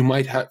 You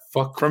might have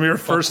From your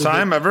first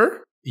time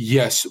ever?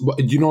 Yes. But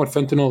do you know what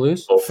fentanyl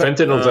is? Well,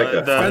 fentanyl's like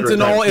a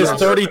Fentanyl is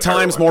 30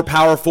 times more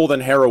powerful than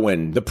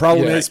heroin. The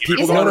problem is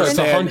people don't it's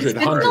understand. 100. Is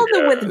fentanyl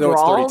the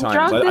withdrawal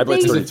drug that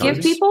they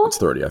give people? It's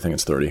 30. I think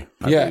it's 30.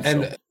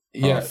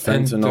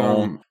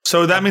 Fentanyl.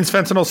 So that means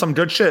fentanyl's some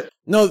good shit.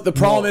 No, the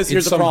problem is,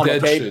 here's the problem,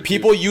 okay? Shit,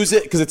 people use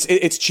it because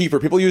it's cheaper.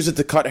 People use it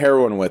to cut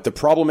heroin with. The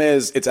problem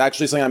is, it's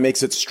actually something that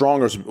makes it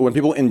stronger. So when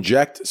people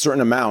inject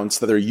certain amounts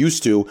that they're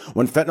used to,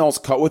 when fentanyl's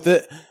cut with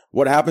it,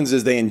 what happens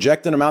is they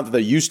inject an amount that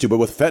they're used to, but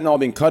with fentanyl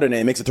being cut in it,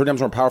 it makes it 30 times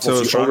more powerful.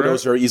 So you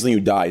overdose very easily,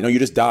 you die. No, you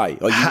just die.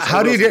 Like,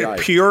 How do you get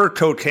pure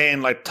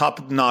cocaine, like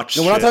top notch?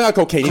 No, we're not talking about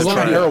cocaine. He's talking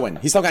about heroin.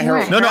 He's talking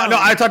about heroin. No.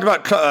 I talked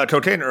about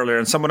cocaine earlier,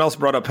 and someone else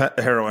brought up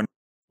heroin.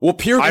 Well,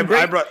 pure.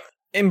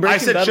 In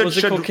Breaking Bad, was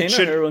it cocaine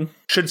or heroin?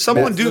 Should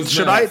someone do?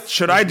 Should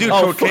I do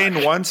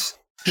cocaine once?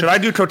 Should I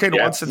do cocaine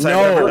once since I've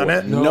never done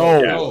it?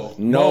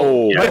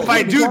 No. But if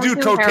I do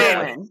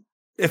cocaine,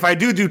 if I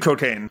do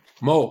cocaine,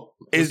 Mo,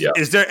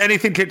 is there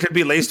anything it could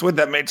be laced with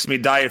that makes me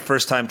die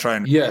first time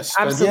trying? Yes,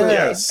 absolutely.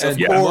 Yes, of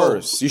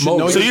course. You should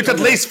know. So you could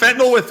lace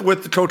fentanyl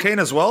with cocaine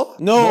as well?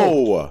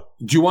 No.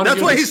 Do you want?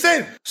 That's what he's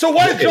saying. So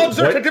why drugs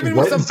are giving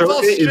me some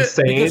false shit?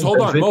 Because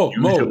hold on, Mo.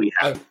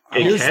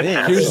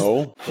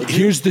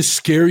 Here's the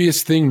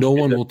scariest thing no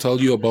one will tell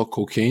you about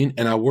cocaine.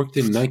 And I worked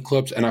in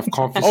nightclubs, and I've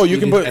confiscated. Oh, you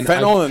can put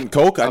fentanyl and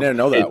coke? I didn't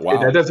know that.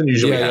 Wow. That doesn't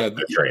usually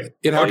happen.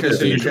 It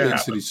happens in can.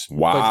 cities.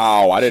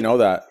 Wow, I didn't know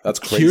that. That's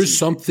crazy. Here's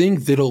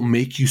something that'll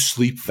make you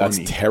sleep funny.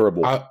 That's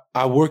terrible.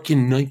 I work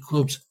in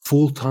nightclubs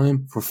full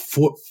time for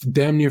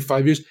damn near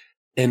 5 years,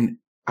 and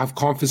I've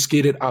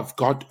confiscated. I've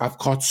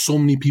caught so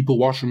many people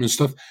washroom and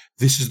stuff.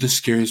 This is the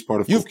scariest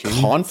part of cocaine.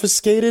 You've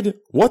confiscated?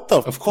 What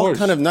the fuck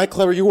kind of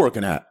nightclub are you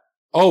working at?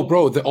 Oh,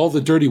 bro, all the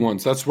dirty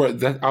ones. That's where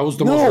I was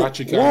the most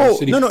ratchet guy in the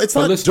city. No, it's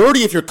not dirty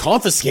if you're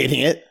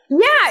confiscating it.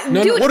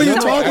 Yeah, dude. What are you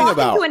talking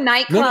about? To a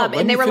nightclub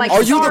and they were like,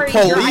 "Are you the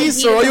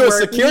police or are you a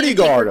security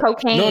guard?"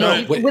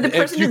 No. Would the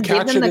person if you just give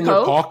catch them it the in their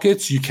coke?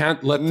 pockets, you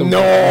can't let them.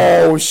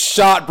 No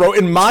shot, bro.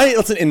 In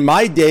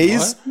my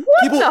days,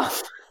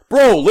 What?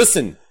 Bro,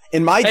 listen.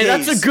 In my days,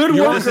 that's a good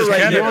worker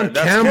right You're on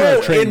there.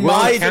 camera, Trey. in We're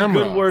my on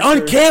camera. Good worker.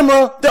 on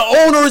camera, the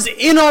owner is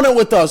in on it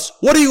with us.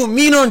 What do you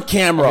mean on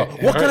camera?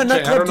 Okay, What kind of Trey,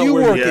 I nightclub don't do know you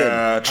where work you- in?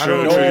 Yeah,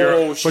 true.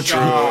 No But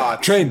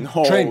shots. Train,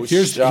 No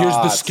here's the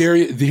shots.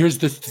 scary. Here's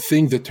the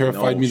thing that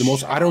terrified me the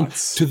most. I don't,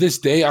 to this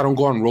day, I don't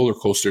go on roller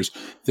coasters.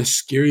 The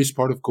scariest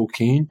part of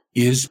cocaine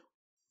is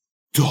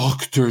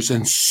doctors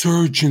and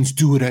surgeons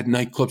do it at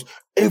nightclubs.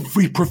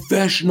 Every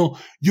professional,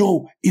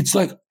 it's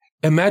like,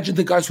 imagine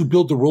the guys who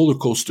build the roller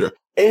coaster.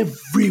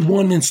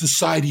 Everyone in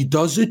society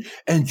does it,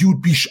 and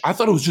you'd be. I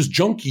thought it was just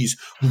junkies,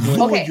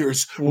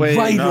 lawyers,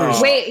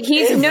 writers. Wait,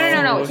 he's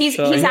no. He's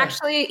Yeah.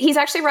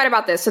 actually right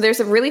about this. So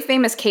there's a really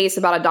famous case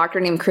about a doctor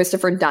named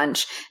Christopher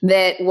Dunch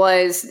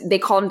they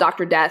called him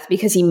Dr. Death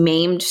because he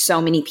maimed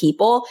so many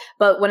people.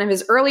 But one of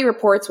his early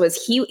reports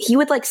was he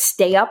would like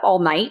stay up all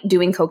night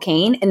doing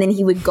cocaine, and then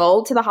he would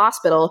go to the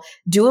hospital,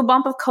 do a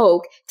bump of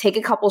coke, take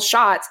a couple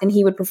shots, and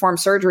he would perform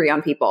surgery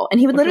on people, and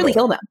he would literally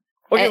kill them.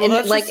 Okay, And- well, and,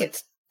 that's like,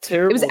 just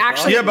terrible. it was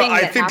actually Yeah, but thing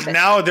I that think happened.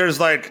 now there's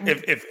like,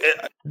 if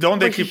don't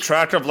they keep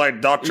track of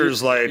like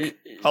doctors like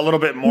a little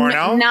bit more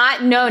now?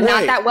 Not Wait,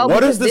 that well.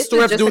 what because does this this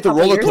story was have to do just with a the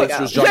couple roller years ago.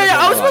 coasters, John? Yeah,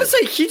 I was about about to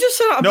say he just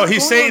said. No,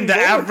 he's saying the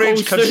roller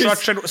average coasters.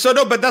 construction. So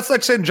no, but that's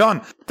like saying,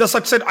 John, that's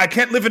like saying I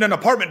can't live in an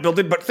apartment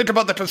building, but think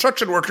about the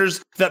construction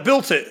workers that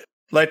built it.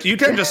 Like you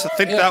can't just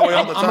think that way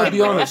all the I'm time. gonna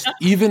be honest.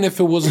 Even if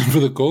it wasn't for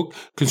the coke,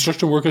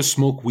 construction workers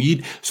smoke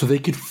weed so they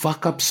could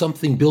fuck up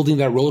something building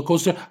that roller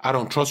coaster. I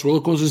don't trust roller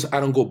coasters. I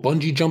don't go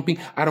bungee jumping.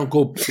 I don't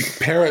go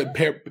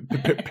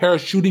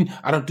parachuting.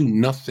 I don't do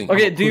nothing.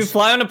 Okay, I'm a do you pussy.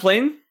 fly on a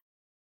plane?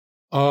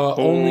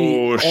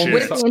 Only. shit.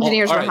 What if the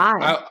engineers all were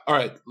high? all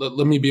right.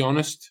 Let me be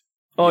honest.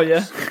 Oh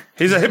yeah,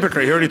 He's a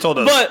hypocrite. He already told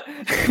us.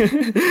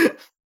 but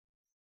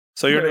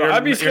So you're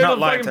I'd be you're scared not of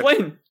a lying. fucking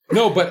plane.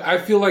 No, but I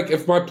feel like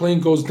if my plane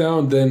goes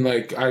down, then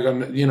like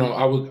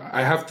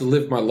I have to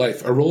live my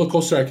life. A roller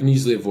coaster I can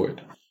easily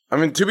avoid. I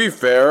mean, to be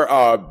fair,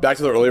 back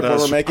to the earlier point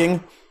we're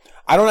making,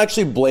 I don't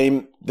actually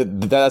blame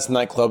that's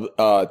nightclub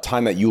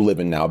time that you live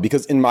in now,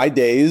 because in my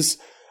days,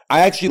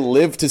 I actually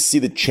lived to see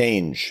the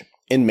change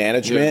in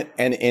management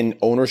and in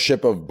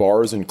ownership of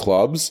bars and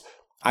clubs.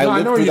 I I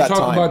lived know what through you're that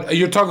talking time. about.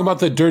 You're talking about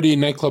the dirty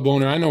nightclub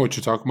owner. I know what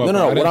you're talking about.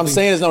 No. What I'm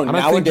saying is,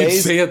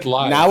 nowadays, say it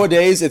live.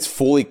 nowadays it's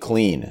fully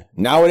clean.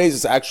 Nowadays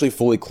it's actually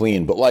fully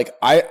clean. But like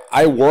I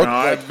work. No,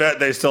 I bet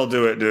they still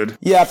do it, dude.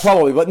 Yeah,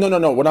 probably. But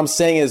no. What I'm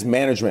saying is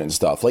management and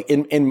stuff. Like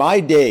in my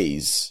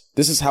days,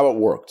 this is how it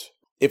worked.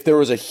 If there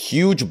was a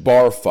huge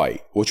bar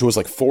fight, which was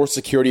like 4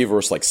 security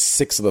versus like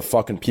 6 of the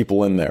fucking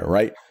people in there,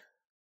 right?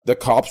 The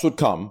cops would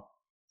come.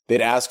 They'd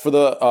ask for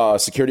the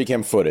security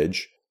cam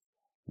footage.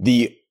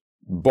 The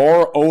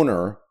bar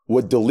owner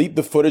would delete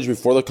the footage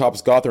before the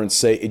cops got there and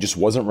say it just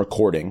wasn't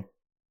recording.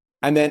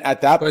 And then at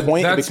that But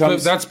point, it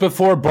becomes that's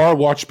before Bar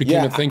Watch became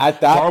Yeah, a thing.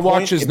 at that Bar Watch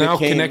point, is it now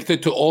became-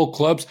 connected to all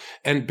clubs,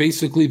 and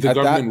basically the at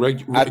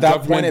government.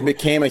 that point it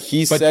became a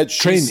he But said, she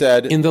Train,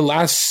 said. in the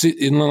last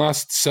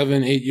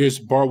 7-8 years,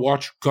 Bar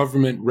Watch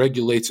government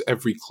regulates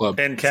every club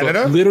In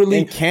Canada? literally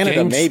In Canada,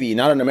 gangs- maybe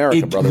not in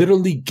America, brother.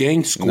 Literally,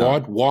 gang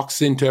squad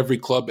walks into every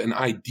club and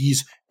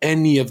IDs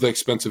any of the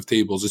expensive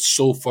tables. It's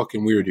so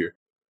fucking weird here.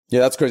 Yeah,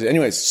 that's crazy.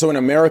 Anyways, so in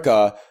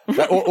America,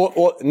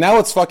 now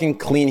it's fucking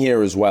clean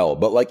here as well.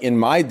 But like in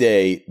my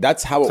day,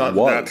 that's how it not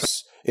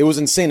was. It was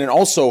insane. And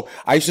also,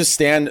 I used to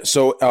stand.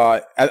 So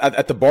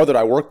at the bar that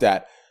I worked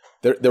at,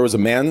 there was a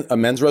men's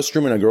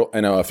restroom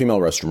and a female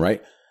restroom,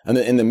 right? And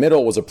then in the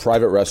middle was a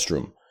private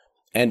restroom.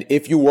 And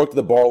if you worked at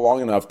the bar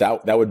long enough,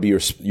 that would be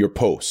your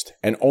post.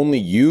 And only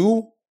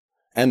you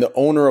and the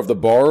owner of the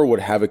bar would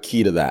have a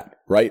key to that,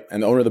 right?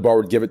 And the owner of the bar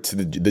would give it to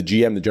the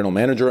GM, the general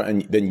manager,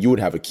 and then you would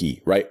have a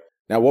key, right?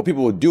 Now, what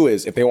people would do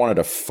is if they wanted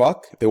to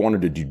fuck, if they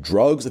wanted to do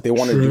drugs, if they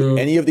wanted to do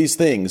any of these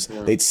things,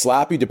 they'd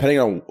slap you depending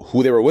on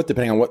who they were with,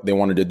 depending on what they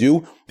wanted to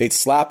do. They'd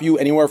slap you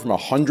anywhere from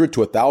 $100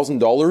 to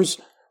 $1,000,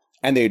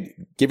 and they'd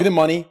give you the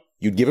money.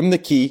 You'd give them the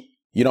key,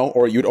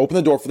 or you'd open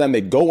the door for them.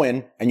 They'd go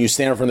in, and you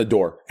stand in front of the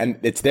door, and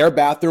it's their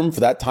bathroom for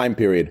that time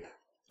period,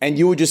 and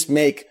you would just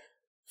make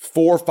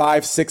 $4,000,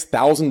 $5,000,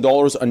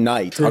 $6,000 a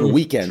night on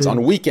weekends.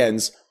 On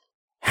weekends,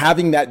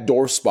 having that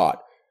door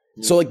spot.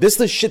 So like this is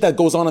the shit that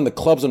goes on in the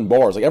clubs and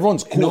bars. Like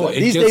everyone's cool.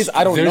 These days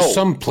I don't know. There's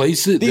some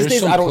places. These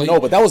days I don't know,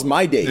 but that was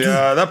my day.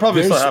 Yeah, that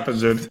probably still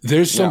happens, dude.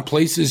 There's some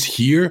places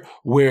here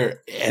where,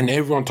 and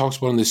everyone talks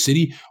about in the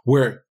city,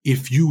 where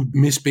if you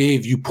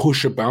misbehave, you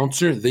push a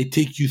bouncer, they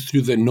take you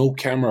through the no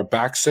camera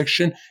back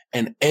section,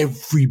 and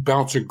every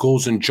bouncer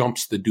goes and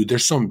jumps the dude.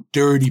 There's some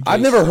dirty places.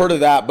 I've never heard of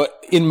that, but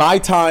in my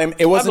time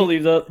it wasn't. I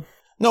believe that.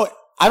 No,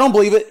 I don't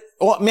believe it.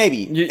 Well, maybe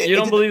You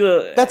don't believe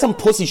that? That's some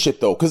pussy shit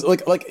though. Because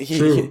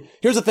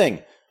here's the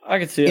thing. I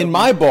can see it. In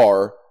my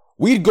bar,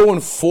 we'd go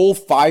in full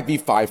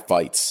 5v5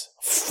 fights,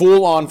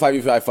 full on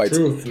 5v5 fights.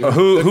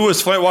 Who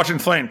was watching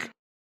Flank?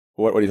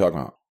 What are you talking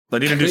about?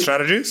 Like, you didn't do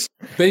strategies?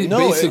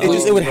 No,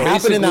 it would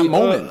happen in that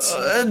moment.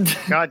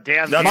 God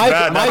damn. That's my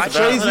bad. my That's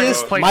bad.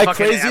 craziest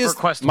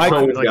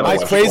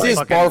my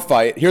craziest bar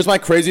fight. Here's my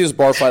craziest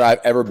bar fight I've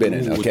ever been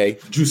in. Okay,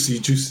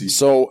 juicy.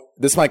 So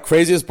this is my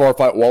craziest bar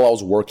fight while I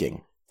was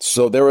working.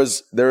 So I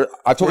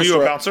told Were a you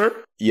story. a bouncer?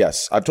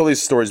 Yes, I've told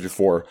these stories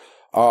before.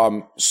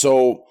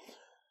 So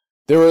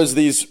there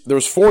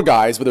was 4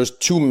 guys, but there's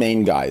 2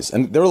 main guys,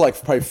 and they're like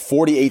probably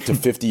 48 to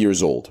 50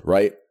 years old,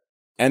 right?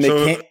 And they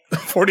can't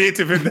 48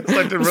 to 50. That's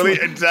like really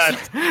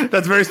exact.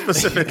 That's very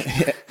specific.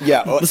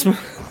 Yeah.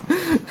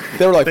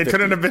 They were like they 50.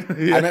 couldn't have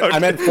been. Yeah, I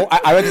meant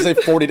to say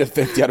 40 to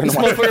 50. I don't know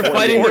why. They're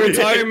fighting their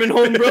retirement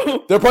home,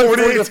 bro. They're probably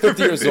 40 to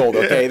 50 years old.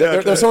 Okay,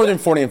 they're somewhere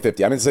between 40 and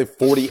 50. I meant to say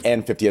 40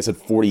 and 50. I said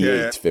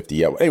 48 to 50.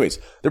 Yeah. Anyways,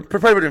 they're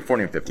probably between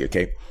 40 and 50.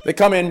 Okay. They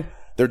come in.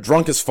 They're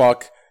drunk as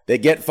fuck. They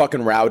get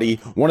fucking rowdy.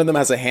 One of them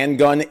has a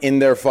handgun in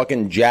their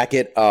fucking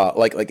jacket.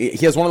 Like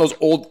he has one of those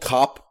old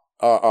cop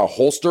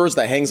holsters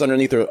that hangs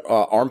underneath their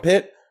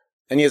armpit,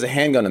 and he has a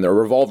handgun in there, a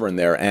revolver in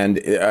there. And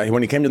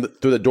when he came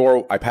through the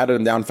door, I patted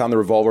him down, found the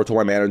revolver, told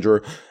my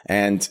manager.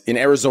 And in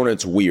Arizona,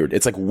 it's weird.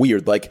 It's like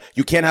weird. Like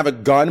you can't have a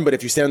gun, but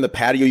if you stand on the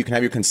patio, you can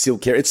have your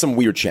concealed carry. It's some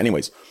weird shit.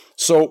 Anyways,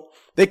 so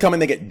they come in,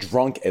 they get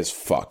drunk as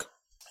fuck,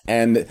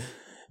 and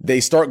they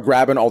start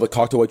grabbing all the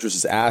cocktail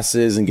waitresses'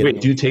 asses and getting.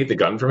 Wait, do you take the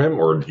gun from him,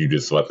 or do you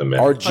just let them in?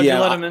 Our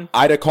GM,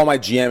 I had to call my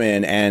GM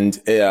in,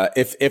 and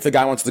if the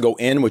guy wants to go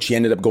in, which he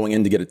ended up going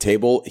in to get a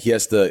table, he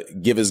has to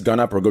give his gun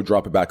up or go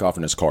drop it back off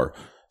in his car.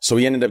 So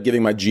he ended up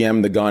giving my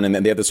GM the gun, and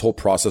then they have this whole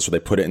process where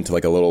they put it into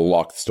like a little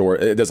locked store.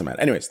 It doesn't matter.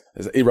 Anyways,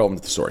 it's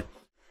irrelevant to the story.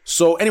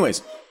 So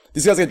anyways,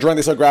 these guys get drunk.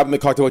 They start grabbing the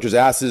cocktail waitresses'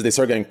 asses. They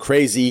start getting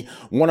crazy.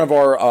 One of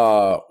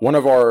our,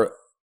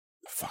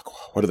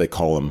 what do they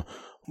call them?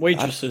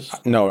 Waitresses.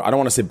 No, I don't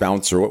want to say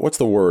bouncer. What's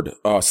the word?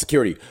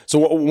 Security. So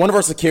one of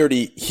our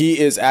security, he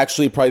is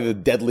actually probably the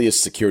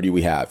deadliest security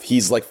we have.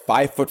 He's like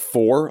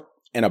 5'4"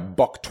 and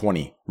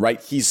 $120,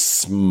 right? He's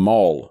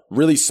small,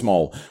 really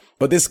small.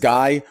 But this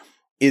guy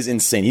is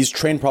insane. He's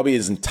trained probably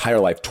his entire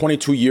life,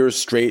 22 years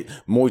straight,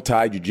 Muay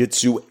Thai,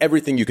 Jiu-Jitsu,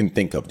 everything you can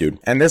think of, dude.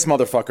 And this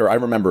motherfucker, I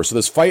remember. So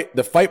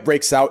the fight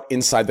breaks out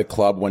inside the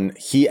club when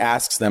he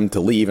asks them to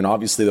leave. And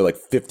obviously they're like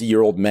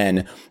 50-year-old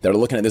men that are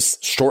looking at this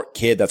short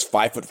kid that's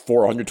 5'4",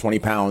 120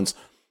 pounds.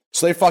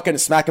 So they fucking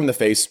smack him in the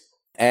face.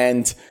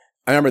 And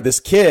I remember this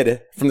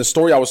kid, from the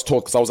story I was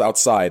told, because I was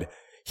outside,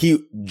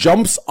 he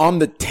jumps on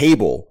the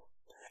table.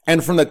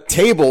 And from the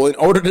table, in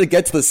order to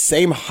get to the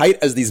same height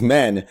as these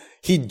men,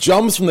 he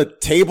jumps from the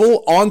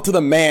table onto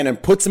the man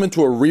and puts him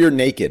into a rear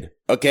naked,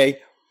 okay?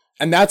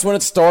 And that's when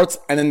it starts,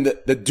 and then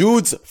the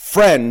dude's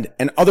friend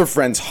and other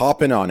friends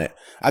hop in on it.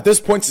 At this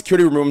point,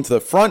 security will move him to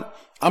the front.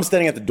 I'm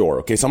standing at the door,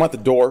 okay? So I'm at the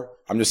door.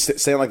 I'm just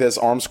standing like this,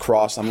 arms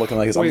crossed. I'm looking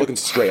like this. I'm looking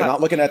straight. I'm not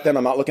looking at them.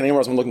 I'm not looking anywhere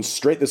else. I'm looking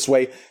straight this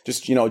way,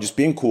 just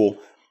being cool.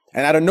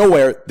 And out of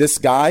nowhere, this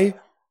guy,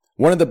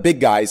 one of the big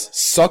guys,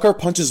 sucker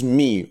punches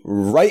me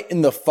right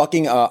in the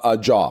fucking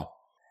jaw.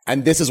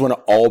 And this is when it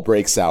all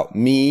breaks out.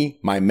 Me,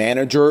 my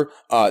manager,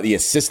 the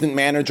assistant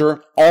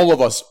manager, all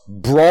of us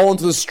brawl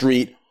into the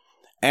street.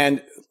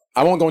 And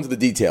I won't go into the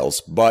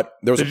details, but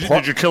there was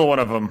did you kill one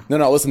of them?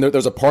 No, listen,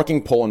 there's a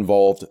parking pole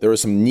involved. There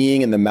was some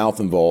kneeing in the mouth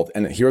involved.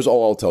 And here's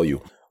all I'll tell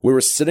you. We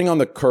were sitting on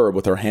the curb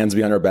with our hands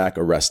behind our back,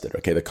 arrested.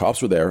 Okay, the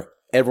cops were there.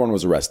 Everyone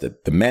was arrested,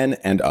 the men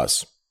and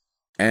us.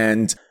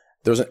 And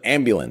there's an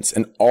ambulance,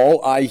 and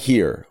all I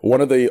hear, one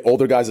of the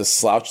older guys is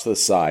slouched to the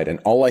side, and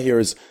all I hear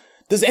is,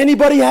 does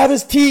anybody have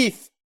his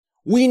teeth?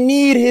 We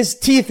need his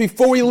teeth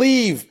before we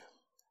leave.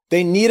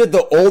 They needed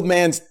the old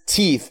man's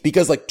teeth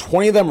because like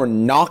 20 of them were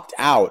knocked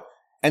out,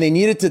 and they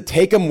needed to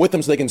take them with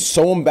them so they can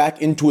sew them back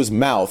into his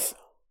mouth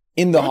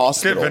in the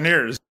hospital. Get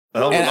veneers.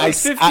 And I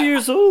 50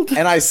 years old.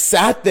 And I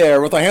sat there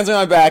with my hands on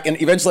my back,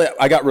 and eventually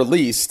I got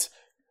released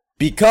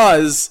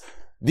because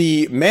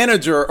the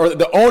manager or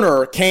the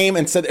owner came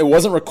and said it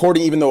wasn't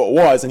recording even though it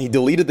was, and he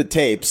deleted the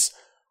tapes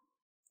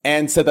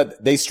and said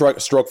that they struck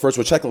first,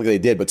 which technically they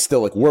did, but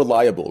still, like, we're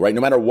liable, right? No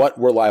matter what,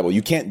 we're liable.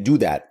 You can't do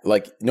that.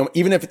 Like,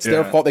 even if it's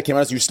their fault they came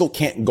at us, you still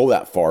can't go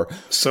that far.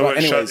 So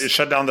it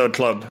shut down the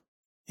club.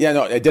 Yeah,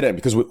 no, it didn't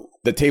because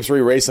the tapes were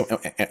erased,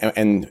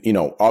 and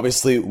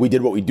obviously we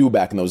did what we do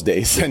back in those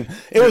days, and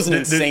it was an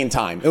insane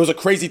time. It was a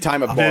crazy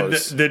time at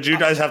bars. Did you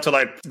guys have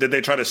to did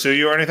they try to sue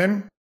you or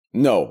anything?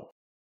 No.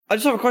 I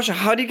just have a question.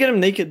 How do you get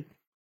him naked?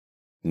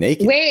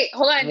 Naked? Wait,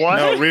 hold on.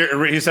 What?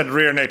 No, he said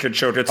rear naked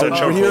choke. It's a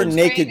choke. Rear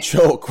naked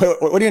choke.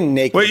 What are you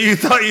naked? Wait, you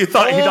thought he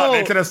got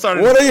naked and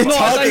started. What are you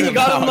talking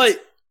about? Got him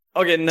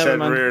okay, never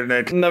mind. Rear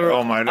naked. Never.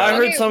 Oh my god. I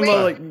heard some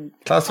about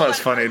That's why it's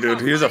funny,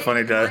 dude. He's a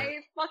funny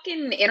guy. My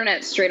fucking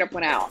internet straight up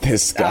went out.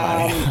 This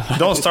guy.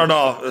 Don't start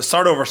off.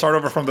 Start over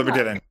from the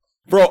beginning.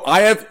 Bro,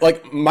 I have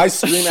my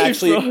stream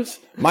actually.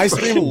 My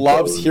stream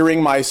loves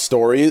hearing my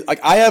stories.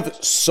 Like, I have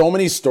so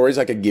many stories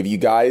I could give you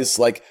guys.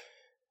 Like,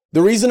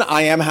 the reason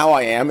I am how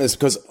I am is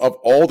because of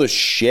all the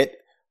shit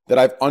that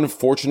I've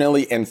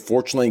unfortunately and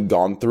fortunately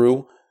gone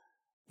through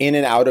in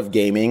and out of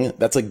gaming.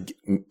 That's like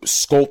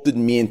sculpted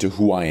me into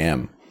who I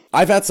am.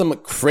 I've had some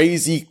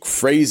crazy,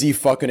 crazy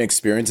fucking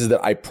experiences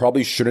that I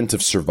probably shouldn't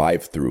have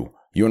survived through.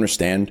 You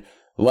understand?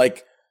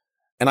 Like,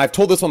 and I've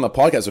told this on the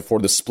podcast before,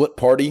 the split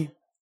party.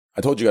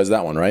 I told you guys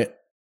that one, right?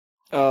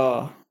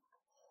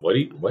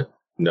 What?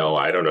 No,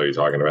 I don't know what you're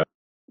talking about.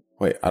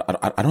 Wait,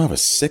 I don't have a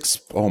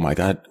 6. Oh my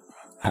god.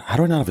 How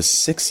do I not have a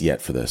 6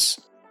 yet for this?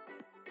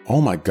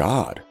 Oh my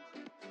god.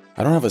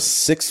 I don't have a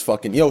 6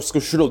 fucking... Yo,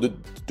 Scoshito,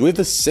 do we have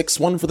the 6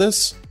 one for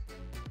this?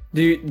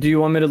 Do you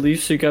want me to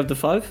leave so you can have the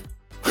 5?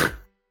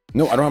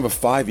 No, I don't have a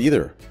 5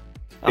 either.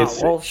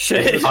 Well,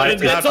 shit. It's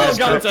It's all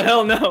gone to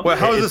hell now. Well,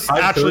 how is this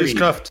actually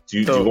scuffed?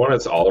 Do you want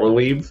us all to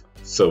leave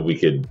so we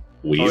could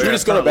leave? Should we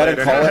just go to bed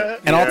and call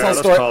it? And I'll tell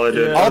stories.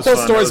 I'll tell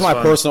stories of my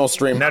personal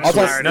stream. Next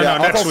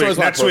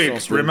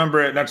week.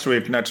 Remember it next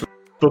week.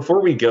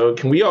 Before we go,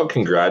 can we all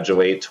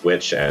congratulate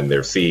Twitch and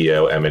their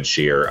CEO, Emmett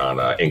Shear, on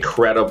an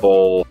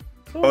incredible...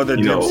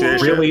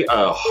 really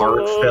a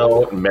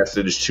heartfelt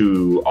message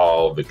to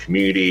all the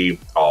community,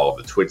 all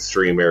the Twitch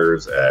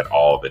streamers, and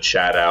all the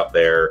chat out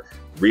there.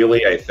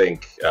 Really, I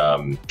think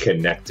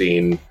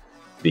connecting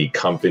the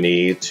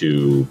company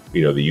to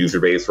the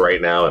user base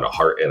right now in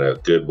a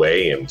good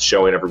way, and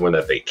showing everyone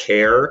that they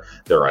care,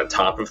 they're on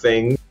top of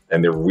things,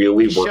 and they're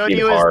really working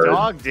hard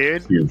dog,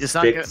 dude. to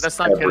fix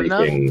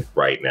everything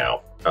right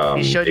now.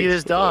 He showed you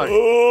his dog.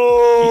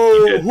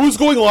 Oh, who's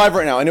going live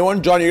right now?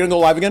 Anyone? John, you're gonna go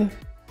live again?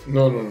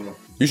 No.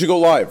 You should go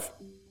live.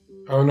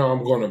 Oh no,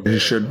 I'm going to bed. You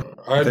should.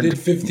 I did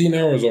 15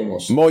 hours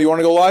almost. Mo, you want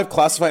to go live?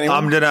 Classified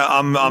anyone?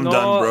 I'm done,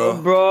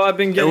 bro. Bro, I've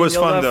been getting yelled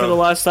at for the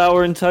last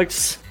hour in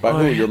text. By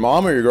who? Your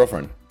mom or your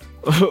girlfriend?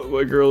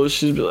 My girl,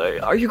 she'd be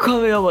like, "Are you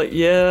coming?" I'm like,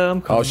 "Yeah,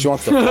 I'm coming." Oh, she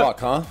wants to fuck,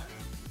 huh?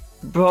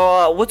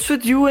 Bro, what's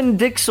with you and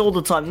dicks all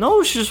the time?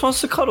 No, she just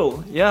wants to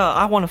cuddle. Yeah,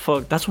 I want to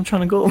fuck. That's what I'm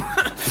trying to go.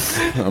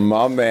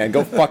 My man,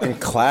 go fucking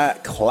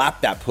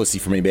clap that pussy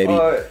for me, baby.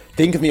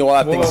 Think of me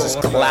while that thing's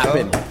just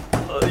clapping.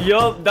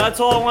 Yup, that's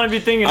all I want to be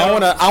thinking. I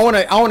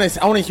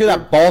wanna hear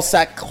that ball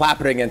sack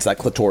clapping against that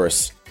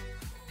clitoris.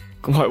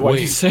 Why'd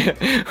you say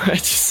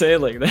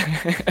it like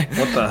that?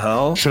 What the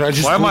hell? Should I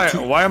just?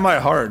 Why am I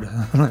hard?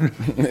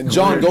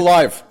 John, go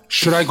live.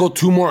 Should I go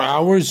 2 more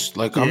hours?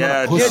 Like I'm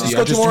a pussy. Just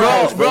go 2 more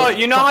hours, bro.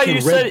 You know how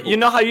you said. You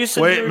know how you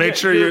said. Wait, make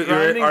sure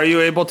are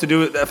you able to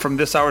do it from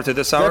this hour to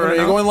this hour? Devin, are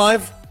you going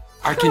live?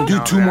 I can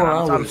do 2 more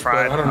hours.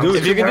 I don't know.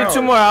 If you can do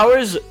 2 more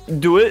hours,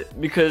 do it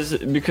because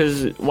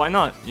why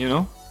not?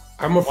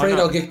 I'm afraid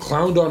I'll get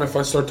clowned on if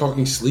I start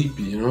talking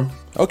sleepy.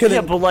 Okay,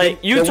 then, but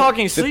like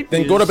talking sleepy.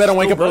 Then go to bed and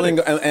wake up early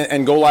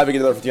and go live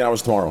again for 15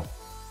 hours tomorrow.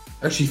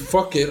 Actually,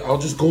 fuck it. I'll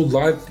just go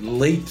live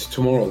late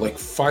tomorrow, like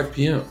 5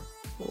 p.m.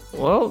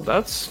 Well,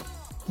 that's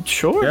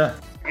sure. Yeah.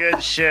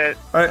 Good shit.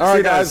 All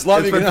right, guys.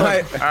 Love you. Good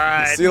night. All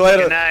right. See you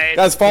later. Good night.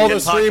 Guys, follow Good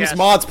the streams. podcast.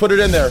 Mods, put it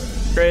in there.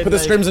 Great Put the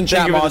streams in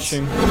chat, mods.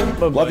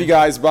 Love you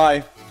guys.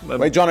 Bye.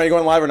 Wait, John, are you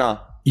going live or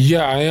not?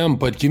 Yeah, I am,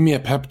 but give me a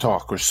pep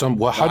talk or some.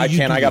 Well, how do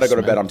you I gotta go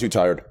to bed. I'm too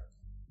tired.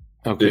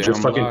 Okay, Dude,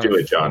 just fucking do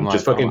it, John.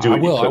 Just fucking do it.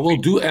 I will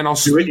do it, and I'll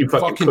sleep you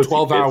fucking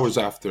 12 hours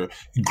after.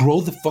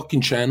 Grow the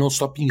fucking channel.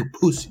 Stop being a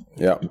pussy.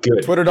 Yeah.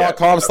 Good.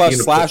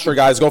 Twitter.com/slasher,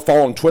 guys. Go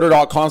follow him.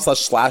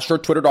 Twitter.com/slasher.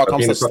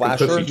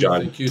 Twitter.com/slasher.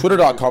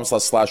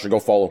 Twitter.com/slasher. Go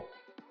follow.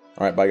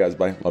 All right, bye, guys.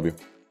 Bye. Love you.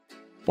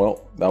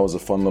 Well, that was a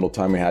fun little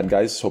time we had,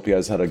 guys. Hope you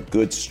guys had a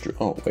good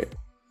Oh, wait.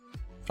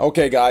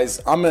 Okay, guys.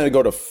 I'm going to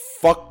go to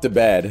fuck to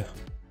bed.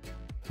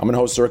 I'm going to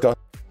host Circa.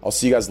 I'll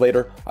see you guys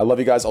later. I love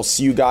you guys. I'll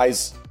see you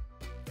guys.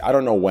 I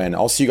don't know when.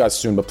 I'll see you guys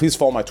soon, but please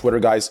follow my Twitter,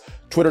 guys.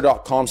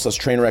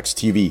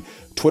 Twitter.com/TrainwrecksTV.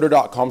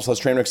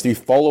 Twitter.com/TrainwrecksTV.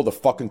 Follow the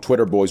fucking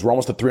Twitter, boys. We're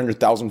almost at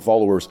 300,000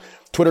 followers.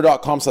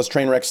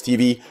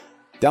 Twitter.com/TrainwrecksTV.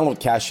 Download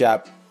Cash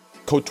App.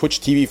 Code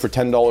TwitchTV for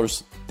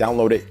 $10.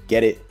 Download it.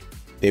 Get it.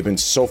 They've been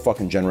so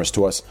fucking generous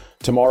to us.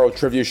 Tomorrow,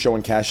 trivia show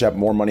and Cash App.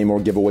 More money, more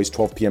giveaways.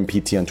 12 p.m.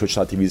 PT on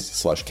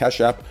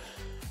Twitch.tv/Cash App.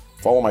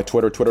 Follow my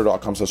Twitter,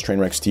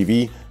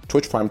 Twitter.com/TrainwrecksTV.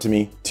 Twitch Prime to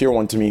me, Tier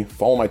 1 to me.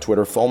 Follow my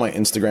Twitter, follow my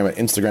Instagram at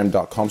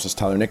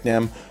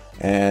Instagram.com/TylerNicknam.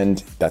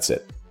 And that's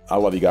it. I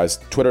love you guys.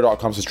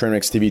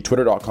 Twitter.com/TrainwrecksTV,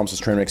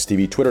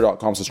 Twitter.com/TrainwrecksTV,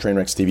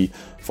 Twitter.com/TrainwrecksTV.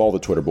 Follow the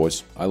Twitter,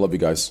 boys. I love you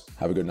guys.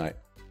 Have a good night.